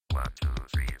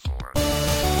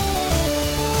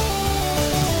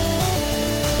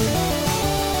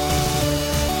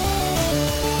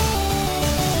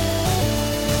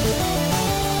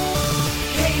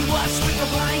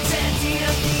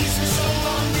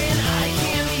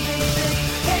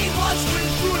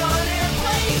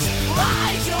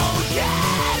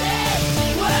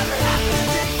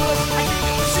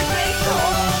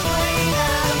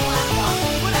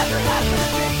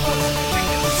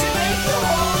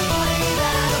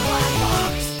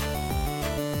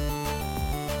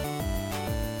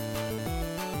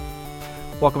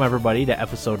Welcome, everybody, to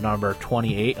episode number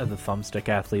 28 of the Thumbstick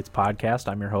Athletes podcast.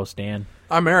 I'm your host, Dan.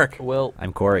 I'm Eric. Will.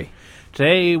 I'm Corey.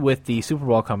 Today, with the Super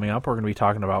Bowl coming up, we're going to be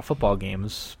talking about football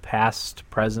games, past,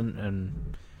 present,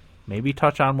 and maybe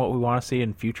touch on what we want to see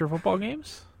in future football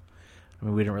games. I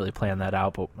mean, we didn't really plan that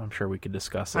out, but I'm sure we could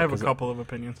discuss it. I have a couple of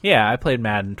opinions. Yeah, I played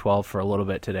Madden 12 for a little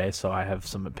bit today, so I have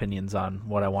some opinions on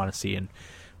what I want to see and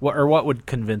what would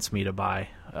convince me to buy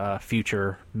a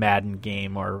future Madden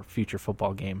game or future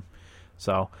football game.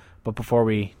 So, but before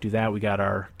we do that, we got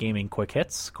our gaming quick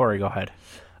hits. Corey, go ahead.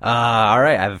 All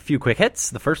right, I have a few quick hits.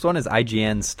 The first one is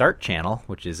IGN's Start channel,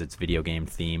 which is its video game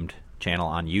themed channel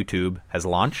on YouTube, has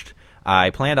launched. I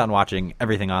planned on watching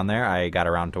everything on there. I got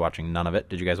around to watching none of it.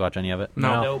 Did you guys watch any of it?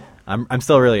 No. Nope. I'm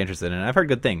still really interested in it. I've heard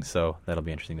good things, so that'll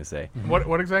be interesting to say.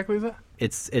 What exactly is that?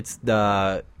 It's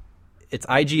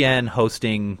IGN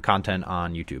hosting content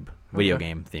on YouTube, video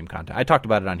game themed content. I talked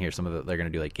about it on here. They're going to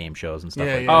do like game shows and stuff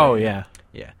like that. Oh, yeah.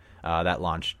 Yeah. That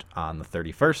launched on the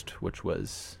 31st, which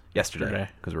was yesterday,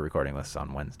 because we're recording this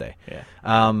on Wednesday. Yeah.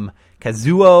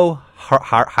 Kazuo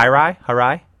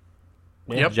Hirai?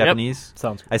 Yep. Japanese.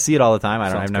 Sounds good. I see it all the time.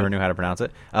 I Sounds never good. knew how to pronounce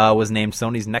it. Was named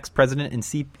Sony's next president and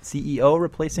CEO,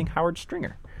 replacing Howard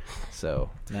Stringer. So,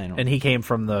 And he came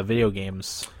from the video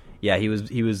games. yeah, he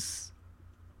was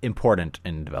important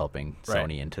in developing Right.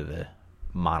 Sony into the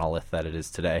monolith that it is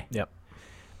today. Yep.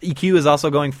 EQ is also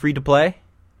going free to play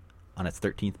on its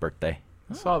 13th birthday.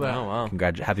 I saw that. Oh, wow.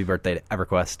 Happy birthday to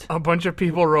EverQuest. A bunch of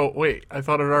people wrote, wait, I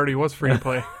thought it already was free to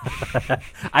play.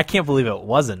 I can't believe it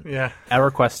wasn't. Yeah.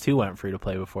 EverQuest 2 went free to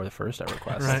play before the first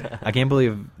EverQuest. Right. I can't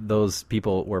believe those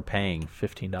people were paying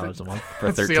 $15 a month. for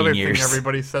That's 13 the other years. thing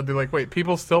everybody said. They're like, wait,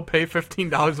 people still pay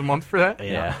 $15 a month for that?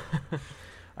 Yeah.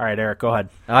 All right, Eric, go ahead.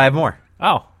 I have more.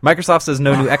 Oh, Microsoft says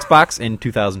no new Xbox in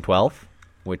 2012,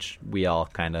 which we all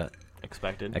kind of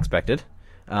Expected. expected.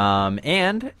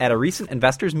 And at a recent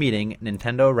investors meeting,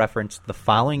 Nintendo referenced the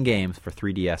following games for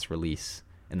 3DS release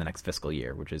in the next fiscal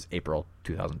year, which is April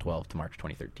 2012 to March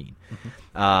 2013.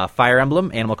 Fire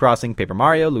Emblem, Animal Crossing, Paper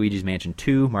Mario, Luigi's Mansion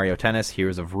 2, Mario Tennis,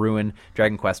 Heroes of Ruin,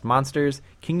 Dragon Quest Monsters,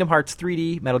 Kingdom Hearts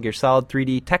 3D, Metal Gear Solid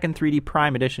 3D, Tekken 3D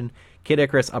Prime Edition, Kid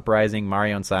Icarus Uprising,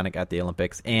 Mario and Sonic at the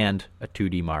Olympics, and a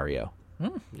 2D Mario.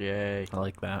 Yay. I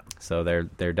like that. So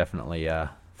they're definitely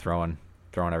throwing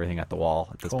everything at the wall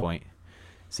at this Cool. point,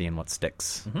 seeing what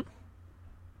sticks. I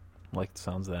like the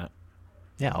sounds of that.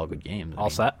 Yeah, all good games.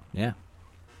 All set? Yeah.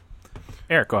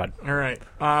 Eric, go ahead. All right.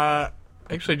 I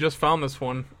actually just found this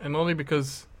one, and only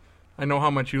because I know how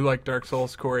much you like Dark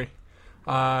Souls, Corey.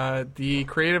 The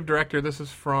creative director, this is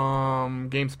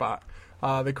from GameSpot.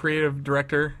 The creative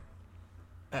director,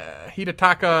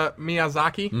 Hidetaka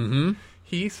Miyazaki,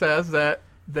 he says that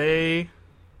they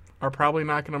are probably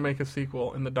not going to make a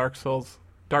sequel in the Dark Souls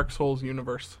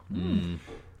universe.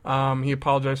 He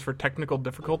apologized for technical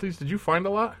difficulties. Did you find a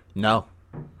lot? No.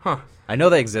 Huh. I know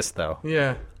they exist though.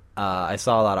 Yeah. I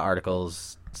saw a lot of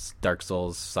articles, Dark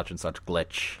Souls such and such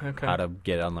glitch, Okay. how to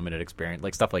get unlimited experience,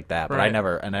 like stuff like that. But Right.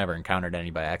 I never encountered any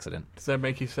by accident. Does that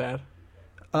make you sad?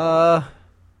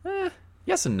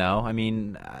 Yes and no. I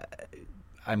mean,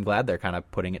 I'm glad they're kind of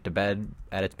putting it to bed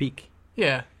at its peak.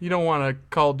 Yeah. You don't want a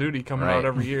Call of Duty coming out Right.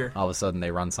 every year. All of a sudden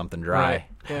they run something dry.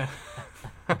 Right.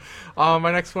 Yeah.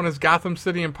 My next one is Gotham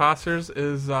City Imposters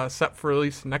is set for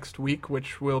release next week,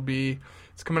 which will be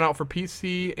it's coming out for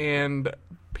PC and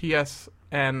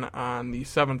PSN on the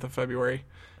 7th of February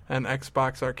and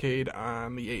Xbox Arcade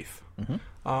on the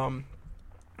 8th.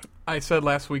 I said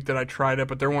last week that I tried it,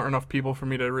 but there weren't enough people for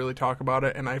me to really talk about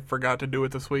it, and I forgot to do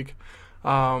it this week.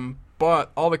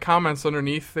 But all the comments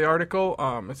underneath the article,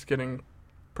 it's getting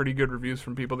pretty good reviews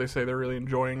from people. They say they're really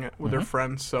enjoying it with their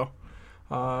friends, so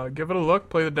give it a look,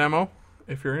 play the demo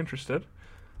if you're interested.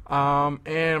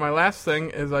 And my last thing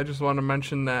is I just want to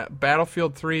mention that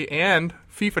Battlefield 3 and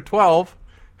FIFA 12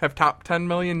 have topped 10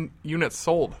 million units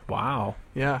sold. Wow.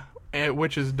 Yeah,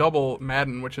 which is double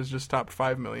Madden, which has just topped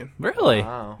 5 million. Really?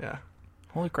 Wow. Yeah,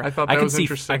 Holy crap. I thought that can was see,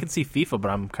 interesting. I can see FIFA, but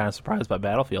I'm kind of surprised by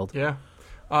Battlefield. yeah.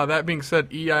 That being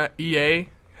said, EA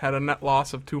had a net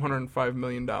loss of $205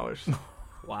 million.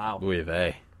 Wow. Oy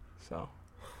vey. So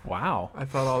Wow. I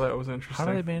thought all that was interesting.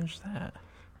 How do they manage that?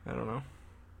 I don't know.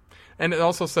 And it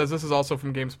also says, this is also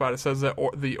from GameSpot, it says that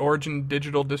the Origin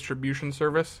Digital Distribution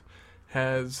Service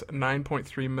has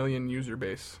 9.3 million user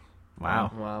base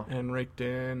Wow. Wow. and raked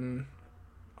in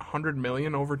 100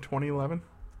 million over 2011.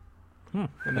 And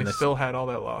they And they still had all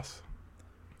that loss.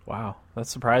 Wow.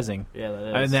 That's surprising. Yeah,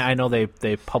 that I, is. mean, I know they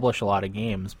publish a lot of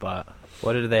games, but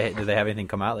What did they have anything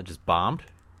come out that just bombed?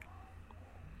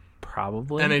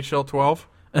 probably. NHL 12?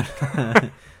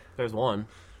 There's one.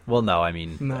 Well, no, I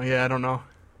mean No, yeah, I don't know.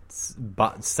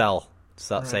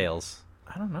 sales.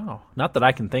 I don't know. Not that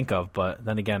I can think of, but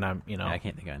then again, I'm I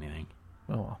can't think of anything.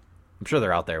 oh well, I'm sure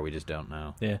they're out there. We just don't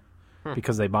know. yeah,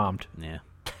 because they bombed. Yeah.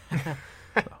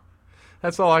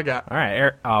 That's all I got. All right,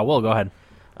 Eric, Will, go ahead.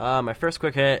 My first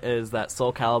quick hit is that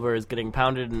Soul Calibur is getting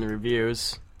pounded in the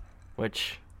reviews,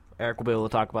 which Eric will be able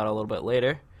to talk about a little bit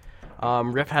later.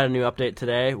 Rift had a new update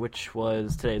today, which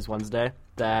was today's Wednesday,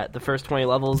 that the first 20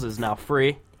 levels is now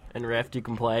free in Rift. You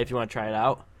can play if you want to try it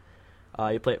out.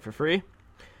 You play it for free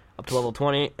up to level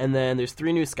 20. And then there's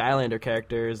 3 new Skylander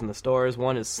characters in the stores.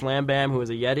 One is Slam Bam, who is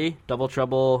a Yeti, Double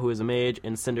Trouble, who is a mage,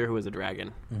 and Cinder, who is a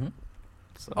dragon. Mm-hmm.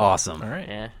 So, Awesome. All right.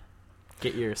 yeah.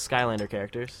 Get your Skylander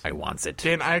characters. I wants it.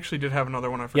 Dan, I actually did have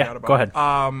another one I forgot about. Go ahead.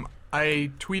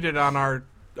 I tweeted on our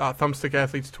Thumbstick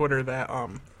Athletes Twitter that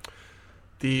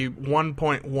the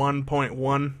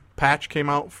 1.1.1 patch came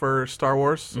out for Star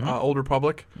Wars Old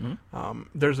Republic. Mm-hmm.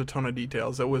 There's a ton of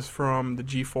details. It was from the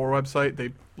G4 website.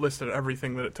 They listed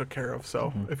everything that it took care of.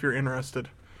 So if you're interested,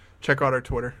 check out our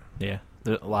Twitter. Yeah,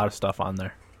 there's a lot of stuff on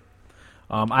there.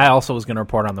 I also was going to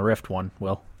report on the Rift one,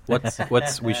 Will.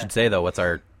 What's we should say though? What's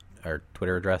our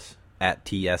Twitter address? At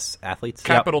TS Athletes.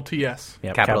 Capital TS.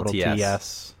 Yep, Capital TS.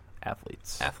 TS.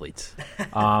 Athletes. Athletes.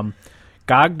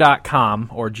 GOG.com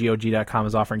or GOG.com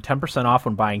is offering 10% off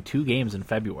when buying 2 games in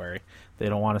February. They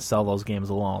don't want to sell those games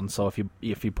alone, so if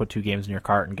you put 2 games in your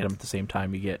cart and get them at the same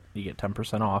time, you get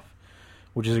 10% off,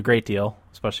 which is a great deal,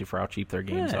 especially for how cheap their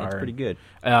games are. It's pretty good.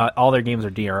 All their games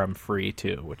are DRM free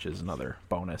too, which is another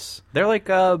bonus. They're like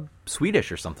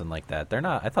Swedish or something like that. They're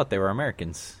not. I thought they were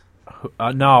Americans.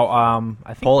 No,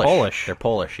 I think Polish. They're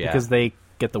Polish, yeah. Because they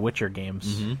get the Witcher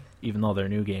games, even though they're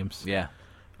new games. Yeah.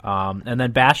 And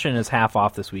then Bastion is half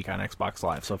off this week on Xbox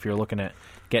Live. So if you're looking at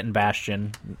getting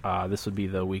Bastion, this would be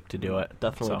the week to do it.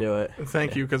 Definitely So- do it.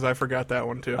 Thank you, because I forgot that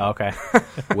one too. Okay.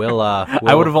 I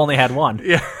I would have only had one.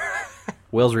 Yeah.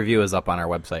 Will's review is up on our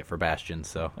website for Bastion,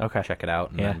 so Okay. check it out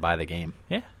and Yeah. then buy the game.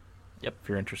 Yeah. Yep, if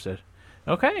you're interested.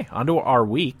 Okay, on to our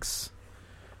weeks.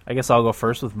 I guess I'll go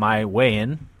first with my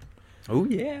weigh-in. Oh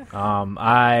yeah.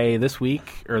 I this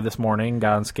morning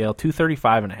got on scale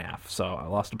 235.5, so I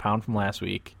lost a pound from last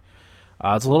week.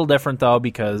 It's a little different though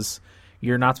because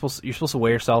you're supposed to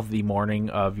weigh yourself the morning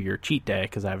of your cheat day,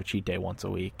 because I have a cheat day once a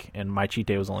week, and my cheat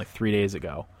day was only 3 days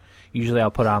ago. Usually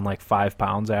I'll put on like 5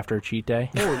 pounds after a cheat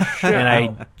day, Holy shit. and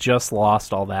I just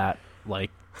lost all that like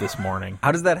this morning.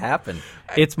 How does that happen?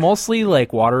 It's mostly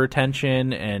like water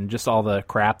retention and just all the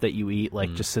crap that you eat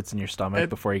just sits in your stomach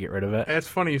before you get rid of it. It's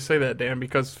funny you say that, Dan,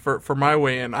 because for my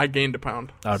weigh-in, I gained a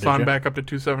pound. Oh, did so I'm you? back up to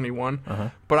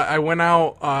 271. But I went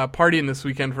out partying this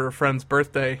weekend for a friend's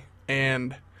birthday,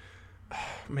 and,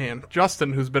 man,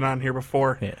 Justin, who's been on here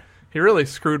before, Yeah. he really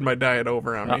screwed my diet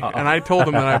over on me. And I told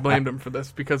him that I blamed him for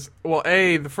this because, well,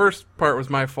 the first part was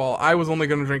my fault. I was only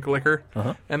going to drink liquor,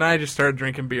 and I just started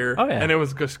drinking beer, Oh, yeah. and it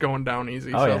was just going down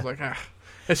easy. Oh, so I yeah. was like,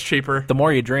 it's cheaper. The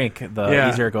more you drink, the Yeah.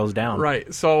 easier it goes down.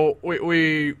 Right. So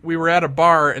we were at a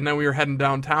bar, and then we were heading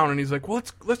downtown, and he's like, well,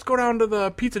 let's go down to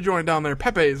the pizza joint down there,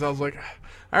 Pepe's. I was like,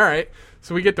 all right.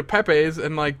 So we get to Pepe's,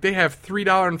 and like they have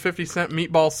 $3.50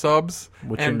 meatball subs,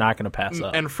 Which and, you're not going to pass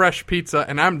up. and fresh pizza,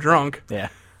 and I'm drunk. Yeah.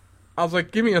 I was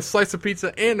like, give me a slice of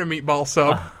pizza and a meatball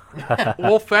sub.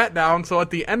 Wolf that down. So at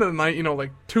the end of the night,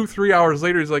 like 2-3 hours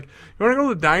later, he's like, you want to go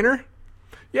to the diner?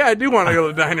 Yeah, I do want to go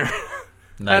to the diner.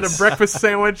 I had a Nice. breakfast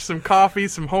sandwich, some coffee,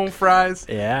 some home fries.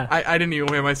 Yeah. I didn't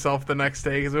even weigh myself the next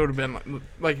day because it would have been,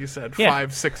 like you said, Yeah.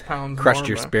 5-6 pounds Crushed more,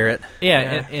 your but- spirit. Yeah,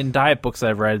 Yeah. in diet books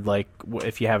I've read, like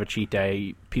if you have a cheat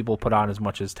day, people put on as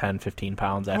much as 10-15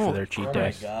 pounds after Oh, their cheat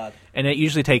day. God. And it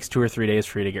usually takes 2 or 3 days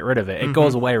for you to get rid of it. It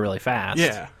goes away really fast.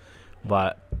 Yeah.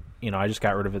 But, I just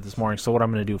got rid of it this morning. So what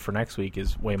I'm going to do for next week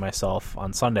is weigh myself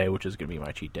on Sunday, which is going to be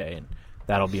my cheat day, and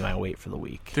that'll be my weight for the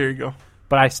week. There you go.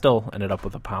 But I still ended up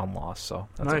with a pound loss, so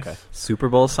that's Nice. okay. Super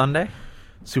Bowl Sunday.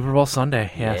 Super Bowl Sunday,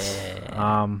 yes.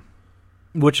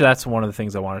 Which that's one of the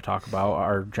things I want to talk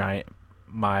about.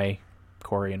 My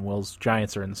Corey and Will's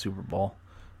Giants are in the Super Bowl,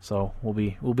 so we'll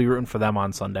be rooting for them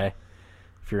on Sunday.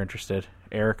 If you're interested,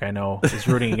 Eric, I know is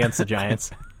rooting against the Giants.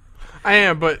 I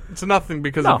am, but it's nothing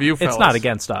because No, of you fellas. it's not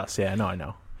against us. Yeah, no, I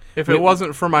know. If it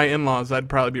wasn't for my in-laws, I'd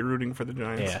probably be rooting for the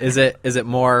Giants. Yeah. Is it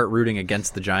more rooting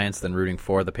against the Giants than rooting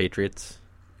for the Patriots?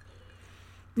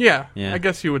 Yeah, Yeah. I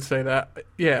guess you would say that.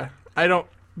 Yeah, I don't,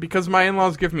 because my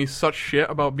in-laws give me such shit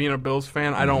about being a Bills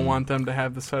fan. I don't want them to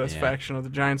have the satisfaction of the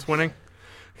Giants winning.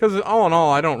 Because all in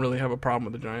all, I don't really have a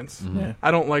problem with the Giants. Yeah.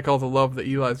 I don't like all the love that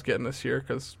Eli's getting this year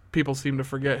because people seem to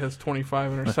forget his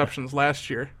 25 interceptions last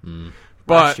year.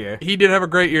 But Last year. he did have a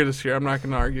great year this year. I'm not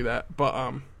going to argue that.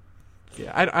 But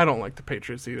Yeah, I don't like the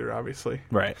Patriots either, obviously.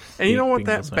 Right. And you know what Being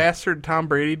that this way. bastard Tom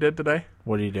Brady did today?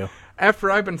 What do you do? After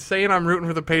I've been saying I'm rooting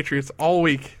for the Patriots all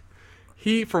week,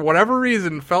 he, for whatever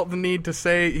reason, felt the need to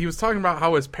say, he was talking about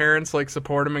how his parents like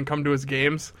support him and come to his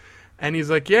games. And he's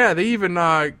like, yeah, they even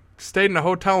stayed in a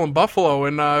hotel in Buffalo.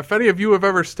 And if any of you have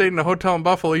ever stayed in a hotel in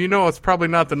Buffalo, you know it's probably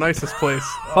not the nicest place.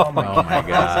 Oh my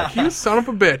god. You son of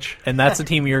a bitch. And that's the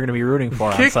team you're going to be rooting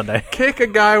for on Sunday. Kick a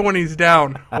guy when he's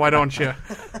down. Why don't you?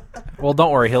 Well,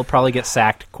 don't worry. He'll probably get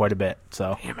sacked quite a bit.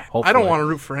 So hopefully. I don't want to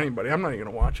root for anybody. I'm not even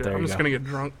going to watch it. There I'm you just go. going to get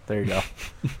drunk. There you go.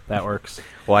 That works.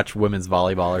 Watch women's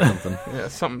volleyball or something. Yeah,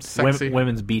 something sexy.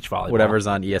 Women's beach volleyball. Whatever's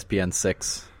on ESPN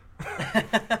 6.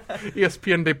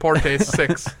 ESPN Deportes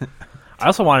 6. I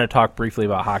also wanted to talk briefly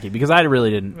about hockey because I really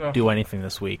didn't Ugh. do anything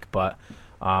this week. But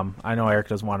I know Eric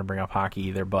doesn't want to bring up hockey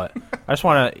either. But I just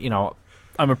want to,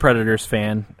 I'm a Predators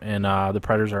fan, and the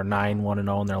Predators are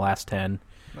 9-1-0 in their last 10.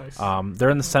 Nice. They're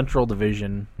in the Central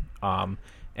Division,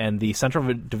 and the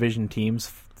Central Division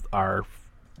teams are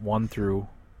 1 through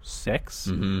 6.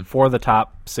 Mhm. 4 of the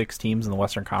top 6 teams in the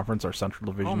Western Conference are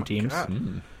Central Division Oh my teams.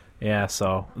 God. Yeah,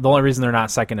 so the only reason they're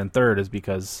not second and third is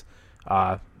because,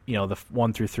 the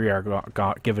 1 through 3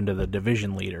 are given to the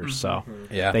division leaders, so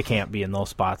Yeah. they can't be in those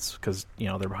spots because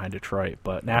they're behind Detroit.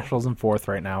 But Nationals in 4th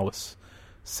right now with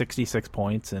 66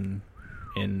 points in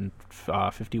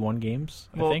 51 games,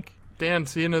 I Well, think. Dan,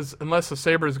 seeing as unless the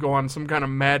Sabres go on some kind of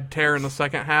mad tear in the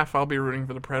second half, I'll be rooting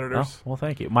for the Oh, Predators. well,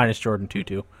 thank you. Minus Jordan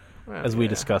Tutu, Well, as we yeah.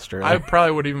 discussed earlier. I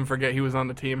probably would even forget he was on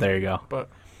the team. There you go. But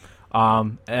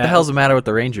What the hell's the matter with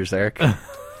the Rangers, Eric?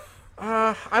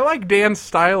 I like Dan's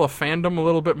style of fandom a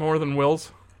little bit more than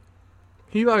Will's.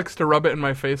 He likes to rub it in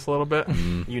my face a little bit.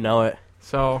 You know it.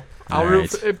 So I'll All root right.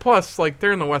 for it. Plus,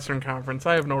 they're in the Western Conference.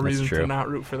 I have no reason true. to not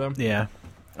root for them. Yeah.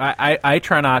 I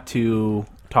try not to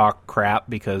talk crap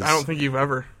because I don't think you've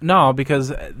ever. No, because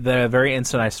the very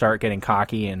instant I start getting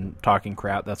cocky and talking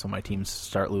crap, that's when my teams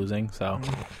start losing. So,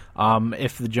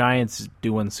 if the Giants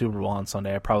do win the Super Bowl on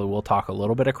Sunday, I probably will talk a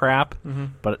little bit of crap,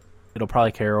 but it'll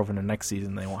probably carry over into next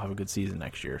season. They won't have a good season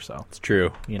next year. So It's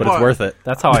true, You but know. it's worth it.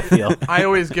 that's how I feel. I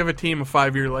always give a team a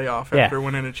 5-year layoff Yeah. after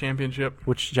winning a championship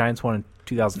Which Giants won in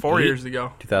 2008? 4 years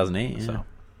ago. 2008. Yeah. So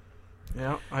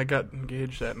Yeah, I got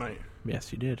engaged that night.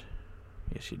 yes, you did.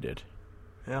 Yes, you did.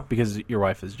 Yeah. Because your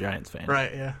wife is a Giants fan.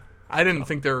 Right, yeah. I didn't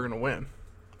think they were going to win.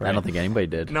 I don't think anybody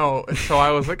did. No, so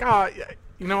I was like,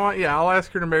 you know what? Yeah, I'll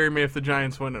ask her to marry me if the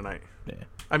Giants win tonight. Yeah.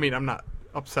 I mean, I'm not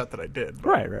upset that I did.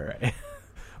 But Right.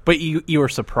 But you were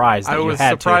surprised that I you was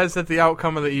had surprised at the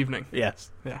outcome of the evening. to. Yes.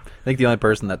 Yeah. I think the only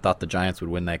person that thought the Giants would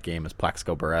win that game is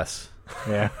Plaxico Burress.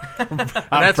 Yeah. And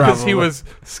that's because he was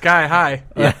sky high.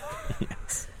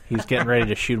 He was getting ready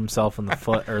to shoot himself in the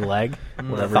foot or leg,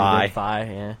 whatever. Thigh. Thigh,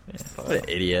 yeah. What an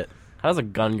idiot. How does a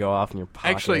gun go off in your pocket?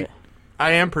 Actually,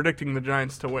 I am predicting the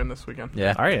Giants to win this weekend.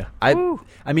 Yeah. Are you?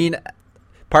 I mean,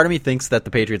 part of me thinks that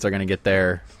the Patriots are going to get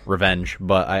their revenge,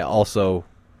 but I also,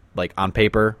 on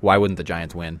paper, why wouldn't the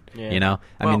Giants win? Yeah. You know?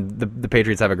 I Well- mean, the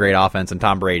Patriots have a great offense and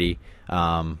Tom Brady,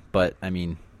 but, I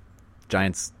mean,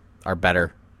 Giants are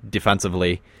better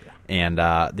defensively, and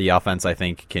the offense, I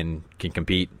think, can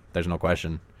compete. There's no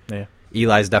question. Yeah.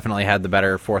 Eli's definitely had the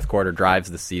better fourth quarter drives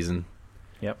this season.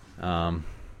 Yep.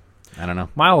 I don't know.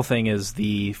 My whole thing is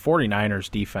the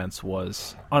 49ers defense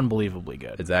was unbelievably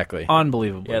good. Exactly.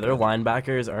 Unbelievably Yeah, their good.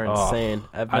 linebackers are Oh. insane.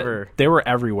 I've never. They were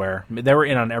everywhere. They were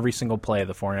in on every single play,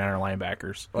 the 49er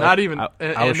linebackers. Not even. I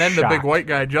and was then the big shocked. white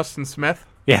guy, Justin Smith,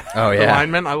 Yeah. Oh, the yeah.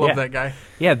 lineman. I love Yeah. that guy.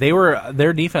 Yeah,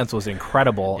 their defense was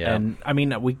incredible, Yeah. and I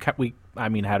mean we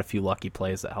had a few lucky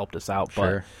plays that helped us out,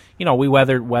 Sure. but we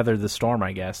weathered the storm,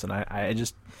 I guess, and I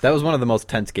just That was one of the most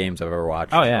tense games I've ever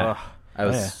watched. oh yeah, I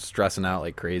was yeah. stressing out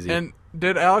like crazy. And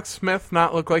did Alex Smith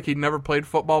not look like he'd never played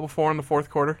football before in the fourth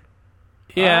quarter?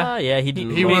 yeah. Yeah, he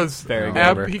didn't. He look was very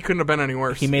No. good. he couldn't have been any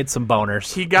worse. He made some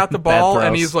boners. He got the Bad ball and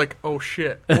throws. he's like, "Oh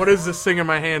shit, what is this thing in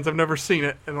my hands? I've never seen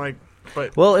it." And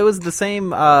but Well, it was the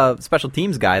same special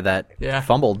teams guy that Yeah.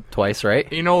 fumbled twice,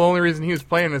 right? you know, the only reason he was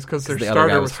playing is because their The other guy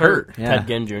starter was hurt. Yeah. Ted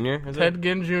Ginn Jr. Is it? Ted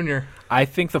Ginn Jr. I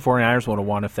think the 49ers would have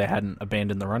won if they hadn't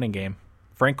abandoned the running game.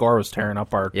 Frank Gore was tearing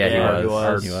up our Yeah, Yeah, he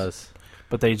was. he He was.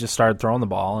 but they just started throwing the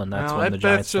ball, and that's No, when the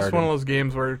Giants that's just started. one of those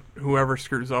games where whoever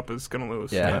screws up is going to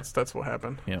lose. Yeah. That's what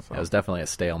happened. Yeah. So. It was definitely a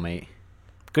stalemate.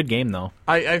 Good game though.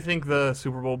 I think the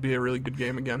Super Bowl will be a really good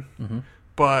game again,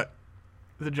 but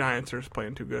the Giants are just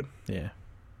playing too good. Yeah,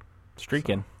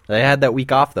 streaking. They had that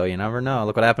week off, though. You never know.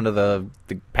 Look what happened to the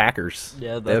Packers.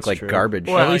 Yeah, they look that's like true. garbage.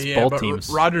 Well, at least yeah, both but teams.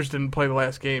 Rodgers didn't play the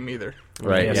last game either,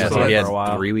 Right, Yeah, yeah, so so he for had a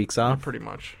while. 3 weeks off. pretty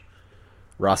much.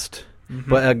 Rust.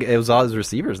 But it was all his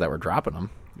receivers that were dropping him.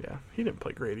 Yeah, he didn't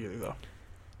play great either though.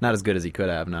 Not as good as he could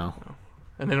have, no.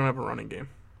 and they don't have a running game.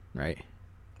 Right.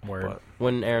 Word. But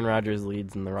When Aaron Rodgers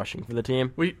leads in the rushing for the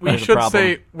team. we There's a should problem.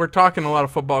 say we're talking a lot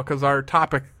of football because our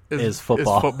topic Is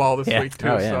football. this Yeah. week too.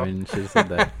 Oh yeah, So I mean, should have said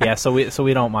that. Yeah, so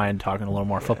we don't mind talking a little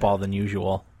more football than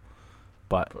usual.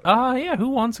 But yeah, who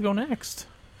wants to go next?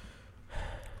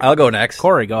 I'll go next.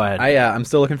 Corey, go ahead. I'm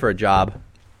still looking for a job,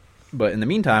 but in the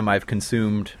meantime, I've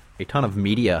consumed a ton of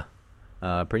media.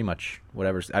 Pretty much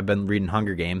whatever. I've been reading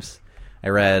Hunger Games. I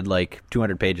read like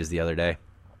 200 pages the other day,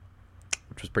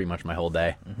 which was pretty much my whole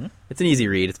day. Mm-hmm. It's an easy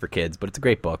read. It's for kids, but it's a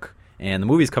great book. And the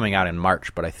movie's coming out in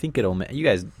March, but I think it'll. None of you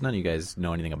guys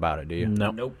know anything about it, do you?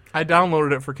 No. Nope. I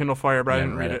downloaded it for Kindle Fire, but I Yeah,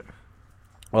 didn't read read it.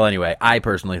 Well, anyway, I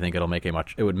personally think it would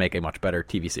make a much better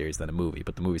TV series than a movie,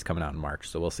 but the movie's coming out in March,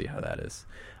 so we'll see how that is.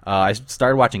 I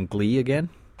started watching Glee again.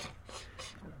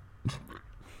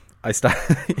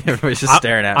 Everybody's just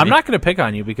staring at me. I'm not going to pick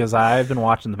on you because I've been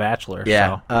watching The Bachelor.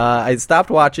 Yeah, So. I stopped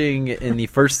watching in the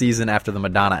first season after the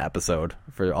Madonna episode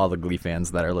for all the Glee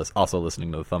fans that are also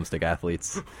listening to the Thumbstick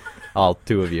Athletes, all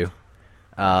two of you.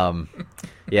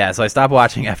 Yeah, so I stopped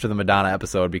watching after the Madonna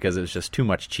episode because it was just too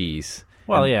much cheese.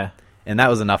 Well, yeah. And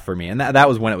that was enough for me. And that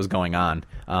was when it was going on.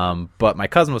 But my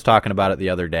cousin was talking about it the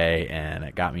other day, and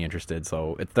it got me interested.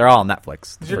 So they're all on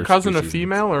Netflix. Is your cousin a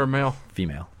female or a male?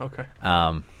 Female. Okay.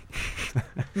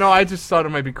 No, I just thought it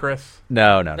might be Chris.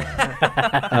 no.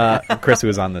 Chris, who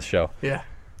was on this show. Yeah.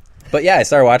 But yeah, I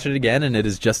started watching it again, and it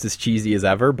is just as cheesy as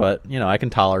ever. But, I can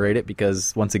tolerate it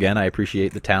because, once again, I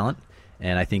appreciate the talent.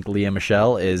 And I think Lea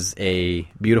Michele is a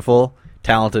beautiful,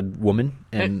 talented woman.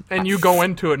 And you go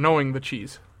into it knowing the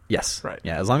cheese. Yes. Right.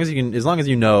 Yeah, as long as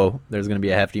you know there's going to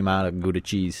be a hefty amount of Gouda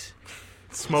cheese.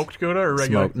 Smoked Gouda or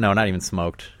regular? Smoked? No, not even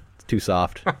smoked. It's too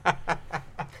soft.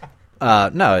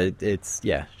 No,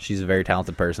 yeah. She's a very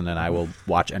talented person, and I will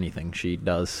watch anything she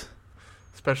does.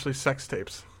 Especially sex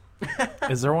tapes.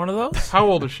 Is there one of those? How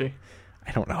old is she?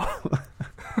 I don't know.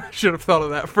 Should have thought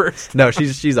of that first. No,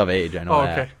 she's of age. I know Oh,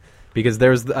 that. okay. Because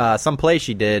there's some play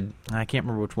she did. I can't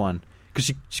remember which one. Because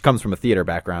she comes from a theater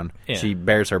background. Yeah. She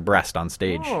bears her breast on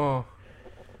stage. Oh.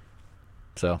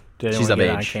 So Did she's anyone of get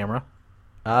it on age. camera?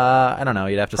 I don't know.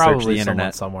 You'd have to Probably search the someone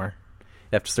internet. somewhere.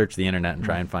 You have to search the internet and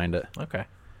try and find it. Okay.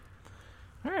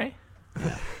 All right.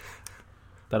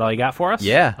 That all you got for us?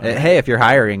 Yeah. All right. Hey, if you're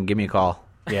hiring, give me a call.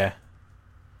 Yeah.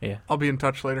 I'll be in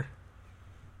touch later.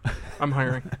 I'm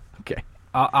hiring. Okay.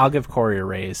 I'll give Corey a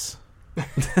raise.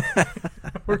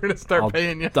 We're going to start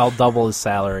paying you. I'll double his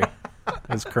salary,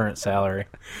 his current salary.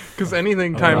 Because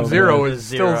anything Oh, times okay. zero is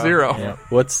still zero. Yeah.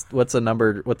 What's a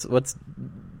number? What's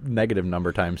negative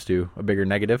number times 2? A bigger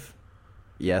negative?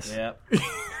 Yes. Yep.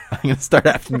 I'm gonna start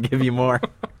having to give you more.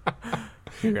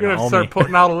 You're You're gonna going to owe start me.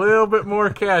 putting out a little bit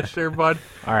more cash there, bud.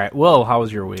 All right. Will, how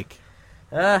was your week?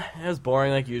 It was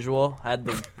boring like usual. I had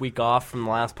the week off from the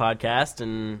last podcast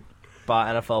and bought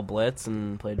NFL Blitz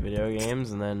and played video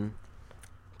games, and then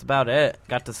that's about it.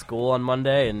 Got to school on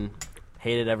Monday and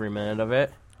hated every minute of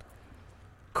it.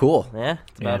 Cool. Yeah,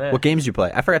 that's about Yeah. it. What games did you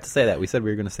play? I forgot to say that. We said we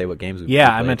were going to say what games we Yeah,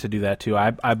 played. I meant to do that too. I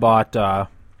bought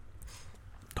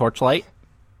Torchlight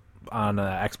on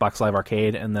Xbox Live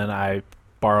Arcade, and then I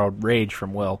borrowed Rage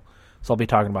from Will. So I'll be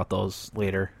talking about those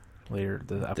later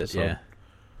the episode. Yeah.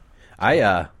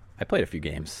 I played a few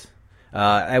games.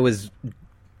 I was,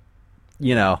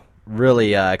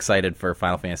 really excited for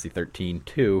Final Fantasy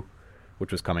 13-2,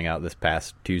 which was coming out this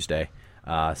past Tuesday.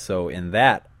 So in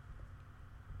that,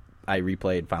 I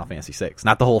replayed Final Fantasy 6.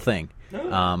 Not the whole thing.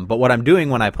 But what I'm doing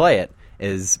when I play it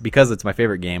is, because it's my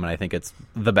favorite game and I think it's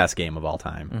the best game of all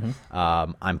time,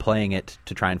 I'm playing it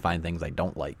to try and find things I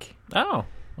don't like. Oh,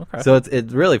 okay. So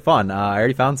it's really fun. I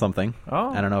already found something. Oh.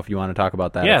 I don't know if you want to talk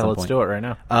about that. Yeah, at some let's point. do it right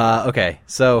now. Okay,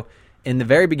 so in the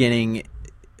very beginning,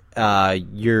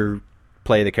 you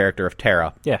play the character of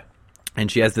Terra, Yeah.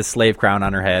 and she has this slave crown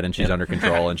on her head, and she's under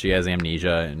control, and she has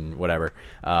amnesia and whatever.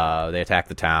 They attack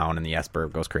the town, and the Esper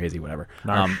goes crazy, whatever.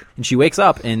 Narsh. And she wakes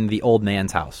up in the old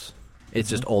man's house. It's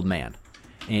just old man,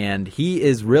 and he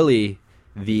is really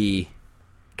the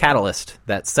catalyst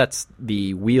that sets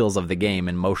the wheels of the game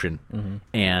in motion,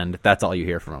 and that's all you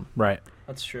hear from him. Right.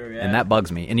 That's true, yeah. And that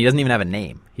bugs me. And he doesn't even have a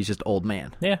name. He's just old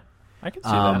man. Yeah, I can see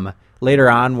that. Later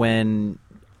on, when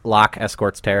Locke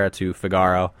escorts Terra to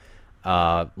Figaro,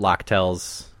 Locke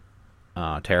tells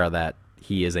Terra that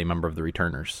he is a member of the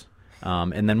Returners.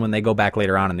 And then when they go back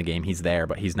later on in the game, he's there,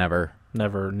 but he's never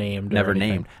Never named. or never anything.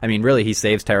 named. I mean, really, he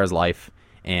saves Terra's life,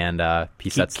 and he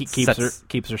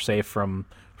Keeps her safe from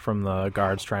the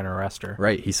guards trying to arrest her.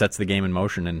 Right, he sets the game in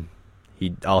motion, and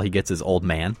all he gets is old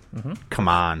man. Come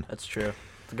on. That's true.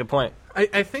 It's a good point.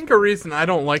 I think a reason I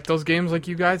don't like those games like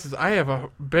you guys is I have a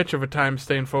bitch of a time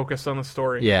staying focused on the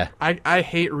story. Yeah. I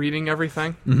hate reading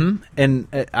everything. And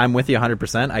I'm with you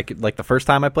 100%. I could, like, the first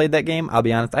time I played that game, I'll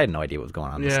be honest, I had no idea what was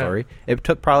going on in the Yeah. story. It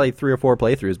took probably 3 or 4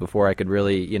 playthroughs before I could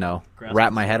really, Grasp wrap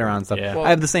the my head around stuff. Yeah. Well- I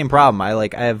have the same problem. I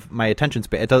have my attention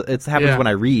span. It happens Yeah. when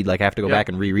I read. Like, I have to go Yep. back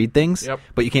and reread things. Yep.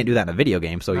 But you can't do that in a video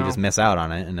game, so you No. just miss out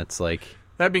on it. And it's like,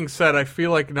 That being said, I feel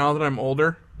like now that I'm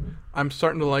older, I'm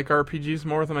starting to like RPGs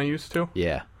more than I used to.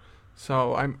 yeah.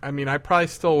 So I mean, I probably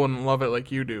still wouldn't love it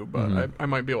like you do, but I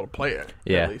might be able to play it.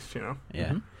 Yeah. At least,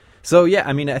 Yeah. So, yeah,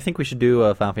 I mean, I think we should do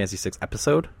a Final Fantasy VI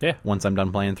episode. Yeah. Once I'm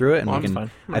done playing through it. And Well, we I'm can. fine.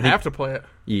 I'm I gonna think have to play it.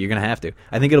 You're going to have to.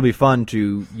 I think it'll be fun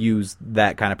to use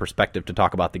that kind of perspective to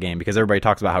talk about the game because everybody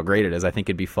talks about how great it is. I think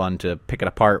it'd be fun to pick it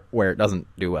apart where it doesn't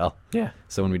do well. Yeah.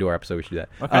 So when we do our episode, we should do that.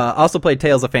 Okay. Also played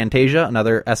Tales of Fantasia,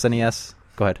 another SNES.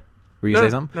 Go ahead. Were you No, going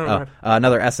to say something? no, go ahead.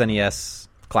 Another SNES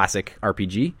classic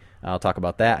RPG. I'll talk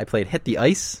about that. I played Hit the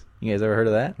Ice. You guys ever heard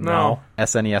of that? No.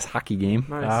 SNES hockey game,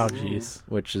 Nice. Oh, jeez.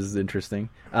 which is interesting.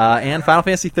 And Final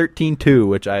Fantasy 13-2,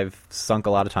 which I've sunk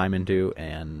a lot of time into,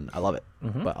 and I love it.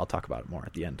 But I'll talk about it more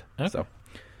at the end. Okay. So.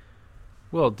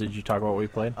 Will, did you talk about what we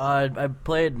played? I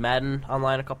played Madden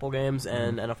online a couple games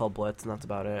and NFL Blitz, and that's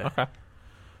about it. Okay.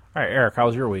 All right, Eric, how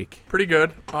was your week? Pretty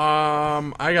good.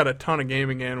 I got a ton of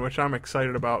gaming in, which I'm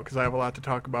excited about because I have a lot to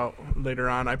talk about later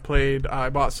on. I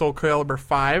bought Soul Calibur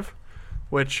 5,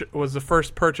 which was the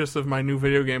first purchase of my new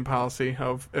video game policy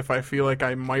of if I feel like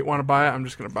I might want to buy it, I'm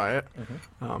just going to buy it.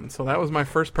 So that was my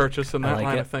first purchase in I that like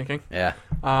line it. of thinking. Yeah.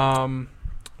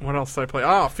 What else did I play?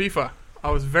 Oh, FIFA. I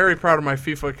was very proud of my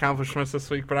FIFA accomplishments this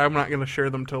week, but I'm not going to share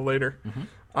them till later.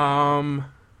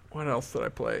 What else did I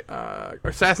play?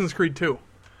 Assassin's Creed 2,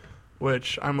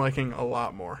 which I'm liking a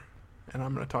lot more, and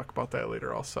I'm going to talk about that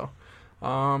later also.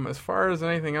 As far as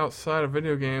anything outside of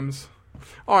video games,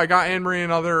 I got Anne-Marie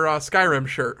another Skyrim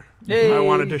shirt. Yay. I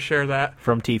wanted to share that.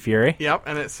 From T Fury? Yep,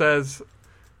 and it says,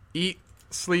 "Eat,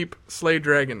 sleep, slay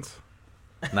dragons."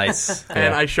 Nice.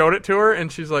 And I showed it to her,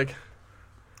 and she's like,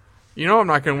 I'm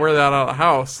not going to wear that out of the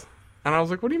house. And I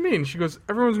was like, what do you mean? She goes,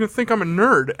 everyone's going to think I'm a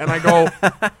nerd. And I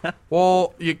go,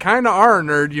 well, you kind of are a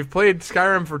nerd. You've played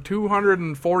Skyrim for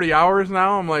 240 hours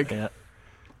now. I'm like, Yeah.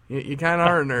 you kind of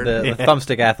are a nerd. The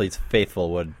thumbstick athletes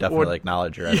faithful would definitely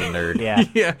acknowledge her as a nerd. Yeah.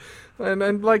 Yeah.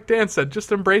 And like Dan said,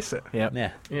 just embrace it. Yep.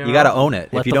 Yeah. You You know? got to own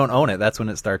it. Let If you the- don't own it, that's when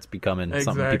it starts becoming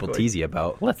something people Exactly. tease you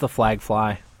about. Let the flag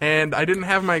fly. And I didn't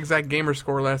have my exact gamer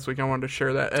score last week. I wanted to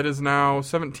share that. It is now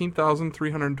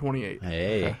 17,328.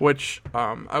 Hey. Which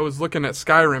I was looking at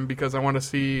Skyrim because I want to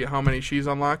see how many she's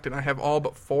unlocked, and I have all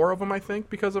but 4 of them, I think,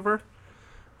 because of her.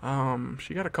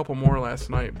 She got a couple more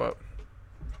last night, but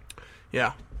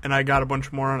yeah. And I got a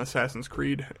bunch more on Assassin's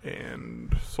Creed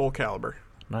and Soul Calibur.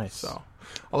 Nice. So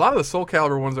a lot of the Soul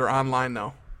Calibur ones are online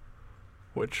now,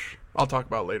 which I'll talk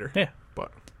about later. Yeah.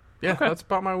 But yeah, Okay. that's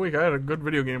about my week. I had a good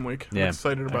video game week. Yeah. I'm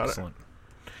excited about Excellent.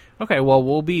 Okay, well,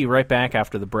 we'll be right back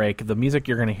after the break. The music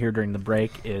you're going to hear during the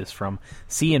break is from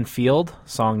Sea and Field,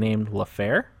 song named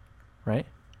L'Affaire, right?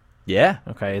 Yeah.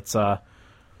 Okay, it's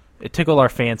it tickled our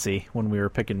fancy when we were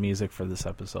picking music for this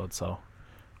episode, so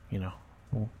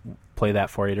we'll play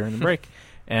that for you during the break.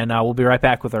 And we'll be right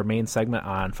back with our main segment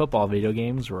on football video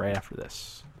games right after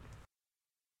this.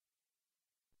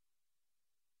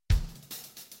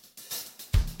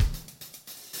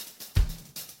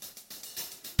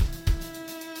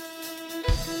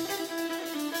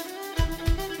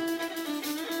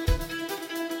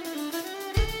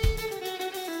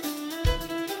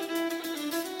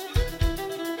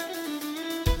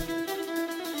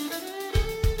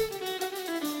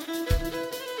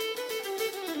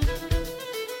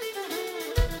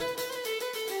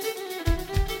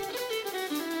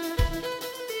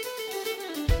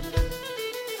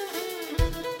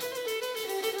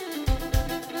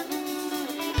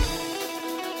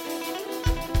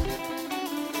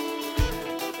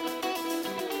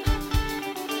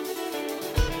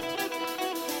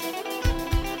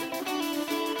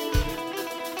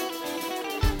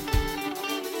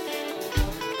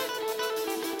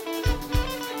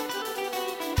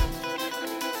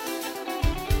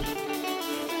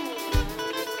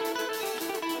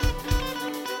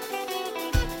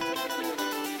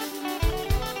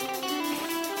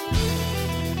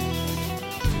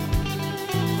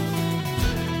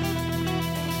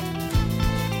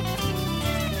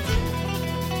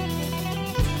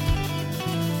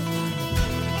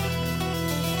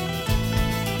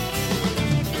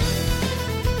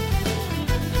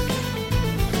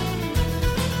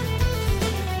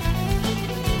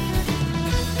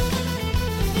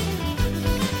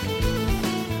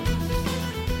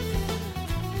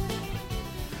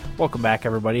 Welcome back,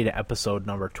 everybody, to episode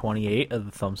number 28 of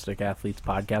the Thumbstick Athletes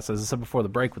podcast. As I said before the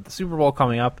break, with the Super Bowl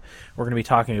coming up, we're going to be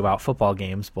talking about football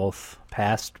games, both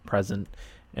past, present,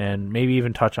 and maybe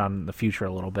even touch on the future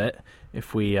a little bit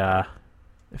if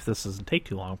this doesn't take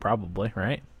too long, probably,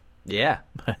 right? Yeah.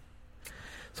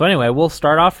 So anyway, we'll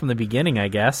start off from the beginning, I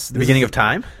guess. The beginning of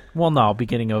time? Well, no,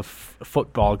 beginning of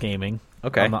football gaming.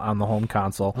 Okay. On the home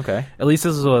console. Okay. At least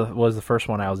this was the first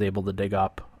one I was able to dig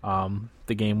up.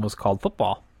 The game was called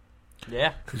Football.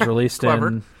 Yeah. It was released Clever.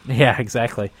 in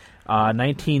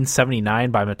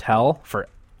 1979 by Mattel for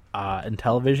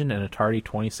Intellivision and Atari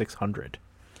 2600.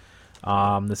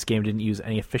 This game didn't use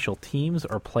any official teams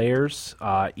or players,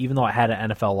 even though it had an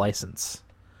NFL license.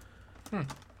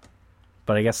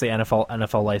 But I guess the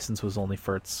NFL license was only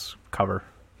for its cover.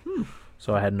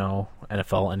 So I had no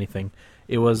NFL anything.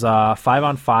 It was a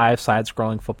 5-on-5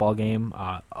 side-scrolling football game.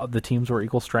 The teams were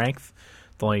equal strength.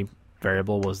 The only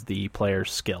variable was the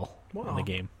player's skill in the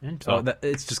game. So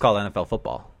it's just called NFL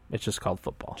football. It's just called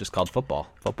football. Just called football.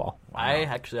 Football. I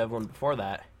actually have one before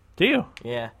that. Do you?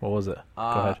 Yeah. What was it? Go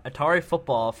ahead. Atari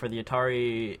Football for the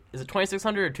Atari... Is it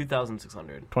 2600 or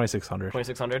 2600? 2600.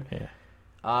 2600? Yeah.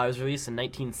 It was released in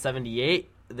 1978.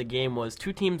 The game was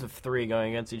 2 teams of 3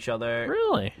 going against each other.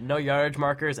 Really? No yardage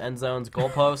markers, end zones,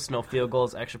 goalposts, no field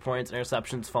goals, extra points,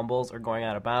 interceptions, fumbles, or going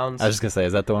out of bounds. I was just going to say,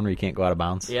 is that the one where you can't go out of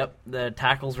bounds? Yep. The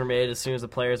tackles were made as soon as the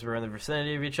players were in the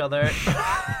vicinity of each other.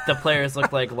 The players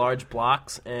looked like large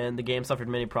blocks, and the game suffered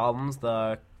many problems.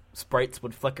 The sprites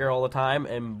would flicker all the time,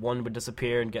 and one would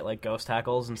disappear and get like ghost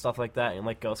tackles and stuff like that, and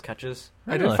like ghost catches.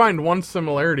 I Really? did find one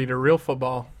similarity to real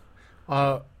football.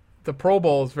 The Pro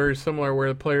Bowl is very similar, where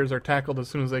the players are tackled as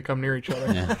soon as they come near each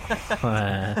other. Yeah.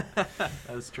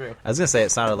 That's true. I was going to say it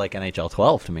sounded like NHL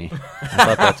 12 to me. I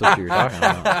thought that's what you were talking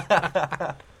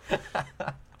about.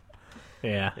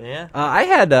 Yeah. Yeah. I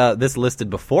had this listed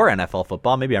before NFL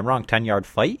football. Maybe I'm wrong. 10-yard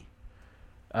fight?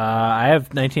 I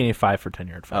have 1985 for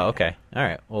 10-yard fight. Oh, okay. All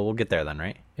right. Well, we'll get there then,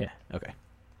 right? Yeah. Okay.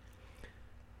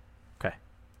 Okay.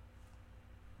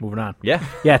 Moving on. Yeah.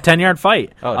 Yeah, 10-yard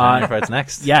fight. Oh, 10-yard fight's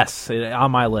next. Yes, on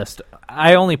my list.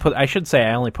 I only put like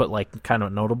kind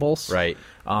of notables. Right.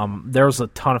 There was a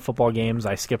ton of football games.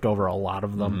 I skipped over a lot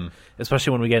of them,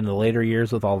 especially when we get into the later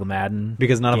years with all the Madden.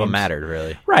 Because none of them games. mattered,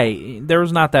 really. Right. There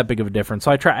was not that big of a difference.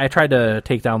 So I tried to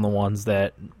take down the ones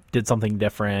that did something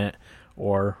different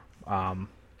or,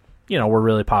 were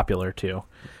really popular too.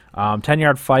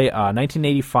 10-yard fight,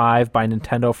 1985 by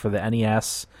Nintendo for the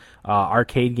NES,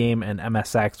 arcade game, and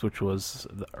MSX, which was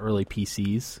the early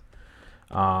PCs.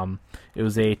 It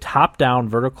was a top-down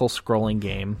vertical scrolling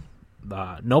game.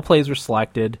 No plays were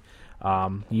selected.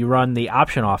 You run the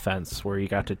option offense, where you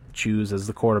got to choose as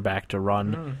the quarterback to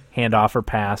run handoff or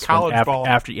pass. College ball.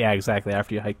 After you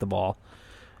hike the ball.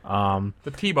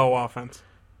 The Tebow offense.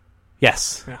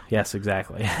 Yes. Yeah. Yes,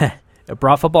 exactly. It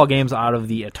brought football games out of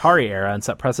the Atari era and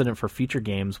set precedent for future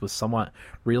games with somewhat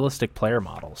realistic player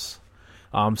models.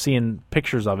 Seeing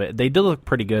pictures of it, they did look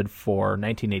pretty good for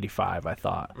 1985, I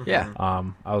thought. Yeah.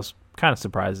 I was kind of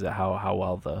surprised at how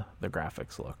well the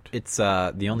graphics looked. It's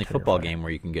the only football game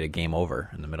where you can get a game over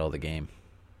in the middle of the game.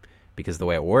 Because the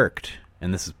way it worked,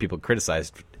 and this is people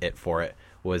criticized it for it,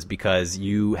 was because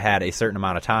you had a certain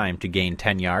amount of time to gain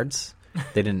 10 yards.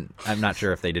 I'm not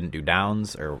sure if they didn't do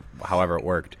downs or however it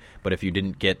worked, but if you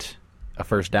didn't get a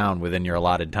first down within your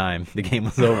allotted time, the game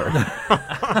was over.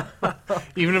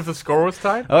 Even if the score was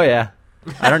tied? Oh, yeah.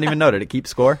 I don't even know. Did it keep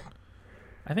score?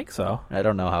 I think so. I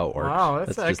don't know how it works. Wow,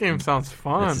 that game sounds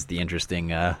fun. That's just the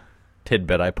interesting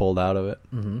tidbit I pulled out of it.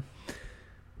 Mm-hmm.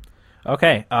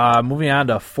 Okay, moving on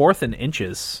to 4th and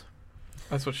Inches.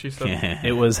 That's what she said.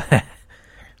 It was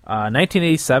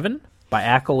 1987 by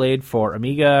Accolade for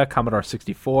Amiga, Commodore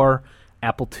 64,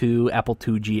 Apple II, Apple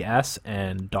II GS,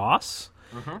 and DOS.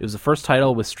 It was the first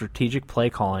title with strategic play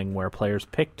calling, where players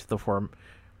picked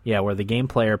where the game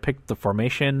player picked the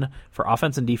formation for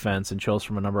offense and defense and chose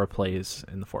from a number of plays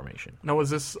in the formation. Now, was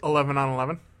this 11 on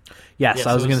 11? Yes, Yes,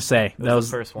 I was it going to was- say it that was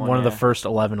was the first one one, of the yeah. first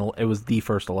 11. It was the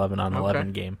first 11 on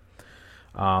 11 game.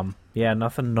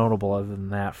 Nothing notable other than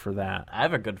that for that. I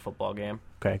have a good football game.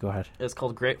 Okay, go ahead. It's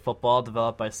called Great Football,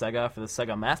 developed by Sega for the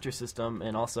Sega Master System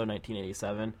in also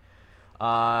 1987.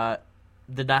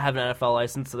 Did not have an NFL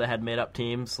license, so they had made-up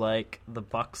teams like the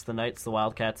Bucks, the Knights, the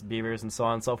Wildcats, Beavers, and so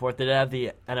on and so forth. They did have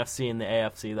the NFC and the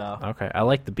AFC, though. Okay, I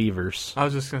like the Beavers. I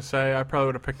was just going to say, I probably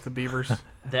would have picked the Beavers.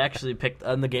 They actually picked,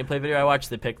 on the gameplay video I watched,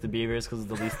 they picked the Beavers because of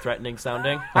the least threatening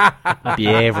sounding.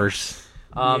 Beavers.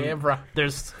 Yeah, bruh.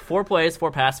 There's 4 plays,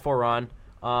 4 pass, 4 run.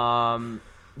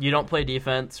 You don't play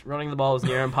defense. Running the ball was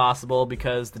near impossible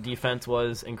because the defense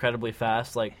was incredibly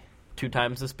fast, like 2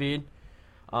 times the speed.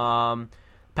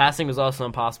 Passing was also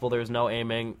impossible. There was no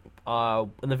aiming.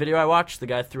 In the video I watched, the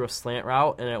guy threw a slant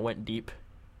route, and it went deep.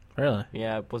 Really?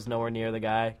 Yeah, it was nowhere near the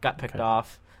guy. Got picked Okay.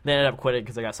 off. They ended up quitting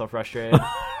because I got so frustrated.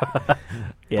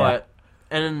 Yeah.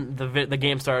 And then the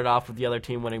game started off with the other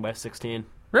team winning by 16.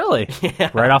 Really? Yeah.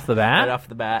 Right off the bat? Right off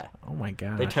the bat. Oh my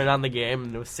god. They turned on the game,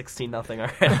 and it was 16-0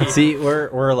 already. See,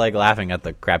 we're like laughing at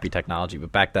the crappy technology,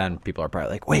 but back then people are probably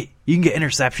like, "Wait, you can get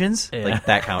interceptions?" Yeah. Like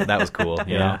that was cool.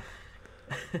 You know?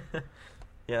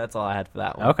 Yeah, that's all I had for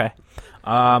that one. Okay.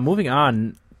 Moving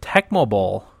on, Tecmo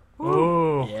Bowl.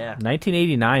 Oh, Yeah.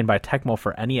 1989 by Tecmo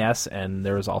for NES, and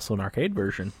there was also an arcade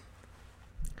version.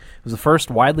 It was the first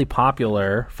widely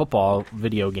popular football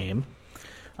video game.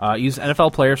 Used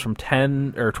NFL players from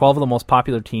 10 or 12 of the most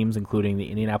popular teams, including the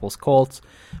Indianapolis Colts,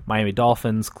 Miami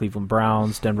Dolphins, Cleveland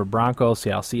Browns, Denver Broncos,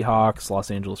 Seattle Seahawks,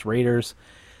 Los Angeles Raiders,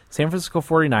 San Francisco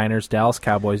 49ers, Dallas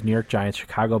Cowboys, New York Giants,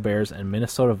 Chicago Bears, and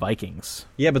Minnesota Vikings.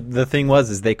 Yeah, but the thing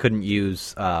is they couldn't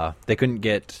they couldn't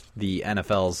get the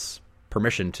NFL's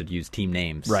permission to use team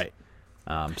names. Right.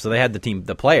 So they had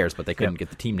the players, but they couldn't Yep. get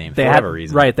the team names They for had, whatever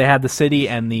reason. Right, they had the city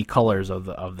and the colors of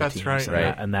the That's teams,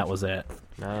 right. and that was it.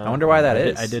 I wonder why that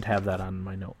is. I did have that on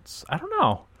my notes. I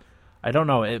don't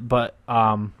know it, but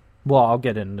well, I'll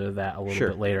get into that a little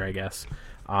bit later, I guess.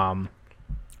 9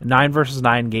 versus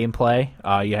 9 gameplay.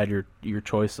 You had your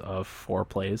choice of 4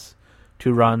 plays,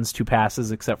 2 runs, 2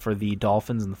 passes, except for the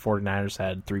Dolphins and the 49ers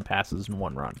had 3 passes and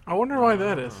 1 run. I wonder why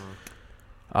that is.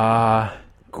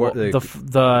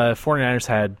 The 49ers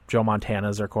had Joe Montana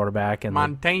as their quarterback, and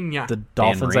Montana. the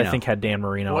Dolphins, I Marino. think, had Dan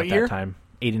Marino What at year? that time.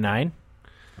 89.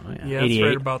 Oh, yeah. Yeah, that's 88.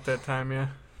 right about that time, yeah.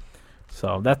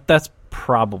 So that's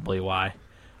probably why.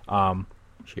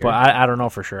 Sure. But I don't know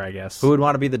for sure, I guess. Who would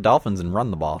want to be the Dolphins and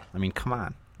run the ball? I mean, come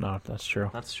on. No, that's true.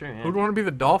 That's true, yeah. Who'd want to be the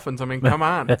Dolphins? I mean, come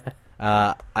on.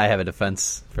 I have a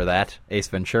defense for that. Ace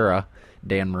Ventura,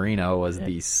 Dan Marino was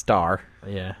the star.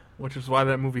 Yeah. Which is why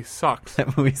that movie sucks.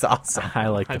 That movie's awesome. I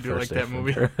like the I do like first that Ace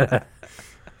movie. Ventura.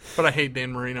 But I hate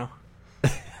Dan Marino.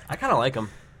 I kind of like him.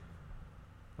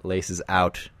 Laces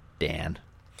out, Dan.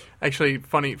 Actually,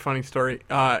 funny story.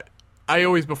 I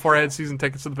always, before I had season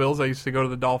tickets to the Bills, I used to go to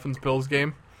the Dolphins-Bills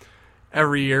game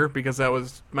every year because that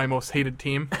was my most hated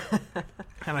team.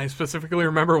 And I specifically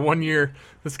remember one year,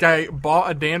 this guy bought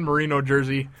a Dan Marino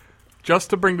jersey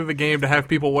just to bring to the game to have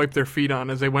people wipe their feet on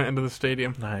as they went into the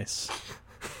stadium. Nice.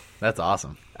 That's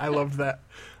awesome. I loved that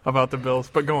about the Bills.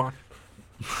 But go on.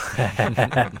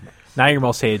 Now your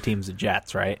most hated team's the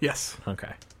Jets, right? Yes.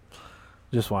 Okay.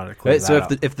 Just wanted to clear Wait, that so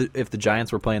up. if the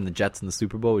Giants were playing the Jets in the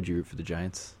Super Bowl, would you root for the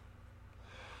Giants?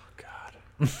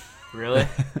 God. Really?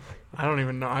 I don't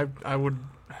even know. I would.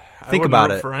 Think I about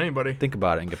root it. for anybody. Think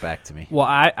about it and get back to me. Well,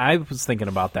 I was thinking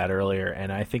about that earlier,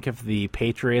 and I think if the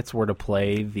Patriots were to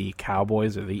play the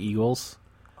Cowboys or the Eagles,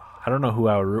 I don't know who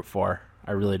I would root for.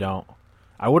 I really don't.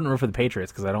 I wouldn't root for the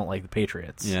Patriots because I don't like the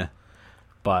Patriots. Yeah.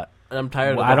 But And I'm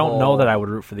tired of I don't know whole- that I would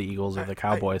root for the Eagles or the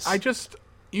Cowboys. I just,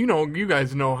 you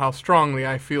guys know how strongly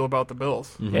I feel about the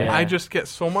Bills. Yeah. I just get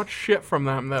so much shit from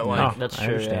them that, like, No, That's I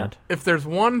true, understand. if there's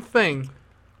one thing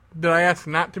that I ask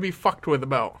not to be fucked with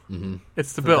about,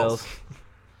 it's the Bills.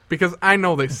 Because I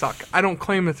know they suck. I don't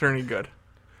claim that they're any good.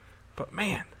 But,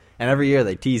 man. And every year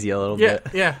they tease you a little Yeah,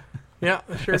 bit. yeah. Yeah,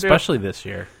 they sure Especially this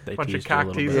year. They Bunch of teased you a cock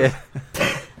little teasers.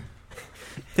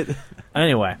 bit.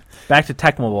 Anyway, back to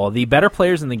Tecmo Bowl. The better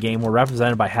players in the game were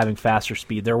represented by having faster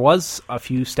speed. There was a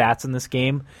few stats in this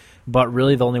game, but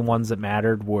really the only ones that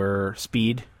mattered were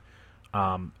speed.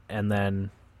 And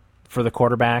then for the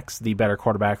quarterbacks, the better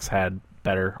quarterbacks had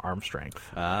better arm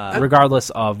strength, regardless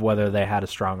of whether they had a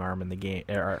strong arm in the game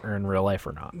or in real life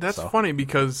or not. That's So, funny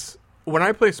because when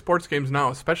I play sports games now,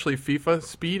 especially FIFA,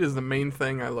 speed is the main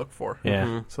thing I look for.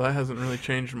 yeah. So that hasn't really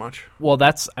changed much. Well,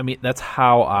 that's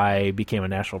how I became a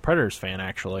Nashville Predators fan,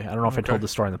 actually. I don't know if I Okay. told the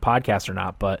story in the podcast or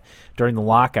not, but during the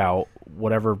lockout,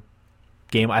 whatever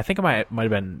game, I think it might have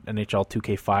been NHL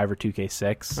 2K5 or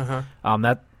 2K6. Uh-huh.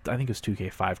 I think it was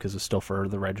 2K5 because it was still for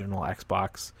the original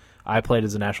Xbox. I played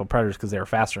as the Nashville Predators because they were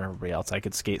faster than everybody else. I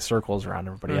could skate circles around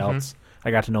everybody else. I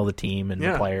got to know the team and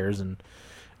the players, and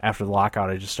after the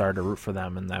lockout, I just started to root for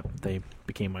them, and that they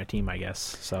became my team, I guess.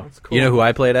 So That's cool. You know who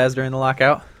I played as during the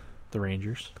lockout? the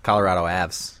Rangers. The Colorado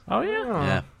Avs. Oh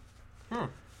yeah. Oh, Yeah.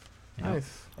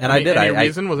 nice. And Any- I did. Any I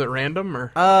reason? Was it random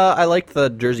or? I liked the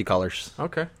jersey colors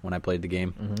Okay. when I played the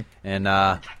game, and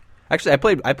actually I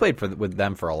played with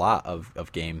them for a lot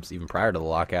of games even prior to the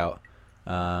lockout.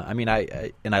 I mean,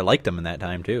 I liked them in that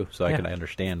time too, so I Yeah. could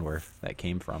understand where that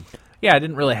came from. Yeah, I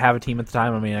didn't really have a team at the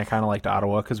time. I mean, I kind of liked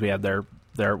Ottawa because we had their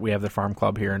farm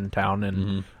club here in town,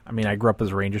 and I mean, I grew up as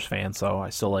a Rangers fan, so I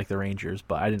still like the Rangers,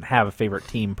 but I didn't have a favorite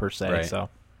team per se. Right. So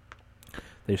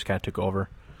they just kind of took over.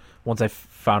 once I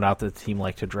found out that the team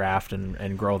liked to draft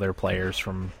and grow their players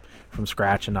from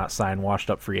scratch and not sign washed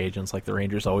up free agents like the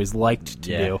Rangers always liked to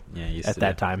do at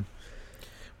that time.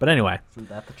 But anyway, Isn't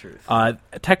that the truth?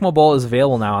 Tecmo Bowl is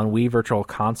available now on Wii Virtual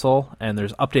Console, and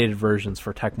there's updated versions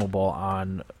for Tecmo Bowl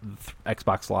on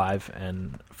Xbox Live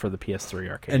and for the PS3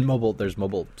 arcade. And mobile, there's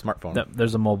mobile smartphone. There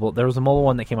was a mobile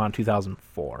one that came out in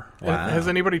 2004. Wow. Has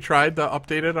anybody tried the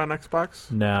updated on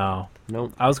Xbox? No,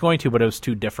 Nope. I was going to, but it was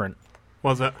too different.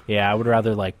 Was it? Yeah, I would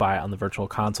rather buy it on the Virtual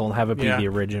Console and have it be Yeah. the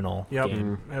original Yep,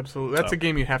 game. absolutely. That's So. a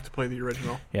game you have to play the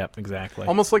original. Yep, exactly.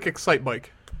 Almost like Excite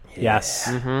Bike. Yes.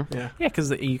 Mm-hmm. Yeah, Yeah,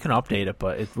 because you can update it,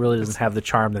 but it really doesn't have the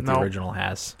charm that the No. original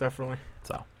has. definitely.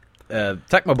 So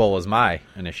Tecmo Bowl was my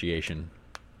initiation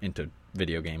into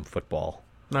video game football.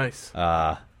 Nice.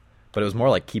 But it was more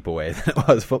like keep away than it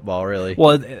was football, really.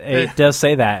 well, it does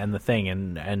say that in the thing,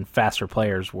 and faster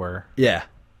players were Yeah.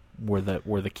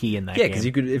 the key in that Yeah, game.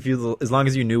 because as long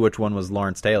as you knew which one was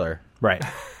Lawrence Taylor, Right.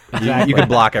 you could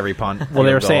block every punt. Well, they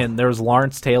field were goal. saying there was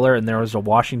Lawrence Taylor and there was a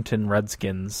Washington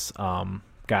Redskins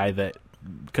guy that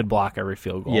could block every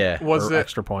field goal. Yeah. Was or it-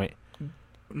 extra point?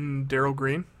 Daryl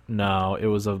Green? No, it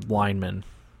was a lineman.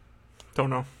 Don't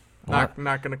know. What?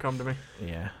 Not going to come to me.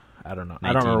 Yeah, I don't know.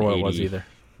 I don't remember what it was 1980.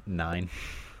 either.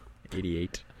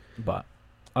 88. But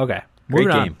okay, Great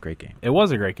moving on. game. Great game. It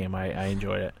was a great game. I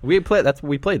enjoyed it. We played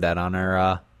that on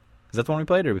our. Is that the one we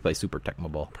played, or did we play Super Tecmo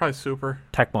Bowl? Probably Super.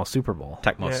 Tecmo Super Bowl.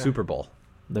 Tecmo Yeah. Super Bowl.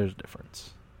 There's a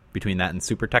difference. Between that and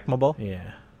Super Tecmo Bowl.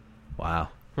 Yeah. Wow.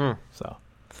 So,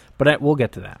 but we'll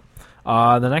get to that.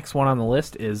 The next one on the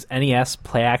list is NES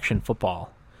Play Action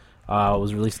Football. It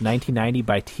was released in 1990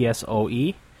 by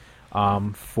TSOE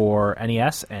for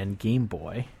NES and Game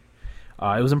Boy.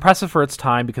 It was impressive for its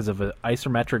time because of an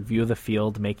isometric view of the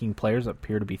field, making players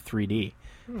appear to be 3D,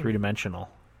 three-dimensional.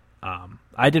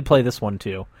 I did play this one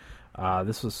too. I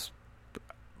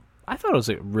thought it was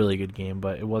a really good game,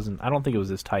 but it wasn't. I don't think it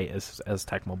was as tight as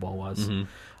Tecmo Bowl was.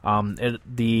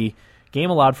 The game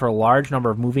allowed for a large number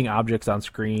of moving objects on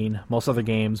screen. Most other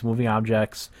games, moving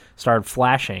objects started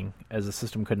flashing as the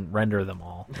system couldn't render them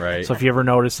all. Right. So if you ever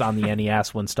noticed on the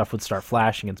NES when stuff would start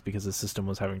flashing, it's because the system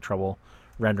was having trouble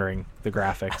rendering the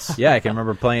graphics. Yeah, I can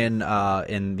remember playing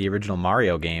in the original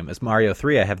Mario game. As Mario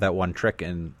 3, I have that one trick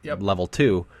in Yep. level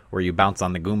 2 where you bounce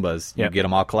on the Goombas. You Yep. get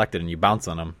them all collected and you bounce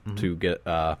on them to get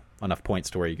enough points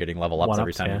to where you're getting level ups every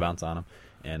One-ups, time yeah. you bounce on them.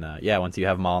 And once you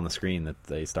have them all on the screen, that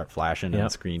they start flashing and Yep. the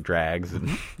screen drags. And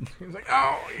He's like,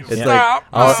 oh, you It's stop.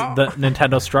 like- The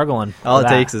Nintendo's struggling. all for it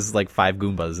that. takes is like 5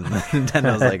 Goombas. And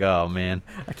Nintendo's like, oh, man,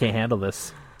 I can't handle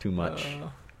this. too much.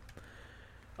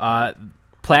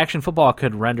 Play Action Football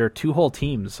could render 2 whole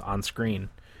teams on screen,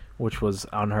 which was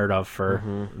unheard of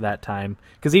for that time.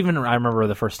 Because even I remember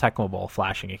the first Tecmo Bowl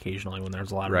flashing occasionally when there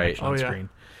was a lot of Right. action on Oh, yeah. screen.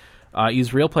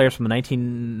 Used real players from the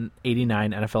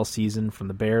 1989 NFL season from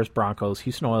the Bears, Broncos,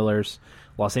 Houston Oilers,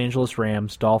 Los Angeles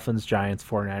Rams, Dolphins, Giants,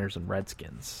 49ers, and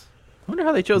Redskins. I wonder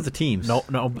how they chose the teams. No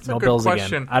a good Bills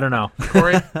question. again. I don't know.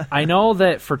 Corey? I know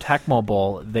that for Tecmo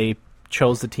Bowl, they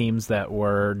chose the teams that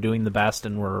were doing the best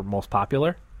and were most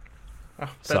popular. Oh,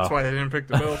 that's So. why they didn't pick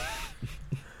the Bills.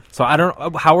 So I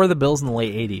don't. How were the Bills in the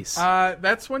late 80s?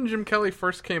 That's when Jim Kelly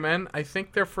first came in. I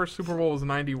think their first Super Bowl was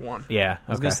 91. yeah.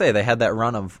 I was going to say, they had that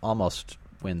run of almost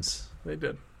wins. They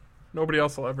did. Nobody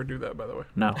else will ever do that, by the way.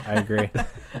 No, I agree.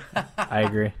 I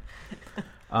agree.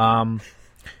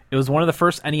 It was one of the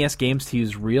first NES games to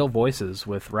use real voices,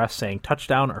 with refs saying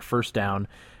touchdown or first down,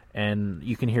 and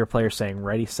you can hear players saying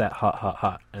ready, set, hut, hut,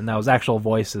 hut. And that was actual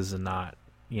voices and not,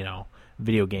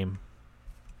 video game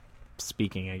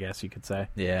speaking, I guess you could say.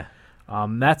 Yeah.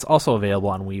 That's also available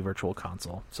on Wii Virtual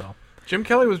Console. So, Jim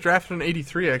Kelly was drafted in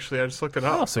 83, actually. I just looked it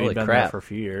up. so holy you've been crap. there for a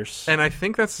few years. And I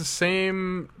think that's the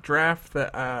same draft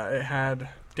that it had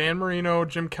Dan Marino,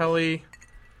 Jim Kelly,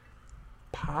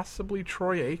 possibly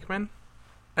Troy Aikman.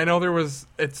 I know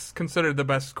it's considered the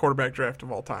best quarterback draft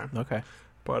of all time. Okay.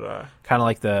 But Kind of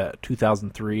like the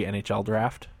 2003 NHL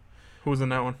draft. who was in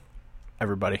that one?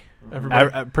 Everybody.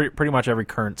 Everybody. Pretty much every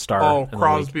current star. Oh, in the league.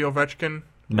 Crosby, Ovechkin.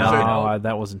 No, Was it-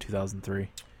 that was in 2003.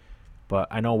 But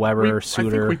I know Weber, I think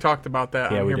Suter. we talked about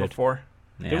that Yeah, on we here did. before.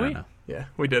 Yeah, Did I don't we? know. Yeah,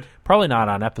 we did. Probably not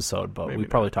on episode, but Maybe we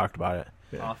probably talked about it.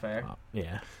 Yeah. Off air.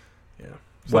 Yeah. Yeah.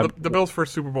 So Web- the Bills'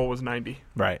 first Super Bowl was 90.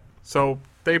 Right. So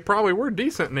they probably were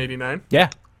decent in 89. Yeah.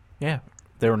 Yeah.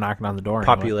 They were knocking on the door.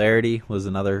 Popularity was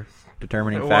another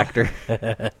determining It was. factor.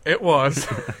 It was.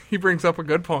 He brings up a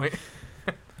good point.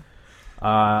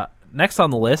 Next on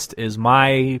the list is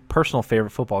my personal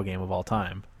favorite football game of all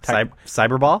time.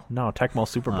 Cyberball? No, Tecmo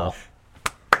Super Bowl.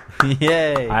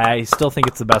 Yay. I still think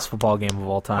it's the best football game of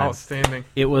all time. Outstanding.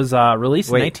 It was released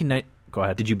Wait. in 1990. Go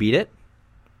ahead. Did you beat it?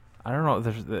 I don't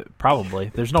know.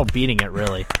 Probably. There's no beating it,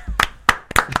 really.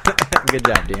 Good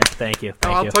job, Dan. Thank you.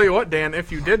 I'll tell you what, Dan,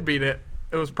 if you did beat it,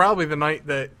 it was probably the night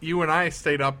that you and I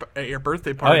stayed up at your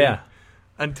birthday party. Oh, yeah.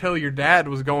 Until your dad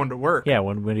was going to work. Yeah,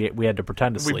 when we had to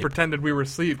pretend to sleep. We pretended we were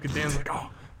asleep because Dan's like, oh,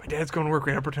 my dad's going to work.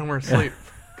 We had to pretend we're asleep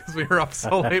because we were up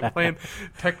so late playing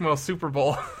Tecmo Super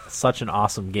Bowl. Such an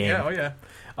awesome game. Yeah, oh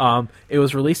yeah. It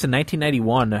was released in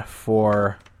 1991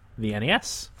 for the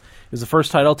NES. It was the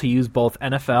first title to use both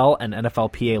NFL and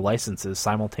NFLPA licenses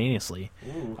simultaneously.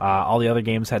 All the other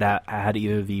games had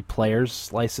either the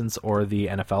player's license or the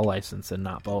NFL license, and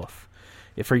not both.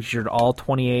 It featured all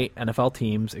 28 NFL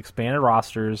teams, expanded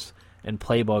rosters, and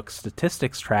playbooks,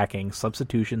 statistics tracking,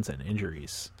 substitutions, and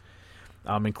injuries.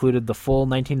 Included the full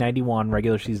 1991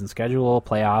 regular season schedule,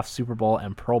 playoffs, Super Bowl,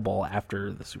 and Pro Bowl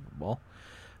after the Super Bowl.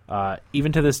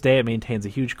 Even to this day, it maintains a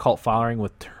huge cult following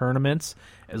with tournaments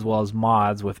as well as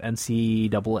mods with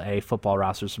NCAA football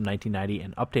rosters from 1990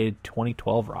 and updated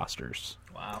 2012 rosters.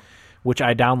 Wow. Which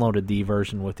I downloaded the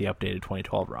version with the updated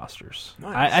 2012 rosters.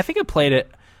 Nice. I think I played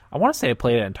it. I want to say I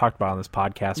played it and talked about it on this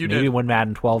podcast. You maybe did. when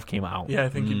Madden 12 came out. Yeah, I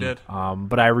think you did.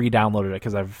 But I re-downloaded it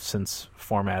because I've since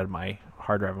formatted my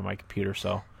hard drive on my computer,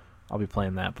 so I'll be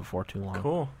playing that before too long.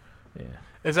 Cool. Yeah.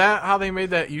 Is that how they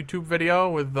made that YouTube video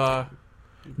with the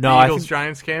No, I Eagles think,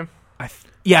 Giants game?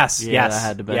 yes, Yeah, yes, that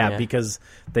had to be, yeah, yeah. because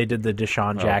they did the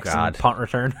Deshaun Jackson God. punt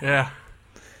return. Yeah.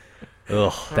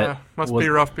 Ugh, that Must was be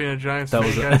rough being a Giants that fan,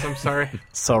 was a- guys. I'm sorry.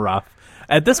 so rough.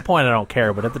 At this point, I don't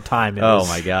care, but at the time, it was, Oh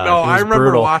my God. No, was I remember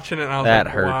brutal. watching it and I was That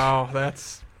like, hurt. wow,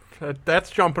 that's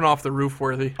jumping off the roof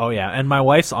worthy. Oh yeah, and my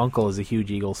wife's uncle is a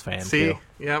huge Eagles fan See? too.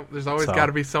 Yeah, there's always So. got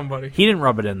to be somebody. He didn't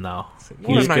rub it in though. He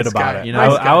What a was nice good about guy. it. You know,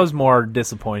 Nice I guy. was more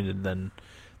disappointed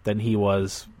than he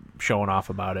was showing off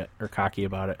about it or cocky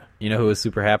about it. You know who was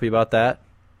super happy about that?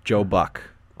 Joe Buck.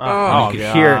 Oh, You could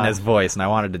God. hear it in his voice, and I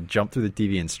wanted to jump through the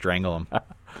TV and strangle him.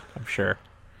 I'm sure.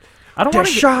 I don't want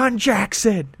to Deshaun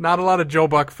Jackson. Not a lot of Joe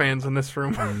Buck fans in this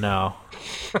room. No.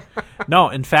 No,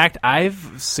 in fact,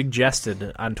 I've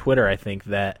suggested on Twitter, I think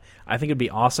it'd be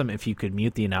awesome if you could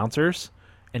mute the announcers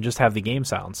and just have the game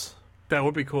sounds. That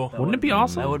would be cool. Wouldn't it be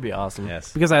awesome? That would be awesome.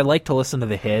 Yes. Because I like to listen to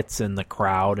the hits and the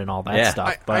crowd and all that Yeah. stuff,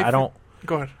 I but I don't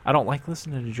Go ahead. I don't like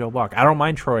listening to Joe Buck. I don't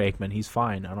mind Troy Aikman. He's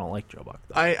fine. I don't like Joe Buck,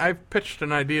 though. I pitched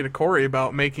an idea to Corey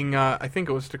about making, I think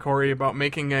it was to Corey, about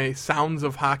making a Sounds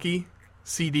of Hockey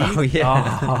CD Oh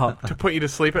yeah. Oh, to put you to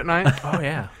sleep at night. oh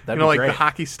yeah. That'd You know, be like great. the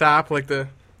hockey stop, like the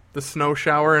snow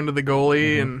shower into the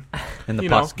goalie, and And the you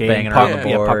know, pucks game banging puck, around the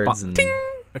yeah, puck, boards. puck, And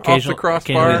Occasionally,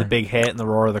 crossbar. occasionally the big hit and the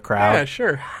roar of the crowd. yeah,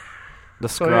 sure. The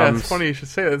So yeah, it's scrums. funny you should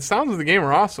say that. The sounds of the game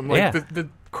are awesome. Like Yeah. the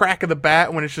crack of the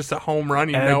bat when it's just a home run,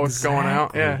 you know it's going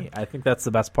out. Yeah, Exactly. I think that's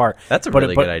the best part. That's a But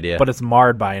really but- good idea. But it's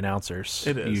marred by announcers.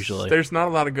 it is. usually. There's not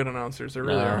a lot of good announcers. There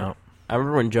really No. are. No. I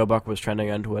remember when Joe Buck was trending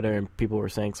on Twitter and people were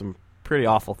saying some pretty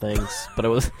awful things, but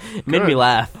it made me Good.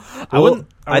 laugh. I wouldn't.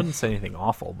 I I- wouldn't say anything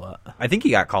awful, but I think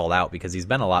he got called out because he's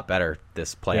been a lot better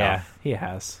this playoff. yeah, he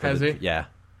has. Has he? Yeah.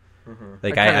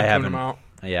 Like I I, kinda tuned haven't. him out.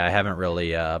 Yeah, I haven't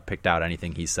really picked out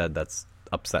anything he said that's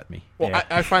upset me. Well, Yeah.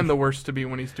 I find the worst to be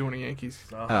when he's doing a Yankees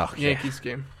Oh, Yankees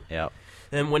game. yeah.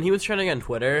 And when he was trending on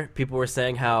Twitter, people were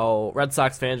saying how Red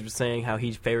Sox fans were saying how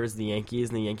he favors the Yankees,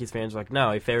 and the Yankees fans were like,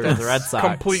 no, he favors the Red Sox.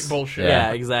 Complete bullshit.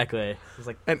 Yeah, exactly. It's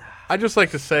like, And I just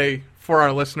like to say for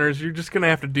our listeners, you're just gonna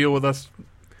have to deal with us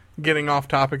getting off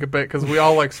topic a bit because we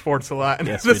all like sports a lot, and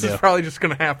Yes, this we is do. probably just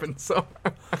gonna happen. So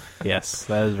Yes,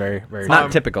 that is very, very. It's not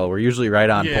Um, typical. We're usually right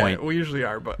on yeah, point. we usually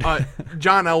are. But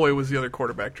John Elway was the other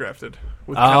quarterback drafted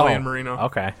with Oh, Kelly and Marino.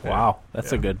 Okay, Yeah. wow,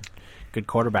 that's Yeah. a good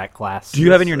quarterback class. Do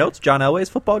you have in your notes John Elway's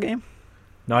football game?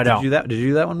 No, I Did you don't. do that? Did you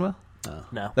do that one, Will?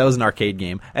 no. That was an arcade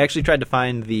game. I actually tried to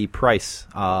find the price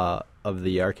of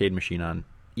the arcade machine on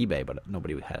eBay, but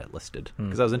nobody had it listed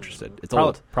because I was interested. It's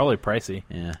old. Probably pricey,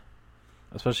 Yeah.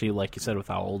 especially like you said with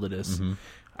how old it is. Mhm.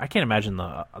 I can't imagine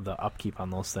the upkeep on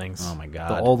those things. Oh my God.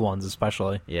 the old ones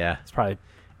especially. Yeah. It's probably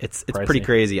It's pricey. pretty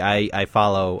crazy. I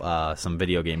follow some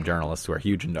video game journalists who are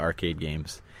huge into arcade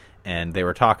games, and they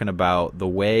were talking about the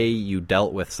way you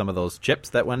dealt with some of those chips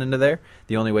that went into there.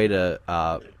 The only way to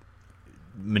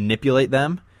manipulate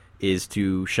them is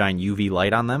to shine UV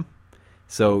light on them.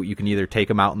 So you can either take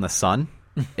them out in the sun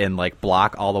and like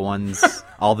block all the ones,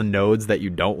 all the nodes that you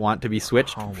don't want to be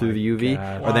switched Oh through my the UV,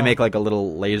 God. or they Wow. make like a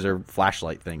little laser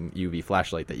flashlight thing, UV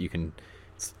flashlight that you can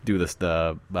do this.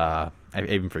 I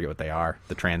even forget what they are.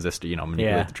 The transistor, manipulate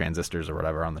Yeah. the transistors or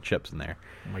whatever on the chips in there.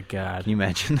 oh my god. Can you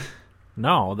imagine?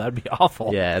 No, that'd be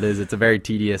awful. Yeah, it is. It's a very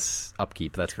tedious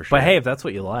upkeep. That's for sure. But hey, if that's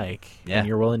what you like, Yeah. and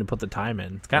you're willing to put the time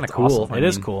in, it's kinda cool. It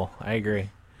is I mean- cool. I agree.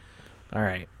 All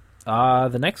right.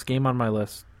 The next game on my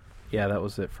list Yeah, that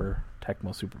was it for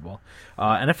Tecmo Super Bowl.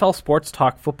 NFL Sports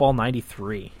Talk Football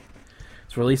 93.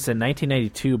 It's released in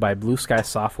 1992 by Blue Sky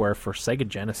Software for Sega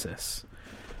Genesis.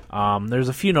 There's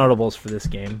a few notables for this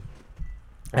game.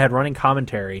 It had running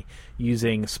commentary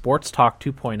using Sports Talk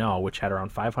 2.0, which had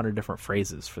around 500 different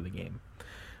phrases for the game.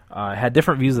 It had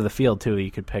different views of the field, too.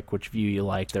 You could pick which view you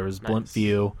liked. There was blimp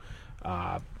view,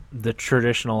 the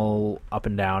traditional up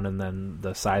and down, and then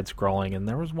the side scrolling, and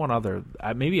there was one other,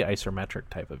 maybe isometric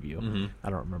type of view. Mm-hmm. I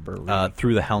don't remember.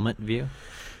 Through the helmet view?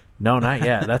 No, not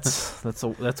yet. That's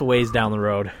a ways down the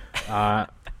road.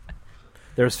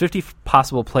 There was 50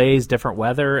 possible plays, different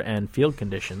weather, and field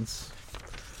conditions.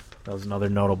 That was another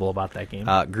notable about that game.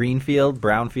 Green field,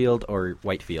 brown field, or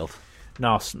white field?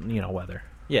 No, weather.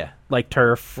 Yeah. Like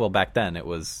turf. Well, back then it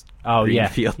was green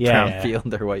field, brown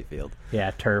field, or white field.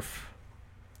 Yeah,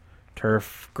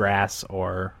 turf, grass,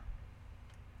 or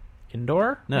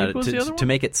indoor? No, to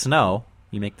make it snow,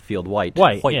 you make the field white.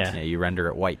 White, yeah. You render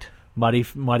it white.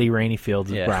 Muddy, rainy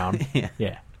fields is brown.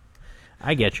 Yeah.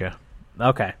 I get you.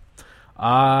 Okay.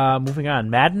 Moving on.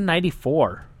 Madden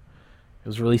 94. It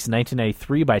was released in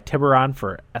 1993 by Tiburon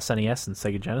for SNES and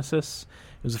Sega Genesis.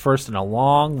 It was the first in a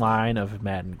long line of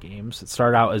Madden games. It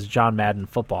started out as John Madden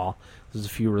Football. There's a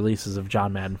few releases of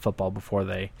John Madden Football before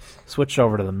they switched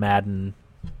over to the Madden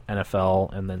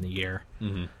NFL and then the year.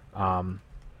 Mm-hmm.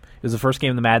 It was the first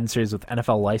game in the Madden series with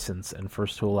NFL license and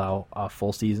first to allow a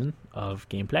full season of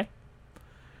gameplay.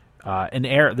 An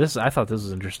error. I thought this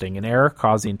was interesting. An error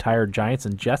caused the entire Giants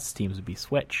and Jets teams to be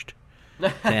switched.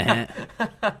 And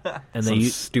Some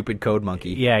stupid code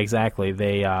monkey. Yeah, exactly.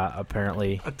 They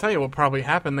apparently. I'll tell you what probably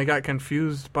happened. They got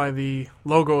confused by the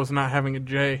logos not having a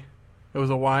J. It was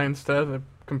a Y instead. The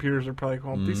computers are probably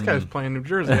called. These guys play in New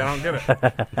Jersey. I don't get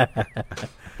it.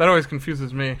 That always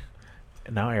confuses me.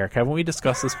 Now, Eric, haven't we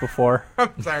discussed this before?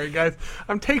 I'm sorry, guys.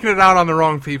 I'm taking it out on the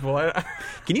wrong people.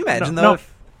 Can you imagine No. though?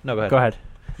 No, go ahead. Go ahead.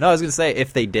 No, I was going to say,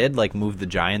 if they did move the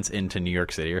Giants into New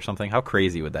York City or something, how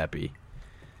crazy would that be?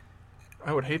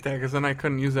 I would hate that because then I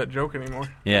couldn't use that joke anymore.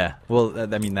 Yeah, well,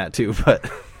 that too, but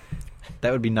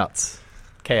that would be nuts.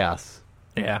 Chaos.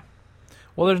 Yeah.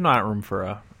 Well, there's not room for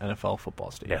a NFL football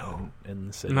stadium in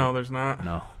the city. No, there's not.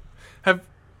 No.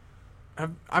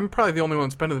 I'm probably the only one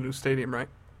that's been to the new stadium, right?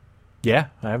 Yeah,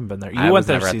 I haven't been there. You I went was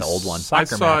there never to at the see old one. I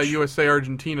soccer saw match. USA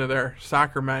Argentina there,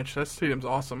 soccer match. That stadium's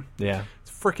awesome. Yeah.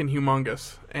 It's freaking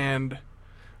humongous. And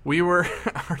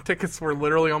our tickets were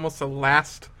literally almost the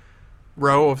last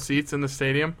row of seats in the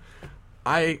stadium.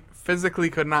 I physically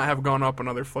could not have gone up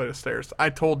another flight of stairs. I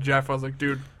told Jeff, I was like,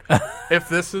 dude, if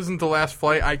this isn't the last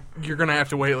flight, you're going to have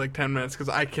to wait like 10 minutes because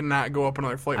I cannot go up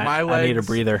another flight. My legs. I need a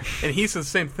breather. And he said the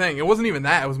same thing. It wasn't even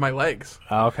that. It was my legs.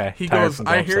 Oh, okay. He Tired goes, from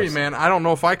I going hear you, upstairs. man. I don't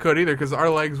know if I could either because our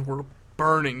legs were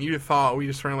burning. You thought we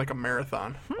just ran like a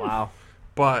marathon. Wow.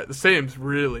 But the stadium's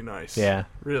really nice. Yeah.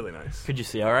 Really nice. Could you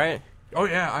see all right? Oh,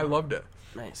 yeah. I loved it.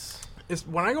 Nice.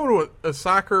 When I go to a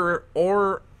soccer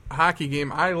or hockey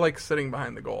game, I like sitting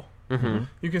behind the goal. Mm-hmm.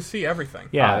 You can see everything.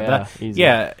 Yeah, Oh, yeah, easy.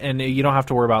 yeah, and you don't have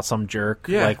to worry about some jerk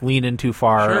leaning too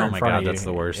far. Sure. in Oh my front God, of you. that's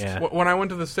the worst. Yeah. When I went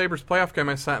to the Sabres playoff game,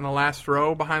 I sat in the last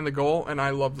row behind the goal, and I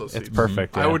love those seats. It's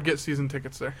perfect. I yeah. would get season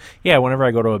tickets there. Yeah, whenever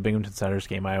I go to a Binghamton Senators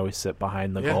game, I always sit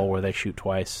behind the Yeah. goal where they shoot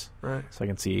twice, Right. so I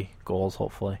can see goals.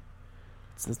 Hopefully,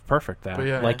 it's perfect. That, But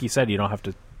yeah, like you said, you don't have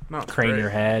to No, it's crane great. your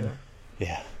head.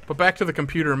 Yeah. But back to the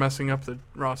computer messing up the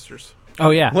rosters.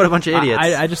 Oh yeah, What a bunch of idiots.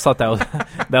 I just thought that was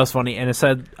that was funny, and it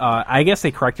said I guess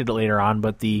they corrected it later on,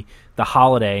 but the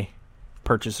holiday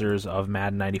purchasers of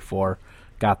Madden 94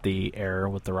 got the error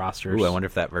with the rosters. Ooh, I wonder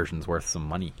if that version's worth some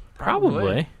money.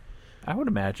 Probably. I would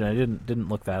imagine. I didn't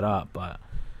look that up, but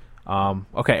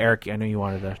okay, Eric, I know you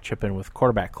wanted to chip in with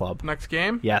Quarterback Club. Next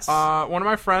game? Yes. One of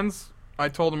my friends, I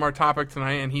told him our topic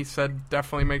tonight, and he said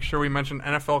definitely make sure we mention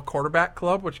NFL Quarterback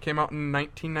Club, which came out in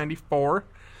 1994.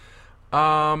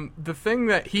 The thing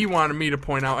that he wanted me to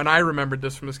point out, and I remembered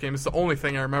this from this game, it's the only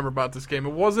thing I remember about this game.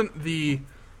 It wasn't the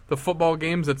football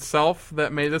games itself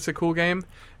that made this a cool game.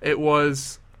 It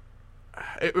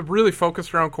really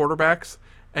focused around quarterbacks,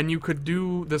 and you could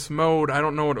do this mode. I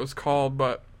don't know what it was called,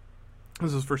 but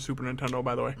this is for Super Nintendo,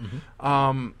 by the way.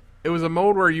 Mm-hmm. It was a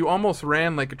mode where you almost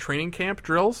ran like a training camp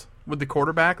drills with the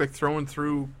quarterback, like throwing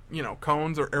through,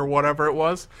 cones or whatever it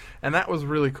was, and that was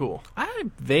really cool. I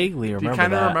vaguely Do remember you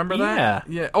kind of that. remember that?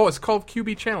 Yeah. Yeah. Oh, it's called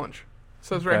QB Challenge. It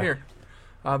says right Okay. here.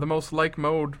 The most like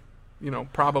mode,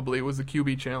 probably was the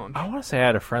QB Challenge. I want to say I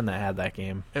had a friend that had that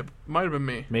game. It might have been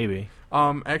me. Maybe.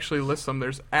 Actually list them.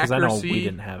 There's Because I know we accuracy,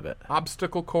 didn't have it.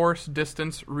 obstacle course,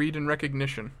 distance, read, and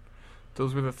recognition.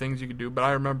 Those were the things you could do. But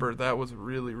I remember that was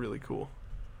really, really cool.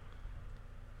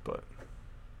 But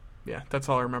Yeah, that's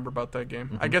all I remember about that game.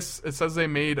 Mm-hmm. I guess it says they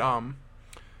made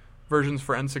versions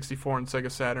for N64 and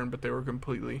Sega Saturn, but they were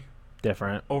completely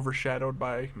Different. overshadowed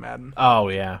by Madden. Oh,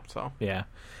 yeah. So Yeah.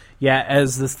 Yeah,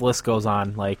 as this list goes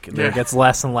on, like, there Yeah. gets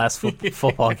less and less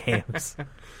football games.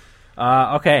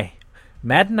 Okay.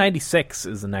 Madden 96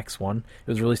 is the next one. It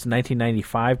was released in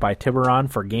 1995 by Tiburon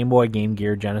for Game Boy, Game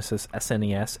Gear, Genesis,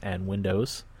 SNES, and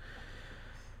Windows.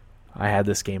 I had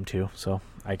this game too, so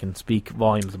I can speak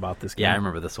volumes about this game. Yeah, I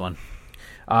remember this one.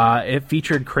 It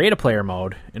featured create-a-player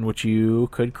mode, in which you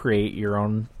could create your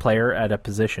own player at a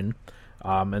position,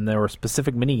 and there were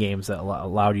specific mini-games that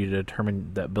allowed you to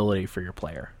determine the ability for your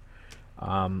player.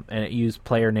 And it used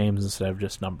player names instead of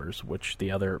just numbers, which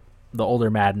the older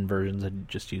Madden versions had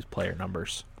just used player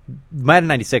numbers. Madden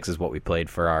 96 is what we played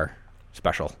for our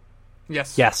special.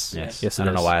 yes, Yes, Yes, it I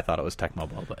don't know is. why I thought it was Tech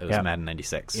Mobile, but it was Yep. Madden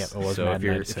 96. Yep, it was so Madden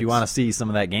if 96. you want to see some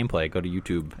of that gameplay, go to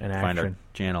YouTube, In find our action.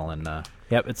 channel, and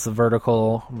Yep, it's the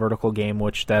vertical game,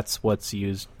 which that's what's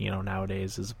used,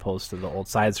 nowadays, as opposed to the old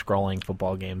side-scrolling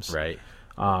football games. right.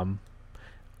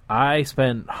 I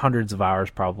spent hundreds of hours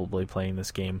probably playing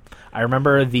this game. I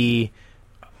remember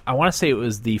I want to say it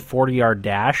was the 40-yard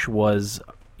dash was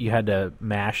you had to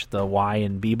mash the Y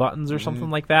and B buttons or something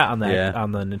like that on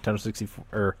on the Nintendo 64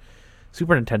 or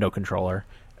Super Nintendo controller.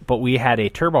 But we had a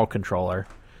turbo controller,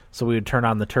 so we would turn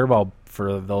on the turbo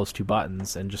for those two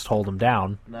buttons and just hold them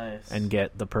down Nice. and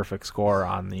get the perfect score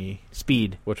on the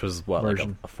speed. Which was what, like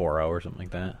Version. a 4.0 or something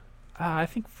like that. I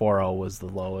think 4.0 was the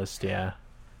lowest, yeah,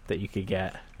 that you could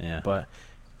get. Yeah. But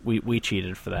we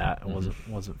cheated for that. It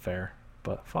wasn't fair,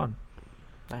 but fun.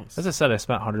 nice. As I said, I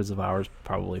spent hundreds of hours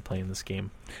probably playing this game.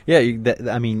 Yeah,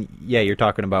 you're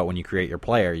talking about when you create your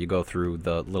player, you go through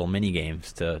the little mini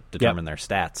games to determine their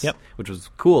stats. Yep. Which was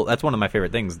cool. That's one of my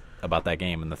favorite things about that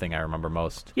game, and the thing I remember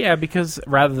most. Yeah, because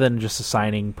rather than just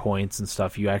assigning points and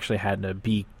stuff, you actually had to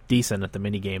be decent at the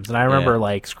mini games. And I remember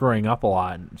like screwing up a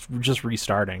lot and just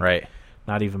restarting. Right.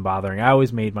 Not even bothering. I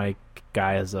always made my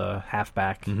guy as a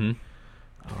halfback Mm-hmm.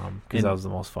 because that was the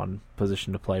most fun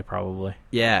position to play probably.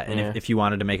 Yeah, and Yeah. if you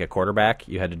wanted to make a quarterback,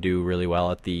 you had to do really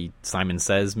well at the Simon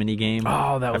Says mini game.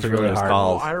 Oh, that I was forget what really it was hard. Oh,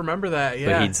 called. I remember that. But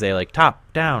Yeah, he'd say like top,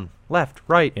 down, left,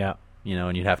 right. Yeah.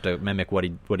 And you'd have to mimic what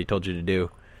he told you to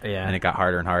do. Yeah. And it got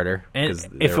harder and harder. And 'cause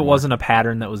if there it were more- wasn't a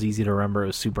pattern that was easy to remember, it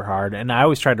was super hard. And I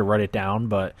always tried to write it down,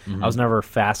 but I was never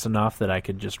fast enough that I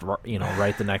could just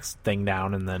write the next thing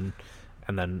down and then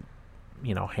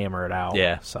hammer it out.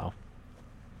 Yeah. So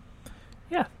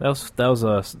yeah, that was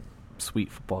a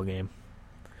sweet football game.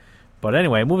 But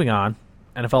anyway, moving on.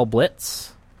 NFL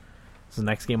Blitz. This is the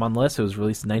next game on the list. It was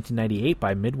released in 1998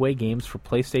 by Midway Games for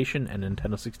PlayStation and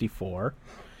Nintendo 64.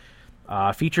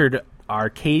 Featured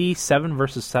arcade 7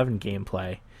 versus 7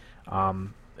 gameplay.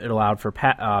 It allowed for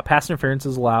pass interference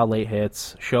is allowed, late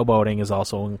hits. Showboating is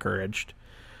also encouraged.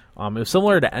 It was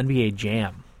similar to NBA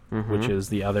Jam, which is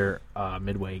the other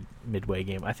Midway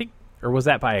game. I think, or was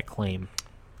that by Acclaim?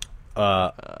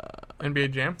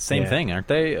 NBA Jam. Same Yeah. thing, aren't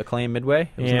they? Acclaim Midway?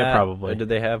 Wasn't Yeah, that- probably. Or did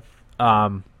they have?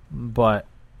 But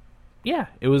yeah,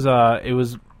 it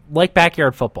was like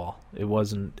backyard football. It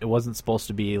wasn't supposed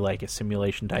to be like a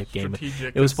simulation type game.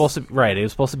 Strategic. It was supposed to It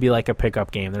was supposed to be like a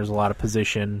pickup game. There's a lot of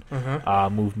position,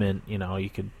 movement. You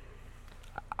could.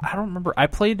 I don't remember. I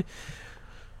played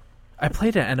an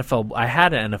NFL. I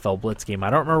had an NFL Blitz game. I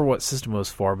don't remember what system it was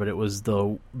for, but it was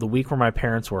the week where my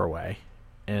parents were away,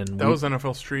 and That was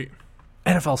NFL Street.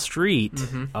 NFL Street.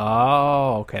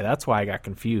 Oh, okay. That's why I got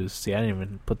confused. See, I didn't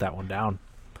even put that one down.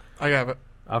 I have it.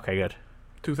 Okay, good.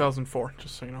 2004.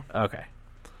 Just so you know. Okay.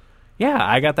 Yeah,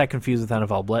 I got that confused with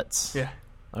NFL Blitz. Yeah.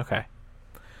 Okay.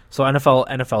 So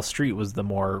NFL Street was the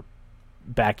more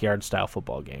backyard style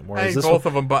football game. I Whereas think this both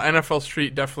one, of them, but NFL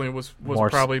Street definitely was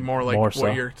probably more like more so.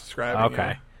 what you're describing.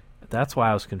 okay. That's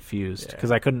why I was confused Yeah.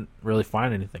 because I couldn't really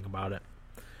find anything about it.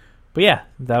 But yeah,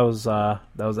 that was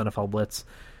NFL Blitz.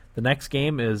 The next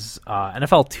game is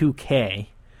NFL 2K. It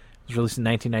was released in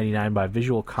 1999 by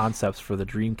Visual Concepts for the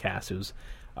Dreamcast. It was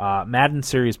Madden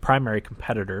series' primary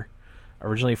competitor,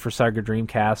 originally for Sega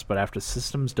Dreamcast, but after the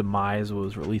system's demise, it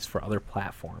was released for other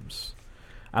platforms.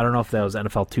 I don't know if that was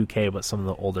NFL 2K, but some of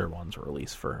the older ones were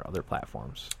released for other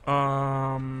platforms.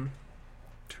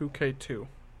 2K2.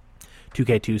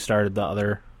 2K2 started the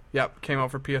other. Yep, came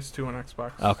out for PS2 and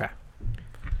Xbox. Okay.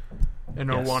 In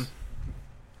Yes. 01.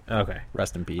 Okay.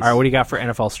 Rest in peace. All right, what do you got for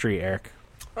NFL Street, Eric?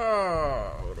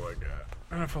 Oh, what do I got?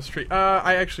 NFL Street.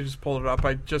 I actually just pulled it up.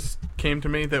 I just came to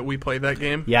me that we played that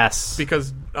game. Yes.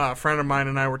 Because a friend of mine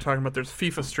and I were talking about there's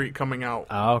FIFA Street coming out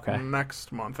okay.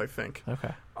 next month, I think.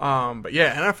 Okay. But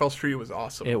yeah, NFL Street was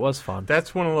awesome. It was fun.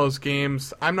 That's one of those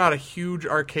games. I'm not a huge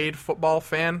arcade football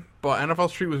fan, but NFL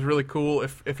Street was really cool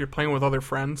if you're playing with other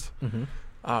friends. Mm-hmm.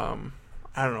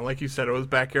 I don't know, like you said, it was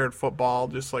backyard football,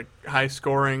 just like high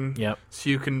scoring. Yep. So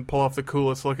you can pull off the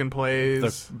coolest looking plays.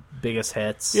 The biggest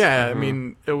hits. Yeah, I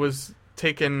mean, it was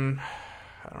taken.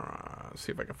 I don't know. Let's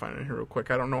see if I can find it here real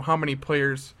quick. I don't know how many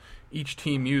players each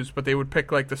team used, but they would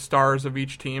pick like the stars of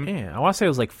each team. Yeah, I want to say it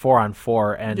was like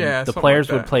 4-on-4, and Yeah, the something players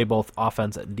like would that. play both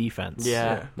offense and defense.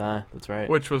 Yeah, nah, that's right.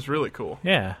 Which was really cool.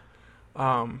 Yeah.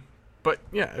 But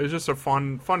yeah, it was just a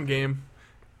fun game.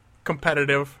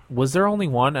 Competitive. Was there only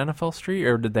one NFL Street,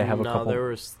 or did they have a no, couple? there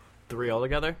was 3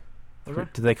 altogether.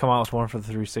 Did they come out with one for the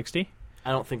 360?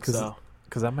 I don't think 'Cause so.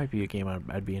 Because that might be a game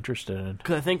I'd be interested in.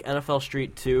 Because I think NFL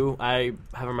Street 2, I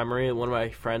have a memory of one of my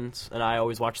friends and I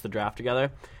always watched the draft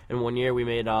together. And one year we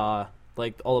made,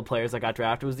 like, all the players that got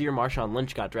drafted. It was the year Marshawn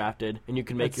Lynch got drafted, and you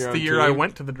can make That's your own the year team. I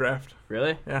went to the draft.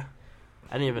 Really? Yeah.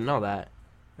 I didn't even know that.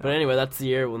 But anyway, that's the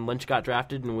year when Lynch got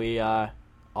drafted, and we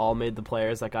all made the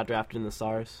players that got drafted in the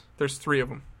Stars. There's 3 of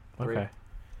them. Okay.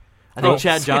 I think Oh,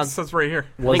 Chad It Johnson. says right here.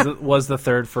 Was the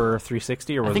third for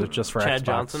 360, or I was think it just for Chad Xbox?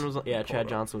 Johnson was. Yeah, Hold Chad up.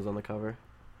 Johnson was on the cover.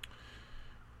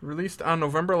 Released on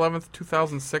November 11th,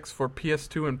 2006 for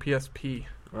PS2 and PSP.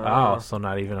 Oh, so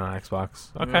not even on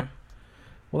Xbox. Okay. Yeah.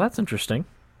 Well, that's interesting.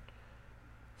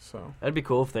 So That'd be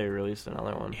cool if they released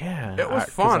another one. Yeah. It was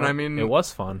 'cause fun. I mean, it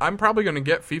was fun. I'm probably going to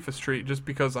get FIFA Street just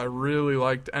because I really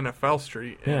liked NFL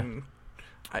Street. Yeah. And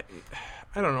I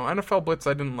don't know. NFL Blitz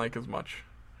I didn't like as much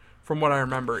from what I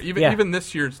remember. Even Yeah. even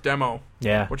this year's demo,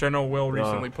 Yeah. which I know Will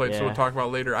recently played, so yeah. we'll talk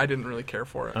about later. I didn't really care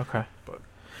for it. Okay. But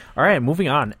All right, moving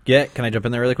on. Yeah, can I jump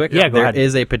in there really quick? Yeah, go There ahead.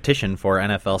 is a petition for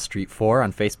NFL Street 4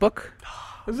 on Facebook.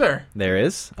 is there? There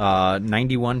is.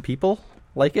 91 people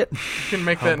like it. You can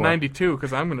make Oh, that boy. 92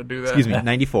 because I'm going to do that. Excuse me,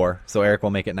 94. So Eric will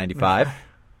make it 95.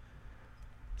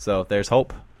 So there's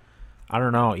hope. I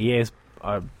don't know. EA's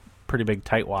a pretty big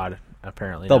tightwad,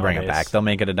 apparently. They'll bring it nowadays. back. They'll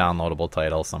make it a downloadable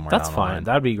title somewhere. That's down the fine. line.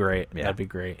 That'd be great. Yeah. That'd be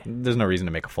great. There's no reason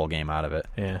to make a full game out of it.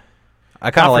 Yeah. I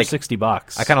kind Not of for like.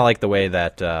 $60. I kind of like the way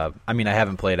that. I mean, I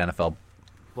haven't played NFL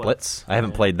Blitz. I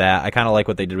haven't played that. I kind of like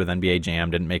what they did with NBA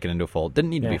Jam. Didn't make it into a full. Didn't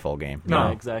need to be Yeah. a full game. No,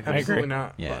 Yeah, exactly. absolutely agree.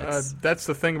 not. Yeah, But, it's- that's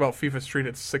the thing about FIFA Street.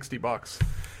 It's $60.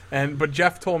 But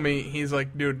Jeff told me, he's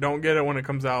like, dude, don't get it when it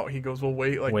comes out. He goes, we'll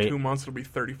wait like Wait. 2 months. It'll be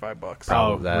 $35.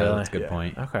 Oh, That's really? a good Yeah.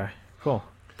 point. Okay, cool.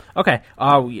 Okay,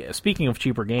 speaking of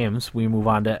cheaper games, we move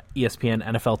on to ESPN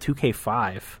NFL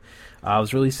 2K5. It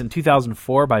was released in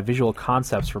 2004 by Visual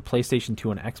Concepts for PlayStation 2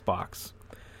 and Xbox.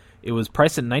 It was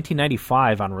priced at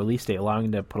 $19.95 on release date, allowing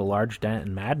it to put a large dent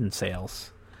in Madden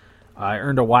sales. It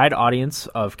earned a wide audience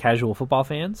of casual football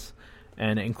fans,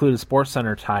 and it included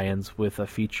SportsCenter tie-ins with a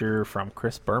feature from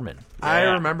Chris Berman. I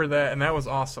Yeah. remember that, and that was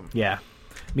awesome. Yeah.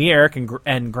 Me, Eric,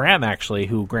 and Graham, actually,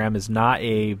 who Graham is not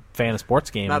a fan of sports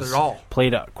games. Not at all.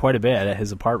 Played quite a bit at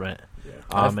his apartment.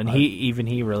 Yeah. And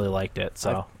he really liked it.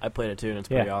 So I played it too, and it's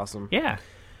pretty Yeah. awesome. yeah.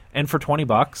 And for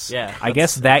 $20, Yeah, I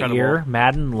guess that's that incredible. year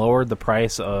Madden lowered the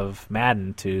price of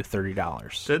Madden to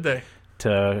 $30 Did they?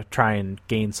 to try and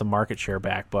gain some market share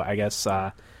back. But I guess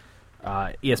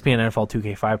ESPN NFL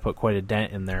 2K5 put quite a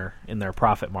dent in their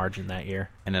profit margin that year.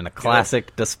 And in a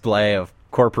classic display of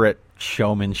corporate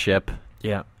showmanship.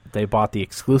 Yeah, they bought the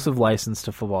exclusive license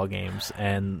to football games,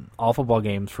 and all football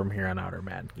games from here on out are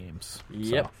Madden games.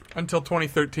 Yep. So, Until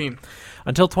 2013.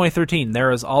 until 2013,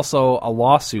 there is also a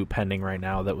lawsuit pending right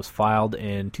now that was filed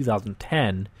in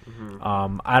 2010.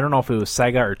 I don't know if it was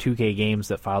Sega or 2K Games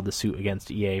that filed the suit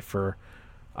against EA for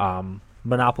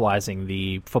monopolizing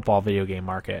the football video game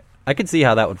market. I could see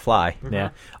how that would fly. Yeah,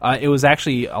 it was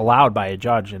actually allowed by a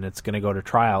judge, and it's going to go to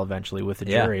trial eventually with a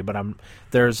Yeah. jury. But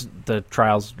the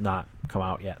trial's not come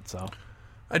out yet. So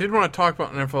I did want to talk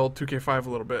about NFL 2K5 a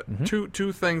little bit.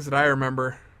 Two things that I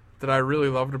remember that I really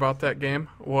loved about that game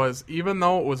was, even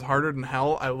though it was harder than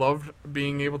hell, I loved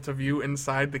being able to view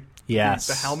inside the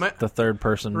helmet. the third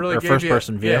person Really or gave first you,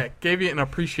 person view. Yeah, gave you an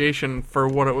appreciation for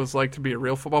what it was like to be a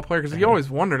real football player, because you always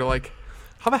wondered, like,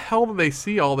 how the hell do they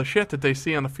see all the shit that they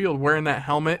see on the field wearing that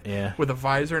helmet Yeah. with a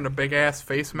visor and a big ass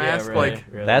face mask? Yeah, really, Like,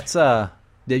 really. That's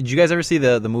Did you guys ever see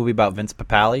the movie about Vince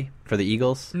Papale? for the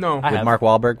Eagles? No. I With have. Mark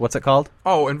Wahlberg. What's it called?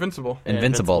 Oh, Invincible. Yeah,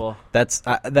 Invincible. That's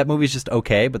that movie's just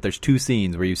okay, but there's 2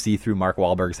 scenes where you see through Mark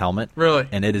Wahlberg's helmet. Really?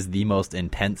 And it is the most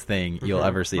intense thing you'll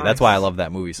ever see. Nice. That's why I love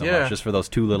that movie so Yeah. much, just for those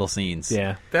 2 little scenes.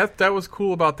 Yeah. That was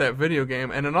cool about that video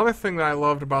game. And another thing that I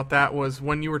loved about that was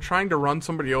when you were trying to run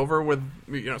somebody over with,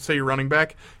 say you're running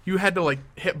back, you had to like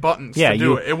hit buttons Yeah, to do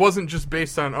you- it. It wasn't just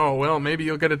based on, oh, well, maybe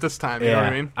you'll get it this time. You know what I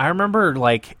mean? I remember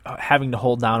like having to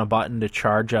hold down a button to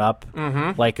charge up,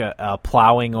 like a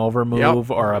plowing over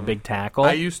move or a big tackle.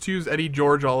 I used to use Eddie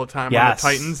George all the time on Yes. the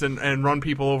Titans and run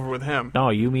people over with him. No,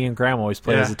 you, me, and Graham always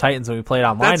played Yeah. as the Titans, and we played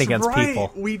online That's against right.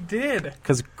 people We did.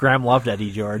 because Graham loved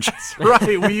Eddie George.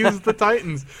 Right, we used the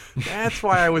Titans. That's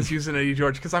why I was using Eddie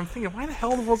George, because I'm thinking, why the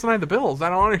hell wasn't I the Bills? I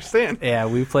don't understand. Yeah,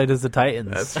 we played as the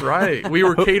Titans. That's right. We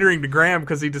were catering to Graham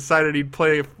because he decided he'd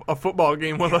play a football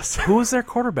game with us. Who was their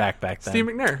quarterback back then? Steve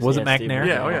McNair. Was it Yeah, Steve McNair? McNair.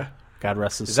 Yeah, oh yeah. God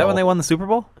rest his Is soul. that when they won the Super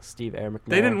Bowl? Steve Aaron McNair.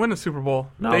 They didn't win a Super Bowl.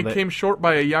 No, they they- came short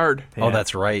by a yard. Yeah. Oh,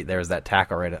 that's right. There was that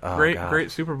tackle right. Oh, Great, God.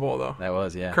 great Super Bowl though. That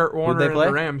was, yeah. Kurt Who'd Warner they and play?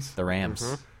 the Rams. The Rams.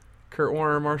 Mm-hmm. Kurt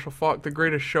Warner and Marshall Faulk, the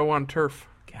greatest show on turf.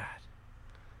 God.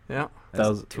 Yeah, That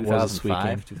was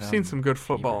 2005. we've seen some good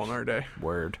football in our day,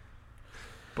 Word.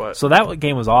 but So that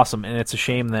game was awesome, and it's a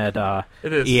shame that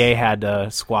it is. EA had to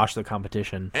squash the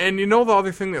competition. And you know the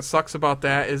other thing that sucks about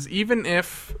that is even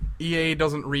if EA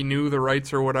doesn't renew the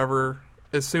rights or whatever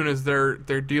as soon as their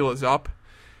deal is up,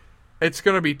 it's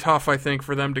going to be tough, I think,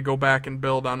 for them to go back and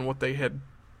build on what they had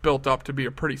built up to be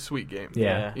a pretty sweet game.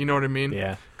 Yeah. You know what I mean?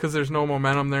 Yeah, Because there's no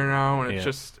momentum there now, and it's Yeah.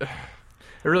 just it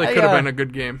really I, could have uh, been a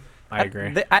good game I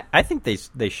agree. I think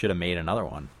they should have made another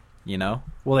one, you know?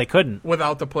 Well, they couldn't.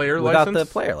 without the player Without license.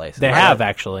 the player license. They have,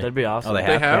 actually. That'd be awesome. Oh, they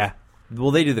They have? have? Yeah.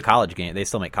 Well, they do the college game. They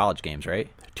still make college games, right?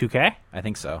 2K? I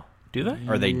think so. Do they?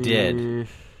 Or they did.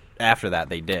 After that,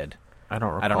 they did. I don't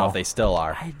recall. I don't know if they still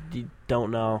are. I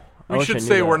don't know. I We wish I should knew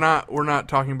say that. we're not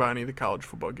talking about any of the college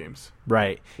football games.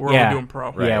 Right. We're yeah. only doing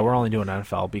pro. Yeah, Right. we're only doing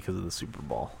NFL because of the Super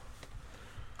Bowl.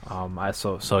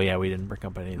 So yeah, we didn't bring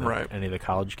up any of the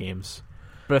college games.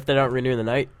 But if they don't renew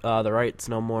the rights,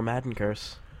 no more Madden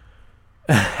curse.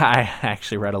 I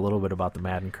actually read a little bit about the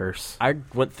Madden curse. I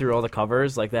went through all the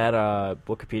covers, like that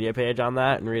Wikipedia page on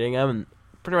that, and reading them, and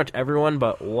pretty much everyone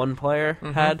but one player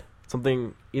had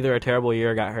something, either a terrible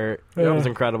year or got hurt. It was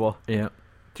incredible. Yeah.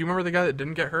 Do you remember the guy that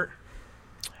didn't get hurt?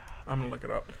 I'm gonna look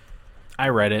it up. I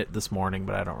read it this morning,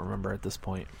 but I don't remember at this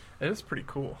point. It is pretty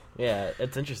cool. Yeah,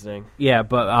 it's interesting. Yeah,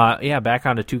 but back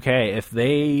onto 2K. If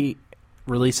they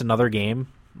release another game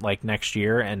like next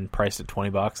year and priced at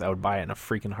 $20, I would buy it in a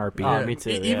freaking heartbeat. Oh, me too,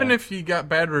 Even yeah. if you got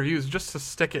bad reviews, just to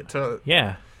stick it to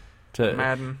Yeah, to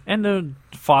Madden. and to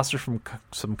foster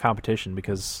some competition,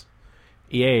 because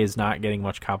EA is not getting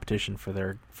much competition for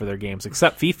their games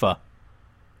except FIFA,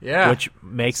 Yeah. which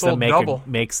makes Sold them double.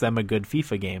 makes them a good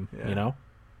FIFA game. Yeah. You know,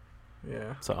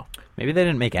 Yeah. so Maybe they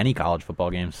didn't make any college football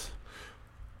games.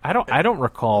 I don't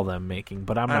recall them making,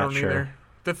 but I'm I not don't sure. either.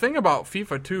 The thing about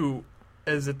FIFA 2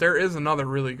 is that there is another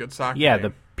really good soccer Yeah,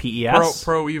 game. the PES.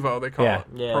 Pro Evo, they call Yeah. it.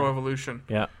 Yeah. Pro Evolution.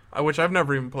 Yeah, Which I've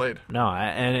never even played. no,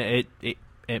 and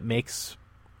it makes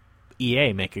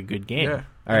EA make a good game. Yeah.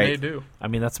 All and right. They do. I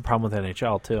mean, that's the problem with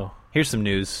NHL too. Here's some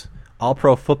news. All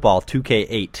Pro Football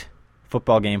 2K8.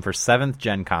 Football game for 7th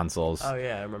gen consoles. Oh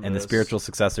yeah, I remember. And the this. spiritual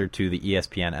successor to the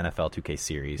ESPN NFL 2K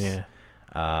series. Yeah.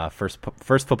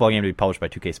 First football game to be published by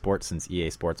 2K Sports since EA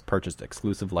Sports purchased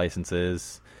exclusive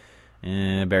licenses.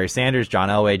 Barry Sanders, John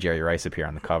Elway, Jerry Rice appear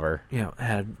on the cover. Yeah,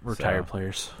 had retired So-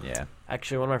 players. Yeah.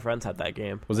 Actually, one of my friends had that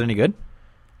game. Was it any good?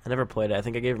 I never played it. I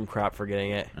think I gave him crap for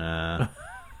getting it, Uh,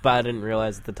 but I didn't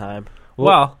realize at the time.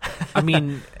 Well, I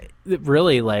mean,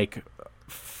 really, like,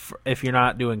 if you're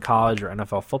not doing college or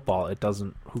NFL football, it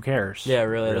doesn't. Who cares? Yeah,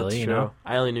 really, that's you true. know?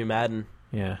 I only knew Madden.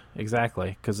 Yeah,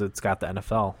 exactly, because it's got the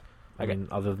NFL. I Okay. mean,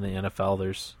 other than the NFL,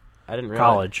 there's I didn't realize.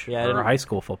 college Yeah, I or didn't, high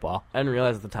school football. I didn't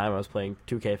realize at the time I was playing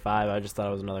 2K5. I just thought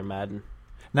it was another Madden.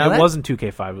 It wasn't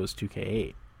 2K5; it was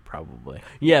 2K8, probably.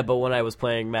 Yeah, but when I was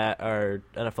playing NFL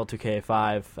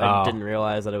 2K5, I Oh. didn't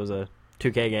realize that it was a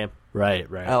 2K game. Right.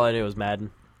 All I knew was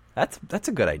Madden. that's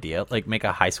a good idea. Like, make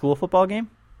a high school football game?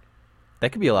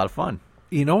 That could be a lot of fun.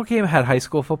 You know what game had high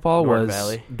school football? North was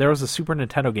Valley. There was a Super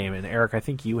Nintendo game, and Eric, I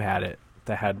think you had it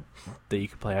that you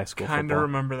could play high school Kind of football.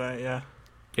 remember that, yeah.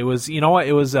 It was, you know what?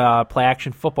 It was play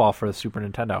action football for the Super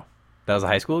Nintendo. That was a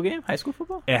high school game? High school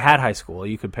football? It had high school.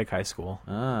 You could pick high school,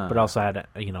 Ah. but also had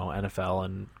NFL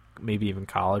and maybe even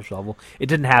college level. It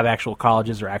didn't have actual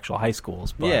colleges or actual high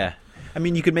schools. But Yeah. I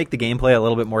mean, you could make the gameplay a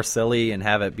little bit more silly and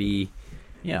have it be,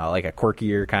 like a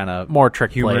quirkier kind of more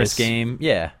trick humorous plays. game.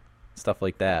 Yeah. Stuff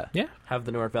like that. Yeah, Have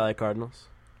the North Valley Cardinals.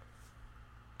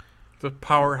 The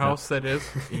powerhouse that is.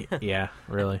 Yeah,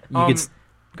 really. You could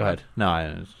go ahead.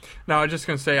 No, No, I was just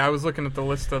going to say, I was looking at the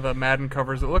list of the Madden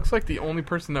covers. It looks like the only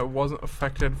person that wasn't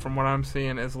affected from what I'm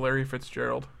seeing is Larry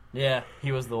Fitzgerald. Yeah,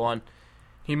 he was the one.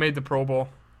 He made the Pro Bowl.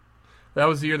 That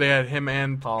was the year they had him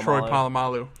and Polamalu. Troy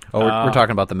Polamalu. we're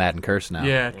talking about the Madden curse now.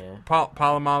 Yeah, Yeah.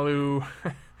 Polamalu,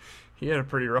 he had a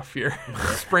pretty rough year.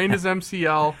 Sprained his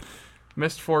MCL,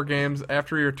 missed 4 games.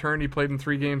 After he returned, he played in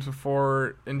 3 games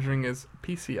before injuring his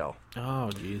PCL. Oh,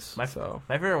 jeez. My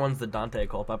favorite one's the Dante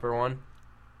Culpepper one.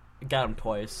 It got him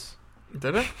twice.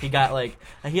 Did it? He got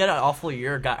he had an awful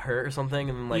year, got hurt or something,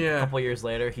 and then Yeah. a couple years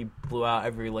later, he blew out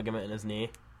every ligament in his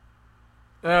knee.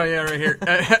 Oh, yeah, right here.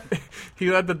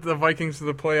 He led the Vikings to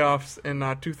the playoffs in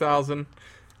 2000.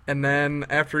 And then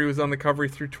after he was on the cover, he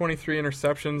threw 23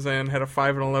 interceptions and had a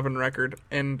 5-11 record.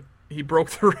 And he broke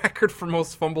the record for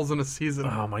most fumbles in a season.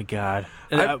 Oh my God!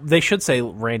 They should say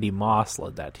Randy Moss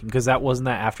led that team because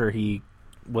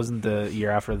wasn't the year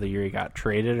after the year he got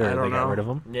traded or I they don't got know. rid of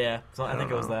him Yeah, so I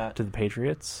think it was that. to the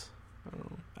Patriots.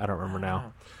 I don't remember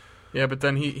now. Yeah, but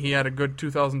then he had a good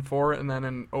 2004, and then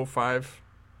in 2005,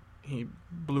 he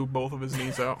blew both of his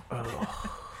knees out.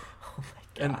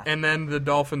 And then the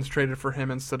Dolphins traded for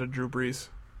him instead of Drew Brees.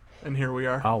 And here we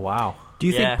are. Oh wow! Do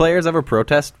you Yeah. think players ever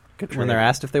protest when trade. they're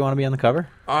asked if they want to be on the the cover?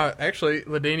 Actually,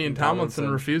 LaDainian Tomlinson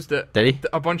refused it. Did he?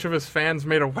 A bunch of his fans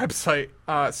made a website,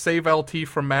 SaveLT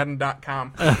from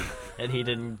Madden.com. And he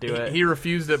didn't do it. He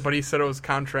refused it, but he said it was a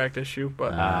contract issue,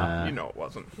 but it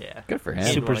wasn't. Yeah. Good for him.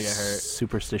 Didn't wanna get hurt.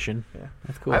 Superstition. Yeah.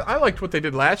 That's cool. I liked what they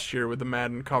did last year with the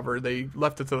Madden cover. They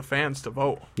left it to the fans to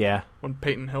vote Yeah. when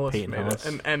Peyton Hillis made Hillis.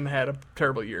 it and had a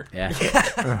terrible year.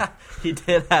 Yeah. He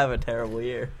did have a terrible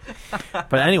year.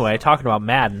 But anyway, talking about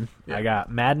Madden, Yeah. I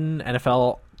got Madden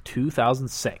NFL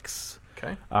 2006.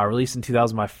 Okay. Released in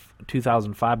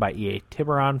 2005 by EA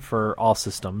Tiburon for all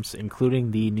systems,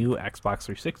 including the new Xbox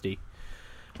 360.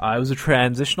 It was a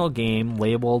transitional game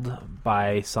labeled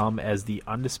by some as the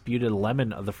undisputed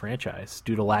lemon of the franchise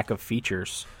due to lack of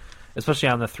features, especially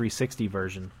on the 360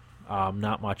 version.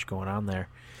 Not much going on there.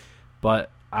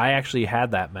 But I actually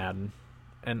had that Madden,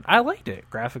 and I liked it.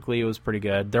 Graphically, it was pretty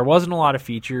good. There wasn't a lot of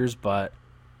features, but,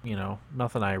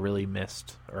 nothing I really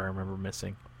missed or I remember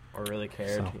missing. Or really cared,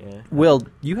 So. yeah. Will,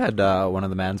 you had one of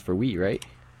the Maddens for Wii, right?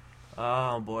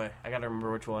 Oh, boy. I gotta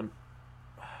remember which one.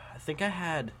 I think I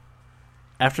had...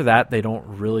 After that, they don't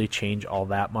really change all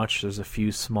that much. There's a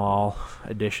few small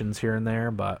additions here and there,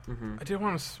 but I did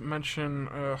want to mention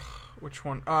which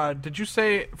one. Did you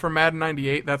say for Madden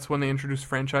 98 that's when they introduced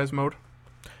franchise mode?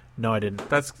 no, I didn't.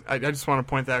 I just want to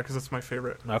point that out because that's my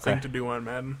favorite Okay. thing to do on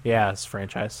Madden. Yeah, it's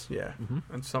franchise. Yeah, Mhm.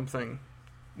 and something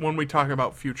when we talk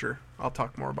about future, I'll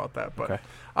talk more about that. But Okay.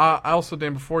 I also,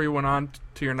 Dan, before you went on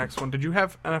to your next one, did you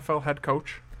have NFL head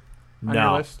coach on your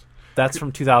No, list? that's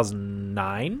from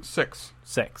 2009? 6.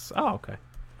 6. Oh, okay.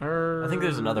 I think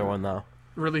there's another one, though.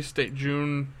 Release date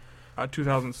June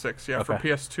 2006. Yeah, for Okay.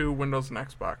 PS2, Windows, and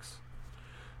Xbox.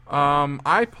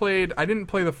 I didn't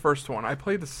play the first one. I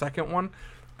played the second one.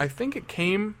 I think it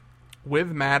came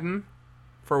with Madden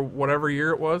for whatever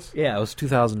year it was. Yeah, it was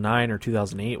 2009 or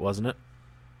 2008, wasn't it?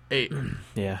 8.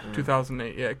 Yeah.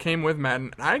 2008. Yeah, it came with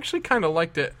Madden. I actually kind of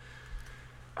liked it.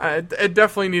 It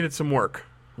definitely needed some work.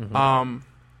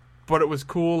 But it was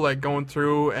cool, like, going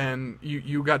through, and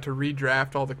you got to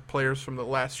redraft all the players from the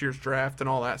last year's draft and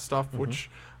all that stuff, which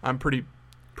I'm pretty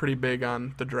big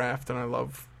on the draft, and I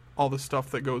love all the stuff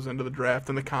that goes into the draft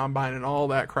and the combine and all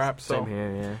that crap. So Same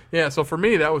here, yeah. yeah, so for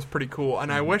me that was pretty cool,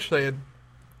 and I wish they had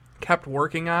kept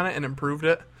working on it and improved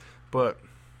it, but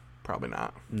probably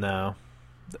not. No.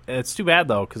 It's too bad,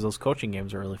 though, because those coaching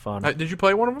games are really fun. Did you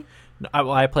play one of them?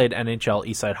 No, I played NHL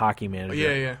Eastside Hockey Manager.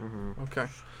 Yeah. Mm-hmm. Okay.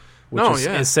 Which No, is,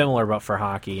 yeah. is similar, but for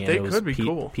hockey. And They it was could be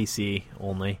cool. PC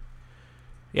only.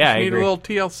 Yeah, I Just need agree. a little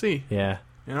TLC, Yeah.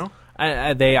 you know?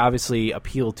 They obviously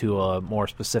appeal to a more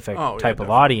specific Oh, yeah, type of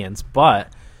definitely. audience, but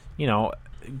you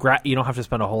don't have to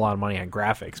spend a whole lot of money on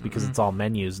graphics because it's all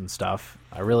menus and stuff.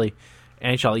 NHL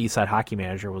Eastside Hockey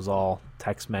Manager was all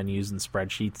text menus and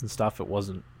spreadsheets and stuff. It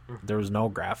wasn't. There was no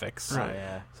graphics. Right. Oh,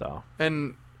 yeah. So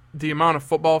And the amount of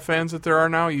football fans that there are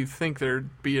now, you'd think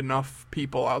there'd be enough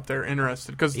people out there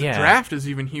interested. Because the Yeah. draft is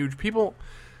even huge. People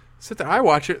sit there. I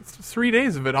watch it. 3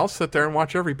 days of it. I'll sit there and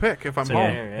watch every pick if I'm So,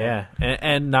 home. yeah.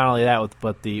 And not only that,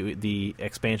 but the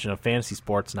expansion of fantasy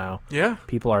sports now, Yeah.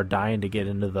 people are dying to get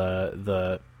into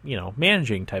the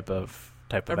managing type of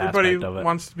Everybody aspect of it.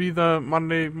 wants to be the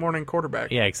Monday morning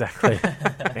quarterback. Yeah, exactly.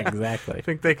 Exactly. I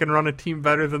think they can run a team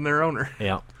better than their owner.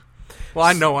 Yeah. Well,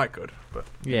 I know I could, but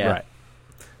Yeah. Right.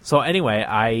 So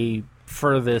anyway,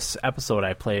 for this episode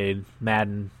I played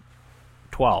Madden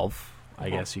 12, I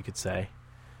guess you could say.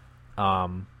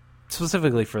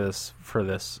 specifically for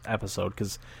this episode,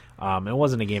 because it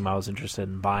wasn't a game I was interested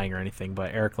in buying or anything.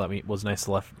 But Eric was nice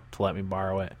to let me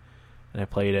borrow it, and I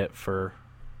played it for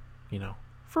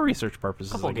research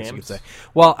purposes. Couple I guess you could games. say.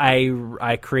 Well,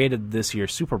 I created this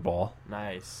year's Super Bowl.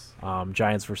 Nice.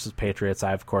 Giants versus Patriots.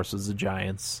 I, of course, was the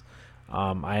Giants.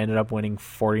 I ended up winning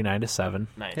 49-7.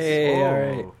 Nice. Hey, Oh. all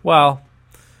right. Well,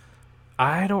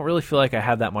 I don't really feel like I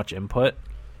had that much input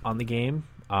on the game.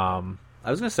 I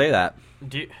was going to say that.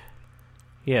 Do you,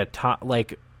 Yeah,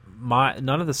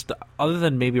 none of the stuff other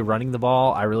than maybe running the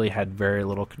ball, I really had very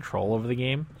little control over the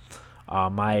game.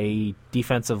 My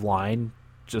defensive line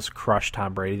just crushed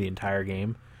Tom Brady the entire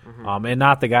game, and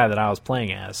not the guy that I was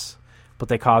playing as. But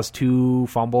they caused 2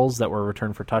 fumbles that were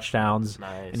returned for touchdowns,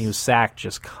 Nice. and he was sacked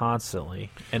just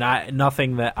constantly. And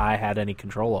nothing that I had any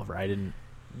control over. I didn't.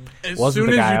 As Wasn't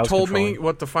soon the guy as I you was told me controlling.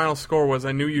 what the final score was,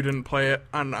 I knew you didn't play it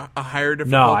on a higher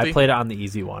difficulty. No, I played it on the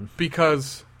easy one.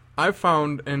 Because I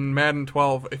found in Madden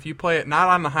 12, if you play it not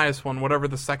on the highest one, whatever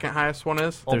the second highest one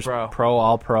is, All There's pro.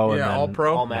 all pro, and Yeah, then all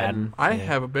pro. All Madden. I yeah.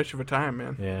 have a bitch of a time,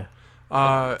 man. Yeah.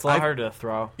 It's a lot harder to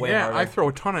throw. Way yeah, harder. I throw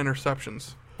a ton of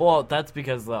interceptions. Well, that's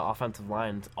because the offensive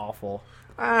line's awful.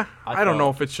 I don't thought- know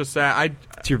if it's just that.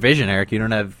 It's your vision, Eric. You don't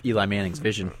have Eli Manning's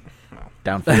vision.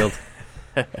 Downfield.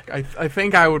 I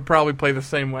think I would probably play the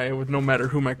same way with no matter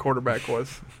who my quarterback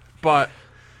was. But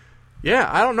yeah,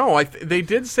 I don't know. They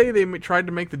did say they tried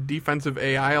to make the defensive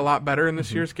AI a lot better in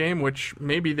this year's game, which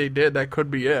maybe they did. That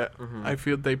could be it. I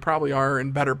feel they probably are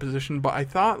in better position. But I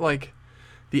thought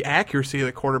the accuracy of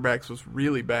the quarterbacks was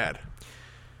really bad.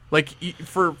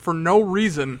 For no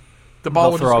reason, the ball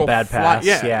They'll would throw just a go bad fly. pass,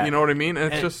 Yeah, yeah. you know what I mean. And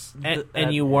it's And, just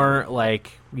and you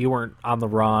weren't on the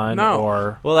run No.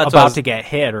 or Well, that's what I about was- to get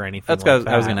hit or anything. That's like what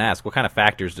I was that. going to ask. What kind of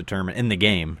factors determine in the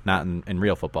game, not in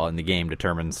real football, in the game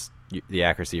determines the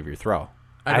accuracy of your throw?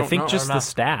 I I don't think know. just I don't the know.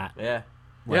 stat. Yeah.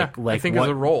 Yeah, I think what, as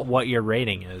a role. what your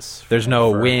rating is. There's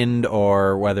no for- wind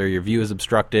or whether your view is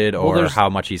obstructed Well, or there's- how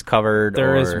much he's covered.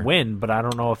 There or... is wind, but I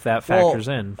don't know if that factors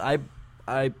in.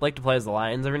 I like to play as the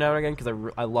Lions every now and again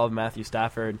because I love Matthew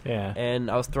Stafford. Yeah.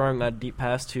 And I was throwing a deep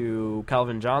pass to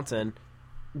Calvin Johnson.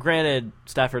 Granted,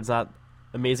 Stafford's not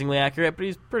amazingly accurate, but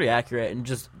he's pretty accurate and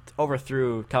just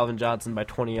overthrew Calvin Johnson by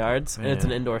 20 yards. And it's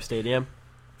Yeah. an indoor stadium.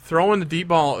 Throwing the deep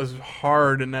ball is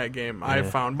hard in that game, I've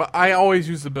Yeah. found. But I always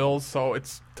use the Bills, so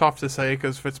it's tough to say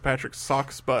because Fitzpatrick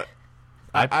sucks. But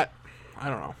I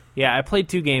don't know. Yeah, I played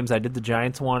 2 games. I did the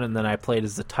Giants one, and then I played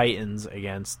as the Titans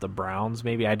against the Browns.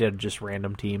 Maybe I did just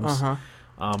random teams.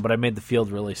 But I made the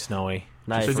field really snowy.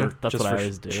 Nice. Just for, That's just what I for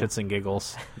always do. shits and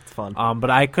giggles. It's fun.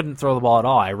 But I couldn't throw the ball at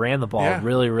all. I ran the ball Yeah.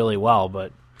 really, really well,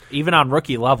 but even on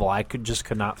rookie level, I could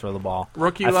not throw the ball.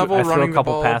 Rookie I level, I threw running a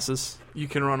couple the ball, passes. you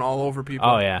can run all over people.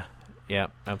 Oh yeah, yeah,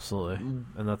 absolutely,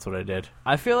 and that's what I did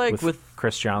I feel like with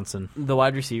Chris Johnson. the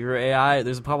wide receiver AI,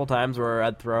 there's a couple times where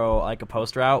I'd throw like a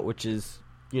post route, which is,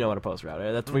 you know what a post route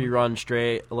is. That's where you run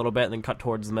straight a little bit and then cut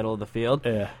towards the middle of the field.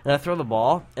 Yeah, And I throw the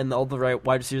ball, and all the right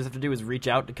wide receivers have to do is reach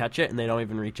out to catch it, and they don't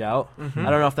even reach out. I don't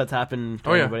know if that's happened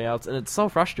to Oh, yeah. anybody else, and it's so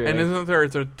frustrating. And isn't there?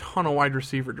 It's a ton of wide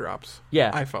receiver drops. yeah,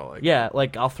 I felt like. yeah,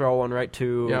 like I'll throw one right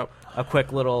to Yep. a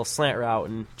quick little slant route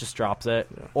and just drops it,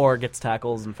 or gets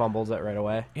tackles and fumbles it right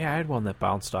away. yeah. I had one that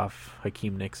bounced off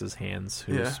Hakeem Nicks' hands,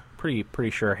 who's Yeah. pretty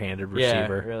sure-handed Yeah,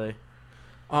 receiver. really.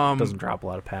 Doesn't drop a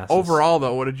lot of passes. Overall,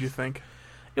 though, what did you think?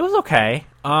 it was okay.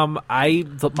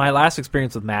 My last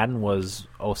experience with Madden was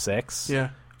 06. Yeah.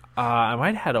 I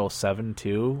might have had 07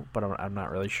 too, but I'm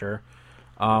not really sure.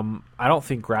 I don't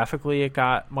think graphically it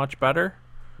got much better.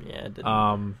 Yeah, it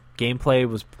didn't. Gameplay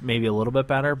was maybe a little bit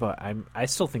better, but I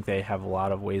still think they have a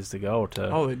lot of ways to go to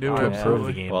Oh, they do, to improve absolutely.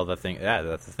 the game. Well, that's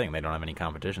the thing. They don't have any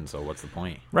competition, so what's the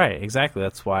point? Right, exactly.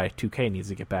 That's why 2K needs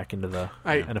to get back into the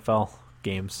NFL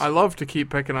games. I love to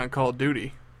keep picking on Call of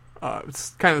Duty.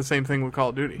 It's kind of the same thing with Call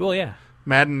of Duty. well, yeah,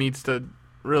 Madden needs to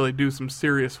really do some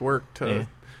serious work to Yeah.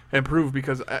 improve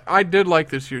because I did like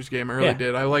this year's game. I really Yeah.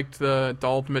 did. I liked the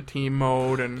Ultimate Team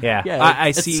mode and yeah. yeah, I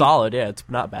it's see. solid. Yeah, it's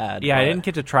not bad. Yeah, I but- didn't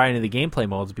get to try any of the gameplay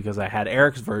modes because I had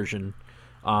Eric's version.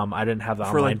 I didn't have the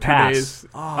for online like 2 pass. days.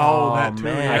 Oh, that too.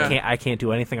 man. Yeah. I can't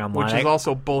do anything online. Which is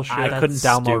also bullshit. I That's couldn't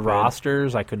download stupid.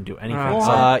 rosters. I couldn't do anything.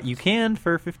 What? You can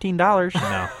for $15.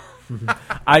 No.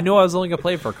 I knew I was only going to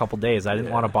play for a couple days. I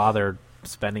didn't want to bother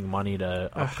spending money to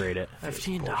upgrade it.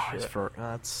 $15 for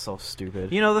that's so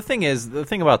stupid. You know, the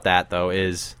thing about that though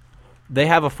is they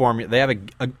have a formula. They have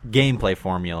a gameplay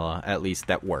formula at least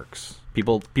that works.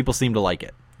 People seem to like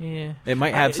it. Yeah. It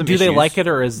might have some. Do they issues. like it,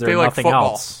 or is there They like nothing football.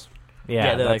 else? Yeah,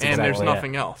 Yeah, they like that's and exactly there's it.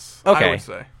 nothing else. Okay. I would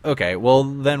say. Okay, well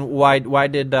then why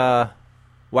did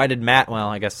Why did Matt? Well,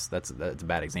 I guess that's a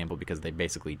bad example because they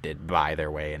basically did buy their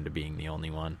way into being the only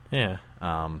one. Yeah.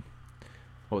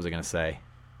 What was I going to say?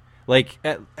 Like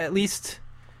at least,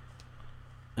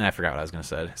 I forgot what I was going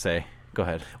to say. Go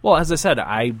ahead. Well, as I said,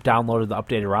 I downloaded the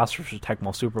updated roster for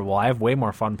Tecmo Super Bowl. I have way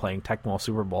more fun playing Tecmo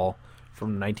Super Bowl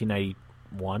from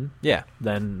 1991 Yeah.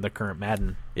 than the current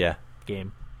Madden Yeah.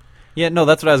 game. Yeah, no,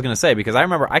 that's what I was going to say because I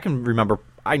can remember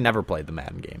I never played the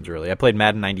Madden games really. I played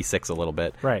Madden 96 a little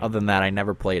bit. Right. Other than that, I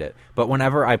never played it. But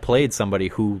whenever I played somebody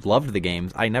who loved the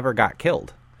games, I never got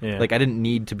killed. Yeah. Like I didn't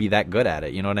need to be that good at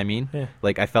it. You know what I mean? Yeah.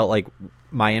 Like I felt like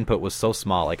my input was so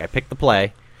small. Like I picked the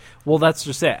play. Well, that's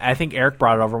just it. I think Eric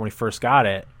brought it over when he first got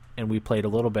it, and we played a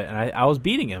little bit, and I was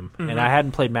beating him, and I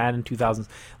hadn't played Madden in 2000s,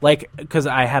 like because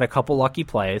I had a couple lucky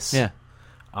plays. Yeah.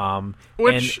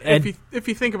 Which, and if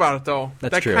you think about it, though,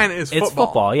 That's that true. kind of is football. it's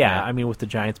football, yeah. Yeah. I mean, with the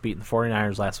Giants beating the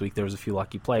 49ers last week, there was a few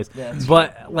lucky plays. Yeah, that's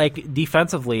but, like,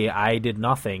 defensively, I did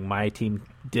nothing. My team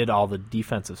did all the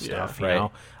defensive stuff, you right.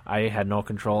 know? I had no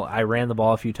control. I ran the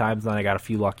ball a few times, then I got a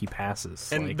few lucky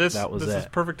passes. And like, this that was is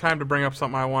it. perfect time to bring up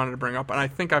something I wanted to bring up, and I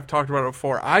think I've talked about it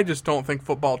before. I just don't think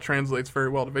football translates very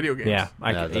well to video games. Yeah,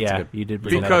 that's a good- you did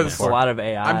bring that up Because- It's a before. lot of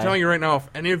AI. I'm telling you right now, if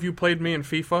any of you played me in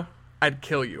FIFA, I'd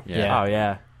kill you. Yeah. Oh,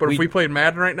 yeah. But if we played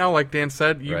Madden right now, like Dan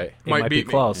said, you Right. It might might be beat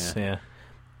me. close, yeah.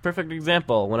 Perfect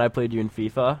example. When I played you in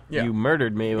FIFA, Yeah. you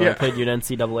murdered me. When Yeah. I played you in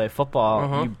NCAA football,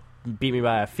 Uh-huh. you beat me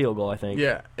by a field goal, I think.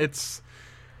 Yeah,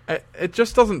 it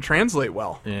just doesn't translate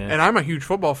well. Yeah. And I'm a huge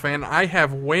football fan. I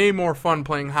have way more fun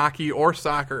playing hockey or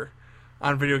soccer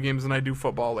on video games than I do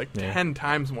football. Like Yeah. 10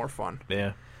 times more fun.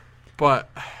 Yeah. But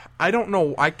I don't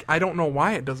know. I don't know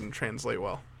why it doesn't translate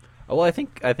well. Well, I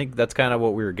think that's kind of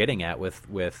what we were getting at with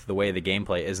the way the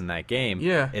gameplay is in that game.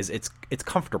 Yeah. Is it's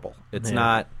comfortable. It's Yeah.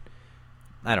 not.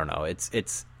 I don't know.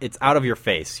 It's out of your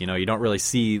face. You know, you don't really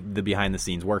see the behind the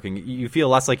scenes working. You feel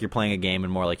less like you're playing a game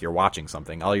and more like you're watching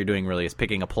something. All you're doing really is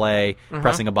picking a play,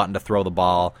 pressing a button to throw the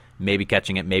ball, maybe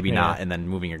catching it, maybe Yeah. not, and then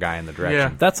moving your guy in the direction.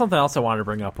 Yeah. That's something else I wanted to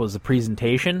bring up was the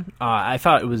presentation. I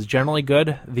thought it was generally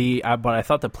good. But I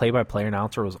thought the play-by-play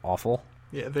announcer was awful.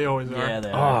 Yeah, they always are. Yeah, they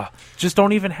are. Just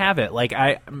don't even have it. Like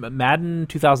Madden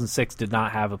 2006 did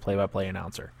not have a play-by-play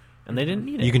announcer, and they didn't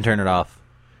need it. You can turn it off.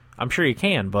 I'm sure you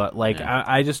can, but like Yeah.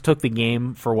 I just took the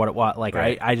game for what it was. Like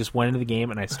Right. I just went into the game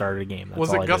and I started a game. That's Was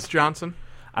all it I Gus did. Johnson?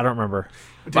 I don't remember.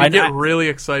 Did But you get I really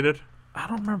excited?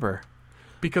 don't remember.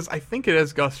 Because I think it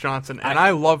is Gus Johnson, and I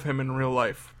love him in real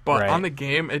life. But Right. on the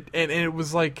game, it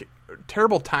was like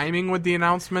terrible timing with the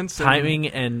announcements. and- Timing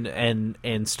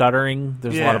and stuttering.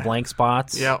 There's a lot of Yeah. blank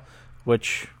spots. Yeah.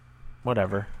 Which,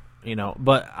 whatever. You know,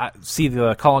 but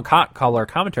the color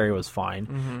commentary was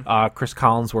fine. Chris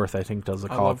Collinsworth, I think, does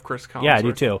the I color. love Chris Collinsworth. Yeah, I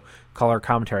do too. Color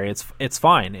commentary, it's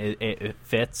fine. It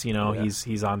fits. You know, Yeah.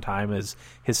 he's on time. His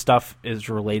stuff is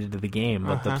related to the game,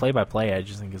 but the play-by-play, I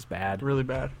just think is bad. Really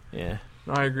bad. Yeah,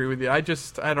 No, I agree with you. I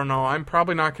don't know. I'm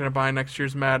probably not going to buy next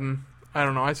year's Madden. I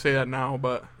don't know. I say that now,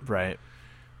 but right.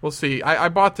 we'll see. I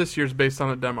bought this year's based on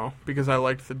the demo because I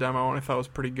liked the demo and I thought it was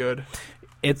pretty good.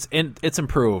 It's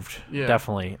improved, Yeah.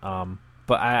 definitely.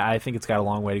 But I think it's got a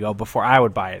long way to go before I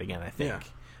would buy it again. I think. Yeah.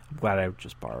 I'm glad I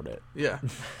just borrowed it. Yeah.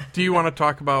 Do you want to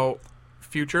talk about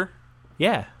future?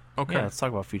 Yeah. Okay. Yeah, let's talk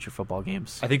about future football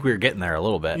games. I think we were getting there a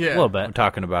little bit. Yeah. A little We're bit.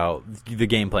 talking about the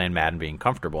gameplay in Madden being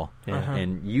comfortable. Yeah.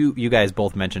 And you guys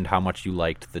both mentioned how much you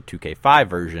liked the 2K5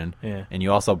 version. Yeah. And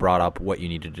you also brought up what you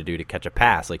needed to do to catch a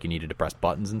pass, like you needed to press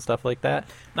buttons and stuff like that.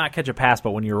 Not catch a pass,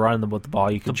 but when you're running with the ball,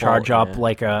 you can The charge ball, up yeah.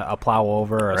 like a plow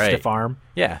over or a Right. stiff arm.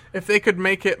 Yeah. If they could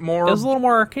make it more, It was a little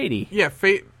more arcadey. yeah,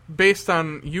 based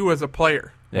on you as a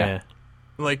player. Yeah.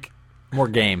 Like, More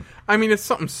game. I mean, it's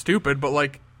something stupid, but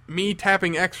like me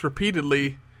tapping X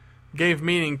repeatedly gave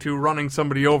meaning to running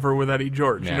somebody over with Eddie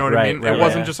George. Yeah. You know what I Right, mean? right, It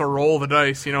wasn't right. just a roll of the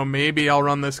dice. You know, maybe I'll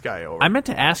run this guy over. I meant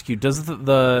to ask you, does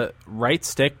the right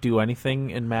stick do anything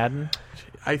in Madden?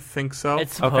 I think so.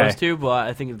 It's supposed Okay. to, but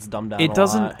I think it's dumbed down. It a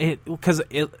doesn't. lot. Because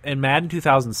in Madden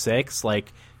 2006,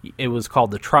 like it was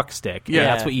called the truck stick. and Yeah.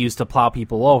 that's what you used to plow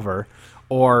people over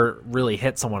or really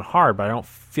hit someone hard. But I don't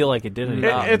feel like it did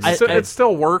anything. it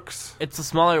still works. It's a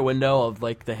smaller window of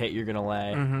like the hit you're gonna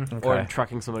lay, or Okay.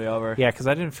 trucking somebody over. Yeah, because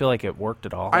I didn't feel like it worked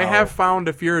at all. I have found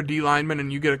if you're a D lineman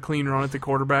and you get a clean run at the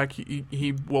quarterback,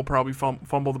 he will probably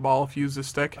fumble the ball if you use the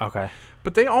stick. Okay.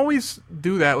 But they always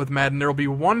do that with Madden. There will be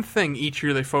one thing each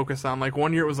year they focus on. Like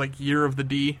one year it was like year of the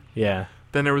D. Yeah.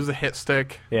 Then there was the hit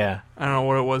stick. Yeah. I don't know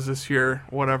what it was this year,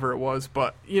 whatever it was.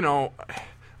 But, you know,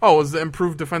 it was the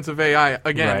improved defensive AI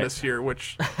again Right. this year,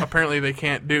 which apparently they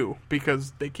can't do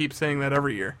because they keep saying that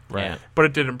every year. Right. But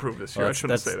it did improve this year. Well, I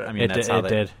shouldn't that's- say that. I mean, It that's did- how it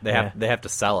did, they yeah. have they have to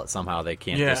sell it somehow. They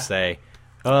can't Yeah. just say,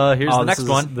 Here's the this next is-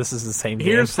 one. This is the same game.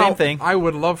 Here's Same how thing. I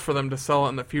would love for them to sell it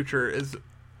in the future. Is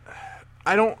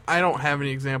I don't have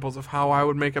any examples of how I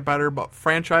would make it better, but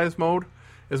franchise mode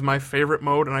is my favorite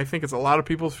mode, and I think it's a lot of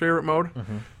people's favorite mode.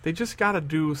 They just got to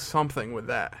do something with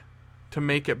that to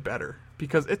make it better,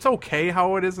 because it's okay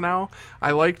how it is now.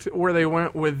 I liked where they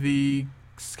went with the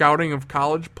scouting of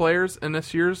college players in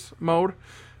this year's mode,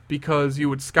 because you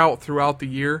would scout throughout the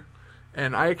year,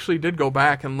 and I actually did go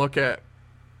back and look at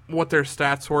what their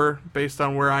stats were based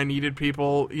on where I needed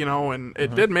people, and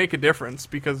it did make a difference,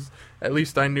 because at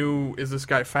least I knew, is this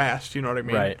guy fast, you know what I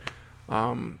mean? Right.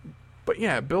 But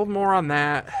yeah, build more on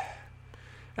that.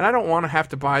 And I don't want to have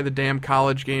to buy the damn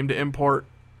college game to import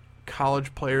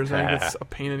college players. I think it's a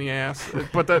pain in the ass.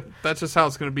 But that's just how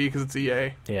it's going to be, because it's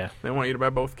EA. Yeah. They want you to buy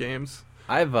both games.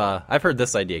 I've heard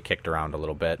this idea kicked around a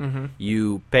little bit.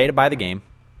 You pay to buy the game.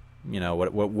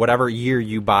 Whatever year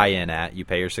you buy in at, you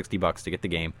pay your $60 to get the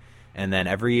game, and then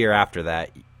every year after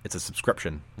that, it's a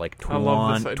subscription, like I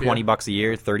love this idea. $20 a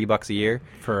year, $30 a year.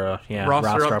 For a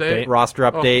Roster update. Roster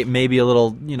update, maybe a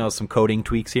little, some coding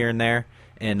tweaks here and there.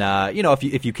 And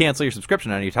if you cancel your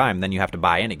subscription at any time, then you have to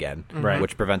buy in again, Right.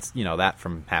 which prevents that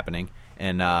from happening.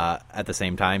 And at the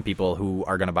same time, people who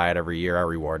are going to buy it every year are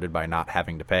rewarded by not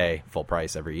having to pay full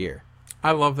price every year.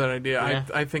 I love that idea. Yeah.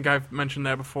 I think I've mentioned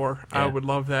that before. Yeah. I would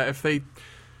love that if they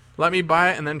let me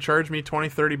buy it and then charge me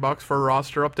 $20-$30 for a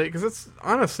roster update, because it's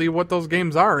honestly what those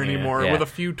games are anymore, Yeah. with a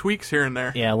few tweaks here and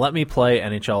there. Yeah, let me play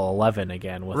NHL 11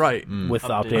 again with Right. with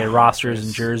Updated updated rosters rosters.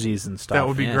 and jerseys and stuff. That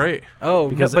would be Yeah. great. Oh,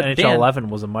 because but NHL Dan, 11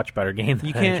 was a much better game than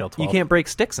you NHL 12. can't break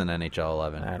sticks in NHL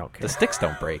 11. I don't care. The sticks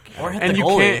don't break. Or hit And the you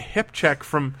goalie. can't hip check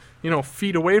from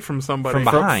feet away from somebody. From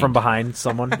behind. from behind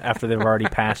someone after they've already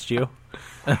passed you.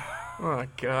 Oh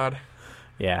God,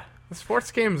 Yeah, the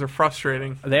sports games are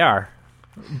frustrating. they are.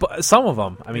 But some of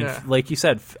them, I mean, Yeah. like you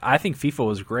said, I think FIFA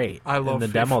was great. I love in the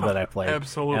FIFA. demo that I played.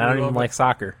 Absolutely and I don't even love like it.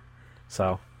 soccer.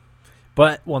 So,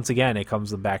 but once again, it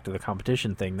comes back to the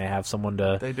competition thing. They have someone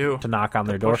They do. to knock on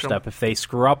their push 'em. doorstep. If they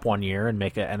screw up one year and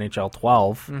make it NHL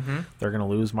 12, Mm-hmm. they're going to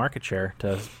lose market share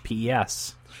to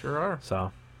PES. Sure are.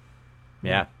 So,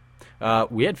 Yeah.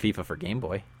 We had FIFA for Game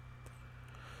Boy.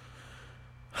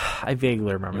 I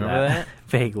vaguely remember Remember that.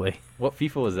 Vaguely, What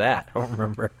FIFA was that? I don't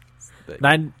remember. The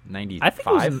 95? I think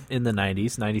it was 95? in the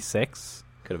 90s, 96.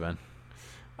 Could have been.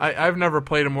 I've never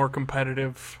played a more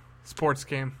competitive sports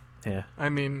game. Yeah. I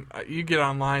mean, you get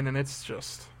online and it's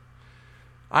just,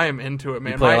 I am into it,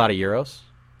 man. You play a lot of Euros?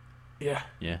 Yeah,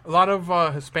 Yeah. a lot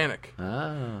of Hispanic.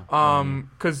 Oh.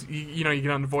 Because you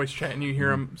get on the voice chat and you hear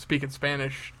them speaking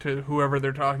Spanish to whoever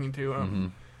they're talking to.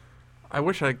 Mhm. I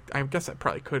wish I guess I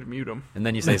probably could mute them. And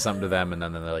then you say something to them, and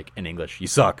then they're like, in English, you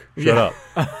suck. Shut Yeah.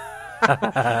 up.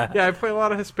 Yeah, I play a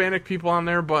lot of Hispanic people on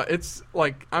there, but it's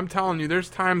like, I'm telling you, there's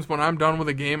times when I'm done with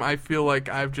a game, I feel like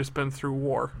I've just been through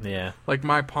war. Yeah. Like,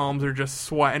 my palms are just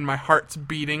sweating, my heart's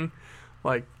beating.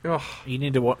 Like, ugh. You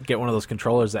need to get one of those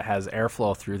controllers that has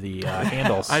airflow through the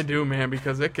handles. I do, man,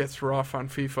 because it gets rough on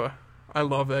FIFA. I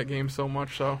love that game so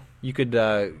much, so. You could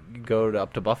go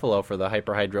up to Buffalo for the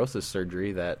hyperhidrosis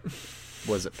surgery that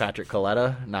was it Patrick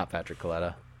Coletta? Not Patrick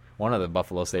Coletta. One of the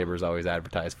Buffalo Sabres always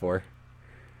advertised for.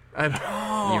 I don't,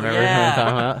 Oh, You remember who yeah. I'm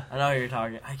talking about? I know who you're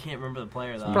talking. I can't remember the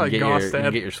player though. Probably you Gostad.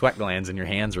 can get your sweat glands and your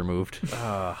hands removed.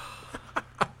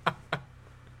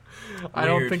 I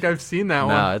don't Weird. think I've seen that No,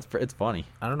 one. it's funny.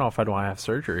 I don't know if I'd want to have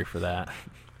surgery for that.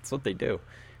 That's what they do.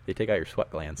 They take out your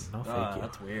sweat glands. No, thank you.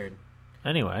 That's weird.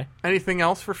 Anyway, Anything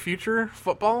else for future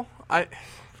football?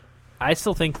 I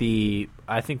still think the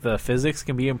physics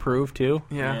can be improved too.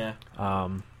 Yeah.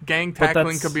 Gang But tackling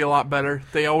that's- could be a lot better.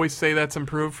 They always say that's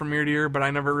improved from year to year, but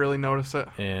I never really notice it.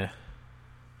 Yeah.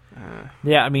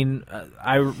 Yeah, I mean,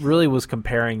 I really was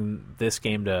comparing this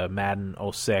game to Madden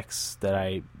 06 that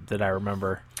I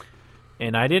remember,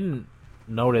 and I didn't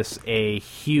notice a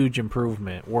huge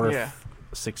improvement worth Yeah.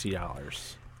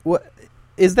 $60. What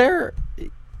is there?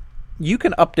 You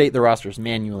can update the rosters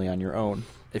manually on your own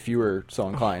if you were so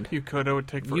inclined. You could. It would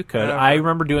take forever. You could. I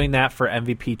remember doing that for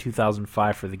MVP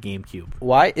 2005 for the GameCube.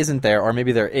 Why isn't there, or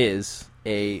maybe there is,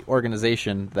 a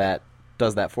organization that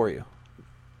does that for you?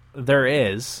 There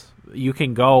is. You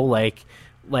can go like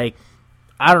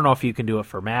I don't know if you can do it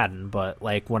for Madden, but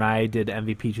like when I did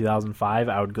MVP 2005,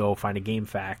 I would go find a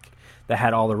GameFAQ that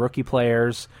had all the rookie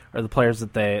players or the players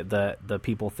that the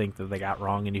people think that they got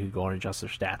wrong, and you could go and adjust their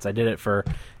stats. I did it for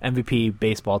MVP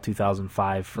Baseball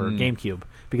 2005 for GameCube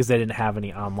because they didn't have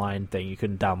any online thing. You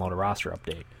couldn't download a roster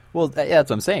update. Well, yeah, that's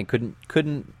what I'm saying.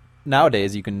 Couldn't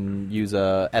nowadays you can use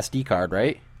a SD card,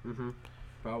 right?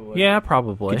 Probably. Yeah,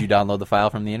 probably. Could you download the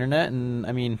file from the internet? And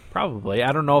I mean, Probably.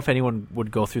 I don't know if anyone would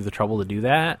go through the trouble to do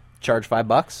that. charge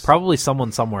 $5. Probably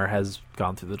someone somewhere has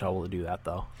gone through the trouble to do that,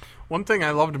 though. One thing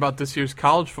I loved about this year's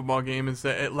college football game is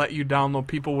that it let you download.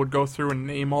 People would go through and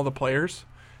name all the players,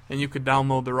 and you could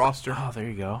download the roster. Oh, there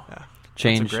you go. Yeah.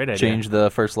 Change a great idea. change the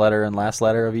first letter and last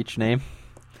letter of each name.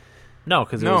 No,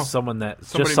 because it No. was someone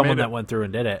Somebody made that it. went through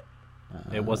and did it.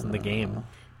 It wasn't the game, so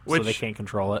Which- they can't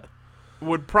control it.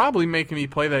 Would probably make me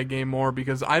play that game more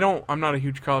because I'm not a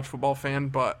huge college football fan,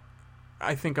 but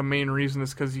I think a main reason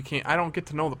is because I don't get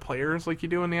to know the players like you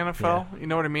do in the NFL. You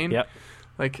know what I mean? Yep.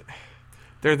 Like,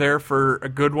 they're there for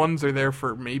good ones. They're there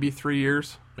for maybe 3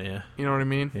 years. Yeah. You know what I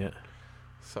mean? Yeah.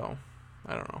 So,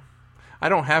 I don't know. I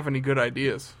don't have any good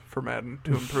ideas for Madden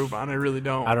to improve on. I really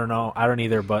don't. I don't know. I don't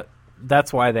either, but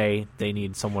that's why they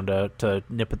need someone to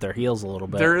nip at their heels a little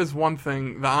bit. There is one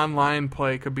thing. The online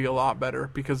play could be a lot better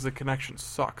because the connection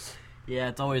sucks. Yeah,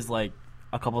 it's always like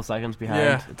a couple of seconds behind.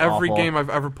 Yeah, It's every awful. game I've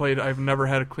ever played, I've never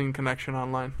had a clean connection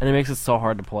online. And it makes it so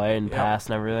hard to play and Yeah. pass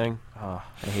and everything. Oh,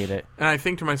 I hate it. And I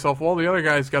think to myself, well, the other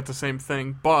guys got the same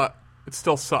thing, but it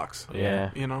still sucks. Yeah.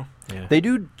 You know? Yeah. They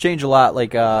do change a lot.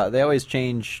 Like they always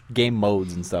change game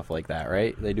modes and stuff like that,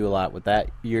 right? They do a lot with that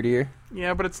year to year.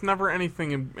 Yeah, but it's never anything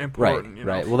Right, important. You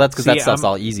know? right. Well, that's because See, that stuff's I'm-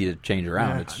 all easy to change around.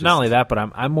 Yeah. It's just, Not only that, but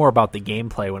I'm more about the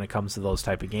gameplay when it comes to those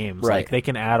type of games. Right. Like they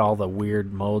can add all the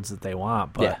weird modes that they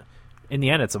want, but Yeah. in the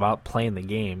end, it's about playing the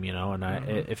game, you know. And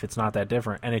if it's not that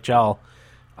different,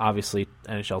 obviously,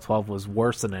 NHL 12 was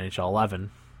worse than NHL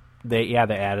 11. They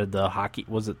added the hockey.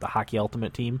 Was it the Hockey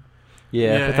Ultimate Team? yeah.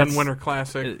 Yeah, but that's- and Winter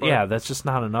Classic. but- Yeah, that's just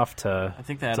not enough to. I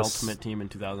think they had to Ultimate Team in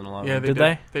 2011. Yeah, Did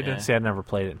they? They Yeah. did. See, I never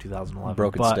played it in 2011.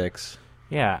 Broken but, sticks.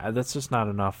 Yeah, that's just not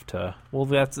enough to. Well,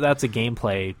 that's a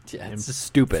gameplay Yeah, it's just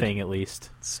stupid. thing at least.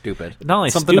 Stupid. Not only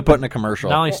Something stupid, to put in a commercial.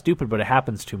 Not only stupid, but it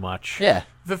happens too much. Yeah.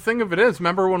 The thing of it is,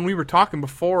 remember when we were talking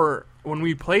before, when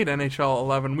we played NHL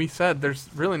 11, we said there's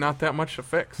really not that much to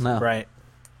fix. No. Right.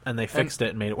 And they fixed it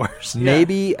and made it worse.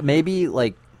 Maybe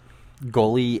like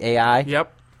goalie AI.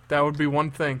 Yep, that would be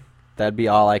one thing. That'd be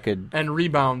all I could. And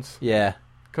rebounds, Yeah.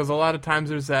 because a lot of times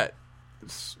there's that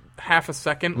half a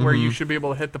second where you should be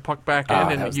able to hit the puck back in Ah,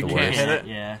 that and was you the can't worst. hit it.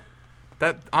 Yeah.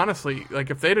 That honestly,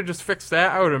 like if they'd have just fixed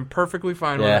that, I would have been perfectly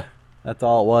fine Yeah. with That's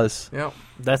all it was. it. Yep.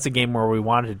 That's a game where we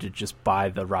wanted to just buy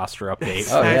the roster update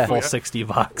Oh, for yeah. the full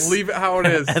 $60. Leave it how it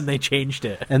is. And they changed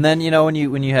it. And then when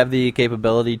you have the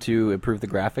capability to improve the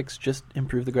graphics, just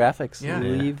improve the graphics. Yeah.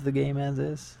 Leave the game as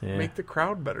is. Yeah. Make the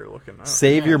crowd better looking.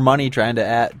 Save your money trying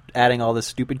to adding all this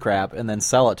stupid crap, and then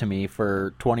sell it to me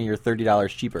for $20 or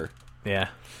 $30 cheaper. Yeah.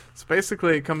 So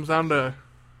basically, it comes down to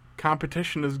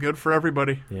competition is good for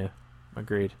everybody. Yeah.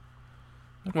 Agreed.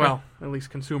 Well, at least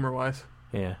consumer-wise.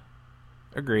 Yeah.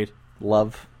 Agreed.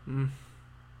 Love. Mm,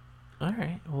 All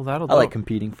right. Well, that'll I do like it.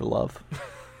 competing for love.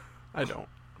 I don't.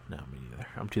 No, me neither.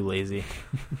 I'm too lazy.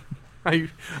 I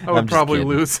I'm would just probably kidding.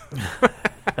 lose.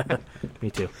 Me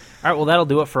too. All right. Well, that'll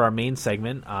do it for our main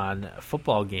segment on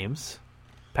football games,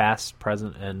 past,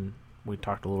 present, and we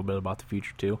talked a little bit about the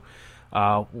future too.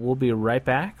 We'll be right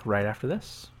back right after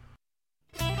this.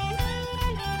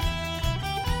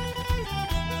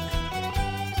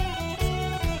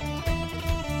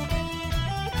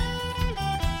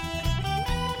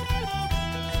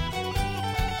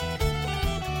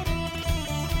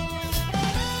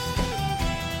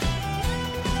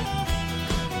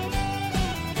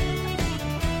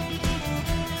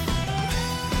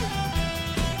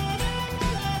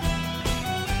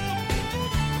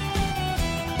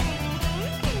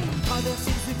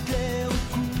 Traverser ces clairs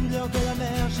aux couleurs de la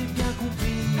mer, j'ai bien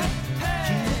compris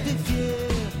qu'il était fier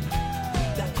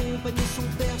d'accompagner son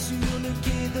père sur le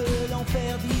quai de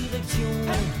l'enfer, direction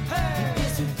du pied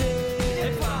sous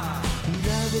terre. Il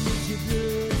avait les yeux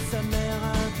bleus, sa mère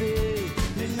avait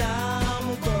les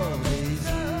larmes au bord des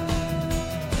yeux.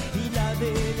 Il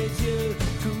avait les yeux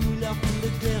couleur bleu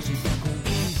clair, j'ai bien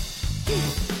compris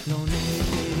qu'il en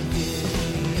était fier.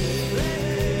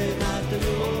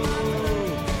 Matelot,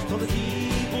 dans le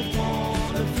vide on prend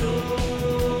le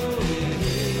flot.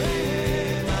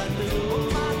 Matelot,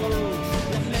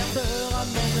 la mer te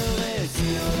ramènerait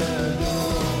sur le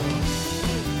dos.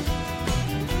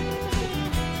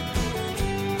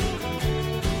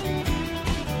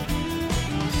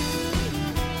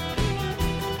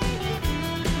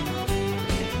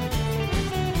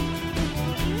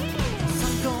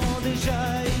 Cinq ans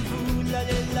déjà, il voulait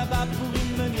aller là-bas pour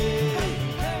y mener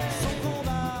son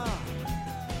combat,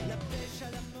 la pêche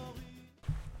à la morue.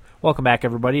 Welcome back,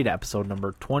 everybody, to episode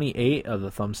number 28 of the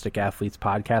Thumbstick Athletes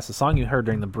podcast. The song you heard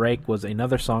during the break was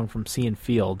another song from Sea and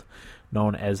Field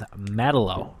known as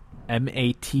Matelot.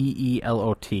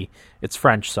 Matelot. It's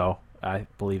French, so I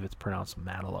believe it's pronounced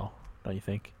Matelot, don't you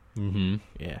think? Mm-hmm.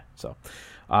 Yeah. So,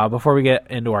 before we get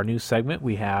into our news segment,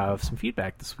 we have some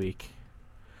feedback this week.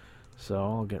 So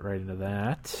I'll get right into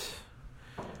that.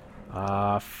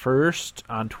 First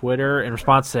on Twitter, in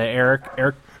response to Eric,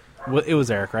 it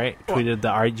was Eric, right? Tweeted the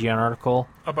IGN article.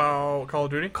 About Call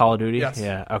of Duty? Call of Duty? Yes.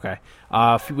 Yeah, okay.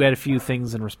 We had a few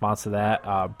things in response to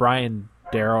that. Brian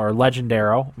Darrow, or Legend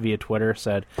Darrow, via Twitter,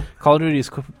 said, Call of Duty is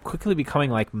quickly becoming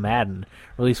like Madden,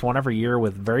 release one every year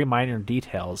with very minor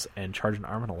details and charge an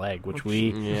arm and a leg, which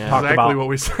we talked exactly about what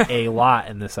we said. a lot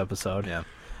in this episode. Yeah.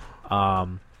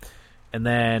 And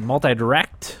then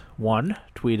Multi-Direct one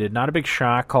tweeted, not a big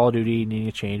shock, Call of Duty needing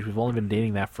a change. We've only been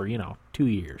dating that for, 2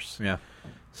 years. Yeah.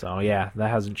 So, yeah, that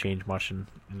hasn't changed much in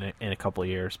a couple of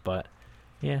years. But,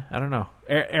 yeah, I don't know.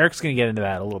 Eric's going to get into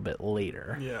that a little bit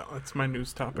later. Yeah, that's my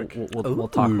news topic. We'll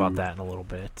talk about that in a little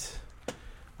bit.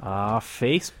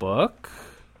 Facebook.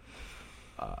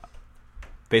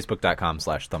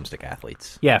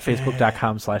 Facebook.com/thumbstickathletes. Yeah,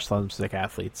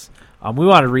 Facebook.com/thumbstickathletes. We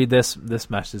want to read this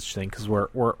message thing because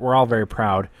we're all very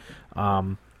proud.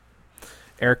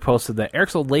 Eric posted that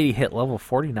Eric's old lady hit level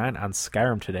 49 on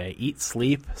Skyrim today. Eat,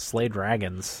 sleep, slay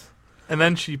dragons. And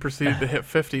then she proceeded to hit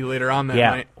 50 later on that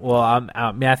Yeah, night. well,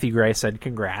 Matthew Gray said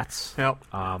congrats. Yep.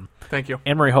 Thank you.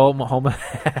 Emery Homa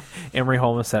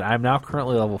said, I'm now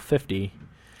currently level 50.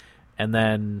 And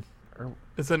then...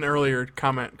 It's an earlier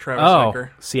comment, Travis Oh, Ecker.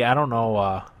 see, I don't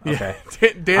know. Okay.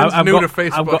 Dan's I'm new go- to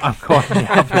Facebook. I'm going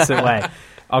the opposite way.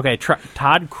 Okay,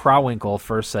 Todd Krawinkle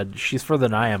first said she's further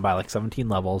than I am by like 17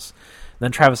 levels.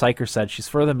 Then Travis Eicher said she's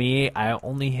further than me. I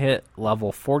only hit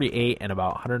level 48 and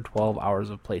about 112 hours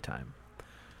of playtime.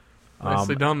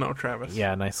 Nicely done, though, Travis.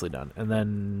 Yeah, nicely done. And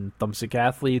then Thumbstick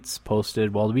Athletes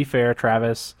posted, well, to be fair,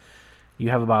 Travis,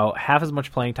 you have about half as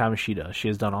much playing time as she does. She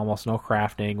has done almost no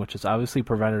crafting, which has obviously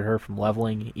prevented her from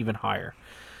leveling even higher.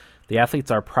 The athletes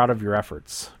are proud of your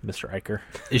efforts, Mr. Eicher.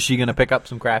 Is she going to pick up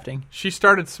some crafting? She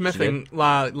started smithing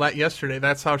yesterday.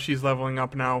 That's how she's leveling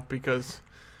up now because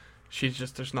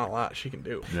there's not a lot she can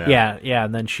do. Yeah,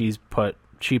 and then she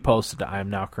posted that I'm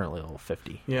now currently level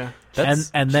 50. Yeah.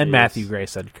 And then Matthew Gray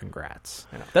said congrats.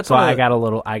 Yeah. That's So one of I the-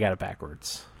 got it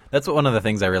backwards. That's one of the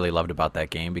things I really loved about that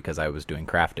game because I was doing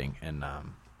crafting and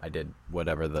I did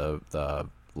whatever the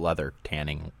leather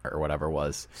tanning or whatever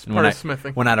was. And part of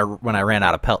smithing. When I ran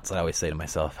out of pelts, I always say to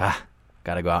myself,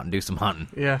 gotta go out and do some hunting.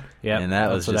 Yeah. Yeah, And that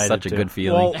was that's what just I such a did too. good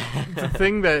feeling. Well, the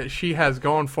thing that she has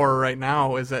going for her right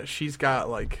now is that she's got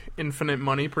like infinite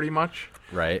money pretty much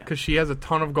Right? because she has a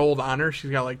ton of gold on her.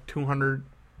 She's got like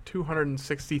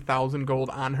 260,000 gold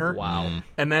on her. Wow.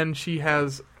 And then she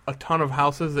has a ton of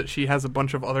houses that she has a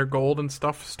bunch of other gold and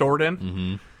stuff stored in.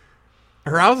 Mm-hmm.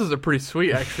 Her houses are pretty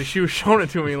sweet, actually. She was showing it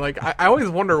to me. Like I always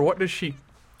wonder, what does she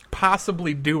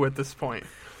possibly do at this point?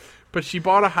 But she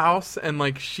bought a house, and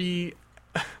like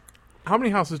how many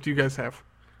houses do you guys have?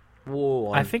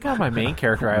 Whoa, I think on my main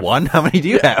character I have One? How many do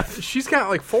you have? She's got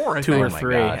like 4, I two think. or my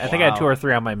three. gosh. I think I had Wow. 2 or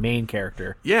 3 on my main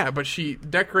character. Yeah, but she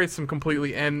decorates them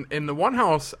completely. And in the one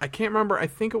house, I can't remember. I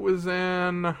think it was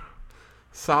in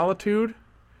Solitude.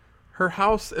 Her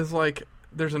house is like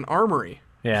there's an armory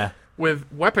Yeah. with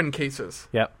weapon cases.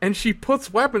 Yep. And she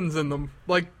puts weapons in them,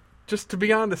 like just to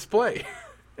be on display.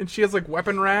 And she has like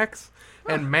weapon racks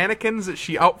and mannequins that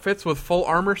she outfits with full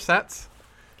armor sets.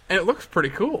 And it looks pretty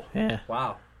cool. Yeah.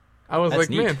 wow. I was That's like,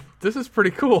 neat. man, this is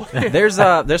pretty cool. There's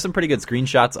some pretty good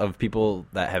screenshots of people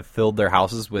that have filled their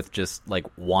houses with just like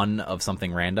one of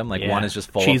something random. Like Yeah. one is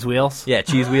just full cheese of, wheels. Yeah,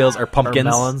 cheese wheels or pumpkins.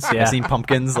 melons, yeah. I've seen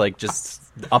pumpkins like just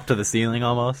up to the ceiling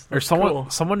almost. Or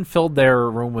someone filled their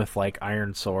room with like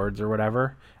iron swords or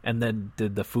whatever, and then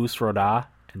did the Fus Roda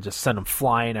and just sent them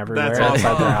flying everywhere That's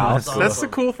outside awesome. their house. That's the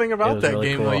cool thing It about was that really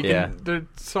game. cool. Like, Yeah. there's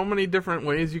so many different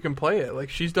ways you can play it. Like,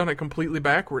 she's done it completely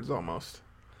backwards almost.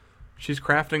 She's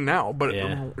crafting now, but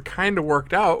Yeah. it kind of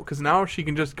worked out because now she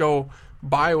can just go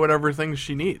buy whatever things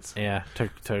she needs. Yeah,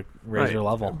 to raise her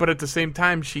level. But at the same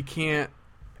time, she can't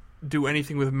do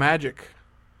anything with magic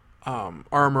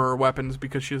armor or weapons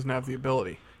because she doesn't have the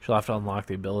ability. She'll have to unlock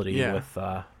the ability Yeah. with,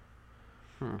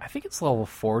 I think it's level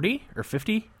 40 or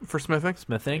 50 For smithing?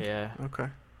 smithing. Yeah. Okay.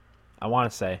 I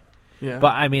want to say. Yeah.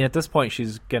 But, I mean, at this point,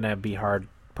 she's going to be hard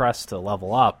pressed to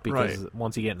level up because Right.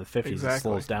 once you get into the 50s, it Exactly.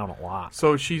 slows down a lot.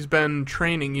 So she's been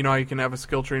training. You know how you can have a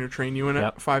skill trainer train you in it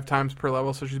Yep. 5 times per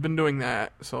level. So she's been doing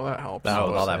that. So that helps. Oh,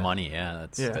 with all yeah. that money, yeah,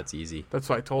 Yeah. that's easy. That's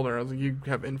what I told her. I was like, you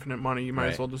have infinite money. You might as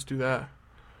Right. well just do that.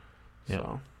 Yeah.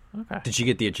 So Okay. Did she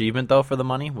get the achievement though for the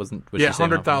money? Was yeah, she saying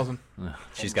 100,000.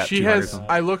 She's got She 200 has. something.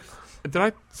 I looked. Did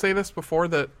I say this before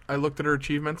that I looked at her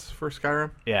achievements for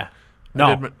Skyrim? Yeah.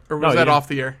 No. Or No, was you that didn't. off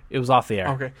the air? It was off the air.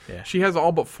 Okay. Yeah. She has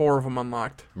all but 4 of them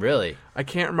unlocked. Really? I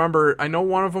can't remember. I know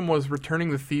one of them was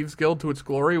returning the Thieves Guild to its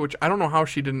glory, which I don't know how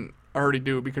she didn't already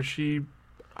do because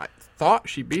I thought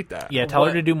she beat that. Yeah, tell her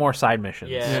What- to do more side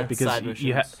missions. Yeah, because side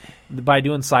you missions. by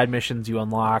doing side missions, you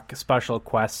unlock special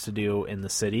quests to do in the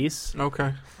cities.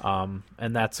 Okay. And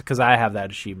that's because I have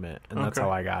that achievement, and that's Okay.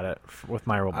 how I got it with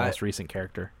my most recent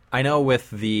character. I know with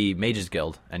the Mages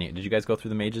Guild. Did you guys go through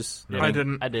the Mages? Yeah. I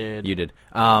didn't. I did. You did.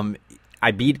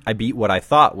 I beat what I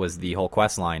thought was the whole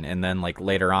quest line, and then like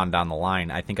later on down the line,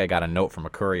 I think I got a note from a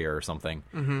courier or something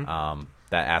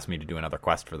that asked me to do another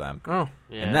quest for them, Oh.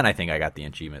 Yeah. and then I think I got the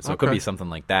achievement. So it could Okay. be something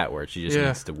like that where she just Yeah.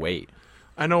 needs to wait.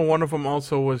 I know one of them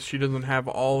also was she doesn't have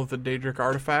all of the Daedric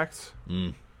artifacts,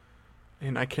 Mm.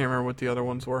 and I can't remember what the other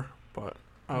ones were, but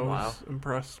I was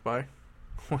impressed by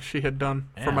what she had done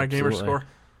Yeah, for my gamer absolutely.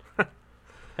 score.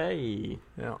 Hey.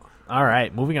 Yeah. All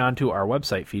right, moving on to our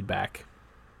website feedback.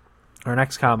 Our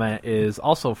next comment is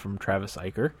also from Travis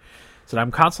Eicher. Said,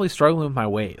 I'm constantly struggling with my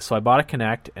weight, so I bought a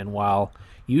Kinect, and while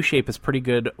U-Shape is pretty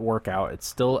good workout, it's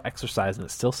still exercise and it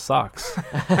still sucks.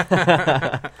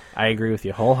 I agree with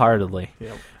you wholeheartedly.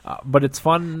 Yep. But it's a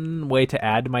fun way to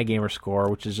add to my gamer score,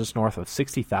 which is just north of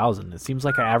 60,000. It seems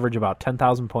like I average about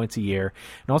 10,000 points a year.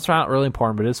 And it's not really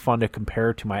important, but it is fun to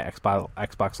compare to my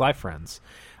Xbox Live friends.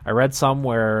 I read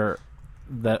somewhere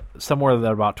that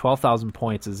about 12,000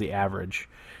 points is the average.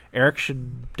 Eric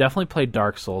should definitely play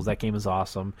Dark Souls. That game is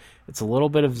awesome. It's a little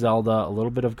bit of Zelda, a little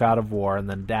bit of God of War, and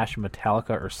then dash of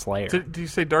Metallica or Slayer. Did you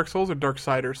say Dark Souls or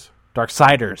Darksiders?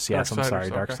 Darksiders, yes, I'm Darksiders, sorry,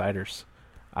 okay. Darksiders.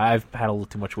 I've had a little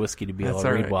too much whiskey to be able That's to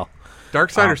all read right. well.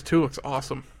 Darksiders 2 looks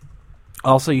awesome.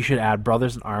 Also, you should add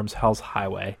Brothers in Arms, Hell's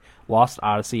Highway, Lost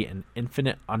Odyssey, and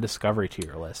Infinite Undiscovery to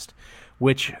your list.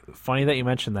 Which, funny that you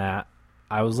mentioned that.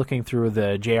 I was looking through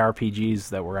the JRPGs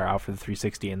that were out for the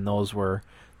 360, and those were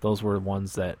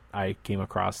ones that I came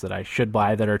across that I should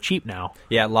buy that are cheap now.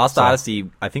 Yeah, Lost So- Odyssey,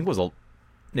 I think was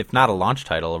if not a launch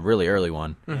title, a really early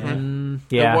one.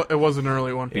 Yeah, It was an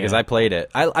early one. Because Yeah. I played it.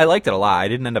 I liked it a lot. I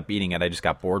didn't end up beating it. I just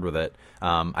got bored with it.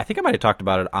 I think I might have talked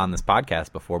about it on this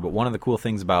podcast before, but one of the cool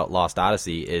things about Lost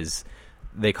Odyssey is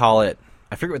they call it,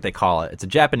 I forget what they call it. It's a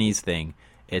Japanese thing.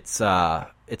 It's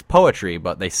poetry,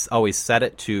 but they always set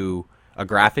it to a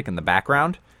graphic in the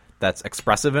background that's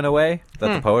expressive in a way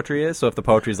that the poetry is. So if the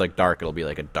poetry is like dark, it'll be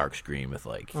like a dark screen with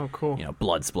like Oh, cool.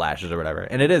 blood splashes or whatever.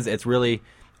 And it's really,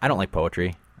 I don't like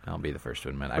poetry. I'll be the first to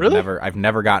admit. Really? I've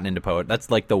never gotten into poetry.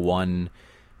 That's like the one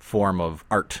form of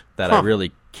art that I Huh.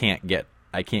 really can't get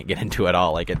into at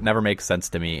all. Like it never makes sense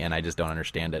to me, and I just don't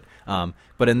understand it.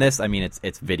 But in this, I mean,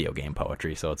 it's video game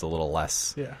poetry, so it's a little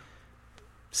less Yeah.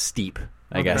 steep,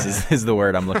 I guess is the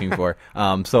word I'm looking for.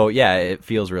 So yeah, it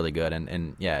feels really good,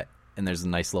 and yeah, and there's a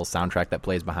nice little soundtrack that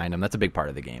plays behind them. That's a big part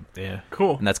of the game, yeah.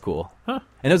 Cool. and that's cool. And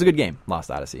it was a good game, Lost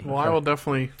Odyssey. Well, I will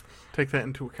definitely take that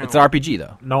into account. It's an RPG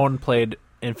though. No one played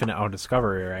Infinite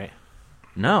Undiscovery, right?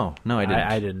 No, I didn't.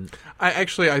 I didn't.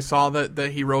 I saw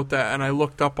that he wrote that, and I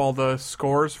looked up all the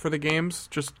scores for the games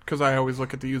just because I always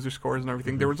look at the user scores and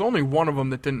everything. There was only one of them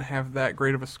that didn't have that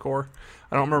great of a score.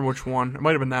 I don't remember which one. It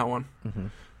might have been that one,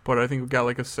 but I think we got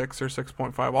like a 6 or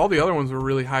 6.5. All the other ones were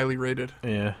really highly rated.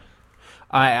 Yeah.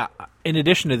 I in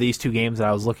addition to these two games that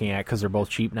I was looking at because they're both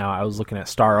cheap now, I was looking at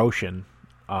Star Ocean.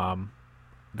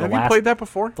 Have you played that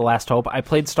before? The Last Hope. I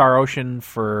played Star Ocean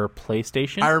for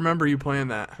PlayStation I remember you playing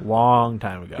that. long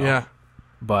time ago. Yeah.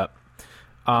 But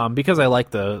because I like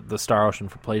the Star Ocean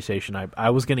for PlayStation, I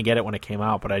was going to get it when it came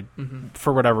out, but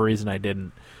for whatever reason I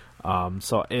didn't.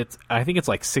 So I think it's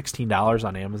like $16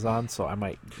 on Amazon, so I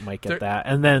might get that.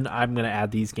 And then I'm going to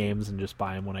add these games and just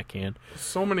buy them when I can.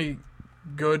 So many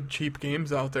good cheap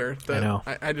games out there that I know.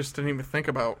 I just didn't even think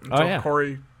about until yeah.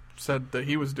 Corey said that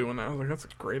he was doing that. I was like, that's a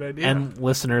great idea. And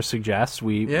listeners suggest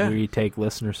Yeah. we take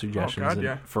listener suggestions God, and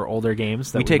yeah. for older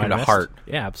games that We take might them to have heart. missed.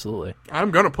 Yeah, absolutely. I'm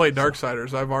gonna play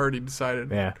Darksiders. I've already decided.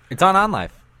 Yeah. It's on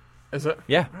OnLive. Is it?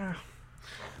 Yeah,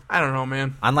 I don't know,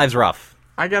 man. OnLive's rough.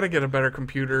 I gotta get a better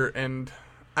computer, and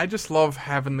I just love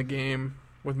having the game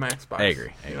with my Xbox. I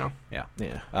agree. You know, Yeah.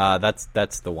 Yeah.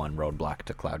 That's the one roadblock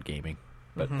to cloud gaming.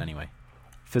 But anyway,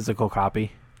 Physical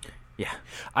copy. yeah.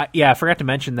 I forgot to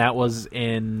mention that was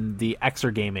in the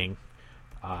Exer Gaming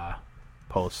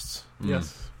posts.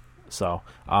 yes. So,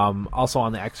 also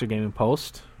on the Exer Gaming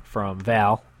post from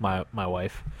Val, my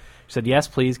wife, she said, "Yes,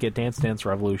 please get Dance Dance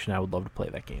Revolution. I would love to play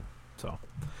that game." So,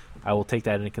 I will take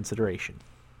that into consideration.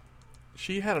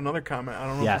 She had another comment. I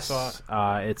don't know Yes, if you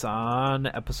saw it. it's on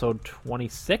episode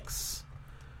 26,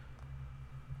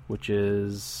 which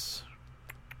is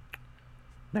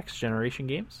Next Generation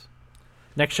Games.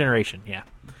 Next Generation, yeah.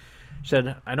 She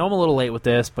said, I know I'm a little late with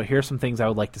this, but here's some things I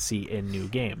would like to see in new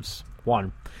games.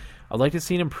 1. I'd like to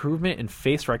see an improvement in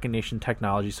face recognition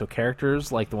technology so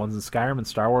characters like the ones in Skyrim and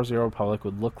Star Wars The Old Republic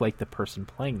would look like the person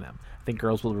playing them. I think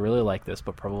girls will really like this,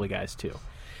 but probably guys too.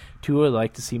 2, I'd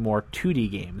like to see more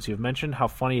 2D games. You've mentioned how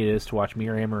funny it is to watch me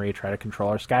or Anne-Marie try to control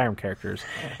our Skyrim characters.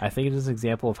 I think it is an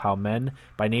example of how men,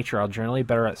 by nature, are generally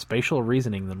better at spatial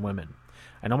reasoning than women.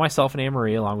 I know myself and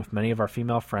Anne-Marie, along with many of our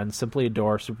female friends, simply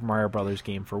adore Super Mario Bros.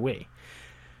 Game for Wii.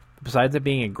 Besides it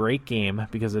being a great game,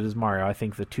 because it is Mario, I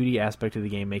think the 2D aspect of the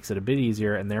game makes it a bit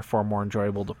easier and therefore more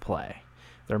enjoyable to play.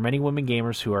 There are many women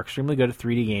gamers who are extremely good at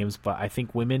 3D games, but I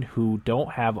think women who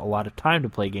don't have a lot of time to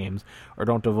play games or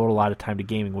don't devote a lot of time to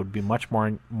gaming would be much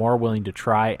more willing to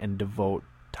try and devote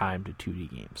time to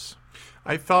 2D games.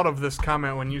 I thought of this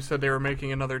comment when you said they were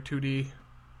making another 2D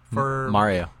for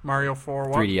Mario Mario 4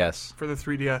 what? 3DS. For the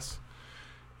 3DS.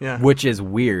 Yeah. Which is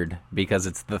weird because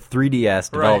it's the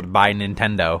 3DS developed by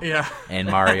Nintendo. Yeah. And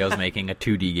Mario's making a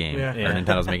 2D game. Yeah. Or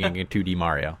Nintendo's making a 2D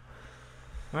Mario.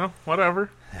 Well, whatever.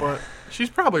 But she's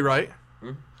probably right.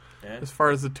 Yeah. As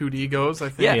far as the 2D goes, I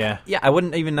think. Yeah. I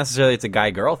wouldn't even necessarily it's a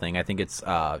guy-girl thing. I think it's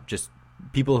just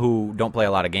people who don't play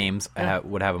a lot of games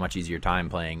would have a much easier time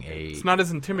playing a... It's not as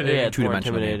intimidating. Yeah, it's more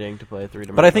two-dimensional intimidating to play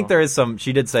 3-dimensional. But I think there is some...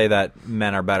 She did say that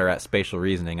men are better at spatial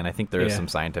reasoning, and I think there is Yeah. some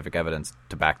scientific evidence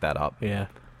to back that up. Yeah.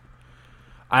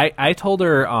 I told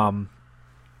her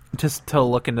just to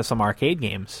look into some arcade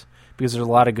games because there's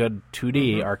a lot of good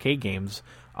 2D arcade games.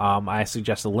 I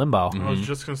suggested Limbo. I was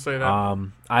just going to say that.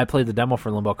 I played the demo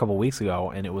for Limbo a couple weeks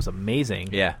ago, and it was amazing.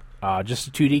 Yeah. Just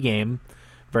a 2D game,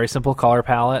 very simple color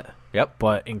palette, Yep.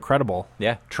 but incredible.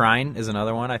 Yeah. Trine is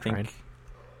another one, I think. Trine.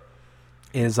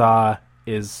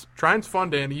 Is Trine's fun,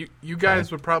 Danny. You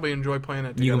guys would probably enjoy playing it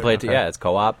together. You can play it, Okay. yeah, it's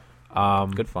co-op.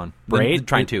 Good fun. Braid?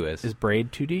 Trine 2 is. Is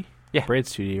Braid 2D? Yeah.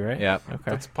 Braid's 2D, right? Yeah. Okay.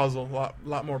 That's puzzle.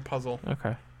 Lot more puzzle.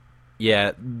 Okay.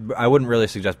 Yeah, I wouldn't really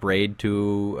suggest Braid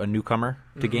to a newcomer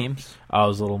to games. Oh, it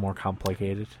was a little more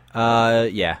complicated.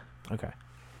 Yeah. Okay.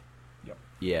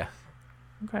 Yeah.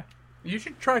 Okay. You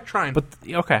should try Trine. But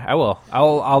okay, I will.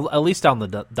 I'll at least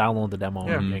download the demo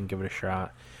Yeah. and give it a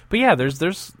shot. But yeah,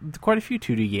 there's quite a few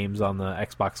 2D games on the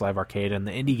Xbox Live Arcade and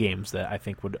the indie games that I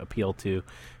think would appeal to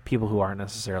people who aren't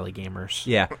necessarily gamers.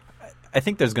 Yeah. I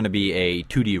think there's going to be a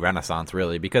 2D renaissance,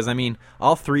 really, because, I mean,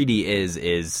 all 3D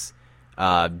is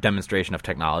demonstration of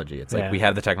technology. It's like we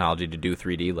have the technology to do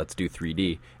 3D, let's do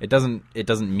 3D. It doesn't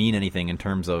mean anything in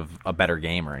terms of a better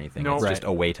game or anything. No. It's Right. just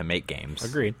a way to make games.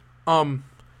 Agreed.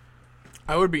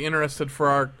 I would be interested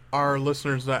for our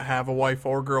listeners that have a wife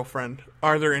or girlfriend.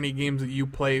 Are there any games that you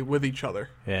play with each other?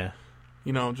 Yeah.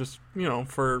 Just,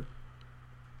 for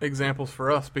examples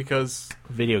for us, because...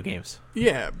 Video games.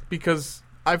 Yeah, because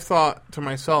I've thought to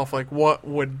myself, like, what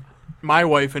would my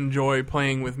wife enjoy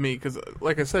playing with me? Because,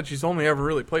 like I said, she's only ever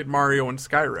really played Mario and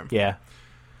Skyrim. Yeah.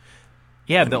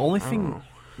 Yeah, the only I don't thing know.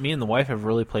 me and the wife have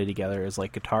really played together is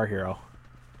like Guitar Hero.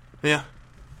 Yeah.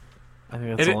 I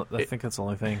think that's It- the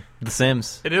only thing. The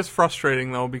Sims. It is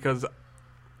frustrating, though, because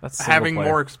That's single having player.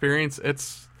 more experience,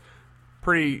 it's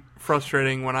pretty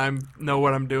frustrating when I know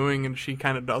what I'm doing and she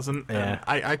kind of doesn't. Yeah.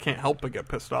 And I can't help but get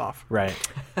pissed off. Right.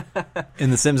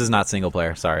 And The Sims is not single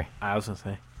player, sorry. I was gonna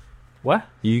say, what?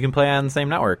 You can play on the same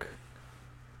network.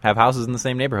 Have houses in the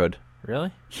same neighborhood.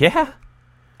 Really? Yeah.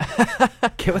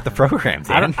 Get with the program,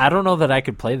 Dan. I don't know that I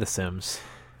could play The Sims.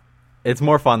 It's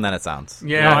more fun than it sounds.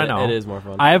 Yeah. No, I know. It is more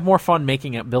fun. I have more fun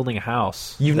building a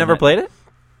house. You've than never played it?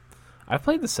 I've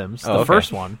played The Sims, Oh, the okay.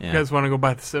 first one. You Yeah. guys want to go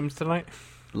buy The Sims tonight?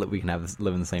 We can have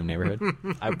live in the same neighborhood.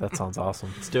 That sounds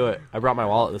awesome. Let's do it. I brought my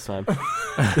wallet this time.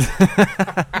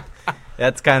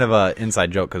 That's kind of a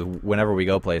inside joke because whenever we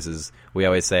go places, we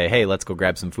always say, "Hey, let's go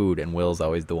grab some food," and Will's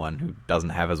always the one who doesn't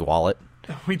have his wallet.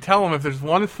 We tell him if there's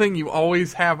one thing you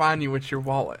always have on you, it's your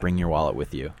wallet. Bring your wallet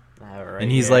with you. All right,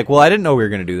 And he's yeah. like, "Well, I didn't know we were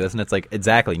going to do this," and it's like,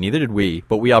 "Exactly, neither did we,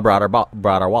 but we all brought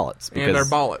our wallets because And our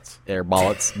bullets. They're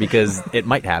wallets because it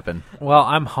might happen." Well,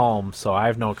 I'm home, so I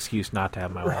have no excuse not to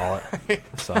have my wallet.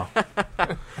 So,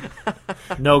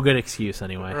 no good excuse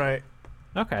anyway. Right.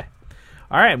 Okay.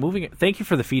 All right. Moving. Thank you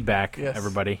for the feedback, Yes.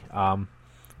 everybody.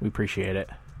 We appreciate it.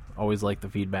 Always like the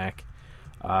feedback.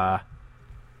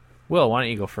 Will, why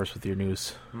don't you go first with your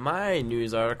news? My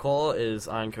news article is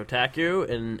on Kotaku,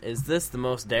 and is this the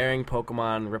most daring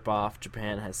Pokemon ripoff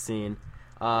Japan has seen?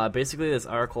 Basically, this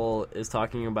article is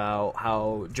talking about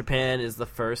how Japan is the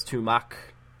first to mock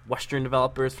Western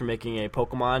developers for making a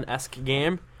Pokemon-esque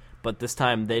game, but this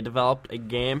time they developed a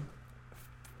game,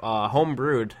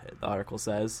 homebrewed, the article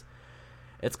says.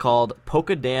 It's called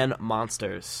Pokedan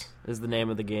Monsters. is the name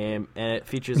of the game, and it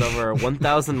features over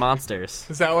 1,000 monsters.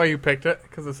 Is that why you picked it?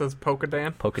 Because it says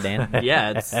Pokedan? Pokedan?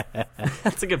 Yeah,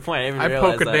 that's a good point. I didn't I even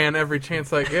realize Pokedan every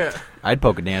chance I get. I'd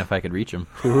Pokedan if I could reach him.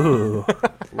 Ooh.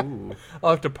 that. Ooh.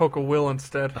 I'll have to poke a will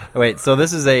instead. Wait, so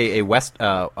this is a This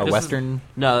is- Western...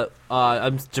 No,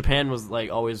 Japan was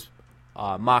like always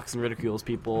mocks and ridicules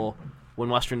people when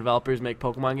Western developers make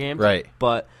Pokemon games. Right.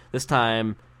 But this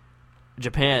time,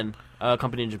 Japan, a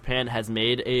company in Japan, has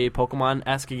made a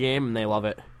Pokemon-esque game, and they love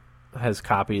it. Has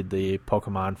copied the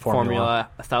Pokemon formula.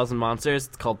 1,000 monsters.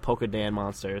 It's called Pokedan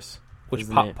Monsters. Which is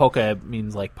the name. Poke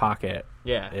means like pocket-ish,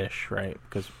 Yeah. right?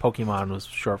 Because Pokemon was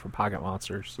short for pocket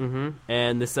monsters. Mm-hmm.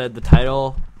 And they said the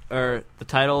title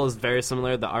is very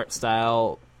similar. The art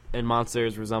style and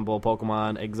monsters resemble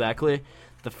Pokemon exactly.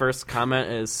 The first comment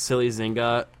is silly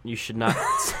Zynga. You should not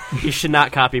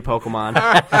copy Pokemon.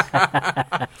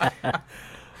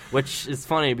 Which is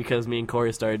funny because me and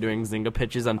Corey started doing Zynga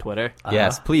pitches on Twitter.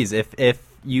 Yes, please. If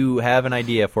you have an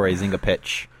idea for a Zynga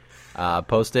pitch,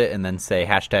 post it and then say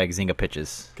hashtag Zynga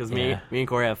pitches. Because Yeah. me and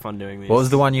Corey have fun doing these. What was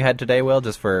the one you had today, Will?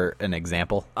 Just for an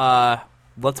example.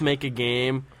 Let's make a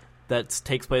game that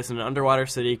takes place in an underwater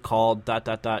city called ...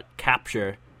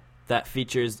 Capture that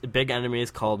features big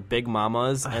enemies called Big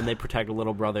Mamas, and they protect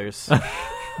little brothers.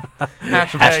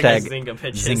 Hashtag Zynga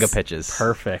pitches. Zynga pitches.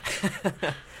 Perfect.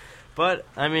 But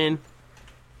I mean,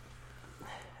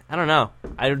 I don't know.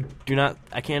 I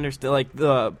can't understand. Like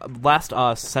the last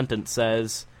sentence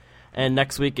says, and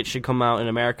next week it should come out in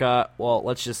America. Well,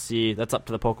 let's just see. That's up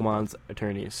to the Pokemon's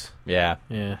attorneys. Yeah.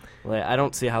 Yeah. Like, I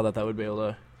don't see how that would be able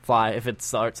to fly if it's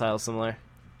the art style similar.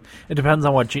 It depends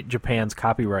on what Japan's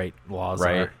copyright laws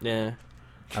Right. are. Yeah.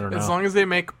 I don't know. As long as they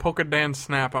make Pokedan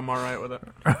Snap, I'm alright with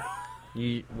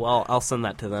it. Well, I'll send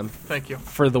that to them. Thank you.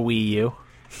 For the Wii U.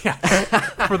 Yeah.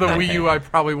 For the Wii U, I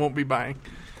probably won't be buying.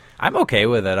 I'm okay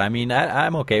with it. I mean,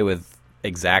 I'm okay with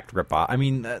exact rip-off. I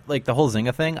mean, like, the whole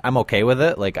Zynga thing, I'm okay with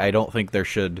it. Like, I don't think there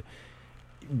should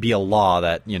be a law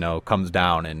that, comes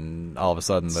down and all of a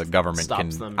sudden the government Stops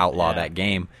can them. outlaw Yeah. that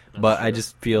game. But I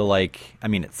just feel like, I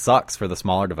mean, it sucks for the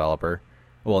smaller developer.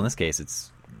 Well, in this case, it's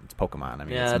Pokemon. I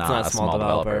mean, Yeah, it's it's not a small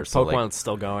developer. So, Pokemon's like,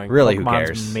 still going. really, who Pokemon's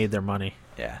cares? made their money.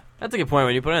 Yeah. That's a good point.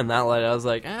 When you put it in that light, I was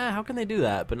like, how can they do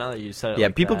that? But now that you said it Yeah,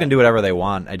 like people that, can do whatever they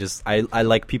want. I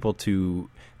like people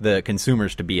the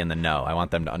consumers to be in the know. I want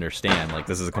them to understand, like,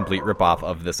 this is a complete ripoff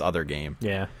of this other game.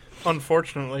 Yeah.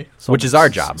 Unfortunately. So, Which is our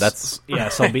job. That's yeah.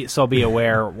 So be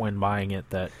aware when buying it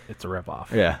that it's a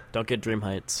ripoff. yeah. Don't get Dream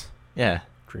Heights. Yeah.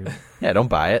 Dream. Yeah, don't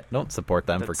buy it. Don't support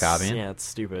them for That's- copying. Yeah, it's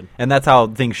stupid. And that's how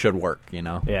things should work,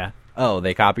 Yeah. Oh,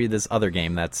 they copied this other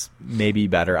game that's maybe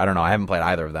better. I don't know. I haven't played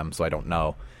either of them, so I don't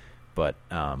know. But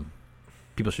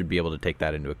people should be able to take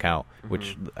that into account,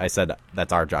 which I said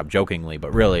that's our job jokingly,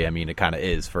 but really, I mean, it kind of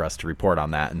is for us to report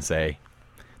on that and say,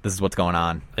 this is what's going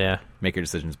on. Yeah. Make your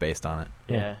decisions based on it.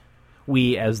 Yeah.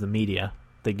 We as the media,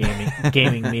 the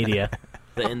gaming media.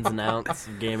 The ins and outs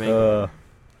of gaming.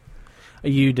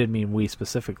 You did mean we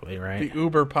specifically, The right?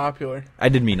 uber popular. I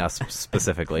did mean us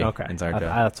specifically. Okay. It's our job.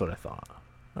 That's what I thought.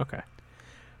 Okay.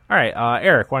 All right,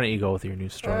 Eric, why don't you go with your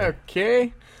news story?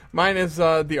 Okay. Mine is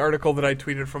the article that I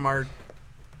tweeted from our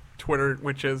Twitter,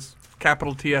 which is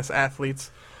capital TS Athletes,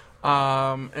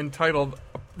 entitled,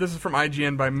 this is from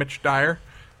IGN by Mitch Dyer,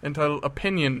 entitled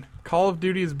Opinion, Call of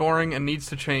Duty is boring and needs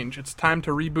to change. It's time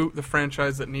to reboot the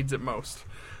franchise that needs it most.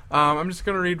 I'm just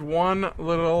going to read one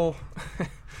little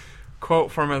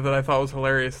quote from it that I thought was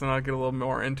hilarious, and I'll get a little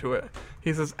more into it.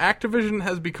 He says, Activision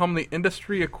has become the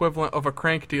industry equivalent of a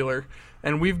crank dealer,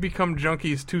 and we've become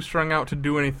junkies too strung out to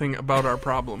do anything about our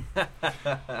problem.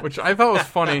 Which I thought was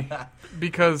funny,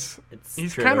 because It's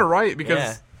he's true. kind of right, because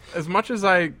Yeah. as much as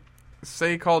I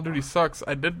say Call of Duty sucks,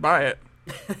 I did buy it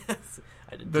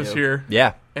I did this too. year,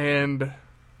 Yeah. and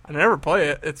I never play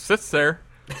it. It sits there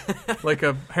like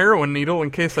a heroin needle in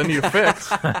case I need a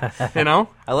fix, I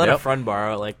let a Yep. friend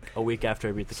borrow it like a week after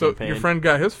I beat the So campaign. your friend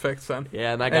got his fix then.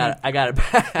 Yeah, and I And got it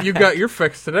back. You got your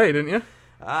fix today, didn't you?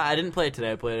 I didn't play it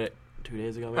today. I played it 2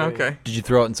 days ago. Maybe. Okay. Did you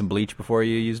throw it in some bleach before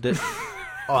you used it?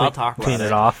 Oh, I'll talk about Clean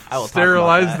it off. I will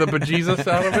Sterilize talk the about bejesus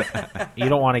out of it. You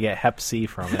don't want to get Hep C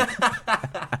from it.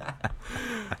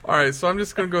 All right, so I'm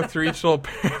just going to go through each little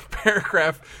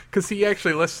paragraph because he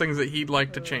actually lists things that he'd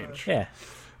like to change. Yeah.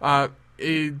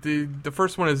 The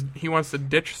first one is he wants to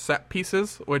ditch set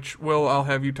pieces, which I'll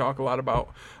have you talk a lot about.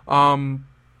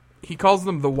 He calls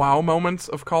them the wow moments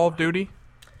of Call of Duty.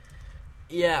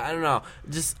 Yeah, I don't know.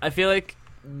 Just I feel like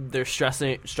they're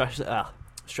stressing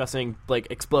like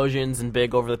explosions and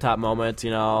big over the top moments.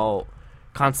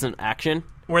 Constant action.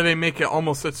 Where they make it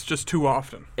almost, it's just too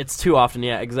often. It's too often.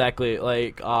 Yeah, exactly.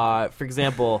 Like for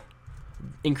example,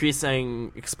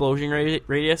 increasing explosion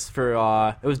radius for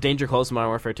it was Danger Close in Modern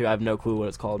Warfare 2. I have no clue what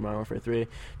it's called in Modern Warfare 3.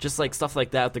 Just like stuff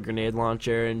like that with the grenade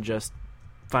launcher and just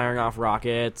firing off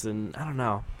rockets and I don't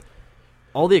know.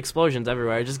 All the explosions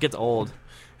everywhere. It just gets old.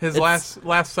 His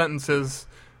last sentence is,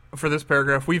 for this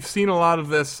paragraph, we've seen a lot of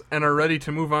this and are ready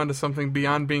to move on to something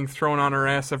beyond being thrown on our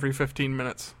ass every 15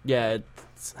 minutes. Yeah,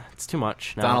 it's too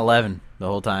much now. It's on 11 the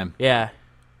whole time. Yeah.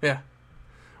 Yeah.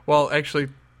 Well, actually,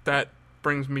 that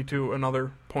brings me to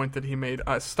another point that he made.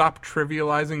 Stop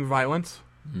trivializing violence.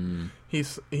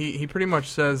 He pretty much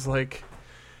says, like,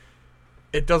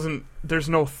 there's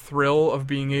no thrill of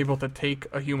being able to take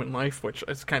a human life, which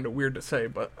is kind of weird to say,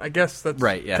 but I guess that's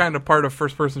kind of part of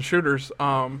first-person shooters.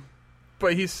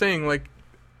 But he's saying, like,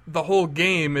 the whole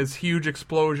game is huge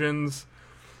explosions,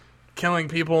 killing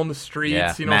people in the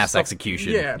streets, mass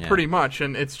execution. Yeah, pretty much,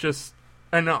 and it's just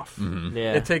enough.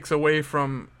 Yeah. It takes away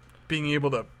from being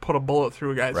able to put a bullet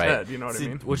through a guy's head, you know what I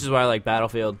mean? Which is why I like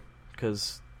Battlefield,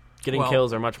 because getting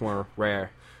kills are much more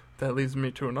rare. That leads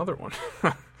me to another one.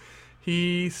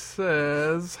 He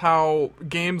says how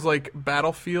games like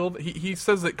Battlefield, he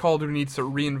says that Call of Duty needs to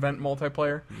reinvent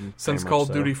multiplayer since Call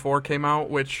of Duty 4 came out,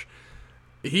 which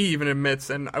he even admits,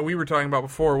 and we were talking about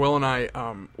before, Will and I,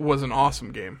 was an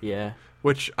awesome game. Yeah.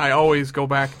 Which I always go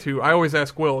back to. I always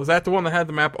ask Will, is that the one that had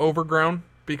the map Overground?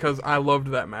 Because I loved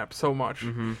that map so much.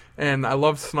 And I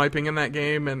loved sniping in that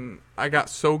game, and I got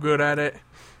so good at it.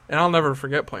 And I'll never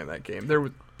forget playing that game.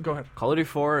 Go ahead. Call of Duty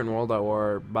 4 and World at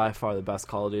War are by far the best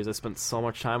Call of Duties. I spent so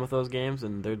much time with those games,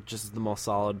 and they're just the most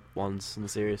solid ones in the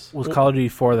series. Was Call of Duty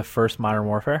 4 the first Modern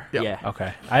Warfare? Yep. Yeah.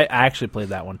 Okay. I actually played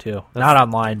that one, too. Not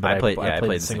online, but I played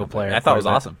the single player. I thought it was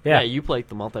awesome. Yeah, you played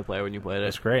the multiplayer when you played it.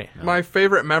 It's great. My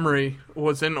favorite memory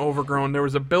was in Overgrown. There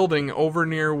was a building over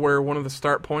near where one of the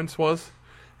start points was,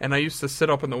 and I used to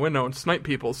sit up in the window and snipe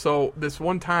people. So this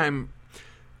one time,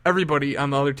 everybody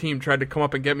on the other team tried to come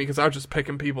up and get me because I was just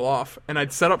picking people off. And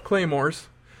I'd set up claymores,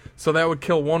 so that would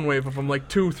kill one wave of them. Like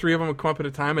 2, 3 of them would come up at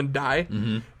a time and die.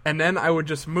 And then I would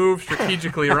just move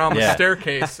strategically around the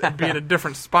staircase and be at a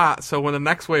different spot. So when the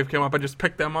next wave came up, I just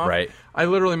picked them off. Right. I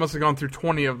literally must have gone through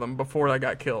 20 of them before I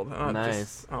got killed.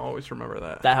 Nice. I always remember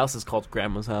that. That house is called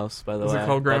Grandma's House, by the way. Is it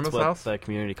called Grandma's That's what House? the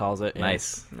community calls it. Yeah.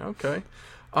 Nice. Okay.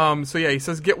 So yeah, he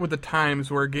says get with the times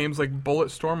where games like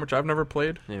Bulletstorm, which I've never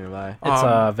played. Neither have I. It's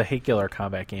a vehicular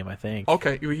combat game, I think.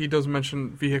 Okay, he does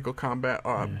mention vehicle combat.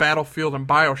 Battlefield and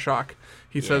BioShock,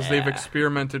 he says they've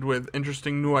experimented with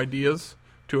interesting new ideas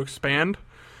to expand,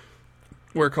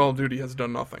 where Call of Duty has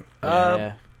done nothing.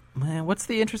 Yeah. Man, what's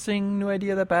the interesting new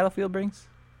idea that Battlefield brings?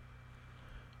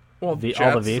 Well, all the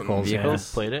jets and vehicles.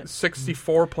 Vehicles played it.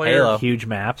 64 player. Halo. Huge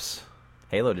maps.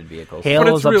 Halo did vehicles.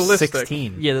 Halo's up realistic.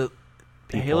 16. Yeah,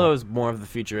 people. Halo is more of the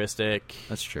futuristic,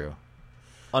 That's true.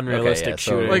 unrealistic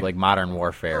so shooter. like Modern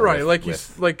Warfare. Right,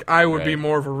 with, like I would be right.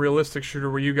 more of a realistic shooter,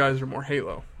 where you guys are more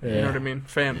Halo. You Yeah. know what I mean,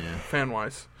 fan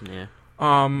wise. yeah.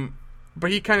 But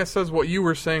he kind of says what you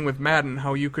were saying with Madden,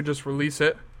 how you could just release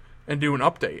it and do an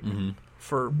update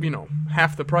for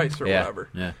half the price or whatever.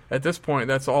 Yeah. At this point,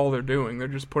 that's all they're doing. They're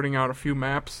just putting out a few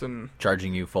maps and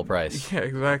Charging you full price. yeah,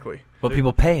 exactly. But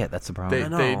people pay it. That's the problem. They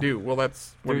know. they do. Well,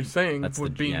 that's what he's saying That's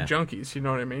with the- being yeah. junkies. You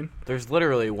know what I mean? There's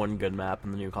literally one good map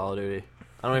in the new Call of Duty.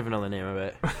 I don't even know the name of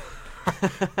it.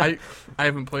 I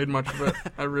haven't played much of it.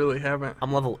 I really haven't.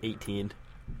 I'm level 18.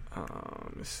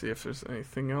 Let me see if there's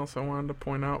anything else I wanted to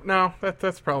point out. No,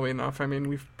 that's probably enough. I mean,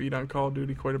 we've beat on Call of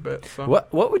Duty quite a bit. So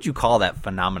What would you call that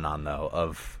phenomenon though?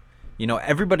 Of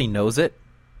everybody knows it,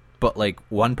 but like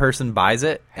one person buys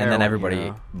it and then Heroin everybody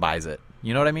hero. buys it.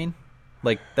 You know what I mean?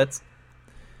 Like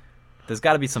there's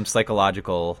got to be some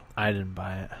psychological. I didn't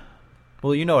buy it.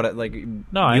 Well, you know what? Like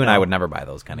No, I you and I know. would never buy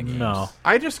those kind of games. No.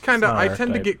 I just kind of It's not I our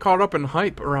tend to type. get caught up in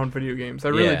hype around video games. I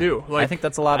really Yeah. do. Like I think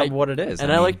that's a lot of I- what it is.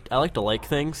 And I I mean, like to like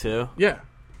things too. yeah,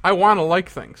 I want to like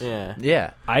things. Yeah.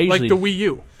 Yeah. I usually Like the Wii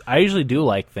U. I usually do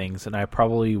like things, and I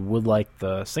probably would like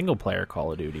the single player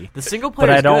Call of Duty. The single player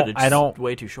But I is don't- good. It's I don't- just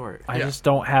way too short. I Yeah. just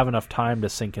don't have enough time to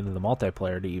sink into the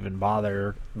multiplayer to even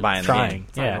bother Buying the trying. game.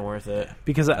 It's not Yeah, even worth it.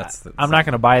 because That's I'm not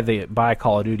going to buy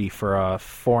Call of Duty for a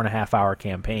 4.5 hour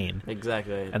campaign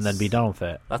Exactly. and then be done with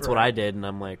it. That's what I did, and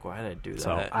I'm like, why did I do that?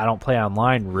 So I don't play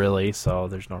online really, so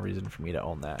there's no reason for me to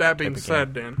own that. That being type of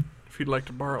said, game. Dan, if you'd like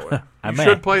to borrow it, I you may.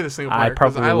 should play the single player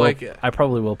because I will, like it. I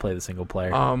probably will play the single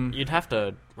player. You'd have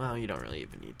to. Well, you don't really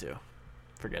even need to.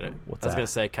 Forget it. What's I was that? gonna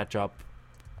say catch up,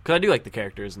 because I do like the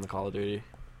characters in the Call of Duty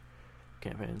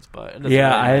campaigns, but it doesn't Yeah,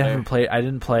 really I matter. haven't played. I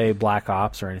didn't play Black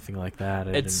Ops or anything like that.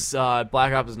 It's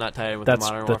Black Ops is not tied in with that's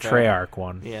the Modern the Warfare. Treyarch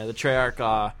one. Yeah, the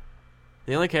Treyarch.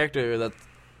 The only character that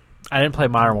I didn't play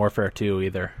Modern Warfare 2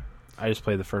 either. I just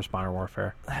played the first Modern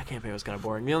Warfare. That campaign was kind of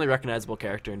boring. The only recognizable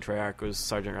character in Treyarch was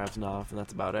Sergeant Razanov, and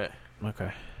that's about it.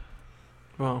 Okay.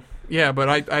 Well, yeah, but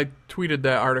I tweeted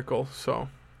that article, so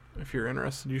if you're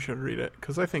interested, you should read it,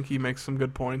 because I think he makes some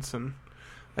good points, and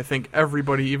I think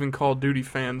everybody, even Call of Duty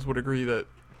fans, would agree that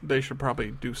they should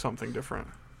probably do something different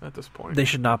at this point. They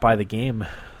should not buy the game.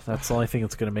 That's the only thing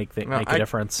that's going to make a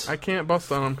difference. I can't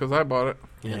bust on them because I bought it.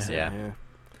 Yes, Yeah.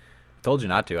 Told you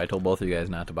not to. I told both of you guys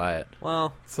not to buy it.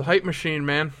 Well, It's the hype machine,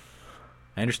 man.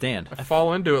 I understand. I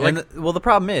fall into it. And the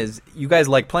problem is, you guys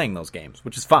like playing those games,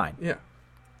 which is fine. Yeah.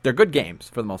 They're good games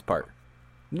for the most part.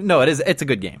 No, it is. It's a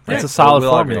good game. It's a solid We'll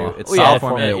all agree. formula. It's Well, yeah, solid for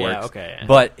formula. me, It yeah, works. okay.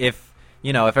 But if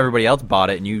everybody else bought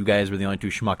it and you guys were the only two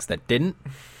schmucks that didn't,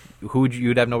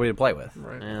 you'd have nobody to play with.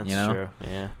 Right. yeah, that's You know? true.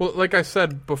 Yeah. Well, like I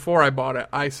said before I bought it,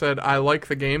 I said I like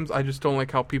the games, I just don't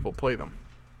like how people play them.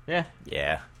 Yeah.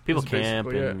 Yeah. People That's camp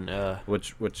basically and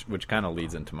Which kind of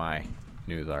leads into my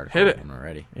news article. Hit it. When we're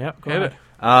ready. Yep. Go Hit ahead. it.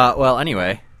 Well,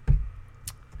 anyway,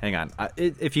 hang on.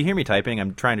 If you hear me typing,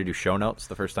 I'm trying to do show notes.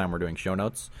 The first time we're doing show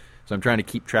notes, so I'm trying to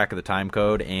keep track of the time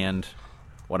code and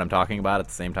what I'm talking about at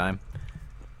the same time.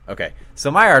 Okay, so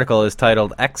my article is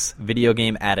titled "Ex-Video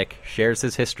Game Addict Shares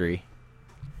His History,"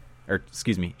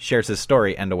 shares his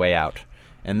story and a way out.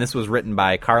 And this was written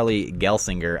by Carly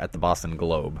Gelsinger at the Boston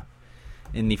Globe.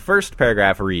 In the first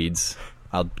paragraph reads,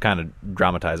 I'll kind of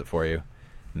dramatize it for you.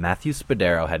 Matthew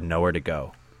Spadaro had nowhere to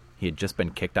go. He had just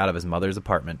been kicked out of his mother's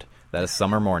apartment that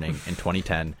summer morning in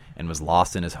 2010 and was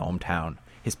lost in his hometown,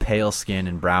 his pale skin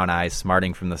and brown eyes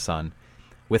smarting from the sun.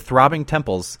 With throbbing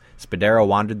temples, Spadaro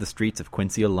wandered the streets of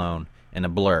Quincy alone, in a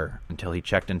blur, until he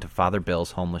checked into Father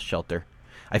Bill's homeless shelter.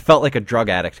 I felt like a drug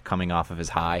addict coming off of his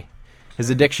high. His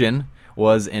addiction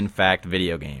was, in fact,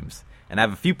 video games. And I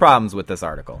have a few problems with this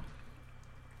article.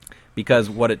 Because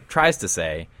what it tries to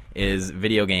say is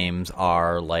video games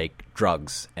are like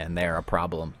drugs, and they're a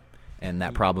problem. And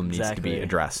that problem needs to be Exactly.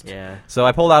 addressed. Yeah. So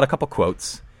I pulled out a couple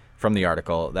quotes from the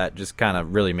article that just kind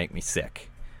of really make me sick.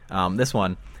 This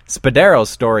one, Spadaro's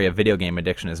story of video game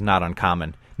addiction is not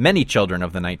uncommon. Many children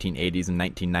of the 1980s and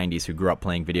 1990s who grew up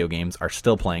playing video games are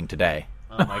still playing today.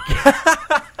 Oh my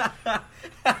god.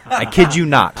 I kid you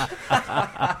not.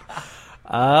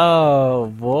 Oh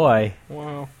boy.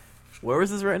 Wow. Where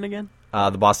was this written again?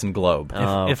 The Boston Globe.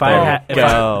 If I had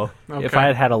go. if I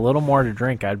had had a little more to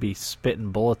drink, I'd be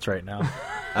spitting bullets right now.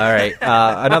 All right.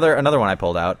 Another one I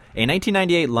pulled out. A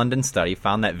 1998 London study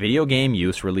found that video game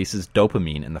use releases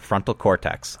dopamine in the frontal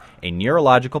cortex, a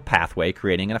neurological pathway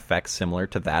creating an effect similar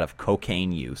to that of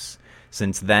cocaine use.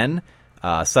 Since then,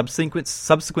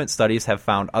 subsequent studies have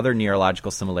found other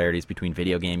neurological similarities between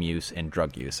video game use and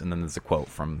drug use. And then there's a quote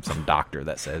from some doctor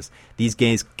that says, "These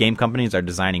game companies are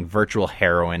designing virtual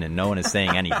heroin and no one is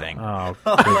saying anything." Oh,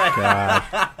 good God.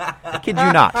 I kid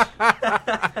you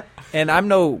not. And I'm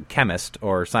no chemist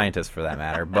or scientist for that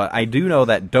matter, but I do know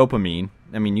that dopamine,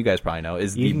 I mean, you guys probably know,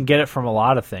 is You can get it from a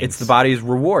lot of things. it's the body's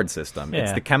reward system. It's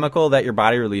Yeah. the chemical that your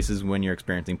body releases when you're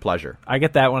experiencing pleasure. I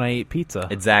get that when I eat pizza.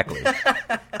 Exactly.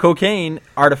 Cocaine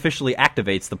artificially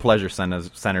activates the pleasure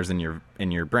centers in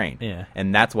your brain. Yeah.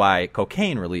 And that's why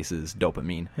cocaine releases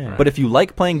dopamine. Yeah. But if you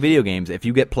like playing video games, if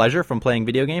you get pleasure from playing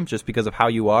video games just because of how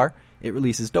you are, it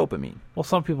releases dopamine. Well,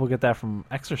 some people get that from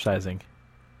exercising.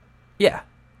 Yeah.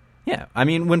 Yeah. I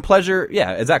mean, when pleasure,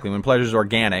 yeah, exactly. When pleasure is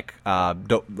organic,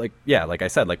 like I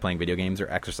said, like playing video games or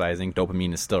exercising,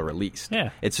 dopamine is still released.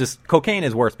 Yeah. It's just cocaine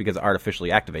is worse because it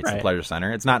artificially activates the Right. pleasure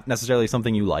center. It's not necessarily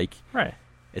something you like. Right.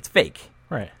 It's fake.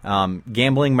 Right.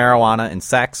 Gambling, marijuana, and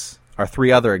sex are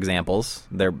three other examples.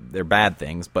 They're bad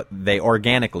things, but they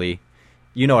organically,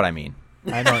 you know what I mean.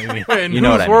 I know what you mean. Wait, in You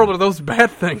know whose what I world mean. are those bad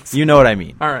things? You know what I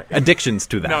mean. All right. Addictions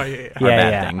to them No, yeah. are Yeah,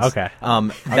 bad yeah, things. okay.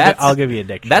 I'll give you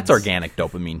addictions. That's organic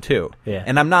dopamine too. Yeah.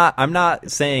 And I'm not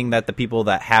saying that the people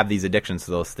that have these addictions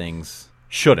to those things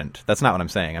shouldn't. That's not what I'm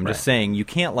saying. I'm just Right. saying you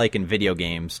can't liken video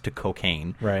games to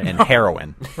cocaine Right. and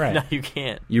heroin. Right. No, you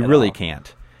can't. You at really all.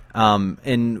 can't.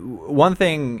 And one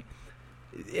thing,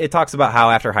 it talks about how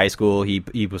after high school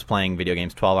he was playing video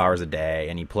games 12 hours a day,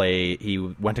 and he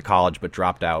went to college but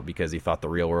dropped out because he thought the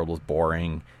real world was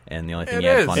boring and the only thing It he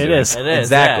had is. fun It doing. is. It is,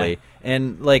 Exactly. yeah.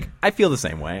 And like I feel the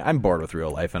same way. I'm bored with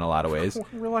real life in a lot of ways.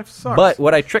 Real life sucks. But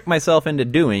what I trick myself into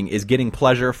doing is getting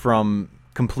pleasure from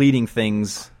completing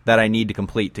things that I need to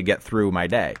complete to get through my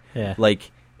day. Yeah.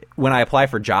 Like when I apply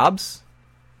for jobs,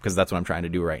 because that's what I'm trying to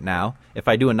do right now, if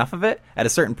I do enough of it, at a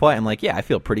certain point I'm like, yeah, I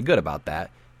feel pretty good about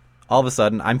that. All of a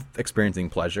sudden, I'm experiencing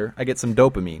pleasure. I get some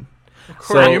dopamine.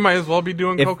 Corey, you might as well be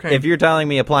doing cocaine. If you're telling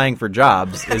me applying for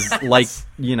jobs is like,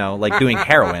 like doing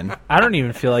heroin, I don't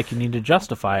even feel like you need to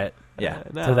justify it yeah,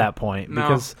 No. to that point No.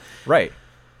 because right.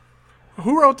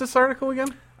 Who wrote this article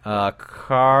again?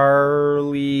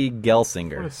 Carly What a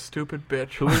Gelsinger. stupid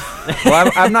bitch.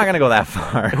 Well, I'm not going to go that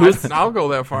far. I'll go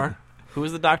that far. Who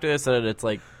was the doctor that said it's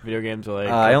like video games are like?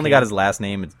 I only cocaine? got his last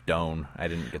name. It's Doan. I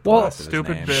didn't get the Well, rest of his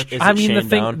stupid name. bitch. Is I it mean,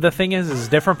 Shane the thing is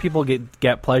different people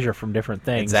get pleasure from different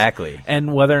things. Exactly.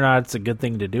 And whether or not it's a good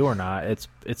thing to do or not, it's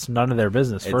none of their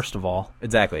business. First of all,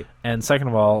 Exactly. and second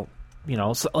of all,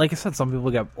 like I said, some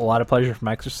people get a lot of pleasure from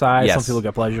exercise. Yes. Some people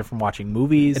get pleasure from watching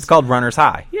movies. It's called runner's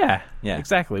high. Yeah, Yeah.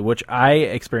 exactly. Which I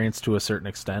experienced to a certain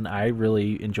extent. I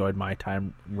really enjoyed my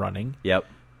time running. Yep.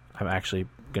 I'm actually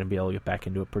going to be able to get back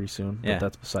into it pretty soon, Yeah. but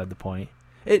that's beside the point.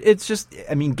 It's just,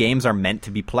 I mean, games are meant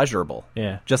to be pleasurable.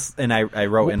 Yeah. And I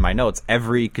wrote in my notes,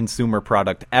 every consumer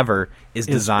product ever is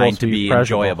designed supposed to be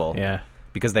pleasurable. enjoyable. Yeah.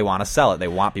 Because they want to sell it. They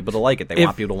want people to like it. They If-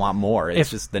 want people to want more. It's if-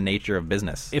 just the nature of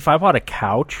business. If I bought a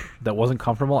couch that wasn't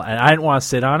comfortable and I didn't want to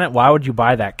sit on it, why would you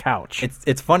buy that couch?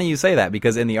 It's funny you say that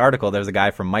because in the article there's a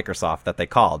guy from Microsoft that they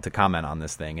called to comment on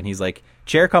this thing, and he's like,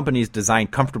 chair companies design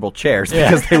comfortable chairs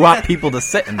because they want people to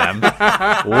sit in them.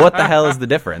 What the hell is the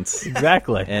difference?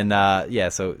 Exactly. And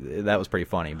so that was pretty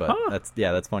funny. But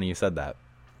that's funny you said that.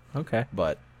 Okay.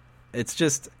 But it's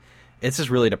just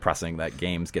really depressing that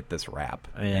games get this rap.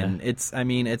 Yeah. And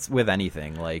it's with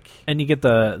anything like. And you get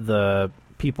the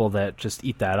people that just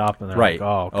eat that up, and they're Right. like,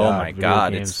 "Oh, God, my video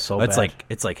God! games It's so it's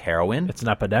bad." like heroin. It's an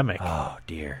epidemic. Oh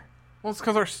dear. Well, it's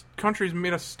because our country's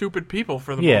made us stupid people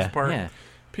for the Yeah. most part. Yeah.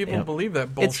 People Yeah. believe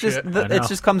that bullshit. It's just I know. it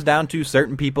just comes down to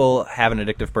certain people have an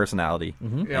addictive personality,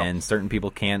 Yeah. and certain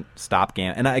people can't stop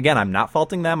gambling. And again, I'm not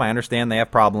faulting them. I understand they have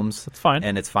problems. It's fine.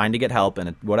 and it's fine to get help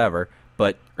and whatever.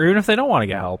 But Or even if they don't want to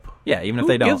get help. yeah, even if Who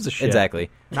they don't, gives a shit? exactly.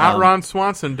 Not Ron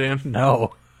Swanson, Dan.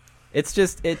 No. It's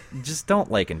just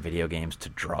don't liken video games to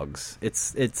drugs.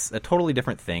 It's a totally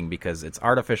different thing because it's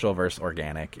artificial versus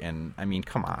organic. And I mean,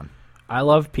 come on. I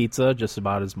love pizza just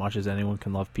about as much as anyone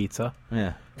can love pizza.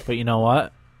 Yeah. But you know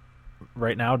what?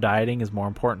 Right now, dieting is more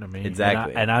important to me.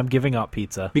 Exactly. And I'm giving up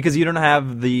pizza. Because you don't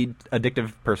have the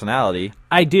addictive personality.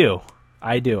 I do.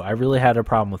 I really had a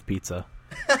problem with pizza.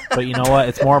 But you know what?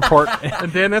 It's more important.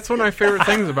 And Dan, that's one of my favorite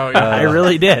things about you. I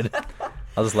really did.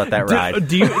 I'll just let that ride.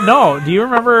 Do you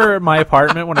remember my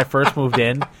apartment when I first moved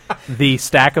in? The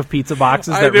stack of pizza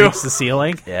boxes I that do. reached the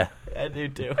ceiling? Yeah. I do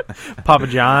too. Papa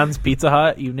John's, Pizza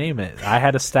Hut, you name it. I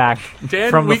had a stack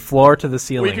Dan, from the we- floor to the We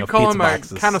ceiling could of call pizza him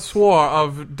boxes. a connoisseur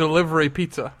of delivery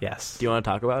pizza. Yes. Do you want to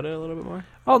talk about it a little bit more?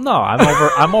 Oh no,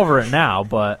 I'm over it now,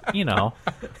 but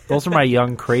those are my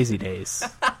young crazy days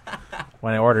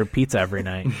when I ordered pizza every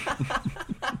night.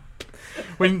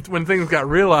 When things got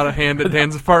real out of hand at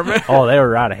Dan's apartment. Oh, they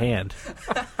were out of hand.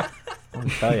 Let me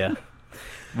tell you.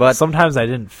 But Sometimes I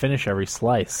didn't finish every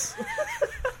slice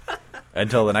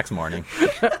until the next morning.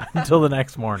 until the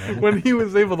next morning. When he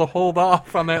was able to hold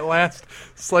off on that last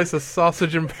slice of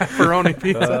sausage and pepperoni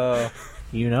pizza.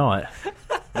 You know it.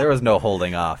 There was no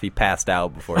holding off. He passed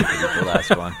out before he could eat the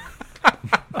last one.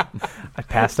 I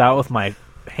passed out with my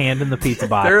hand in the pizza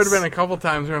box. There had been a couple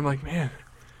times where I'm like, man,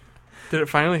 did it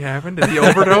finally happen? Did he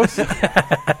overdose?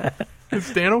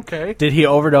 Is Dan okay? Did he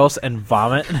overdose and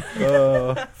vomit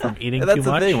from eating That's too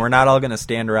the much? thing. We're not all going to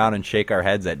stand around and shake our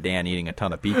heads at Dan eating a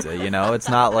ton of pizza. It's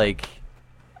not like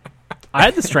I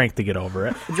had the strength to get over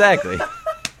it. exactly.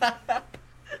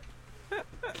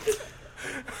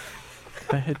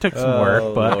 It took some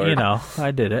work, but Lord.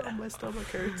 I did it. My stomach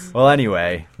hurts. Well,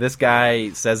 anyway, this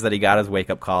guy says that he got his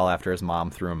wake-up call after his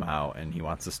mom threw him out, and he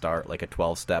wants to start like a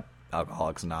 12-step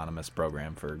Alcoholics Anonymous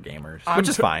program for gamers, which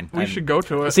is fine. We should go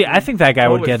to it. See, I think that guy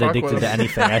would Totally get fuck addicted with to him.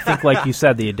 anything. I think, like you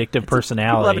said, the addictive People have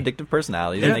personality. addictive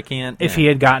personalities, Yeah. and they can't. If he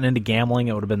had gotten into gambling,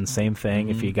 it would have been the same thing.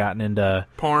 If he had gotten into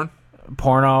Porn.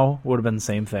 porno, would have been the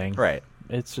same thing. right,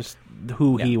 It's just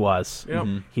who Yeah. he was. Yep.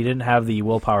 He didn't have the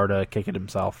willpower to kick it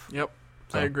himself. Yep.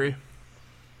 So. I agree.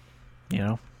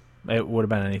 It would have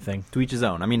been anything. to each his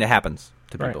own. I mean, it happens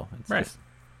to Right. people. It's Right. just-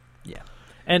 yeah.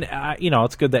 And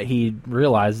it's good that he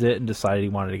realized it and decided he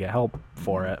wanted to get help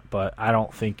for it. But I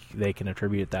don't think they can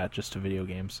attribute that just to video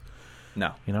games.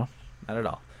 No, You know, not at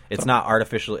all. It's not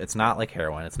artificial. It's not like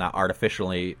heroin. It's not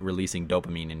artificially releasing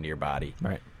dopamine into your body.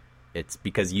 right? It's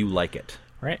because you like it.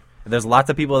 Right? There's lots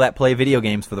of people that play video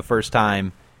games for the first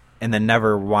time and then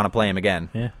never want to play them again.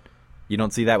 Yeah. You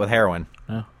don't see that with heroin.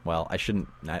 No. Well, I shouldn't.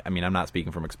 I mean, I'm not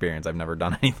speaking from experience. I've never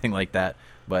done anything like that.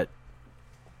 But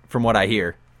from what I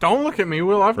hear, Don't look at me,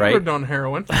 Will. I've never Right. done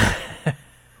heroin. I'm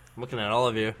looking at all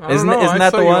of you. I don't isn't know. I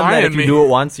that saw the you one that eyeing if you me. do it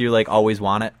once, you like always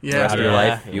want it the Yeah. rest of your Yeah.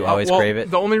 life? You always Well, crave it.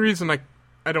 The only reason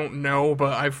I don't know,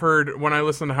 but I've heard when I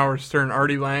listened to Howard Stern,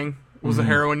 Artie Lang was Mm-hmm. a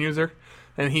heroin user,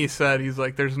 and he's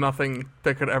like, there's nothing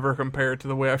that could ever compare to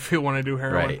the way I feel when I do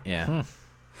heroin. Right? Yeah.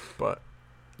 But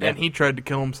Yeah. and he tried to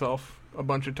kill himself a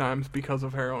bunch of times because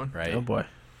of heroin. Right. Oh boy.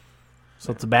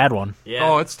 So it's a bad one. Yeah.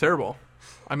 Oh, it's terrible.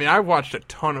 I mean, I've watched a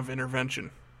ton of Intervention.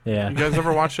 Yeah. You guys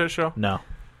ever watch that show? No.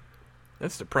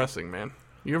 It's depressing, man.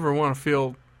 You ever want to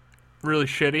feel really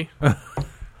shitty?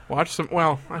 Watch some.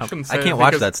 Well, I shouldn't say I it can't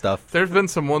watch because that stuff. There's been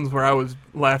some ones where I was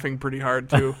laughing pretty hard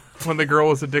too. When the girl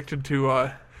was addicted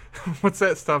to what's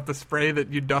that stuff? The spray that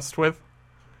you dust with?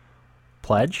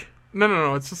 Pledge?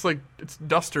 No. It's just like it's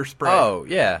duster spray. Oh,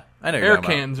 yeah. I know what air you're talking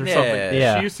cans or about. something. Yeah.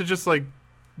 Yeah. She used to just like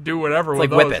do whatever It's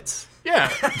with like those. whippets. Yeah.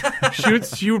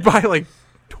 she would buy like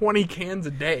 20 cans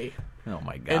a day Oh,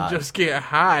 my God. and just get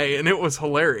high, and it was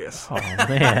hilarious. Oh,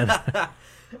 man.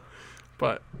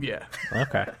 But yeah,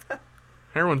 Okay.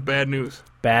 heroin's bad news.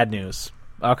 Bad news.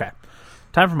 Okay.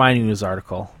 Time for my news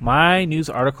article. My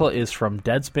news article is from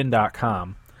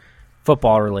Deadspin.com.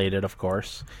 Football related, of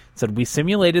course. It said, we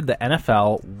simulated the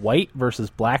NFL white versus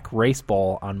black race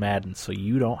bowl on Madden, so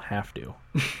you don't have to.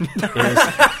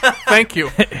 Thank you.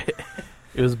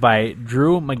 It was by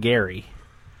Drew McGarry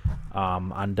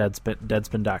on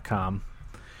Deadspin.com.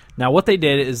 Now, what they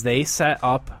did is they set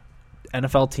up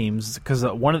NFL teams because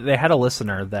they had a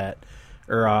listener that,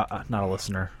 or not a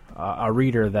listener, a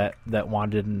reader that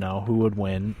wanted to know who would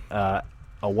win a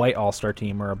white All-Star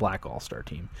team or a black All-Star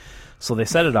team. So they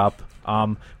set it up,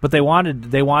 but they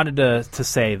wanted to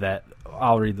say that.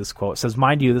 I'll read this quote. It says,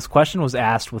 "Mind you, this question was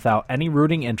asked without any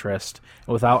rooting interest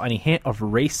and without any hint of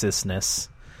racistness."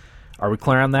 Are we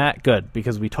clear on that? Good,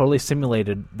 because we totally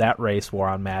simulated that race war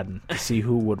on Madden to see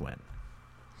who would win.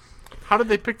 How did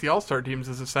they pick the All-Star teams,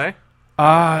 does it say?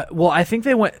 Well, I think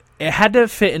they went. It had to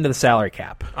fit into the salary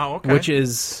cap, Oh, okay. which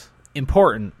is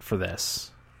important for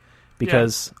this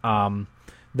because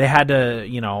they had to.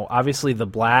 Obviously, the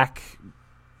black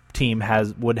team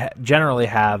would generally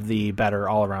have the better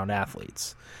all-around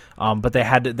athletes, but they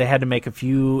had to make a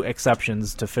few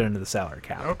exceptions to fit into the salary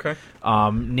cap. Okay.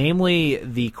 Namely,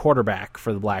 the quarterback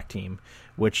for the black team,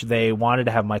 which they wanted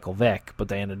to have Michael Vick, but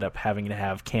they ended up having to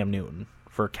have Cam Newton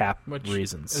for cap Which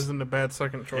reasons. isn't a bad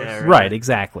second choice. Yeah, Right,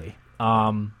 exactly.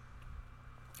 I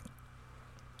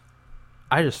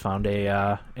just found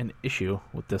an issue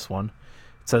with this one.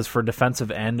 It says for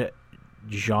defensive end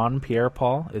Jean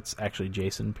Pierre-Paul. It's actually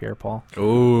Jason Pierre-Paul.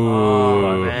 Ooh.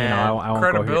 But, man. I won't go here.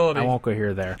 Credibility. I won't go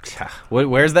here. There.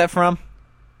 Where's that from?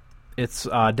 It's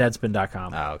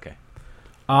Deadspin.com. Oh, okay.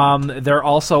 There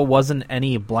also wasn't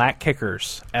any black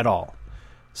kickers at all.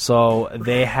 So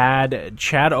they had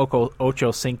Chad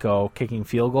Ochocinco kicking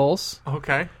field goals,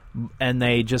 Okay. and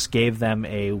they just gave them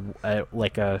a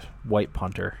white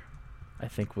punter. I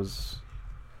think was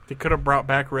They could have brought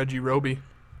back Reggie Roby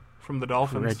from the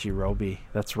Dolphins. Reggie Roby.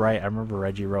 That's right. I remember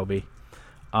Reggie Roby.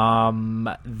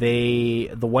 The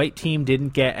white team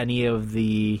didn't get any of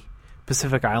the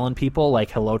Pacific Island people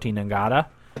like Haloti Ngata.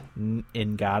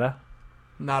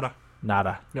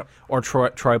 Nada. Yep. Or Troy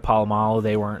Polamalu.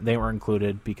 They weren't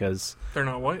included because They're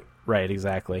not white. right,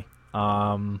 exactly.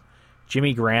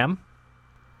 Jimmy Graham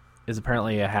is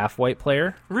apparently a half white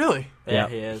player. Really? Yeah,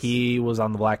 he is. He was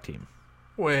on the black team.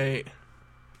 Wait.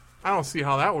 I don't see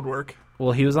how that would work.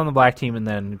 Well, he was on the black team, and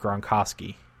then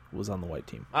Gronkowski was on the white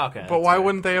team. Okay. But why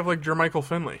wouldn't they have like Jermichael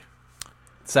Finley?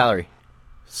 Salary.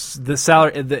 The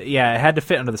salary, it had to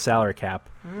fit under the salary cap.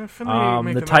 Finley ain't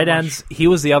making The that tight much. ends, he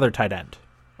was the other tight end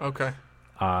Okay.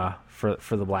 for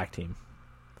the black team.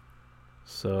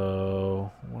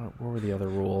 So what were the other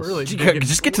rules? Really digging,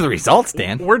 Just get to the results,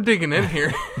 Dan. we're digging in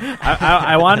here.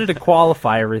 I wanted to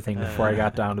qualify everything before I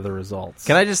got down to the results.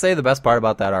 Can I just say the best part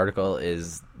about that article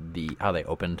is how they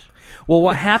opened? Well,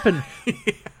 what happened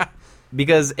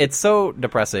Because it's so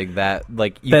depressing that you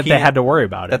that they can't- had to worry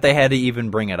about it? that they had to even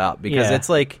bring it up because Yeah. it's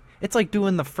like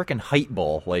doing the freaking height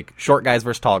bowl, like short guys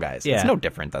versus tall guys. Yeah. It's no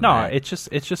different than No, that. it's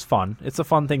just fun. It's a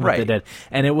fun thing that they Right. did,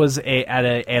 and it was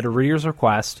at a reader's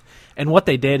request. And what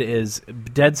they did is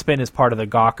Deadspin is part of the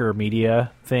Gawker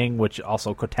Media thing, which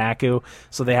also Kotaku.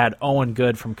 So they had Owen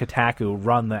Good from Kotaku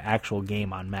run the actual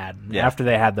game on Madden Yeah. after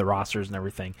they had the rosters and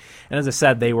everything. And as I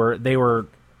said, they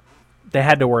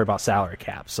had to worry about salary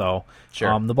cap. So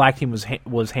Sure. the black team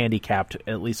was handicapped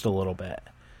at least a little bit.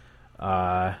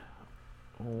 What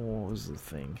was the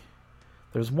thing?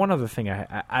 There's one other thing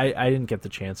I didn't get the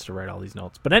chance to write all these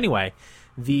notes, but anyway,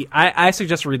 I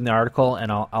suggest reading the article,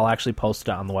 and I'll actually post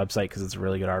it on the website because it's a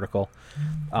really good article.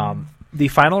 The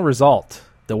final result: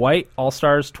 the white All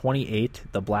Stars 28,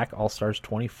 the black All Stars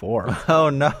 24. Oh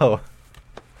no!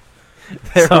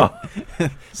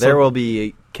 There will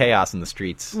be chaos in the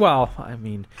streets. Well, I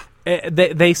mean,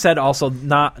 they said also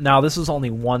now this is only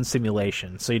one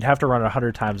simulation, so you'd have to run it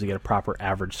 100 times to get a proper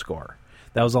average score.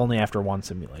 That was only after one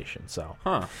simulation. So,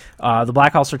 the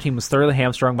Black All-Star team was thoroughly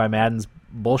hamstrung by Madden's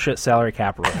bullshit salary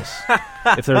cap rules.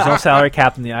 If there was no salary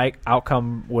cap, then the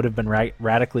outcome would have been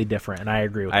radically different, and I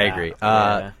agree with that. I agree.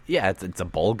 Yeah, it's a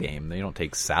bowl game. They don't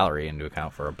take salary into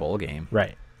account for a bowl game.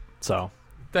 Right. So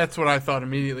That's what I thought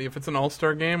immediately. If it's an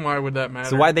all-star game, why would that matter?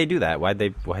 So why'd they do that? Why'd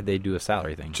they do a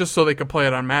salary thing? Just so they could play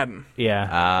it on Madden.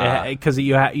 yeah, because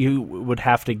you would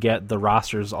have to get the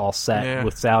rosters all set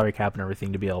with salary cap and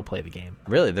everything to be able to play the game.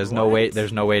 Really? There's no way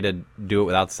to do it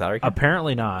without the salary cap?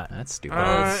 Apparently not. That's stupid.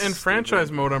 In franchise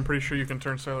mode, I'm pretty sure you can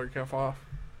turn salary cap off.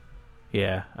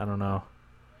 Yeah, I don't know.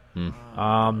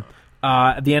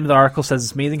 At the end of the article says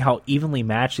it's amazing how evenly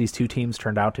matched these two teams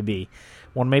turned out to be.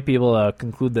 One might be able to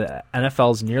conclude that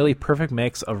NFL's nearly perfect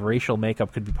mix of racial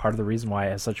makeup could be part of the reason why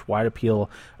it has such wide appeal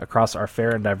across our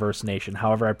fair and diverse nation.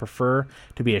 However, I prefer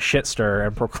to be a shit stirrer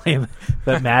and proclaim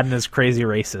that Madden is crazy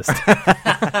racist.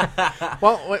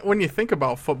 Well, when you think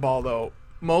about football, though,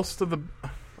 most of the...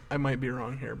 I might be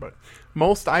wrong here, but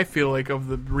most, I feel like, of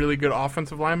the really good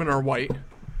offensive linemen are white.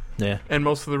 Yeah. And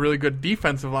most of the really good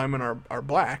defensive linemen are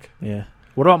black. Yeah.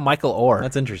 What about Michael Orr?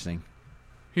 That's interesting.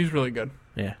 He's really good.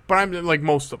 Yeah. But I'm like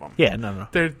most of them. Yeah, no.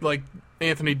 They're like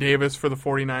Anthony Davis for the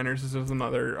 49ers is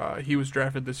another. He was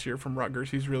drafted this year from Rutgers.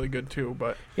 He's really good too.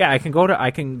 But Yeah, I can go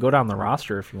down the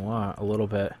roster if you want a little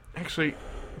bit. actually,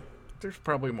 there's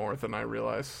probably more than I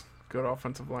realize. Good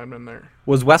offensive linemen there.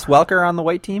 Was Wes Welker on the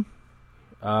white team?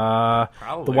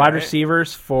 Probably, The wide right?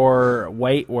 receivers for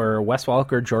White were Wes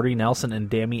Welker, Jordy Nelson, and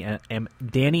Danny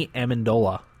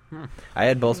Amendola. I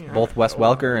had both Wes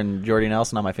Welker and Jordy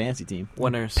Nelson on my fantasy team.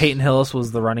 Winners. Peyton Hillis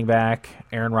was the running back.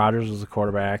 Aaron Rodgers was the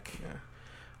quarterback.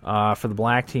 For the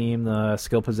black team, the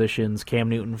skill positions, Cam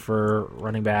Newton for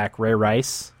running back, Ray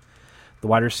Rice. The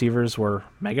wide receivers were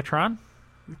Megatron.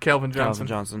 Calvin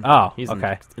Johnson. Oh, He's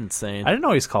okay. insane. I didn't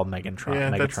know he's called Megatron.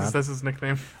 Yeah, Megatron. that's his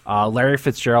nickname. Larry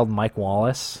Fitzgerald, Mike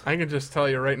Wallace. I can just tell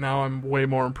you right now, I'm way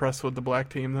more impressed with the black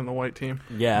team than the white team.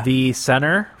 Yeah. The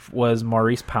center was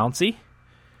Maurice Pouncey.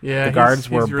 Yeah, The guards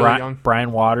were he's really young.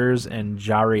 Brian Waters and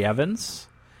Jari Evans.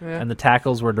 Yeah. And the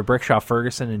tackles were DeBrickshaw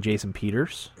Ferguson and Jason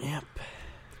Peters. Yep.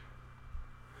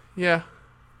 Yeah,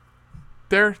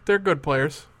 they're good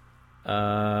players.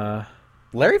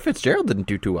 Larry Fitzgerald didn't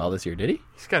do too well this year, did he?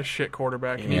 He's got a shit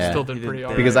quarterback, and he Yeah. still He did did pretty that.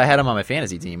 all Because right. I had him on my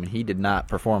fantasy team, and he did not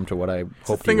perform to what I hoped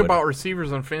The he thing would. about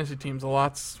receivers on fantasy teams, a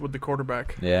lot's with the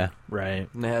quarterback. Yeah. Right.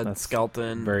 And they had That's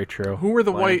Skelton. Very true. Who were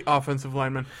the Wow. white offensive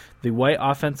linemen? The white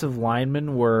offensive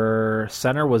linemen were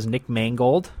center was Nick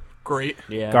Mangold. Great,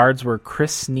 Yeah. Guards were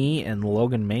Chris Snee and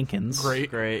Logan Mankins.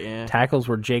 great, Great, yeah. Tackles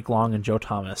were Jake Long and Joe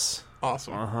Thomas.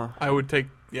 awesome. Uh-huh. I would take.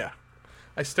 Yeah,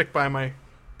 I stick by my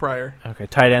prior. Okay.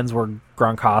 Tight ends were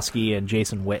Gronkowski and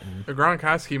Jason Witten.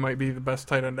 Gronkowski might be the best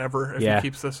tight end ever if Yeah. he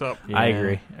keeps this up. Yeah. I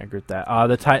agree with that.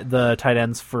 The tight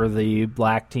ends for the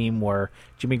black team were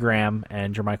Jimmy Graham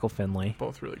and Jermichael Finley,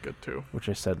 Both really good too. which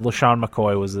I said. LaShawn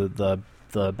McCoy was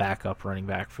the backup running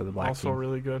back for the black Also team.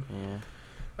 really good. Yeah.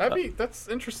 That's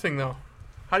interesting though.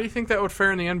 How do you think that would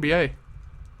fare in the NBA?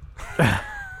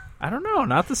 I don't know.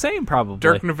 Not the same, probably.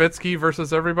 Dirk Nowitzki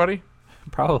versus everybody?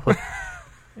 Probably.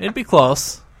 It'd be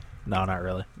close. No, not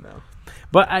really. No.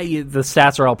 But the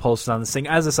stats are all posted on this thing.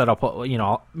 As I said, I'll put.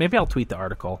 Maybe I'll tweet the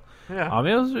article. Yeah.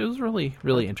 It was really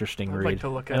interesting I'd read. like to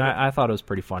look at and it. I thought it was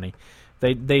pretty funny.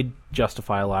 They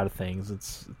justify a lot of things.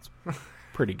 It's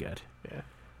pretty good.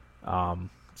 Yeah.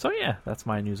 So yeah, that's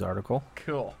my news article.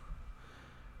 Cool.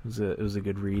 It was a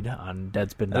good read on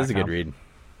Deadspin.com. That was a good read.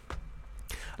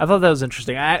 I thought that was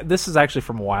interesting. This is actually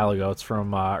from a while ago. It's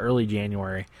from early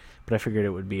January, but I figured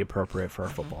it would be appropriate for our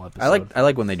football episode. I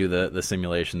like when they do the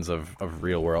simulations of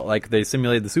real world. Like they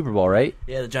simulated the Super Bowl, right?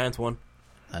 Yeah, the Giants won.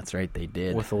 That's right, they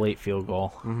did. with a late field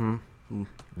goal. Mm-hmm.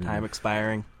 Time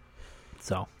expiring.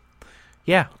 So,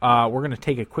 yeah, we're going to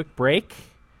take a quick break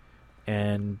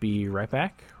and be right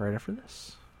back right after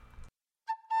this.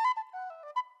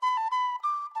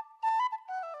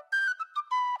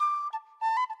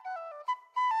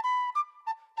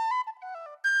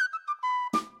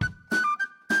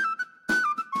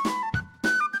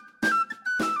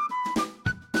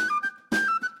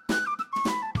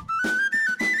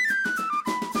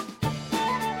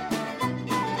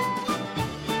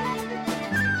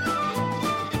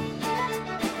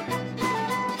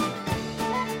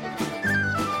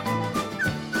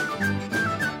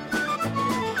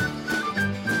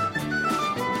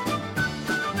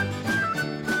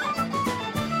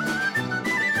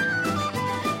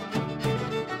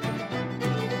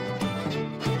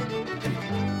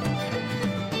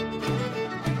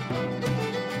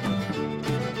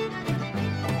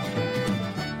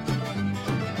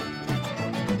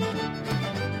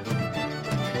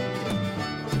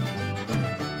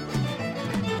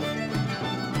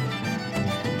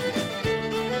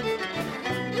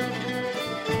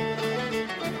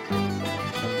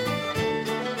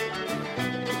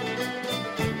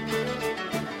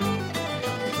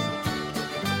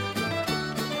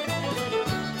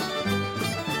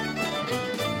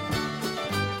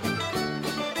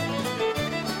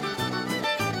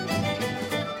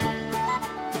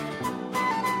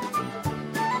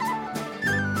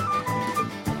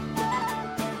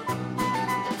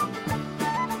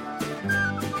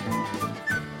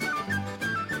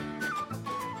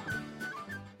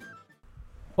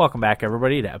 Welcome back,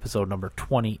 everybody, to episode number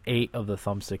 28 of the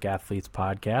Thumbstick Athletes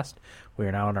podcast. We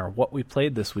are now in our What We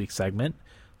Played This Week segment.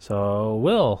 So,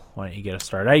 Will, why don't you get us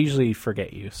started? I usually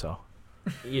forget you, so.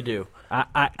 You do.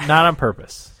 I not on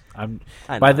purpose.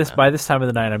 By this time of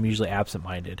the night, I'm usually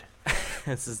absent-minded.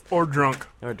 This is Or drunk.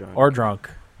 or drunk. Or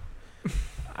drunk.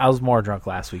 I was more drunk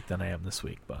last week than I am this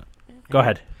week, but go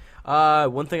ahead.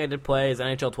 One thing I did play is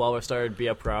NHL 12. I started Be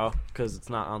a Pro because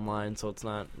it's not online, so it's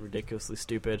not ridiculously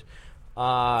stupid.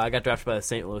 I got drafted by the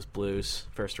St. Louis Blues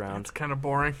first round. It's kind of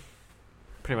boring.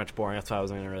 Pretty much boring. That's why I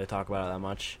wasn't going to really talk about it that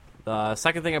much. The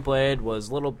second thing I played was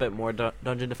a little bit more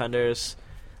Dungeon Defenders.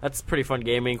 That's pretty fun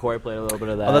gaming. Corey played a little bit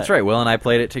of that. Oh, that's right. Will and I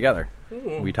played it together.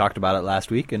 Ooh. We talked about it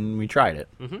last week, and we tried it.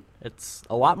 Mm-hmm. It's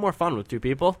a lot more fun with two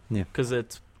people. Yeah. Because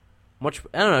it's much.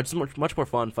 I don't know. It's much more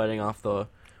fun fighting off the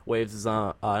waves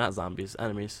of not zombies,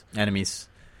 enemies.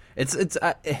 It's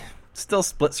still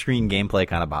split screen gameplay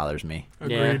kind of bothers me.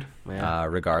 Agreed. Yeah.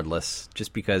 Regardless,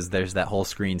 just because there's that whole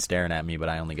screen staring at me, but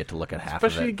I only get to look at half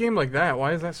Especially a of it. game like that.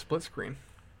 Why is that split screen?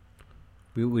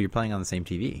 You're playing on the same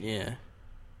TV. Yeah.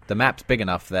 The map's big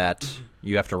enough that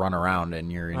you have to run around and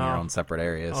you're in your own separate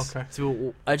areas. Okay.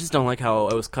 So I just don't like how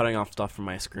I was cutting off stuff from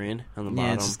my screen on the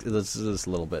Yeah, bottom. it's a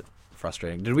little bit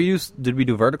frustrating. Did we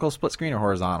do vertical split screen or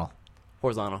horizontal?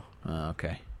 Horizontal.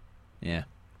 Okay. Yeah.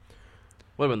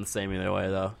 Would have been the same either way,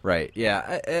 though. Right.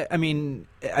 Yeah. I mean,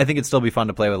 I think it'd still be fun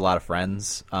to play with a lot of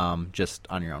friends, just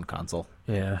on your own console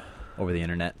Yeah. over the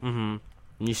internet. Mm-hmm.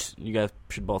 You guys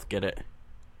should both get it.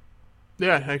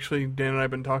 Yeah, actually, Dan and I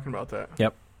have been talking about that.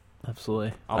 Yep.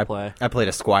 Absolutely. I'll play. I played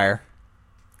a Squire.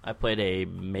 I played a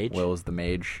mage. Will was the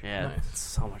mage. Yeah, Nice. it's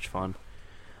so much fun.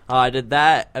 I did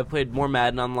that. I played more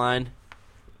Madden online.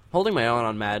 Holding my own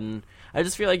on Madden. I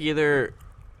just feel like either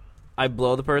I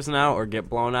blow the person out or get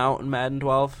blown out in Madden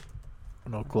 12.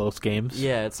 No close games.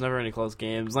 Yeah, it's never any close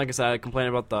games. Like I said, I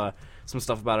complained about some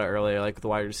stuff about it earlier, like the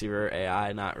wide receiver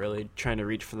AI not really trying to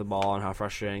reach for the ball and how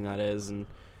frustrating that is, and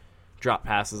drop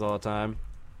passes all the time.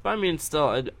 But I mean,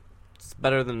 still, it's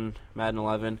better than Madden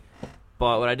 11.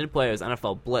 But what I did play was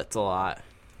NFL Blitz a lot.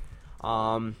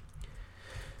 I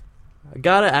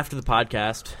got it after the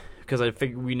podcast because I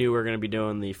figured we knew we were going to be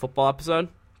doing the football episode,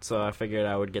 so I figured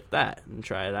I would get that and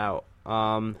try it out.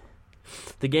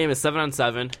 The game is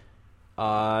 7-on-7.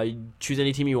 You choose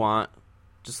any team you want,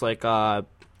 just like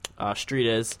Street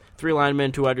is. 3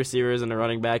 linemen, 2 wide receivers, and a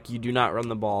running back. You do not run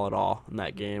the ball at all in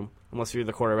that game, unless you're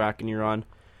the quarterback and you run.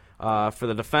 For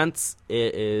the defense,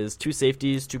 it is 2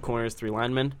 safeties, 2 corners, 3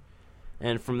 linemen.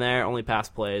 And from there, only pass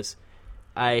plays.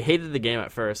 I hated the game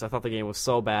at first. I thought the game was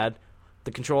so bad.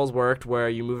 The controls worked where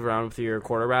you move around with your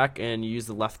quarterback and you use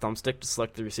the left thumbstick to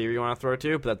select the receiver you want to throw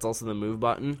to, but that's also the move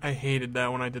button. I hated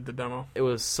that when I did the demo. It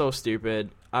was so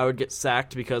stupid. I would get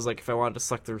sacked because, like, if I wanted to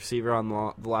select the receiver on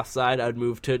the left side, I would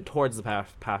move towards the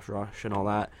pass rush and all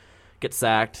that. Get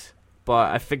sacked.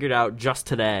 But I figured out just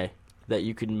today that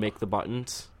you can make the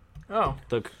buttons, Oh.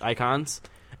 the icons,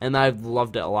 and I've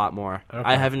loved it a lot more. Okay.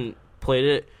 I haven't played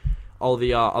it. All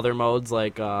the other modes,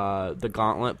 like the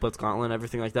Gauntlet, Blitz Gauntlet,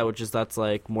 everything like that, that's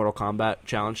like Mortal Kombat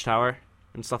Challenge Tower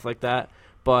and stuff like that.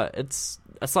 But it's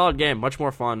a solid game, much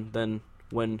more fun than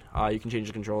when you can change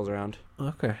the controls around.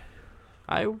 Okay.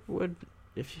 I would,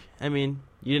 you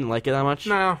didn't like it that much?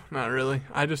 No, not really.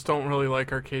 I just don't really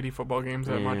like arcadey football games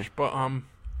that Yeah. much. But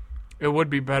it would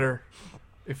be better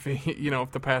if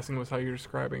if the passing was how you're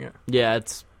describing it. Yeah,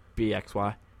 it's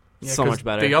BXY. Yeah, So 'cause much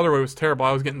better. The other way was terrible.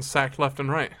 I was getting sacked left and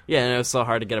right. Yeah, and it was so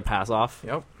hard to get a pass off.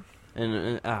 Yep.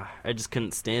 And I just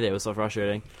couldn't stand it. It was so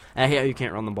frustrating. I hate how you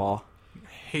can't run the ball.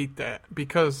 Hate that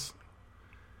because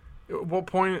at what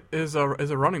point is a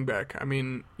running back? I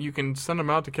mean, you can send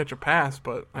them out to catch a pass,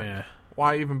 but Yeah.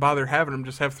 why even bother having them?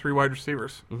 Just have 3 wide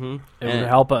receivers. Mm-hmm. It would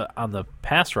help on the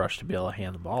pass rush to be able to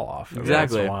hand the ball off every once in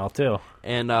Exactly. a while too.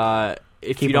 And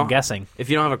if Keep you them don't guessing. if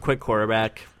you don't have a quick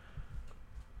quarterback,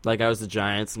 like I was the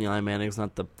Giants, and Eli Manning's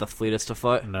not the fleetest of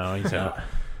foot. No, he's not.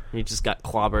 He just got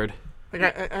clobbered. Like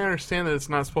I understand that it's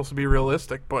not supposed to be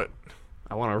realistic, but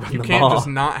I want to run you the can't ball. just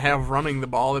not have running the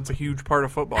ball. It's a huge part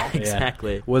of football.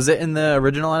 Exactly. Was it in the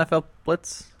original NFL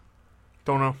Blitz?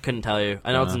 Don't know. Couldn't tell you.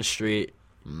 I know it's in Street,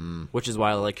 which is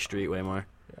why I like Street way more.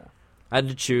 Yeah. I had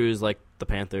to choose like the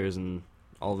Panthers and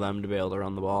all of them to be able to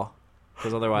run the ball,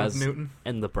 because otherwise, With Newton.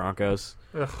 and the Broncos,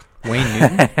 Ugh. Wayne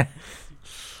Newton?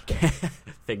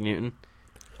 Fig Newton.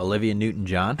 Olivia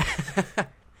Newton-John?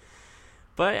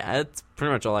 But yeah, that's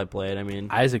pretty much all I played. I mean,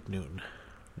 Isaac Newton.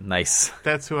 Nice.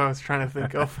 That's who I was trying to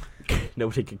think of.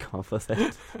 nobody could come up with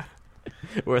it.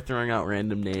 We're throwing out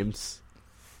random names.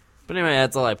 But anyway,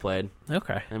 that's all I played.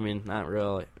 Okay. I mean, not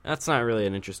really. That's not really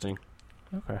an interesting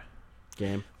Okay.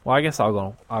 game. Well, I guess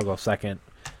I'll go second.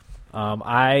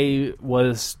 I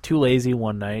was too lazy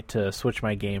one night to switch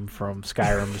my game from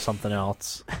Skyrim to something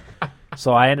else,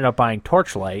 so I ended up buying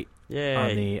Torchlight Yay.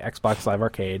 on the Xbox Live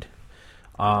Arcade.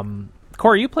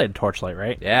 Corey, you played Torchlight,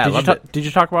 right? Yeah, I loved it. Did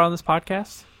you talk about it on this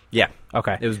podcast? Yeah.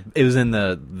 Okay. It was in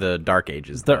the dark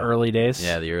ages. The though. early days?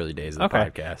 Yeah, the early days of the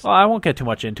podcast. Well, I won't get too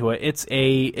much into it. It's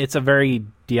a very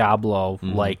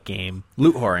Diablo-like game.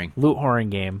 Loot whoring. Loot whoring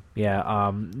game,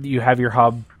 yeah. You have your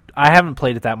hub. I haven't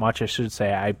played it that much, I should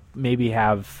say. I maybe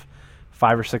have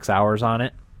 5 or 6 hours on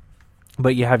it.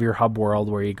 But you have your hub world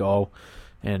where you go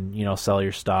and, sell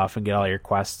your stuff and get all your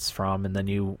quests from, and then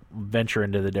you venture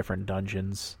into the different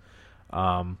dungeons.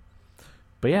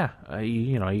 But yeah,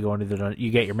 you go into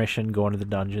you get your mission, go into the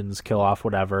dungeons, kill off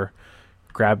whatever,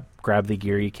 grab the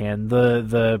gear you can.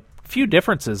 The few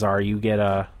differences are you get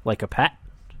a pet,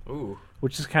 Ooh.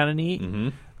 which is kind of neat.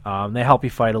 Mm-hmm. They help you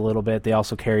fight a little bit. They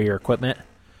also carry your equipment.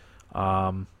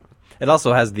 It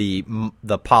also has the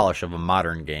polish of a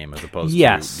modern game as opposed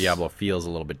Yes. to Diablo feels a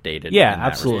little bit dated. Yeah, in that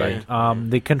absolutely. respect.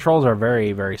 The controls are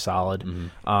very, very solid.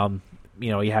 Mm-hmm.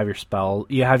 You have your spell,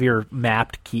 you have your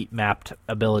mapped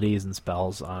abilities and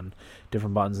spells on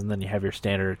different buttons, and then you have your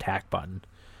standard attack button.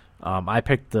 I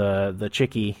picked the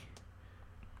Chickie,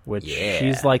 which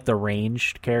she's like the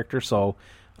ranged character. So,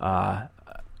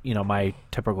 my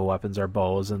typical weapons are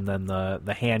bows, and then the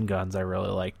handguns I really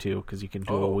like too because you can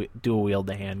dual wield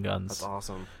the handguns. That's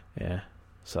awesome. Yeah.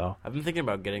 So I've been thinking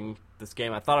about getting this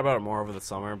game. I thought about it more over the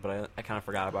summer, but I kind of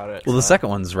forgot about it. Well, the so- second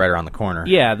one's right around the corner.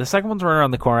 yeah, the second one's right around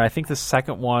the corner. I think the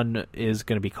second one is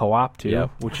going to be co-op too,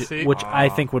 Yep. which See? I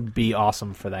think would be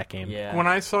awesome for that game. Yeah. When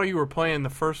I saw you were playing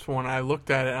the first one, I looked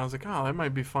at it and I was like, oh, that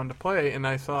might be fun to play. And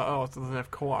I saw, it doesn't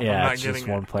have co-op. I'm Yeah, not it's getting just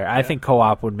it. one player. Yeah. I think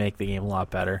co-op would make the game a lot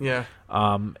better. Yeah.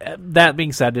 That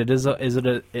being said, it is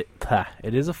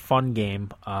a fun game.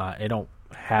 I don't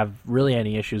have really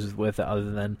any issues with it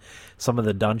other than some of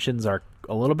the dungeons are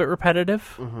a little bit repetitive.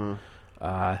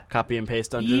 Copy and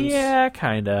paste dungeons. Yeah,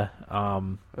 kind of.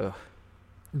 Ugh.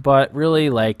 But really,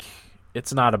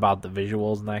 it's not about the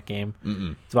visuals in that game.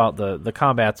 Mm-mm. It's about the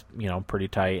combat's pretty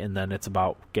tight, and then it's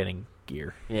about getting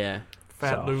gear. Yeah.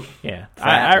 Fat So, loot. Yeah,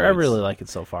 Fat I loots. really like it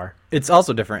so far. It's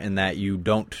also different in that you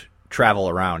don't travel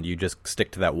around. You just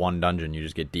stick to that one dungeon. You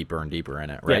just get deeper and deeper in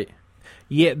it, right?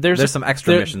 Yeah, There's some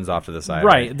extra missions off to the side.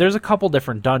 Right, there's a couple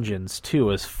different dungeons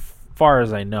too, as far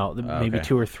as I know. Maybe Okay.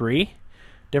 2 or 3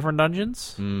 different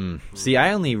dungeons. See,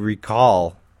 I only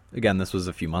recall, again, this was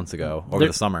a few months ago, over There-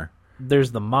 the summer,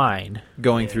 There's the mine.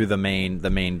 going through the main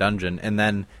dungeon, and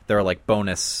then there are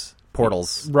bonus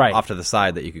portals Right. off to the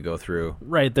side that you could go through.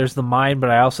 Right, there's the mine, but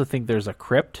I also think there's a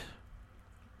crypt.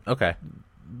 Okay.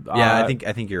 Yeah, uh,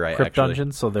 I think you're right. Crypt actually.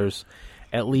 dungeon. So there's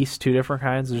at least 2 different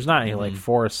kinds. There's not any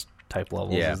forest type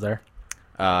levels, Yeah. is there?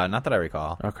 Not that I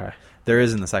recall. Okay. There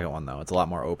is in the second one though. It's a lot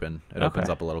more open. It opens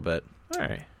Okay. up a little bit. All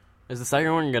right. Is the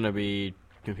second one going to be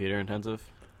computer intensive?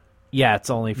 Yeah, it's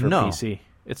only for No. PC.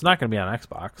 It's not going to be on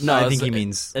Xbox. No, I is think he it-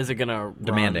 means Is it going to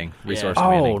demanding resource.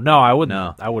 Oh demanding. no, I wouldn't.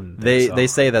 No. I wouldn't. They think so. they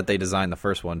say that they designed the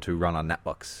first one to run on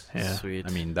netbooks. Yeah. Sweet. I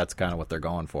mean, that's kind of what they're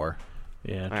going for.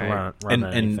 Yeah, to All right. run And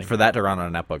anything. for that to run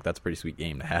on a netbook, that's a pretty sweet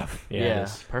game to have. Yeah, it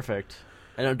is. perfect.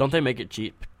 And don't they make it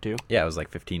cheap too? Yeah, it was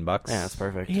like $15. Yeah, that's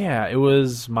perfect. Yeah,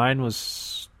 mine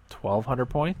was 1,200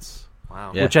 points,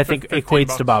 Wow. Yeah. which I think 15 equates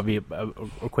bucks. to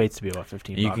about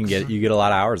 15. You bucks. can get a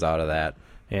lot of hours out of that.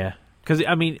 Yeah, because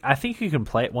I think you can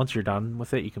play it once you're done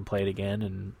with it. You can play it again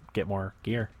and get more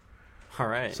gear. All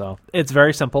right. So it's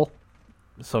very simple.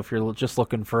 So if you're just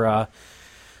looking for a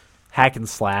hack and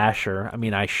slash,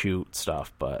 I shoot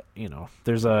stuff, but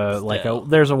there's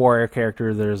there's a warrior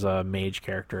character, there's a magic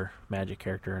character,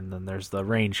 and then there's the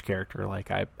ranged character like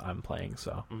I'm playing.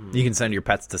 So You can send your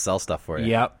pets to sell stuff for you.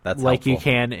 yep, That's like you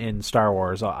helpful. can in Star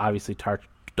Wars. Obviously,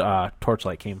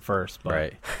 Torchlight came first, but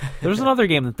Right. there's another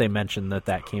game that they mentioned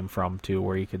that came from too,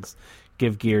 where you could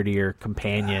give gear to your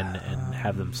companion and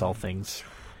have them sell things.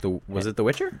 Was it The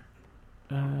Witcher?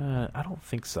 I don't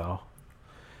think so.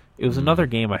 It was another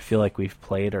game I feel like we've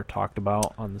played or talked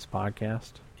about on this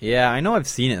podcast. Yeah, I know I've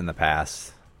seen it in the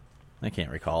past. I can't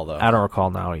recall though. I don't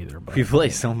recall now either. But We play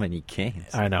so many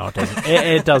games. I know it doesn't.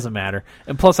 it doesn't matter.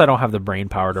 And plus, I don't have the brain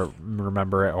power to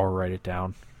remember it or write it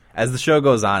down. As the show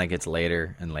goes on, it gets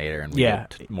later and later, and we Yeah.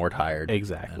 get more tired. and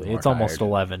Exactly. more It's almost tired.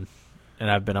 11, and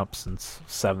I've been up since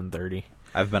 7:30.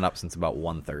 I've been up since about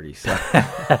 1:30, so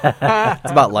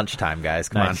it's about lunchtime, guys.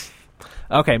 Come Nice.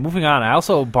 Okay, moving on. I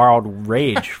also borrowed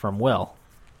Rage from Will.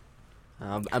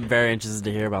 I'm very interested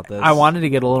to hear about this. I wanted to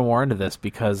get a little more into this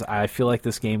because I feel like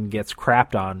this game gets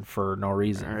crapped on for no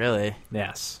reason. Really?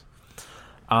 Yes.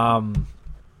 I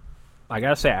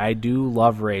gotta say, I do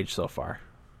love Rage so far.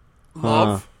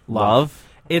 Love. Love?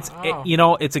 It's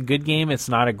it's a good game. It's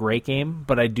not a great game,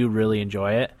 but I do really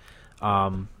enjoy it.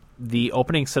 The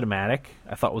opening cinematic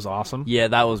I thought was awesome. Yeah,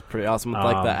 that was pretty awesome with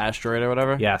like the asteroid or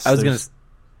whatever. Yes, I was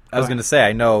gonna say,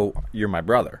 I know you're my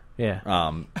brother. Yeah.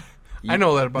 I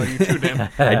know that about you too, Dan.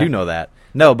 I do know that.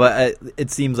 No, but it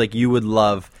seems like you would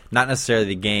love not necessarily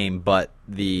the game, but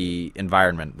the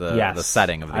environment, the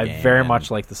setting of the game. I very much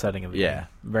like the setting of the game.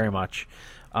 Very much.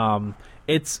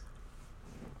 It's,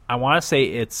 I want to say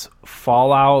it's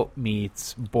Fallout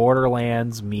meets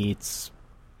Borderlands meets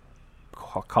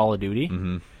Call of Duty.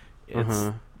 Mm-hmm.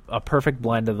 It's a perfect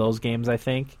blend of those games, I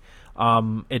think.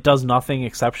 It does nothing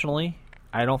exceptionally,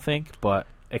 I don't think, but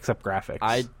except graphics.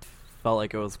 I felt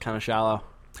like it was kind of shallow.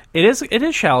 It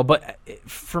is shallow, but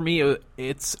for me,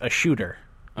 it's a shooter.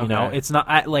 You know, it's not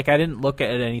I didn't look at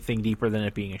anything deeper than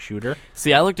it being a shooter.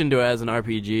 See, I looked into it as an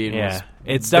RPG and was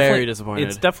it's very definitely disappointed.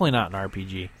 It's definitely not an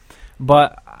RPG,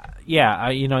 but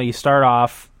you start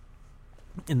off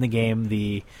in the game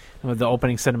with the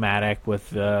opening cinematic with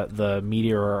the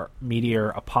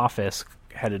meteor Apophis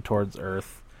headed towards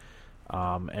Earth.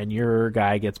 And your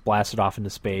guy gets blasted off into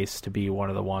space to be one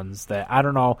of the ones that, I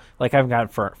don't know, like I haven't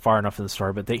gotten far enough in the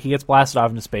story, but he gets blasted off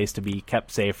into space to be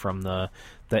kept safe from the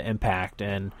impact,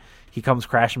 and he comes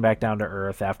crashing back down to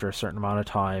Earth after a certain amount of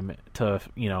time to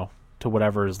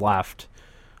whatever is left.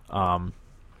 And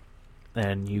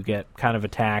you get kind of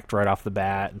attacked right off the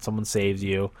bat, and someone saves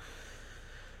you,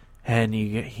 and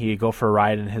you go for a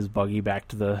ride in his buggy back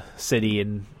to the city,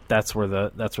 and that's where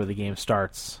the game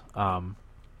starts.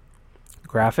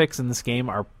 Graphics in this game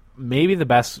are maybe the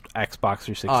best Xbox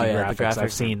 360 graphics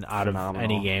I've seen out of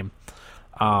any game.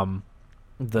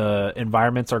 The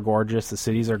environments are gorgeous. The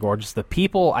cities are gorgeous. The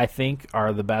people, I think,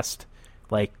 are the best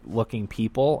looking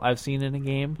people I've seen in a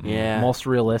game. Yeah. Most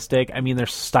realistic. I mean, they're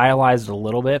stylized a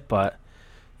little bit, but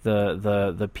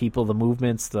the people, the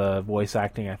movements, the voice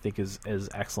acting, I think is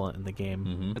excellent in the game.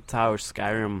 Mm-hmm. It's how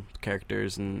Skyrim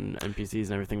characters and NPCs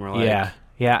and everything were like.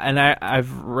 Yeah, and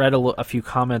I've read a few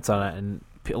comments on it, and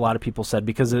a lot of people said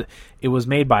because it was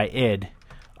made by id,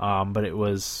 but it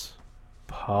was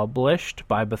published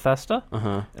by Bethesda,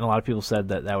 and a lot of people said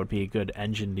that would be a good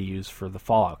engine to use for the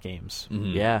Fallout games.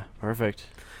 Mm-hmm. Yeah, perfect.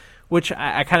 Which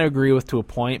I kind of agree with to a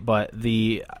point, but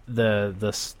the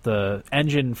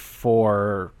engine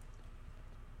for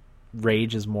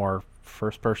Rage is more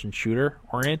first-person shooter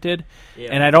oriented,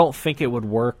 and I don't think it would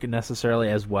work necessarily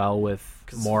as well with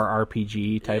more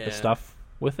RPG type of stuff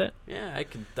with it. Yeah, I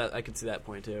could see that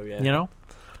point too. Yeah, you know,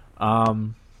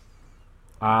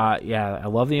 I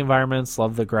love the environments,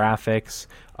 love the graphics,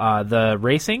 the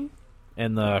racing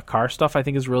and the car stuff. I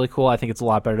think is really cool. I think it's a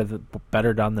lot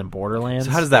better done than Borderlands.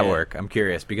 So how does that work? I'm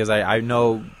curious because I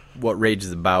know what Rage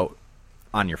is about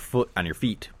on your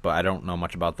feet, but I don't know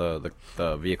much about the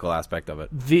vehicle aspect of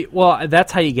it. Well,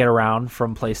 that's how you get around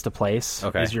from place to place.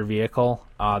 Okay. Is your vehicle.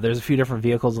 There's a few different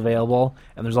vehicles available,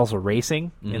 and there's also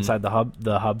racing inside the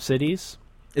hub cities.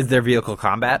 Is there vehicle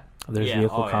combat? There's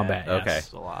vehicle combat. Yeah, Okay.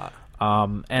 a lot.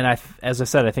 And as I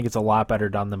said, I think it's a lot better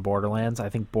done than Borderlands. I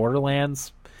think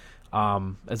Borderlands,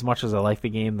 as much as I like the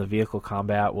game, the vehicle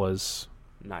combat was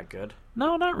Not good.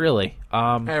 no, not really.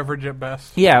 Average at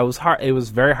best. Yeah, it was hard. It was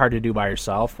very hard to do by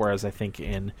yourself. Whereas I think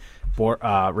in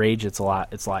Rage, it's a lot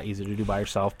easier to do by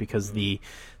yourself because the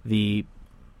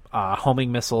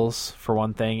homing missiles for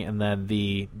one thing, and then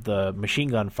the machine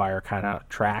gun fire kind of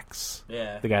tracks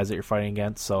the guys that you're fighting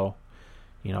against. So,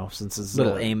 since it's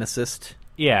Little aim assist.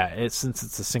 yeah, since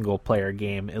it's a single player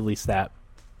game, at least that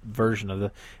version of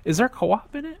the. Is there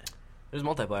co-op in it? There's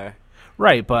multiplayer.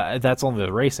 Right, but that's only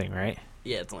the racing, right?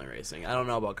 Yeah, it's only racing. I don't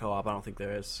know about co-op. I don't think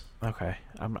there is. Okay,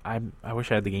 I wish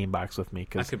I had the game box with me I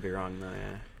because could be wrong though.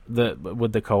 Yeah.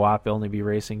 would the co-op only be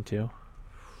racing too?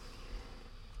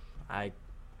 I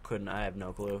have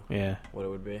no clue. Yeah. What it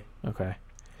would be. Okay.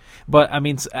 But I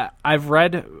mean, I've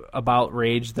read about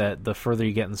Rage that the further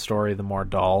you get in the story, the more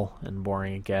dull and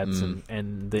boring it gets,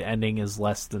 and the ending is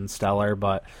less than stellar.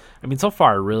 But I mean, so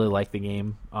far I really like the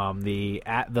game.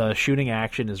 The shooting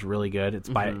action is really good. It's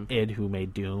by id, who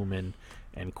made Doom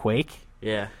and Quake.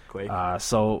 Yeah, Quake.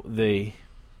 So the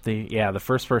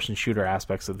first person shooter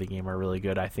aspects of the game are really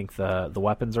good. I think the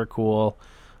weapons are cool.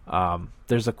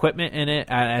 There's equipment in it,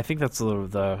 and I think that's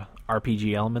the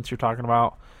RPG elements you're talking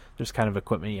about. There's kind of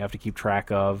equipment you have to keep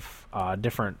track of,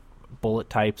 different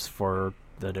bullet types for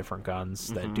the different guns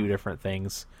that do different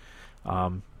things.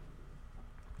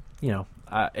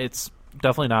 It's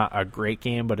definitely not a great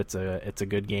game, but it's a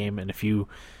good game. And if you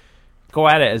go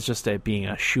at it as just being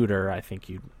a shooter, I think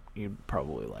you'd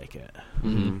probably like it.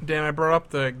 Dan, I brought up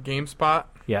the GameSpot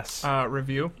Yes.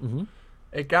 review.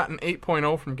 It got an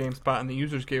 8.0 from GameSpot, and the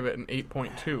users gave it an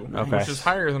 8.2, Okay. which is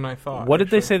higher than I thought. What did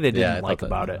they actually. say they Yeah, didn't I like thought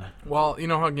about that- it? Well, you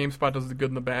know how GameSpot does the good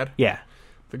and the bad? Yeah.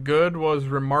 The good was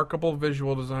remarkable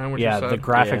visual design, which Yeah, you said. the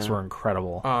graphics Yeah. were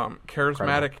incredible.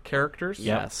 Charismatic characters.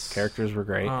 Yep, Yes. characters were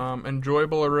great.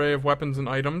 Enjoyable array of weapons and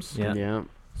items. Yeah. Yeah.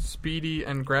 Speedy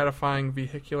and gratifying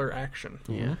vehicular action.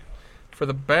 Yeah. For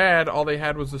the bad, all they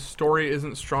had was the story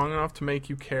isn't strong enough to make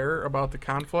you care about the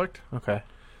conflict. Okay.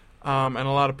 And a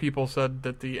lot of people said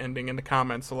that the ending, in the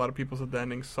comments, a lot of people said the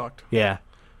ending sucked. Yeah.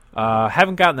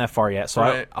 Haven't gotten that far yet, so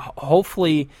Right.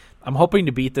 hopefully I'm hoping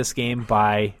to beat this game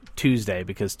by Tuesday,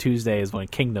 because Tuesday is when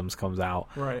Kingdoms comes out.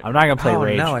 Right. I'm not gonna play Oh,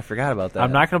 Rage. no, I forgot about that.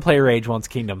 I'm not gonna play Rage once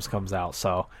Kingdoms comes out.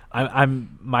 So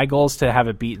I'm my goal is to have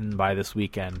it beaten by this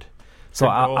weekend. So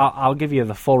Good goal. I'll give you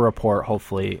the full report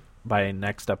hopefully by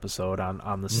next episode on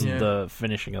Yeah. the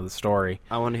finishing of the story.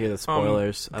 I want to hear the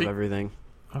spoilers of the- everything.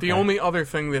 The Okay. only other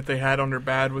thing that they had under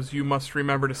bad was you must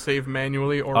remember to save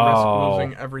manually or Oh, risk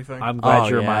losing everything. I'm glad Oh,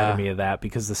 you reminded yeah. me of that,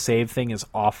 because the save thing is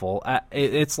awful.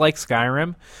 It's like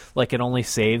Skyrim, like it only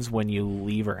saves when you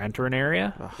leave or enter an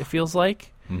area. It feels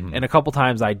like, and a couple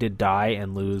times I did die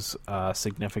and lose a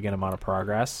significant amount of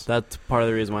progress. That's part of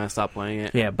the reason why I stopped playing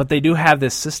it. Yeah, but they do have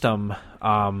this system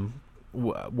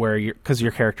where because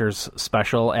your character's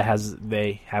special,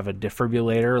 they have a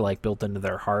defibrillator like built into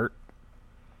their heart.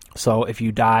 So if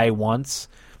you die once,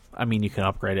 I mean, you can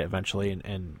upgrade it eventually,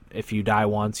 and if you die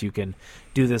once, you can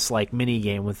do this like mini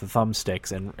game with the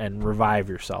thumbsticks and revive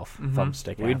yourself.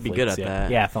 Thumbstick. We'd be athletes, good at yeah. that.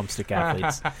 Yeah, thumbstick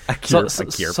athletes. cure- so, a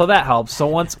cure. so that helps. So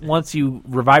once you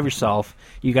revive yourself,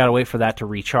 you got to wait for that to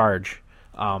recharge.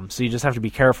 So you just have to be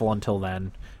careful until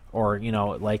then, or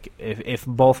like if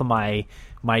both of my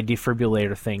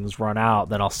defibrillator things run out,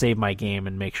 then I'll save my game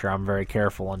and make sure I'm very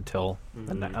careful until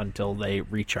they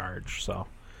recharge. So.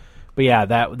 But yeah,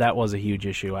 that was a huge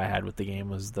issue I had with the game,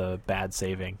 was the bad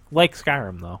saving. Like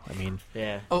Skyrim, though. I mean,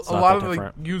 Yeah. a not lot that of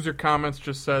different. the user comments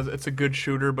just says it's a good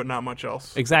shooter, but not much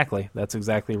else. exactly. That's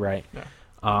exactly right.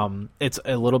 Yeah. It's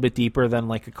a little bit deeper than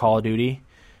like a Call of Duty,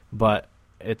 but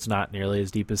it's not nearly as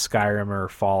deep as Skyrim or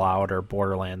Fallout or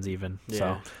Borderlands even. Yeah.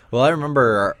 So Well, I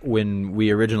remember when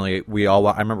we originally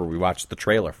I remember we watched the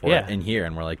trailer for Yeah. it in here,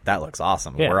 and we're like, that looks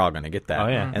awesome. Yeah. We're all going to get that. Oh,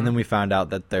 yeah. And then we found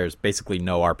out that there's basically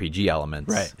no RPG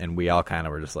elements, Right. and we all kind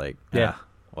of were just like, Yeah.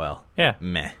 well, yeah,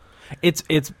 meh. it's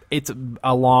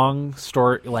a long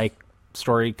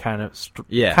story kind of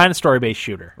Yeah. kind of story based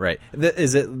shooter. Right.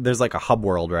 There's like a hub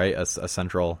world, right? A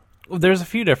central. There's a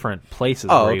few different places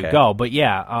Oh, where you okay. go, but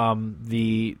yeah,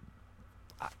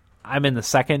 I'm in the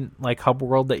second like hub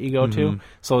world that you go to,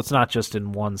 so it's not just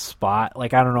in one spot.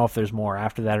 Like I don't know if there's more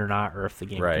after that or not, or if the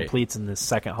game Right. completes in this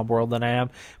second hub world than I am.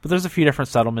 But there's a few different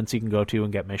settlements you can go to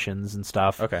and get missions and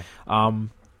stuff. Okay.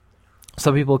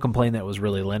 Some people complain that it was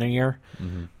really linear.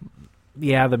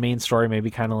 Yeah, the main story may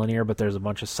be kind of linear, but there's a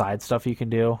bunch of side stuff you can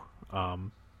do.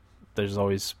 There's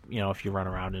always, if you run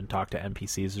around and talk to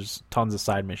NPCs, there's tons of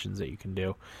side missions that you can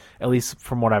do, at least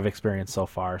from what I've experienced so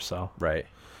far. So, Right.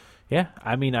 yeah,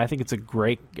 I mean, I think it's a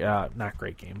great, not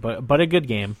great game, but a good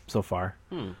game so far.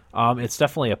 It's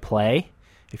definitely a play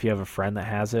if you have a friend that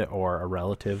has it or a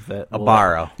relative that will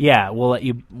borrow. we'll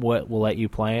let you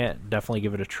play it. Definitely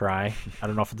give it a try. I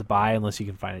don't know if it's a buy unless you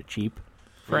can find it cheap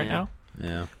right Yeah. now.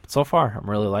 Yeah. But so far, I'm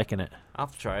really liking it. I'll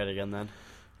have to try it again then.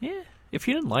 Yeah, if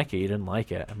you didn't like it, you didn't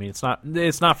like it. I mean, it's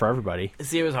not for everybody.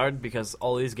 See, it was hard because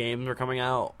all these games were coming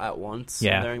out at once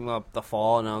Yeah. during the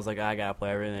fall, and I was like, I gotta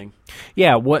play everything.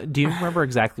 Yeah, what do you remember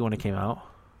exactly when it came out?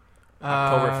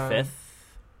 October 5th?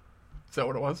 Is that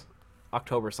what it was?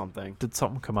 October something. Did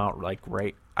something come out like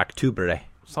right? Octubre.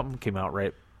 Something came out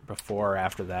right before or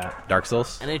after that. Dark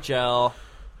Souls. NHL,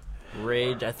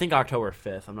 Rage, I think October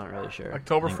 5th, I'm not really sure.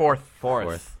 October 4th.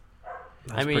 4th.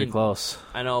 That's I mean, pretty close.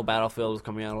 I know Battlefield was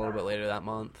coming out a little bit later that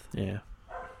month. Yeah.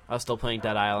 I was still playing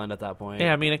Dead Island at that point.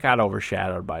 Yeah, I mean, it got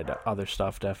overshadowed by other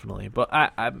stuff, definitely. But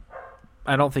I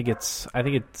don't think it's. I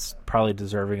think it's probably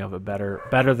deserving of a better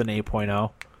than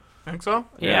 8.0. Think so?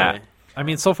 Yeah. Really? I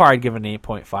mean, so far I'd give it an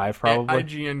 8.5 probably.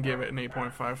 IGN gave it an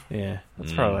 8.5. Yeah,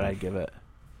 that's probably what I'd give it.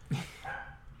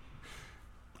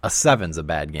 A 7's a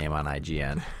bad game on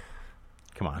IGN.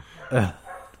 Come on.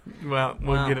 Well,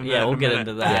 we'll get into that. yeah, in we'll a get minute.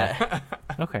 into that.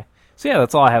 Okay. So yeah,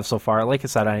 that's all I have so far. Like I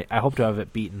said, I hope to have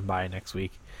it beaten by next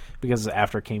week, because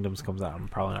after Kingdoms comes out, I'm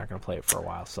probably not going to play it for a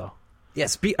while. So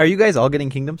Yes. Are you guys all getting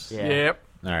Kingdoms? Yeah. Yep.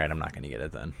 All right. I'm not going to get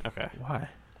it then. Okay. why?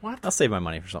 I'll save my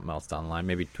money for something else down the line.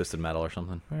 Maybe Twisted Metal or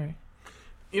something. All right.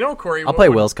 You know, Corey. I'll what play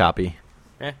would- Will's copy.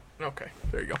 Okay,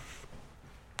 there you go.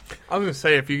 I was going to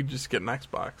say, if you could just get an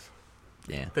Xbox,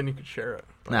 Yeah. then you could share it.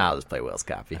 But- Nah, I'll just play Will's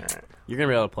copy. All right. You're gonna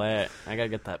be able to play it. I gotta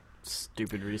get that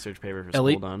stupid research paper for At,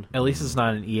 school done. at least it's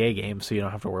not an EA game, so you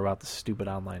don't have to worry about the stupid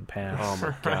online pass. Oh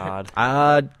my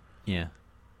god. Yeah.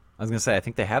 I was gonna say I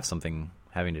think they have something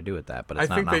having to do with that, but I it's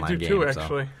not think an they online do game. too, so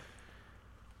actually.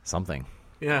 something.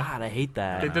 Yeah, God, I hate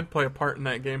that. they did play a part in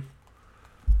that game.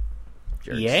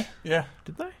 Jerks. EA? Yeah,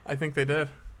 Did they? I think they did.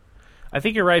 I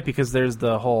think you're right because there's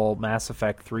the whole Mass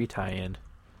Effect 3 tie-in.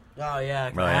 Oh yeah,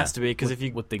 it Oh, yeah. has to be because if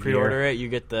you with the pre-order it, you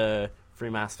get the free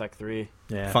Mass Effect 3.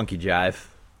 Yeah. Funky jive.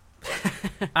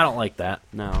 I don't like that.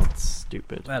 No, it's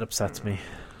stupid. That upsets me.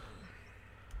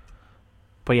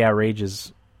 But yeah, Rage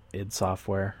is id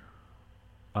Software,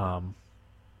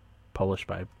 published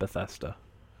by Bethesda.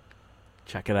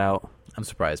 Check it out. I'm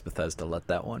surprised Bethesda let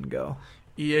that one go.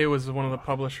 EA was one of the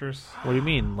publishers. What do you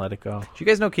mean, let it go? Do you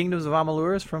guys know Kingdoms of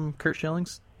Amalur is from Kurt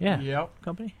Schilling's Yeah. Yep.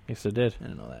 Company? Yes, it did. I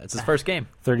didn't know that. It's his first game.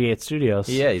 38 Studios.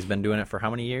 Yeah, he's been doing it for how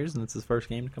many years, and it's his first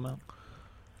game to come out?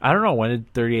 I don't know. When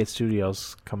did 38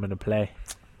 Studios come into play?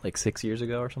 Like 6 years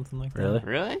ago or something like that. Really?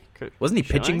 Really? Wasn't he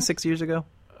pitching Schilling? 6 years ago?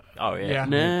 Oh yeah. Yeah.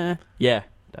 Nah. Yeah,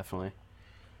 definitely.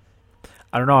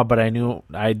 I don't know, but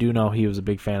I do know he was a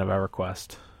big fan of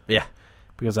EverQuest Yeah.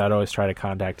 because I'd always try to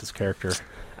contact his character.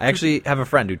 I actually have a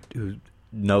friend who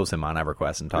knows him on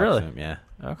EverQuest and talks Really? to him. Yeah.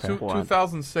 Okay. So, What?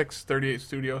 2006, 38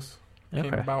 Studios came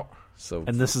Okay. about. So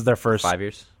And this is their first 5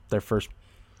 years,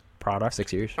 product.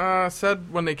 6 years.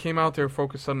 Said when they came out, they were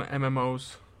focused on the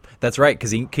MMOs. That's right,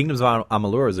 because Kingdoms of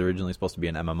Amalur was originally supposed to be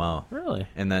an MMO, Really?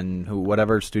 and then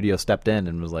whatever studio stepped in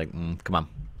and was like, "Come on,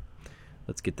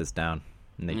 let's get this down,"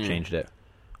 and they changed it.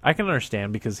 I can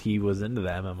understand because he was into the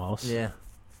MMOs. Yeah.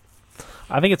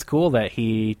 I think it's cool that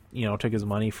he, took his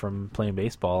money from playing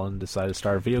baseball and decided to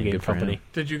start a video Yeah, game good for company. him.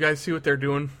 Did you guys see what they're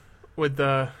doing with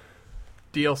the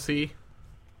DLC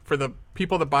for the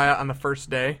people that buy it on the first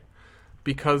day?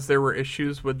 Because there were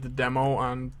issues with the demo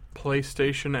on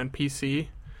PlayStation and PC,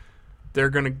 they're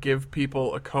going to give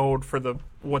people a code for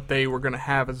what they were going to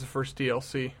have as the first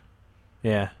DLC.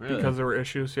 Yeah. Because there were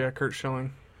issues. Yeah, Kurt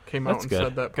Schilling came out That's and good.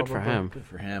 said that Good publicly. for him. Good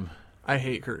for him. I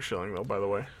hate Kurt Schilling, though, by the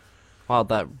way. Wow,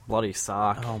 that bloody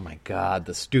sock. Oh my God,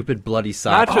 the stupid bloody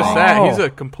sock. Not just Oh. that, he's a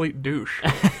complete douche.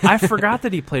 I forgot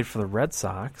that he played for the Red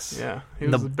Sox. Yeah, he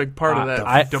was The- a big part of that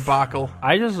I- debacle.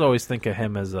 I just always think of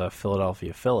him as a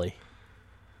Philadelphia Philly.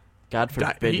 God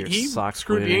forbid your He socks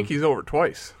screwed the bleeding. Yankees over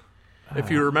twice. If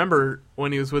you remember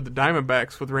when he was with the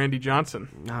Diamondbacks with Randy Johnson.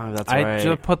 Oh, that's I right.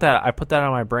 just put that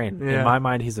on my brain. Yeah. In my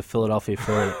mind, he's a Philadelphia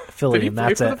Philly, Did he and play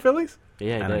that's for it. the Phillies?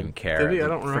 Yeah, I he don't did. even care. Did he? I The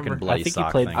don't remember. frickin' I bloody I think he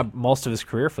sock played thing. most of his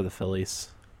career for the Phillies.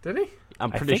 Did he?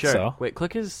 I'm I pretty think sure. so. Wait,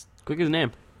 click his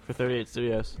name for 38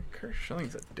 Studios. Kurt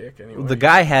Schilling's a dick anyway. The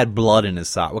guy had blood in his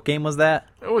sock. What game was that?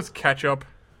 It was ketchup.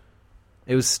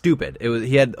 It was stupid.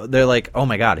 They're like, oh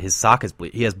my God, his sock is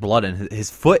he has blood in his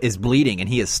foot is bleeding, and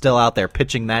he is still out there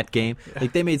pitching that game.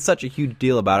 Like they made such a huge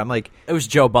deal about it. It was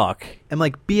Joe Buck. I'm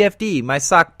like, BFD, my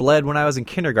sock bled when I was in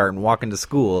kindergarten walking to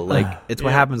school. Like it's what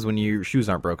Yeah. happens when your shoes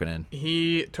aren't broken in.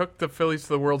 He took the Phillies to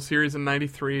the World Series in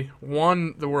 '93,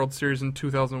 won the World Series in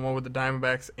 2001 with the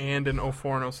Diamondbacks, and in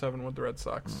 04 and 07 with the Red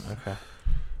Sox. Okay.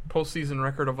 Postseason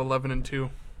record of 11-2.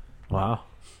 Wow.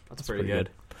 That's pretty good.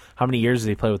 How many years did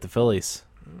he play with the Phillies?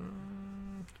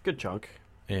 Good chunk.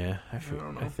 Yeah, I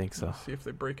don't know. I think so. Let's see if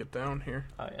they break it down here.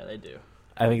 Oh yeah, they do.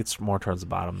 I think it's more towards the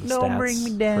bottom. The Don't stats. bring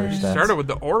me down. first He stats. started with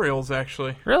the Orioles,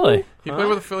 actually. Really? He played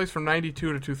with the Phillies from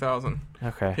 '92 to 2000.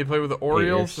 Okay. He played with the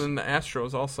Orioles years. and the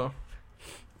Astros also.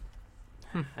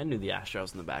 I knew the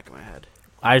Astros in the back of my head.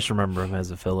 I just remember him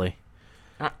as a Philly.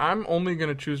 I'm only going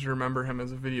to choose to remember him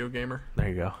as a video gamer There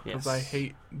you go. because Yes. I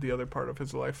hate the other part of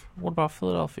his life. What about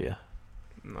Philadelphia?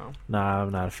 No. Nah,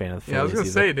 I'm not a fan of the Phillies. Yeah, I was going to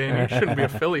either. say, Dan, you shouldn't be a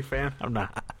Philly fan. I'm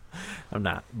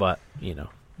not. But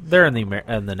they're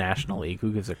in the National League.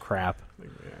 Who gives a crap? Yeah,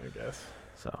 I guess.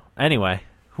 So anyway,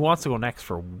 who wants to go next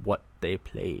for what they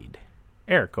played?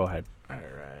 Eric, go ahead. All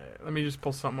right. Let me just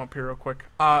pull something up here real quick.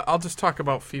 I'll just talk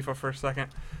about FIFA for a second.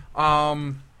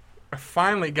 I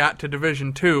finally got to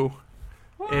Division 2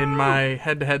 in my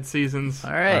head-to-head seasons.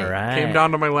 All right. All right. Came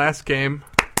down to my last game.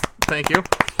 Thank you.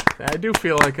 I do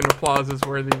feel like an applause is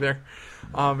worthy there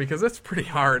because it's pretty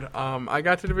hard. I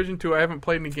got to Division 2. I haven't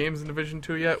played any games in Division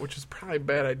 2 yet, which is probably a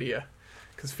bad idea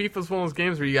because FIFA's one of those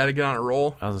games where you got to get on a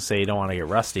roll. I was gonna say you don't want to get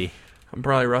rusty. I'm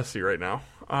probably rusty right now.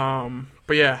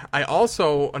 But yeah, I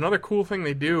also, another cool thing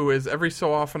they do is every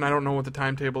so often, I don't know what the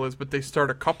timetable is, but they start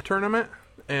a cup tournament,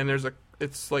 and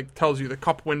it's like tells you the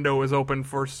cup window is open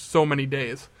for so many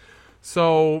days.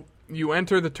 So you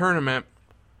enter the tournament,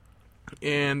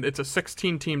 and it's a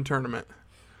 16-team tournament.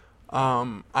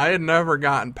 I had never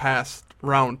gotten past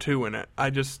round 2 in it. I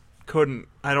just couldn't,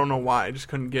 I don't know why, I just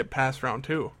couldn't get past round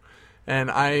 2.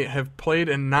 And I have played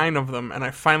in 9 of them, and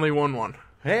I finally won one.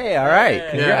 Hey, all right.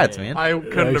 Yeah. Congrats, man. I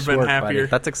couldn't Nice have been work, happier.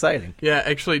 That's exciting. Yeah,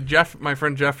 actually, my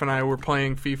friend Jeff and I were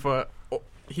playing FIFA.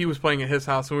 He was playing at his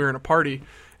house, and we were in a party,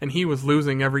 and he was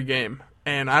losing every game,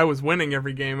 and I was winning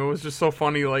every game. It was just so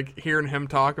funny, like, hearing him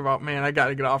talk about, man, I got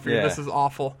to get off here. Yeah. This is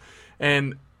awful.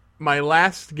 And my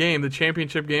last game, the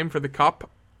championship game for the Cup,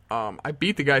 I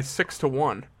beat the guy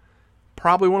 6-1.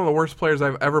 Probably one of the worst players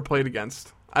I've ever played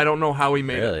against. I don't know how he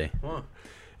made it. Really? Huh.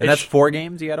 And that's 4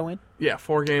 games you got to win? Yeah,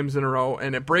 4 games in a row,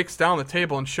 and it breaks down the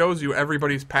table and shows you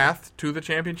everybody's path to the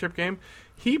championship game.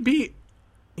 He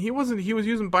was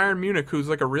using Bayern Munich, who's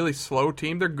like a really slow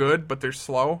team. They're good, but they're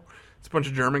slow. It's a bunch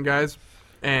of German guys.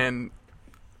 And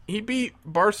he beat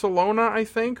Barcelona, I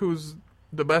think, who's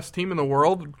the best team in the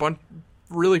world,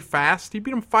 really fast. He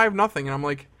beat them 5-0, and I'm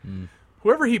like,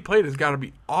 whoever he played has got to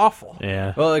be awful.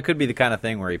 Yeah. Well, it could be the kind of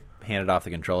thing where he handed off the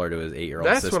controller to his 8-year-old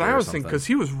sister. That's what I or was thinking, something. because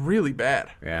he was really bad.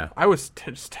 Yeah. I was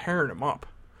just tearing him up.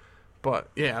 But,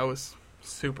 yeah, I was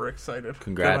super excited.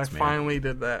 Congrats, that I man. finally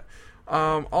did that.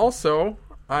 Also,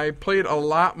 I played a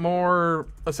lot more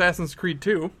Assassin's Creed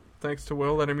 2, thanks to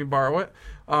Will letting me borrow it.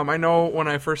 I know when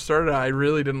I first started, I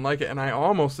really didn't like it, and I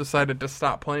almost decided to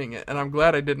stop playing it. And I'm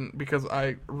glad I didn't, because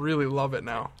I really love it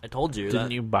now. I told you. Didn't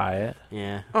that. you buy it?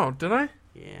 Yeah. Oh, did I?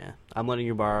 Yeah. I'm letting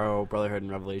you borrow Brotherhood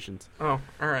and Revelations. Oh,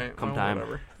 all right. Come Well, time.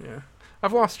 Whatever. Yeah,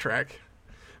 I've lost track.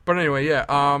 But anyway, yeah.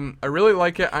 I really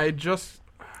like it. I'm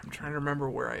trying to remember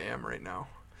where I am right now.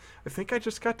 I think I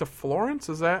just got to Florence.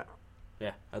 Is that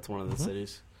Yeah, that's one of the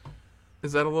cities. a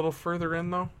little further in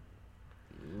though?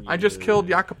 I just killed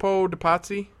Jacopo de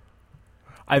Pazzi.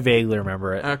 I vaguely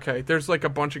remember it. Okay, there's like a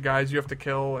bunch of guys you have to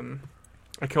kill, and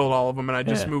I killed all of them, and I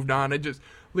just Yeah. moved on.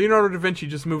 Leonardo da Vinci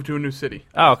just moved to a new city.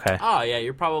 Oh, okay. Oh, yeah,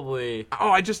 you're probably...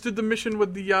 Oh, I just did the mission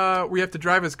with the where you have to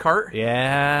drive his cart.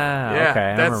 Yeah.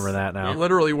 Okay, I that's remember that now.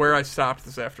 Literally where I stopped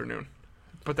this afternoon.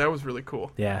 But that was really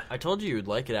cool. Yeah. I told you you'd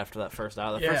like it after that first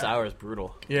hour. The Yeah. first hour is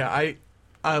brutal. Yeah,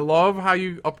 I love how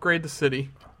you upgrade the city.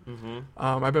 Mm-hmm.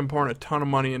 I've been pouring a ton of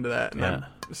money into that, and Yeah.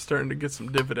 I'm starting to get some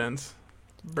dividends,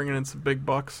 bringing in some big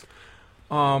bucks.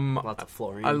 Lots of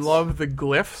Florians. I love the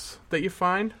glyphs that you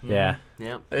find, Yeah.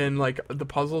 Yeah. and like the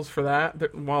puzzles for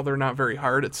that. While they're not very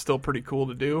hard, it's still pretty cool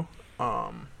to do.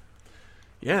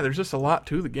 Yeah, there's just a lot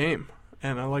to the game,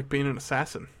 and I like being an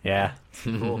assassin. Yeah.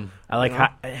 Cool. I like Yeah.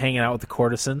 hanging out with the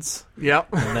courtesans Yep.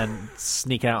 and then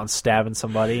sneaking out and stabbing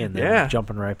somebody and then Yeah.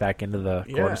 jumping right back into the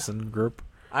Yeah. courtesan group.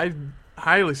 I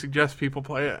highly suggest people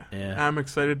play it. Yeah. I'm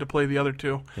excited to play the other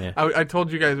two. Yeah. I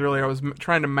told you guys earlier I was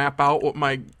trying to map out what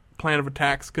my plan of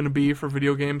attack's going to be for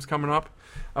video games coming up.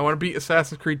 I want to beat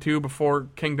Assassin's Creed 2 before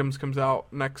Kingdoms comes out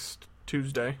next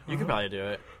Tuesday. You could probably do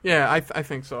it. Yeah, I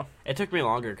think so. It took me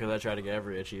longer because I tried to get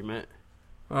every achievement.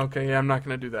 Okay, yeah, I'm not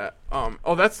going to do that.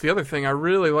 Oh, that's the other thing. I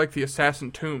really like the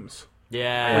Assassin Tombs.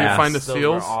 Yeah. Where you find the those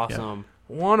seals? Were awesome.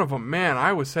 One of them, man,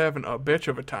 I was having a bitch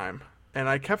of a time. And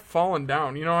I kept falling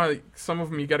down. You know how some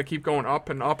of them you got to keep going up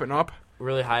and up and up?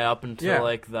 Really high up until Yeah.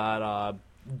 like that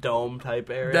dome type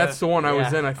area. That's the one I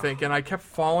was Yeah. in, I think. And I kept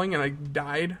falling and I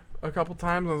died a couple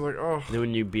times. I was like, oh. Then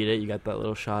when you beat it, you got that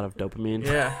little shot of dopamine.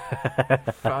 Yeah.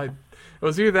 It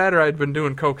was either that or I'd been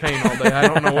doing cocaine all day. I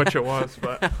don't know which it was,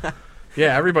 but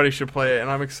yeah, everybody should play it,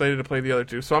 and I'm excited to play the other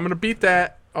two. So I'm going to beat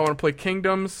that. I want to play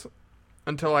Kingdoms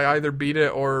until I either beat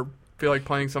it or feel like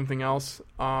playing something else.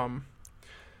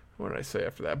 What did I say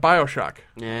after that? BioShock.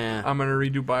 Yeah. I'm going to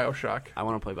redo BioShock. I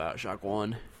want to play BioShock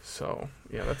 1. So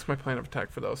yeah, that's my plan of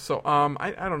attack for those. So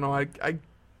I don't know. I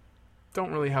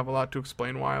don't really have a lot to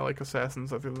explain why I like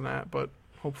Assassins other than that, but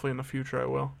hopefully in the future I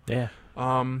will. Yeah.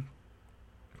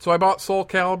 So I bought Soul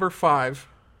Calibur 5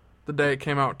 the day it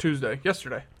came out,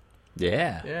 yesterday.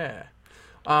 Yeah. Yeah.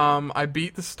 I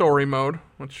beat the story mode,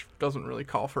 which doesn't really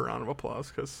call for a round of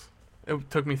applause because it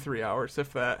took me 3 hours,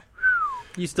 if that.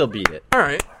 You still beat it. All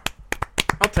right.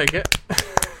 I'll take it.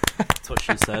 That's what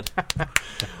she said.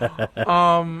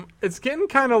 It's getting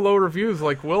kind of low reviews,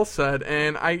 like Will said,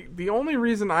 and the only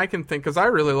reason I can think, because I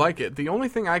really like it, the only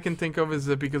thing I can think of is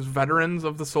that because veterans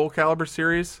of the Soul Calibur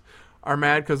series are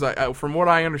mad because from what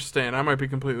I understand, I might be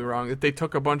completely wrong, that they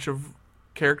took a bunch of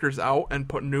characters out and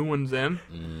put new ones in.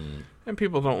 And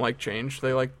people don't like change.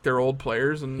 They like their old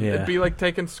players, and Yeah. it'd be like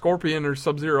taking Scorpion or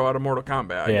Sub-Zero out of Mortal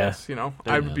Kombat, I Yeah. guess,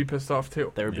 I would be pissed off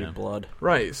too. There would be Yeah. blood.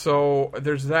 Right, so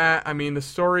there's that. I mean, the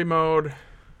story mode,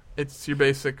 it's your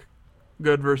basic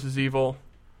good versus evil,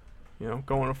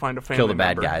 going to find a family Kill the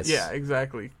bad member. guys. Yeah,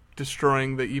 exactly.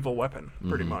 Destroying the evil weapon,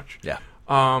 pretty much. Yeah.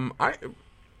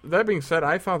 That being said,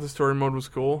 I thought the story mode was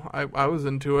cool. I was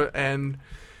into it, and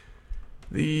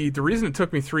the reason it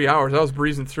took me 3 hours, I was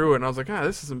breezing through it, and I was like,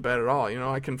 this isn't bad at all.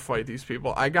 I can fight these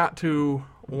people. I got to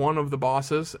one of the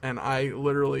bosses, and I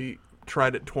literally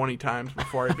tried it 20 times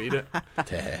before I beat it.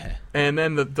 And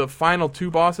then the final 2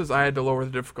 bosses, I had to lower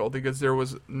the difficulty because there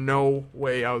was no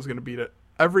way I was going to beat it.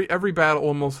 Every battle,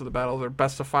 well, most of the battles are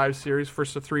best of 5 series,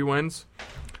 first to 3 wins.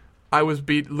 I was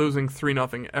losing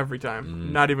 3-0 every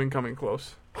time, not even coming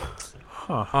close.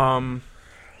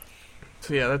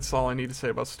 So yeah, that's all I need to say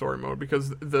about story mode, because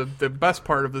the best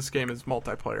part of this game is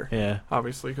multiplayer. Yeah.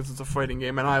 Obviously, because it's a fighting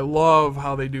game, and I love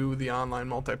how they do the online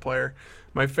multiplayer.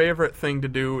 My favorite thing to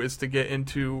do is to get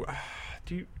into.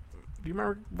 Do you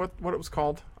remember what it was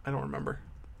called? I don't remember.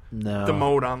 No. The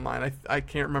mode online. I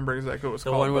can't remember exactly what it was The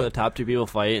called. one where the but top 2 people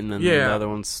fight, and then Yeah. the other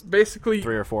one's basically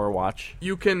 3 or 4 watch.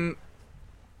 you can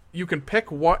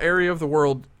pick what area of the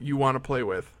world you want to play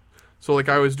with. So like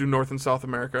I always do North and South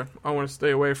America. I want to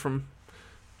stay away from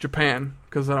Japan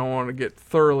because I don't want to get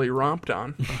thoroughly romped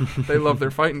on. They love their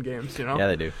fighting games, you know? Yeah,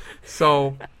 they do.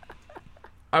 So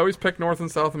I always pick North and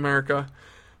South America.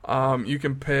 You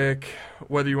can pick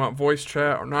whether you want voice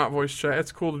chat or not voice chat.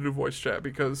 It's cool to do voice chat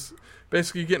because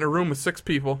basically you get in a room with 6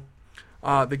 people.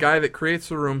 The guy that creates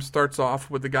the room starts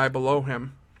off with the guy below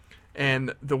him,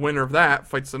 and the winner of that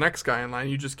fights the next guy in line.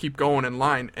 You just keep going in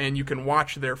line, and you can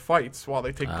watch their fights while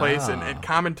they take place and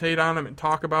commentate on them and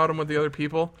talk about them with the other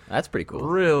people. That's pretty cool.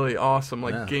 Really awesome,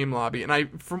 like Yeah. game lobby. And I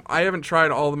haven't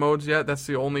tried all the modes yet. That's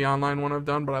the only online one I've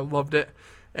done, but I loved it.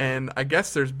 And I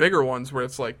guess there's bigger ones where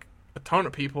it's like a ton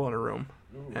of people in a room,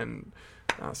 and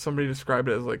somebody described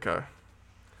it as like a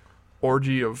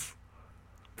orgy of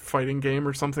fighting game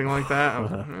or something like that. I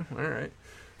was like, all right.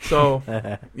 So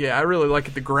yeah, I really like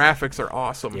it. The graphics are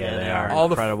awesome. Yeah, they are All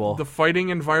incredible. The fighting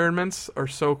environments are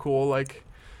so cool. Like,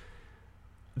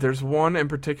 there's one in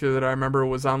particular that I remember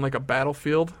was on like a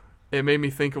battlefield. It made me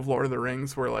think of Lord of the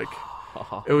Rings, where like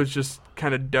it was just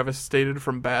kind of devastated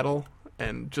from battle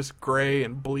and just gray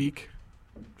and bleak.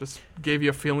 Just gave you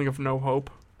a feeling of no hope.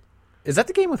 Is that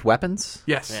the game with weapons?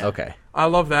 Yes. Yeah. Okay. I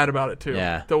love that about it too.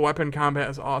 Yeah. The weapon combat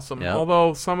is awesome. Yep.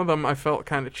 Although some of them I felt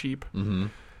kind of cheap. Mm-hmm.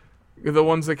 The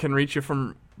ones that can reach you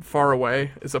from far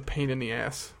away is a pain in the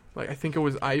ass. Like, I think it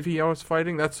was Ivy I was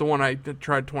fighting. That's the one I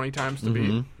tried 20 times to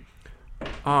beat.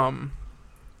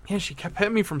 Yeah, she kept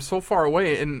hitting me from so far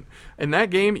away. And in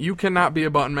that game, you cannot be a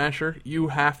button masher. You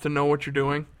have to know what you're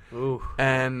doing. Ooh.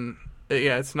 And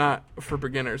yeah, it's not for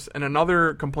beginners. And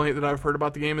another complaint that I've heard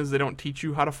about the game is they don't teach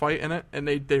you how to fight in it, and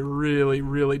they really,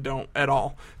 really don't at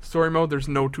all. Story mode, there's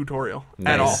no tutorial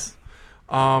at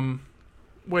all.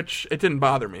 Which it didn't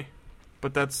bother me,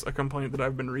 but that's a complaint that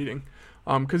I've been reading.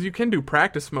 Because you can do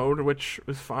practice mode, which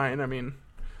is fine. I mean,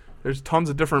 there's tons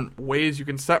of different ways you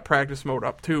can set practice mode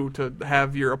up too to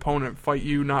have your opponent fight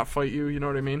you, not fight you. You know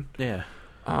what I mean? Yeah.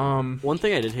 One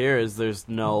thing I did hear is there's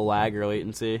no lag or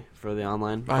latency for the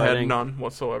online I fighting. had none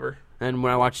whatsoever. And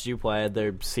when I watched you play,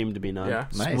 there seemed to be none. Yeah.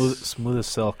 Nice. Smooth as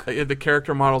silk. The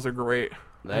character models are great.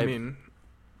 I They- mean,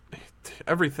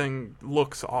 everything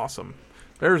looks awesome.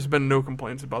 There's been no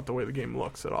complaints about the way the game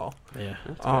looks at all. Yeah.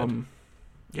 That's good.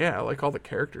 Yeah, I like all the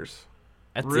characters.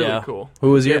 That's- Really yeah. cool.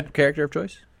 Who was your Yeah. character of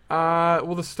choice?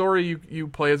 Well, the story you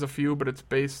play as a few, but it's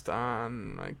based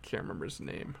on, I can't remember his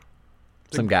name.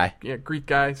 Some guy. Yeah, Greek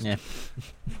guy. Yeah.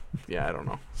 Yeah, I don't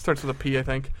know. Starts with a P, I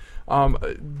think.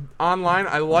 Online,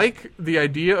 I like the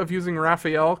idea of using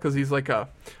Raphael because he's like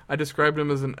I described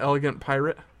him as an elegant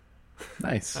pirate.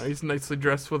 Nice. He's nicely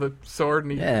dressed with a sword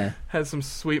and he Yeah. has some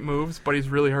sweet moves, but he's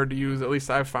really hard to use, at least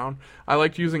I've found. I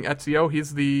liked using Ezio.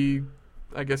 He's the,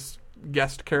 I guess,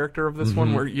 guest character of this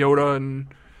one, where Yoda and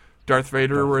Darth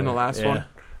Vader were in the last one.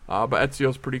 But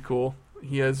Ezio's pretty cool.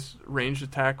 He has ranged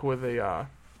attack with a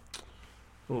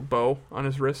little bow on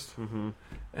his wrist,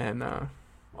 and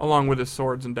along with his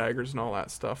swords and daggers and all that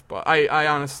stuff. But I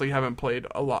honestly haven't played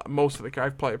a lot. Most of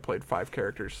I've probably played 5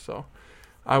 characters, so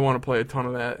I want to play a ton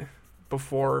of that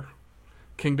before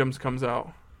Kingdoms comes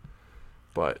out.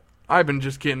 But I've been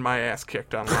just getting my ass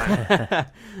kicked online.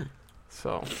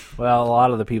 So Well, a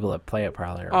lot of the people that play it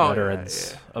probably are Oh,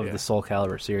 veterans of yeah. the Soul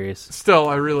Calibur series. still,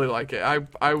 I really like it.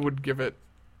 I would give it,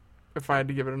 if I had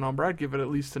to give it a number, I'd give it at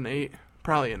least an 8.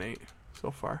 Probably an 8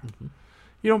 so far.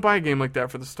 You don't buy a game like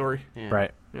that for the story, Yeah.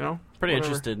 Right. you know? Pretty Whatever.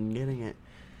 interested in getting it.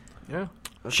 Yeah.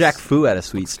 Shaq Fu had a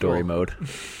sweet story cool. mode.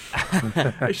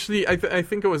 Actually, I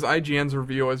think it was IGN's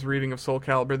review I was reading of Soul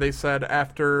Calibur. They said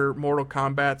after Mortal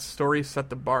Kombat's story set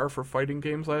the bar for fighting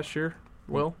games last year.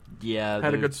 Will? Yeah,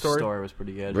 Had a the good story? story was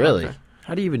pretty good. Really? Okay.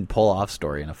 How do you even pull off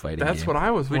story in a fighting That's game? what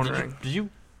I was Wait, wondering. did you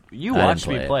I didn't watched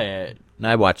play me it. play it. And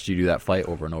I watched you do that fight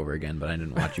over and over again, but I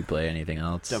didn't watch you play anything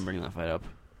else. Don't bring that fight up.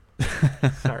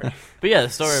 Sorry. But yeah, the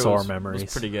story Sore was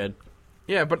memories. pretty good.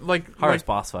 Yeah, but like Hardest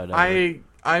boss fight ever.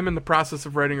 I'm in the process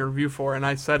of writing a review for, and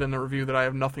I said in the review that I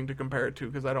have nothing to compare it to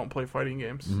because I don't play fighting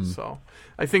games. So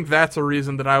I think that's a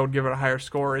reason that I would give it a higher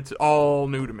score. It's all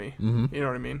new to me. You know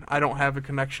what I mean? I don't have a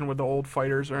connection with the old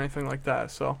fighters or anything like that.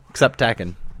 So Except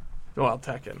Tekken. well,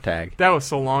 Tekken. Tag. That was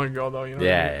so long ago, though. You know.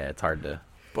 Yeah, what I mean? yeah, it's hard to.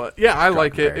 But yeah, I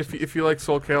like it. comparison. If you like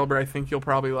Soul Calibur, I think you'll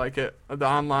probably like it. The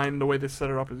online, the way they set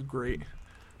it up is great.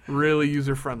 Really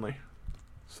user friendly.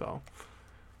 So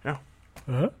yeah,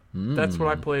 that's what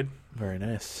I played. Very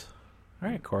nice. All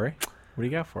right, Corey, what do you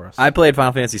got for us? I played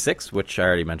Final Fantasy VI, which I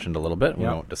already mentioned a little bit. We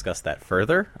Yep. won't discuss that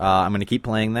further. I'm going to keep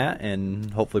playing that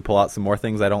and hopefully pull out some more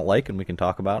things I don't like, and we can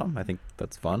talk about them. I think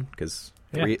that's fun because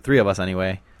Yeah. three of us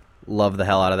anyway love the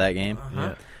hell out of that game.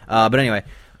 Yeah. But anyway,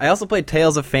 I also played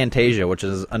Tales of Phantasia, which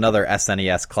is another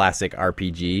SNES classic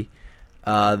RPG.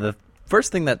 The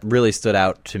first thing that really stood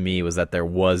out to me was that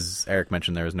Eric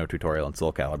mentioned there was no tutorial in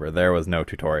Soul Calibur. There was no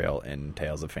tutorial in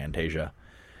Tales of Phantasia.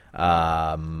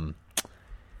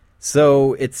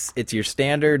 So it's your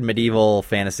standard medieval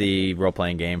fantasy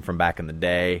role-playing game from back in the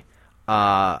day.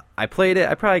 I played it.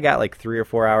 I probably got like 3 or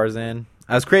 4 hours in.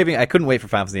 I couldn't wait for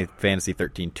Final Fantasy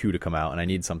 13 2 to come out, and I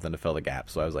need something to fill the gap.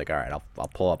 So I was like, all right,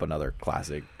 I'll pull up another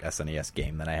classic SNES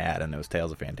game that I had, and it was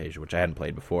Tales of Phantasia, which I hadn't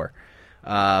played before.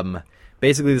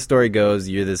 Basically, the story goes,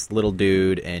 you're this little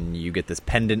dude, and you get this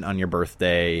pendant on your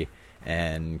birthday,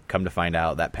 and come to find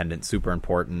out that pendant's super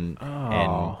important,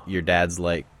 and your dad's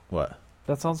like, what?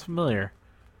 That sounds familiar.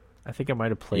 I think I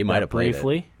might have played You might that have played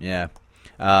briefly. it. Yeah.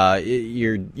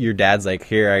 Your dad's like,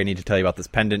 here, I need to tell you about this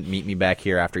pendant. Meet me back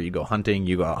here after you go hunting.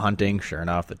 You go out hunting. Sure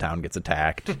enough, the town gets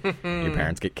attacked. Your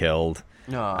parents get killed.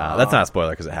 That's not a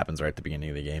spoiler because it happens right at the beginning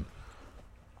of the game.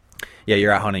 Yeah,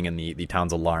 you're out hunting and the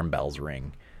town's alarm bells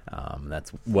ring. That's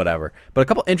whatever. But a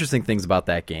couple interesting things about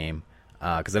that game,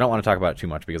 because I don't want to talk about it too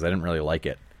much because I didn't really like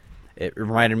it. It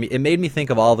made me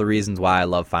think of all the reasons why I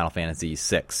love Final Fantasy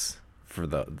VI for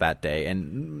that day.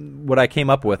 And what I came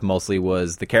up with mostly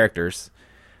was the characters.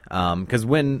 Because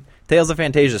when Tales of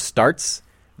Phantasia starts,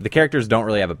 the characters don't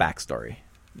really have a backstory.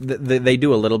 They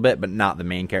do a little bit, but not the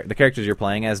main character. The characters you're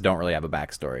playing as don't really have a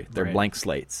backstory. They're Right. blank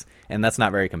slates, and that's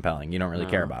not very compelling. You don't really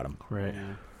care about them. Right.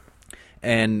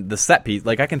 And the set piece,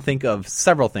 like I can think of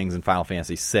several things in Final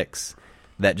Fantasy VI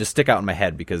that just stick out in my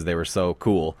head because they were so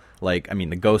cool. Like, I mean,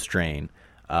 the Ghost Train,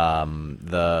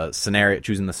 the scenario,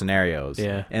 choosing the scenarios,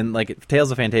 Yeah. and like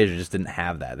Tales of Phantasia just didn't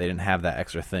have that. They didn't have that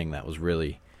extra thing that was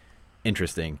really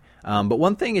interesting. But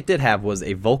one thing it did have was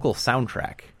a vocal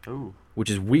soundtrack, which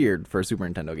is weird for a Super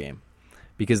Nintendo game.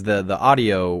 Because the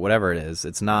audio, whatever it is,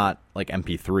 it's not like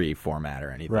MP3 format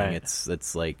or anything. Right.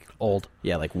 It's like Old.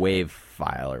 yeah, like wave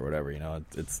file or whatever. You know,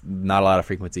 it's not a lot of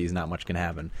frequencies, not much can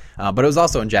happen. But it was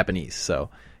also in Japanese, so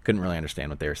couldn't really understand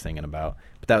what they were singing about.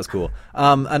 But that was cool.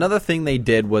 Another thing they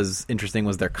did was interesting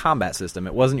was their combat system.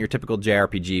 It wasn't your typical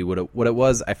JRPG. What it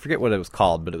was, I forget what it was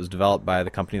called, but it was developed by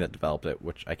the company that developed it,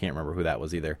 which I can't remember who that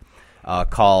was either.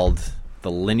 Called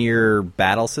the linear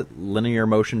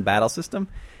motion battle system.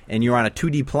 And you were on a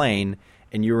 2D plane,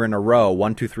 and you were in a row,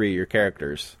 1, 2, 3 of your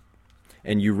characters.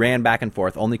 And you ran back and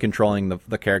forth, only controlling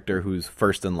the character who's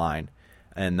first in line.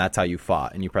 And that's how you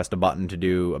fought. And you pressed a button to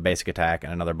do a basic attack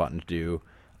and another button to do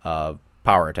a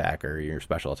power attack or your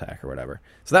special attack or whatever.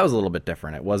 So that was a little bit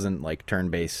different. It wasn't like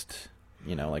turn-based,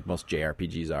 like most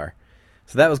JRPGs are.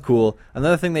 So that was cool.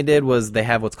 Another thing they did was they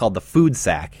have what's called the food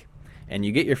sack. And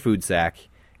you get your food sack,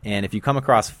 and if you come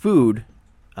across food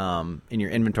in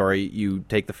your inventory, you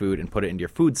take the food and put it into your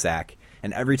food sack,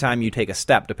 and every time you take a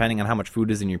step, depending on how much food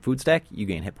is in your food stack, you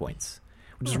gain hit points,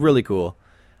 which is really cool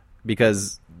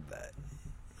because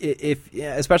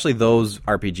especially those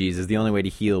RPGs, is the only way to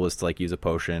heal was to like use a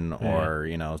potion or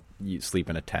you sleep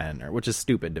in a tent, or which is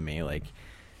stupid to me. Like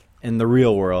in the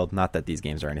real world, not that these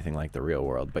games are anything like the real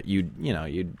world, but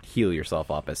you'd heal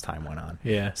yourself up as time went on.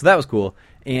 Yeah. So that was cool.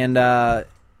 And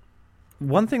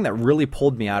one thing that really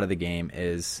pulled me out of the game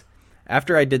is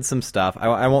after I did some stuff,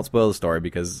 I won't spoil the story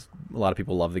because a lot of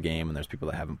people love the game and there's people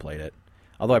that haven't played it.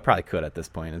 Although I probably could at this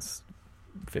point. It's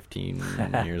 15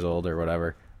 years old or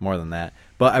whatever, more than that.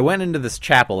 But I went into this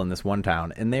chapel in this one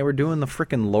town and they were doing the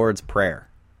frickin' Lord's Prayer.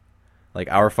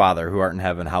 Like, Our Father who art in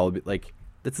heaven, hallowed be... Like,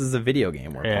 this is a video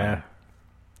game we're playing.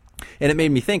 And it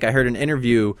made me think. I heard an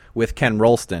interview with Ken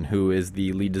Rolston, who is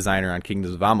the lead designer on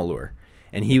Kingdoms of Amalur.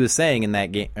 And he was saying in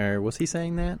that game, or was he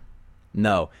saying that?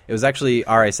 No, it was actually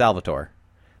R.A. Salvatore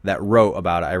that wrote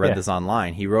about it. I read this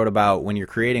online. He wrote about when you're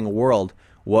creating a world,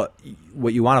 what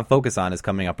you want to focus on is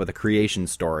coming up with a creation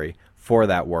story for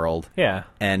that world. Yeah.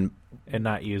 And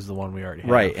not use the one we already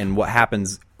have. right, and what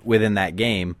happens within that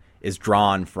game is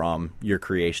drawn from your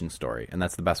creation story, and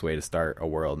that's the best way to start a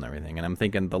world and everything. And I'm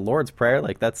thinking the Lord's Prayer,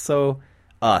 like that's so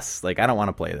us. Like, I don't want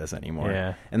to play this anymore.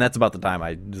 Yeah. And that's about the time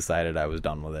I decided I was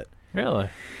done with it. Really?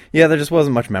 Yeah, there just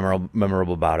wasn't much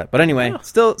memorable about it. But anyway,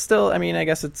 still, I mean, I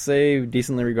guess it's a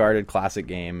decently regarded classic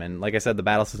game. And like I said, the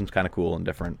battle system's kind of cool and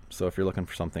different. So if you're looking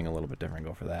for something a little bit different,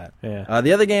 go for that. Yeah.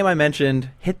 The other game I mentioned,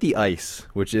 Hit the Ice,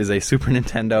 which is a Super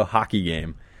Nintendo hockey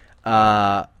game.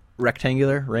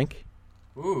 Rectangular rink?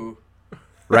 Ooh.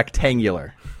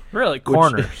 Rectangular. Really?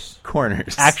 Corners.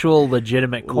 Corners. Actual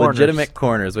legitimate corners. Legitimate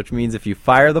corners, which means if you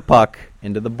fire the puck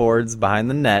into the boards behind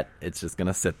the net, it's just going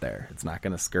to sit there. It's not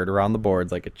going to skirt around the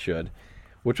boards like it should,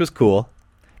 which was cool.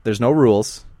 There's no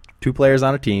rules. 2 players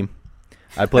on a team.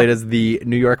 I played as the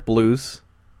New York Blues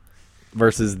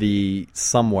versus the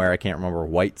somewhere, I can't remember,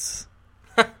 Whites.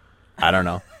 I don't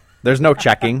know. There's no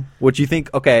checking, which you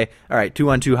think, okay, all right,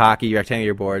 2-on-2 hockey,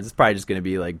 rectangular boards. It's probably just going to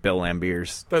be like Bill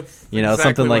Lambier's, That's something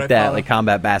exactly like what I that, thought. like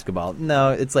combat basketball. No,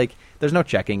 it's like there's no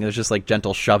checking. There's just like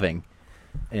gentle shoving,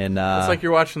 and It's like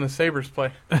you're watching the Sabres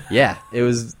play. yeah, it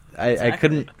was. I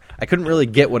couldn't really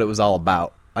get what it was all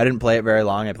about. I didn't play it very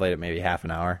long. I played it maybe half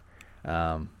an hour.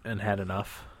 And had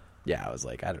enough. Yeah, I was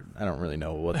like, I don't really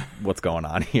know what's going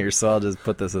on here, so I'll just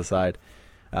put this aside.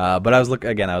 But I was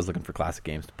looking for classic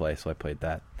games to play, so I played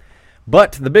that.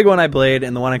 But the big one I played,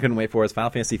 and the one I couldn't wait for, is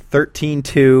Final Fantasy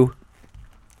 13-2.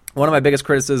 One of my biggest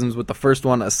criticisms with the first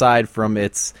one, aside from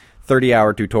its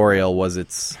 30-hour tutorial, was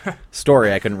its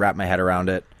story. I couldn't wrap my head around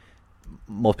it.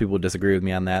 Most people would disagree with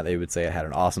me on that. They would say it had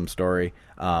an awesome story,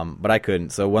 but I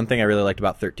couldn't. So one thing I really liked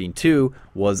about 13-2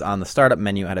 was on the startup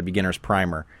menu, it had a beginner's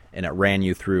primer, and it ran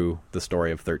you through the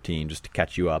story of 13 just to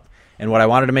catch you up. And what I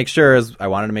wanted to make sure is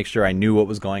I knew what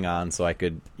was going on so I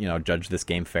could, judge this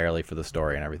game fairly for the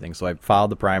story and everything. So I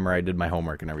followed the primer, I did my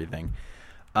homework and everything.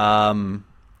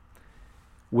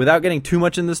 Without getting too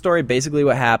much in the story, basically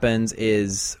what happens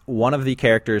is one of the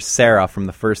characters, Sarah from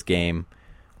the first game,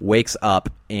 wakes up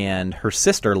and her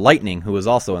sister, Lightning, who was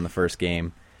also in the first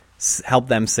game, helped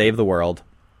them save the world.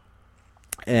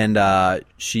 And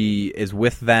she is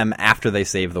with them after they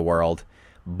save the world.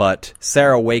 But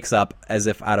Sarah wakes up as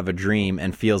if out of a dream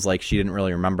and feels like she didn't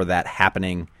really remember that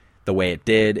happening the way it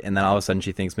did. And then all of a sudden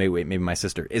she thinks, maybe my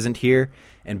sister isn't here.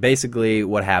 And basically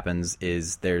what happens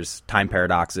is there's time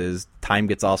paradoxes. Time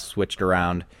gets all switched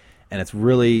around. And it's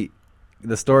really...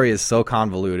 the story is so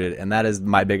convoluted. And that is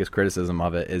my biggest criticism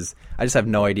of it, is I just have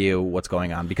no idea what's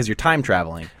going on. Because you're time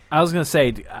traveling. I was going to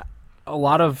say, a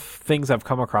lot of things I've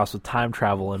come across with time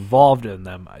travel involved in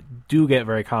them do get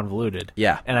very convoluted.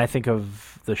 Yeah. And I think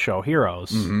of the show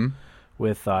Heroes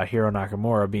with Hiro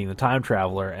Nakamura being the time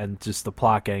traveler and just the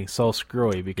plot getting so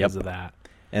screwy because of that.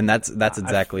 And that's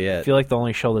exactly it. I feel like the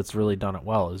only show that's really done it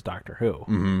well is Doctor Who.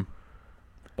 Mm-hmm.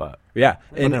 But yeah.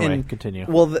 anyway, continue.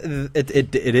 Well,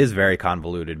 it is very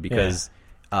convoluted because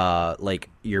like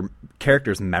your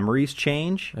character's memories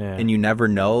change and you never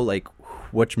know like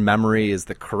which memory is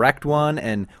the correct one.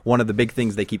 And one of the big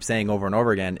things they keep saying over and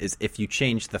over again is if you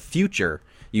change the future,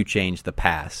 you change the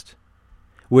past.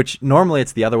 Which normally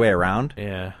it's the other way around.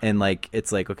 Yeah. And like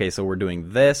it's like, okay, so we're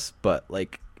doing this, but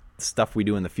like stuff we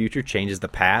do in the future changes the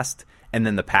past, and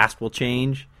then the past will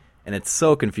change, and it's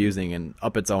so confusing and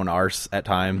up its own arse at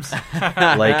times.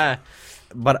 Like,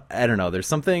 but I don't know. There's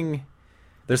something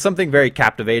very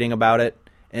captivating about it,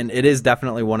 and it is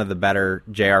definitely one of the better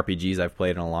JRPGs I've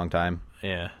played in a long time.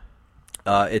 Yeah.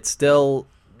 It still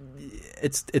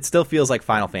feels like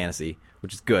Final Fantasy,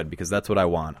 which is good because that's what I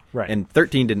want. Right. And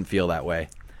 13 didn't feel that way.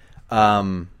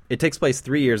 It takes place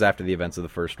 3 years after the events of the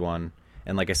first one.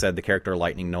 And like I said, the character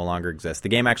Lightning no longer exists. The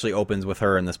game actually opens with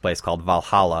her in this place called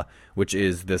Valhalla, which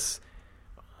is this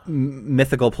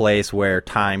mythical place where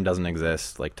time doesn't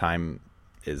exist. Like time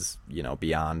is,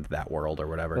 beyond that world or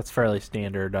whatever. That's fairly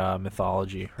standard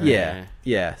mythology. Right?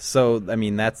 Yeah. So, I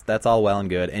mean, that's all well and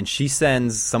good. And she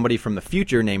sends somebody from the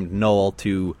future named Noel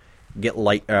to get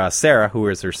Sarah, who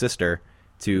is her sister,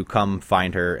 to come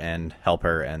find her and help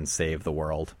her and save the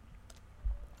world.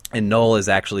 And Noel is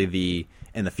actually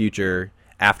in the future,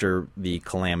 after the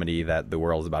calamity that the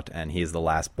world is about to end, he is the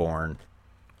last born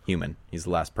human. He's the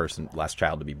last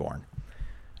child to be born.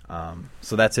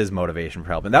 So that's his motivation for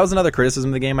help. And that was another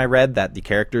criticism of the game I read, that the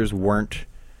characters weren't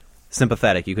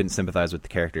sympathetic. You couldn't sympathize with the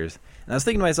characters. And I was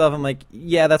thinking to myself, I'm like,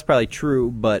 yeah, that's probably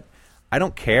true, but I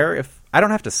don't care if I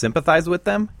don't have to sympathize with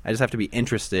them. I just have to be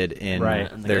interested in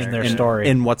their story,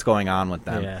 in what's going on with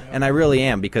them. Yeah. And I really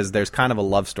am, because there's kind of a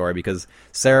love story, because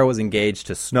Sarah was engaged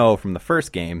to Snow from the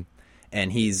first game,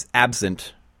 and he's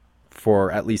absent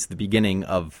for at least the beginning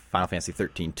of Final Fantasy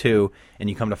 13-2, and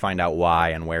you come to find out why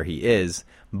and where he is.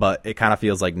 But it kind of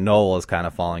feels like Noel is kind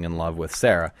of falling in love with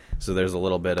Sarah. So there's a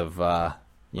little bit of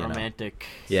you know. Romantic.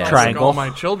 Yeah. Sounds like Triangle. all my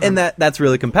children. And that's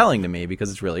really compelling to me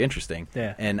because it's really interesting.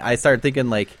 Yeah. And I started thinking,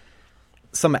 like,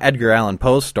 some Edgar Allan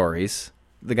Poe stories,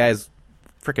 the guy's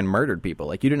freaking murdered people.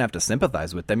 Like, you didn't have to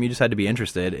sympathize with them. You just had to be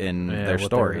interested in their what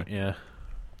story. Yeah.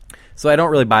 So I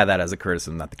don't really buy that as a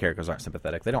criticism that the characters aren't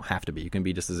sympathetic. They don't have to be. You can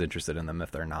be just as interested in them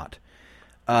if they're not.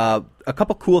 A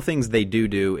couple cool things they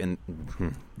do in...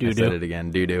 I said it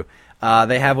again, do.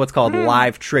 They have what's called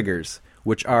live triggers,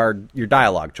 which are your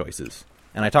dialogue choices.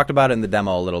 And I talked about it in the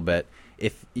demo a little bit.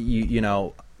 If you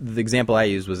know, the example I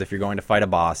used was if you're going to fight a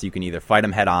boss, you can either fight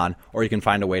him head on or you can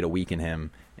find a way to weaken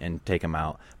him and take him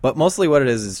out. But mostly what it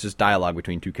is just dialogue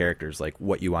between two characters, like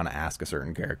what you want to ask a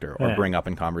certain character or bring up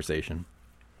in conversation.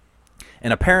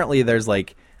 And apparently there's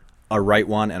like a right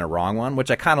one and a wrong one,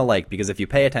 which I kind of like because if you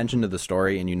pay attention to the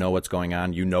story and you know what's going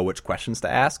on, you know which questions to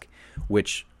ask,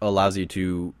 which allows you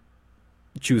to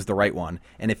choose the right one.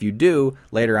 And if you do,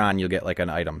 later on you'll get like an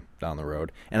item down the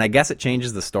road. And I guess it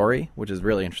changes the story, which is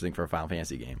really interesting for a Final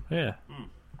Fantasy game. Yeah.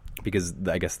 Because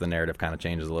I guess the narrative kind of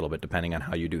changes a little bit depending on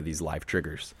how you do these live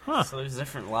triggers. So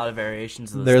there's a lot of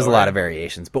variations of the There's story. a lot of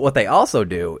variations. But what they also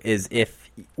do is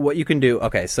what you can do,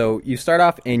 okay, so you start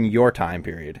off in your time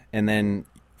period, and then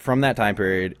from that time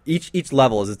period, each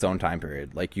level is its own time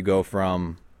period. Like you go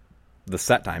from the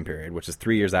set time period, which is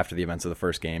 3 years after the events of the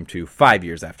first game, to 5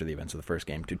 years after the events of the first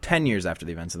game, to 10 years after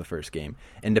the events of the first game.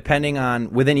 And depending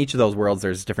on, within each of those worlds,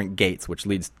 there's different gates, which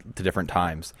leads to different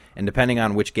times. And depending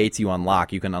on which gates you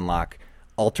can unlock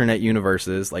alternate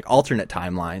universes, like alternate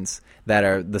timelines that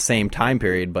are the same time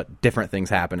period, but different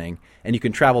things happening. And you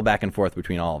can travel back and forth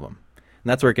between all of them. And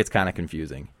that's where it gets kind of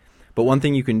confusing. But one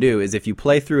thing you can do is if you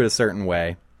play through it a certain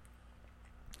way,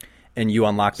 and you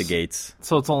unlock the gates.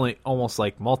 So it's only almost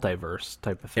like multiverse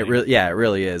type of thing. It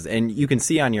really is. And you can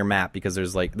see on your map because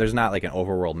there's not like an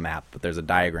overworld map, but there's a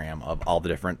diagram of all the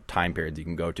different time periods you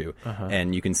can go to.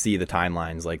 And you can see the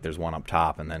timelines, like there's one up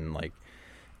top and then like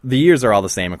the years are all the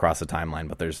same across the timeline,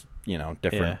 but there's,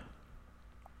 different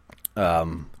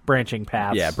branching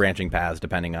paths. Yeah, branching paths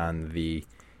depending on the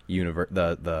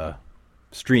the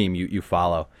stream you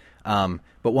follow. But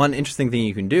one interesting thing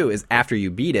you can do is after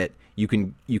you beat it, you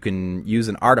can use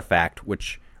an artifact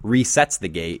which resets the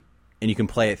gate, and you can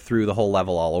play it through the whole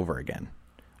level all over again,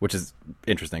 which is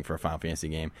interesting for a Final Fantasy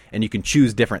game. And you can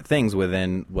choose different things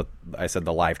within what I said,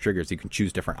 the live triggers. You can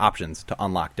choose different options to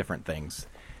unlock different things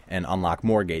and unlock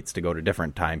more gates to go to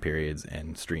different time periods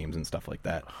and streams and stuff like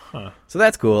that. So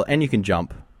that's cool. And you can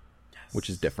jump, which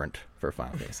is different for a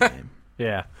Final Fantasy game.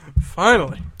 Yeah.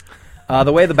 Finally.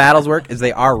 The way the battles work is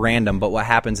they are random, but what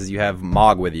happens is you have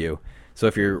Mog with you. So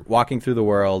if you're walking through the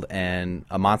world and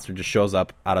a monster just shows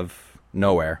up out of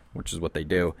nowhere, which is what they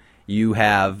do, you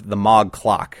have the Mog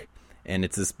clock. And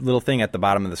it's this little thing at the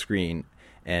bottom of the screen.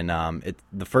 And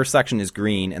the first section is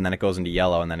green, and then it goes into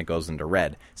yellow, and then it goes into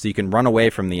red. So you can run away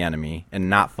from the enemy and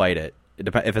not fight it.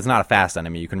 If it's not a fast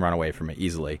enemy, you can run away from it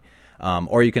easily.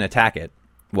 Or you can attack it.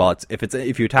 Well,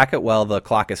 if you attack it while the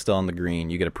clock is still in the green,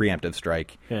 you get a preemptive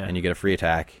strike, and you get a free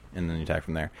attack, and then you attack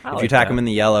from there. If you attack them in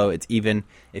the yellow, it's even.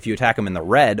 If you attack them in the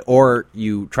red, or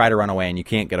you try to run away and you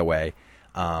can't get away,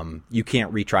 you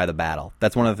can't retry the battle.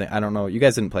 That's one of the things. I don't know. You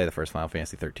guys didn't play the first Final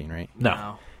Fantasy 13, right?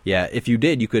 No. Yeah, if you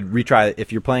did, you could retry.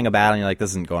 If you're playing a battle and you're like,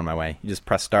 this isn't going my way, you just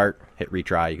press start, hit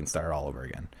retry, you can start all over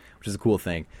again, which is a cool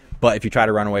thing. But if you try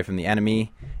to run away from the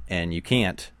enemy and you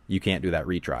can't do that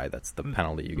retry. That's the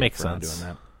penalty you get for not doing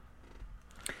that.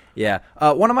 Yeah.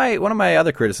 One of my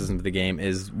other criticisms of the game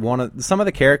is some of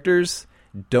the characters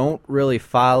don't really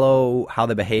follow how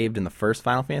they behaved in the first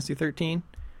Final Fantasy 13,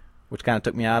 which kind of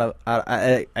took me out of.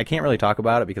 I can't really talk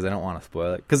about it because I don't want to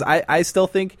spoil it. Because I still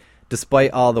think,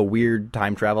 despite all the weird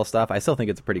time travel stuff, I still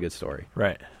think it's a pretty good story.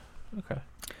 Right. Okay.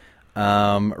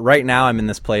 Right now, I'm in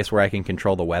this place where I can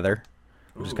control the weather,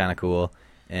 which is kind of cool.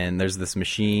 And there's this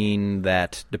machine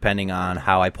that, depending on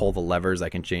how I pull the levers, I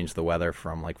can change the weather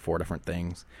from like 4 different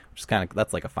things, which is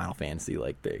that's like a Final Fantasy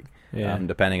like thing. Yeah.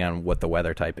 Depending on what the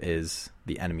weather type is,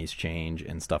 the enemies change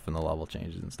and stuff in the level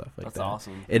changes and stuff like that. That's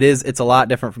awesome. It's a lot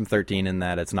different from 13 in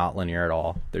that it's not linear at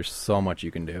all. There's so much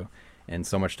you can do and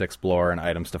so much to explore and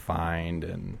items to find.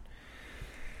 And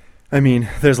I mean,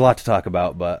 there's a lot to talk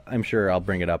about, but I'm sure I'll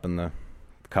bring it up in the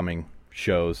coming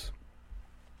shows.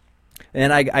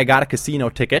 And I got a casino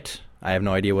ticket. I have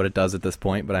no idea what it does at this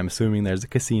point, but I'm assuming there's a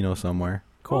casino somewhere.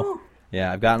 Cool.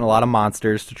 Yeah, I've gotten a lot of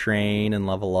monsters to train and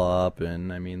level up,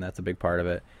 and I mean, that's a big part of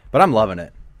it. But I'm loving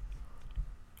it.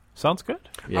 Sounds good.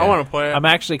 I want to play it. I'm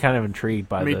actually kind of intrigued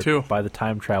by Me too. by the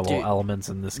time travel Dude. elements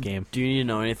in this game. Do you need to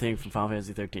know anything from Final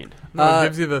Fantasy 13? No, it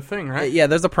gives you the thing, right? Yeah,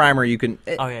 there's a primer you can.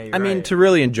 Oh, yeah, you're I mean, right. to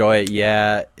really enjoy it,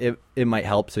 yeah, it might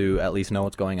help to at least know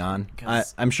what's going on.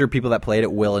 'Cause- I'm sure people that played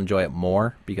it will enjoy it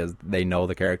more because they know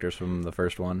the characters from the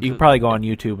first one. You can probably go on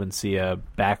YouTube and see a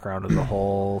background of the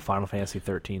whole Final Fantasy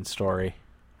 13 story.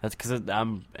 That's because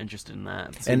I'm interested in that.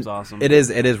 It and seems awesome. It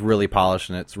is really polished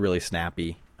and it's really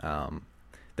snappy.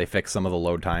 They fix some of the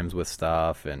load times with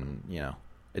stuff, and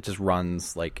it just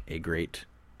runs like a great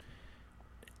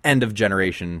end of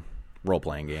generation role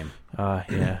playing game.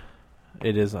 Yeah.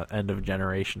 It is an end of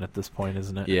generation at this point,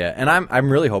 isn't it? Yeah, and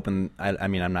I'm really hoping. I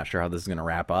mean, I'm not sure how this is going to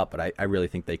wrap up, but I really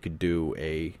think they could do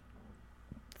a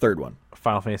third one,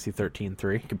 Final Fantasy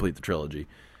 13-3. complete the trilogy,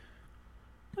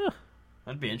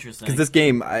 That'd be interesting. because this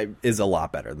game is a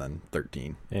lot better than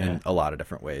 13 Yeah. in a lot of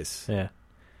different ways. Yeah.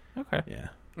 Okay. Yeah,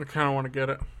 I kind of want to get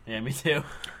it. Yeah, me too.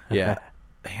 yeah,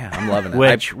 I'm loving it.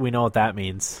 Which we know what that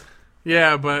means.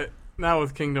 Yeah, but now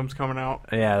with Kingdoms coming out,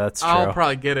 Yeah, that's true. I'll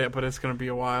probably get it, but it's going to be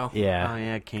a while. yeah. Oh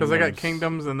yeah, Because I got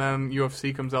Kingdoms, and then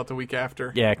UFC comes out the week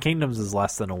after. Yeah, Kingdoms is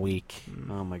less than a week.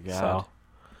 Oh my god. So,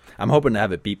 I'm hoping to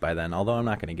have it beat by then, although I'm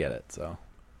not going to get it. So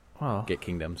well, get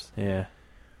Kingdoms. yeah.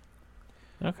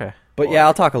 Okay. But yeah,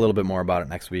 I'll talk a little bit more about it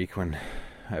next week when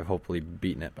I've hopefully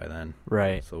beaten it by then.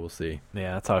 Right. So we'll see.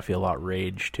 Yeah, that's how I feel about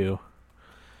Rage, too.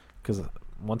 Because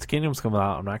once Kingdoms come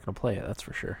out, I'm not going to play it, that's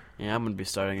for sure. Yeah, I'm gonna be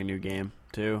starting a new game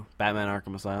too. Batman: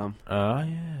 Arkham Asylum. Oh,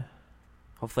 yeah.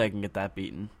 Hopefully, I can get that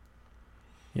beaten.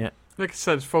 Like I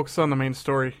said, just focus on the main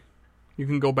story. You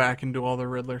can go back and do all the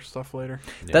Riddler stuff later.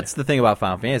 That's the thing about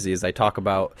Final Fantasy is I talk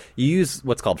about you use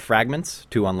what's called fragments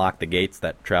to unlock the gates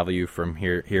that travel you from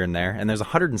here and there, and there's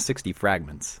 160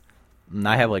 fragments. And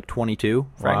I have like 22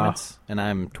 fragments, and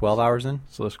I'm 12 hours in.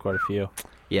 So there's quite a few.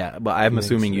 Yeah, but I'm Thanks,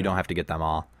 assuming you yeah. don't have to get them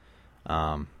all.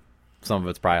 Some of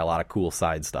it's probably a lot of cool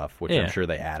side stuff, which Yeah. I'm sure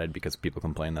they added because people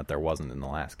complained that there wasn't in the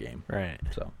last game. Right.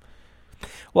 So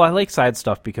Well, I like side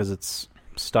stuff because it's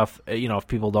stuff, if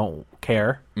people don't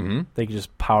care, they can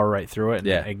just power right through it and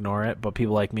Yeah. ignore it. But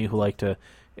people like me who like to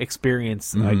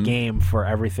experience a Mhm. game for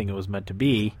everything it was meant to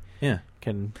be yeah.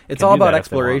 can It's can all do that about if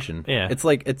they want. exploration. Yeah. It's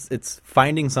like it's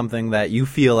finding something that you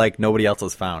feel like nobody else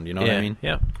has found. You know what yeah. I mean?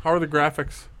 Yeah. How are the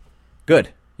graphics? Good.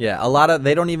 Yeah, a lot of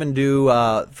they don't even do.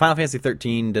 Final Fantasy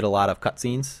 13 did a lot of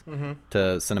cutscenes to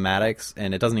cinematics,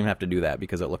 and it doesn't even have to do that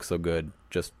because it looks so good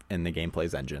just in the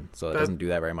gameplay's engine. So it doesn't do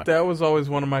that very much. That was always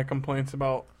one of my complaints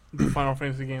about the Final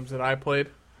Fantasy games that I played.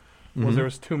 Was there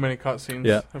was too many cutscenes.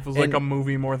 Yeah. It was like And- a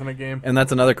movie more than a game. And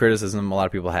that's another criticism a lot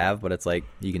of people have, but it's like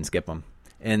you can skip them.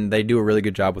 And they do a really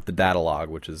good job with the data log,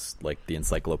 which is like the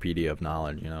encyclopedia of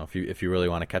knowledge. If you really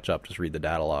want to catch up, just read the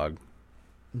data log.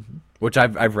 Which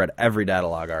I've read every data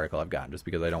log article I've gotten just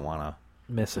because I don't want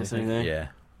Miss Miss anything. to. anything?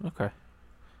 Yeah. Okay.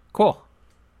 Cool.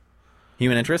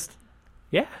 Human interest,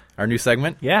 Yeah. our new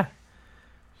segment. Yeah.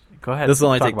 Go ahead. This will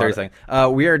only Talk take about 30 it.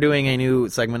 seconds. We are doing a new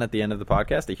segment at the end of the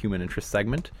podcast, a human interest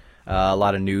segment. A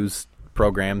lot of news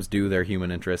programs do their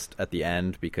human interest at the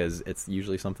end because it's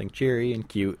usually something cheery and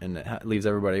cute, and it leaves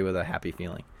everybody with a happy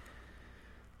feeling.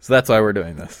 So that's why we're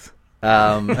doing this.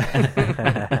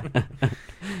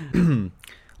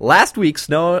 Last week,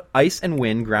 snow, ice, and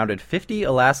wind grounded 50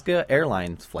 Alaska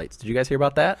Airlines flights. Did you guys hear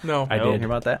about that? No. I You did. didn't hear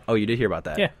about that? Oh, you did hear about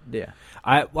that? Yeah. Yeah.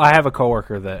 I have a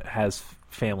coworker that has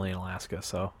family in Alaska,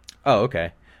 so Oh,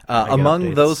 okay. get Among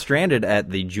updates. those stranded at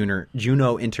the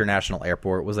Juneau International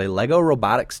Airport was a Lego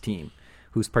Robotics team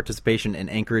whose participation in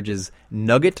Anchorage's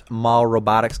Nugget Mall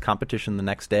Robotics competition the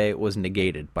next day was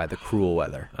negated by the cruel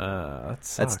weather.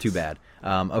 That's too bad.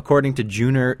 According to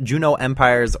Juneau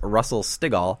Empire's Russell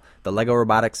Stigall, the Lego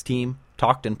Robotics team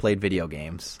talked and played video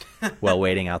games while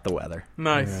waiting out the weather.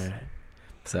 Nice. Right.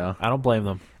 So I don't blame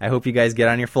them. I hope you guys get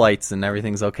on your flights and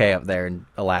everything's okay up there in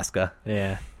Alaska.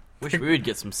 Yeah. Wish we would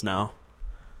get some snow.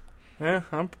 Yeah,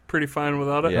 I'm pretty fine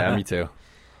without it. Yeah, me too.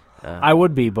 I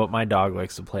would be, but my dog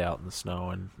likes to play out in the snow,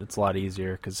 and it's a lot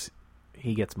easier because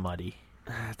he gets muddy.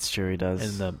 That's true. He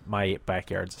does. And my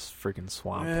backyard's a freaking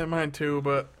swamp. Yeah, mine too,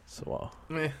 but So,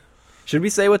 Should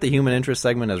we say what the human interest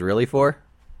segment is really for?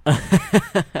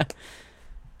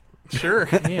 sure.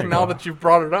 Yeah, Now go. that you've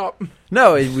brought it up.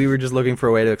 No, we were just looking for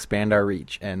a way to expand our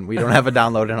reach, and we don't have a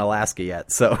download in Alaska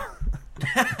yet, so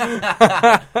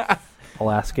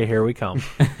Alaska, here we come.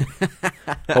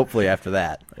 hopefully after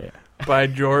that. By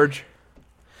George.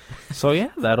 So, yeah,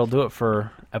 that'll do it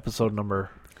for episode number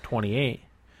 28.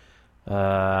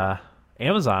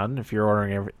 Amazon, if you're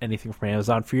ordering anything from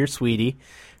Amazon for your sweetie,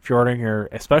 if you're ordering your,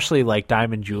 especially like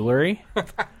diamond jewelry,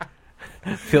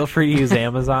 feel free to use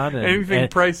Amazon. And, Anything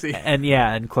and, pricey.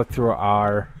 and click through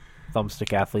our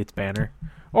Thumbstick Athletes banner,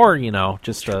 or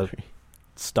just a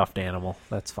stuffed animal.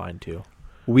 That's fine too.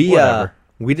 We Whatever.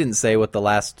 we didn't say what the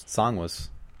last song was.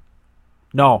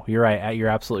 No, you're right. You're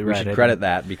absolutely We right. should credit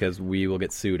that because we will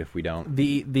get sued if we don't.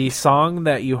 The song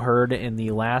that you heard in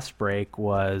the last break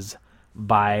was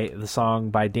by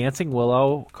Dancing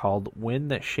Willow called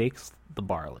 "Wind That Shakes the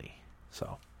Barley."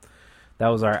 So that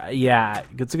was our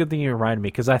It's a good thing you reminded me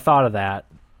because I thought of that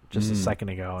just a second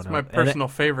ago. It's my personal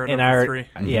favorite of the three.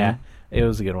 Yeah, it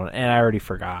was a good one, and I already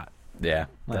forgot Yeah,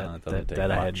 well, it doesn't take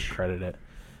that I much. hadn't credited it.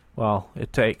 Well,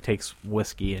 it takes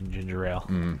whiskey and ginger ale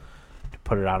to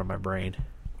put it out of my brain.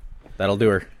 That'll do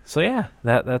her. So yeah,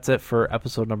 that's it for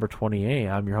episode number 28.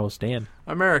 I'm your host, Dan.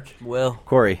 I'm Eric. Will.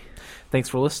 Corey. Thanks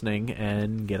for listening,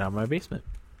 and get out of my basement.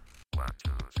 1,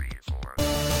 2, 3.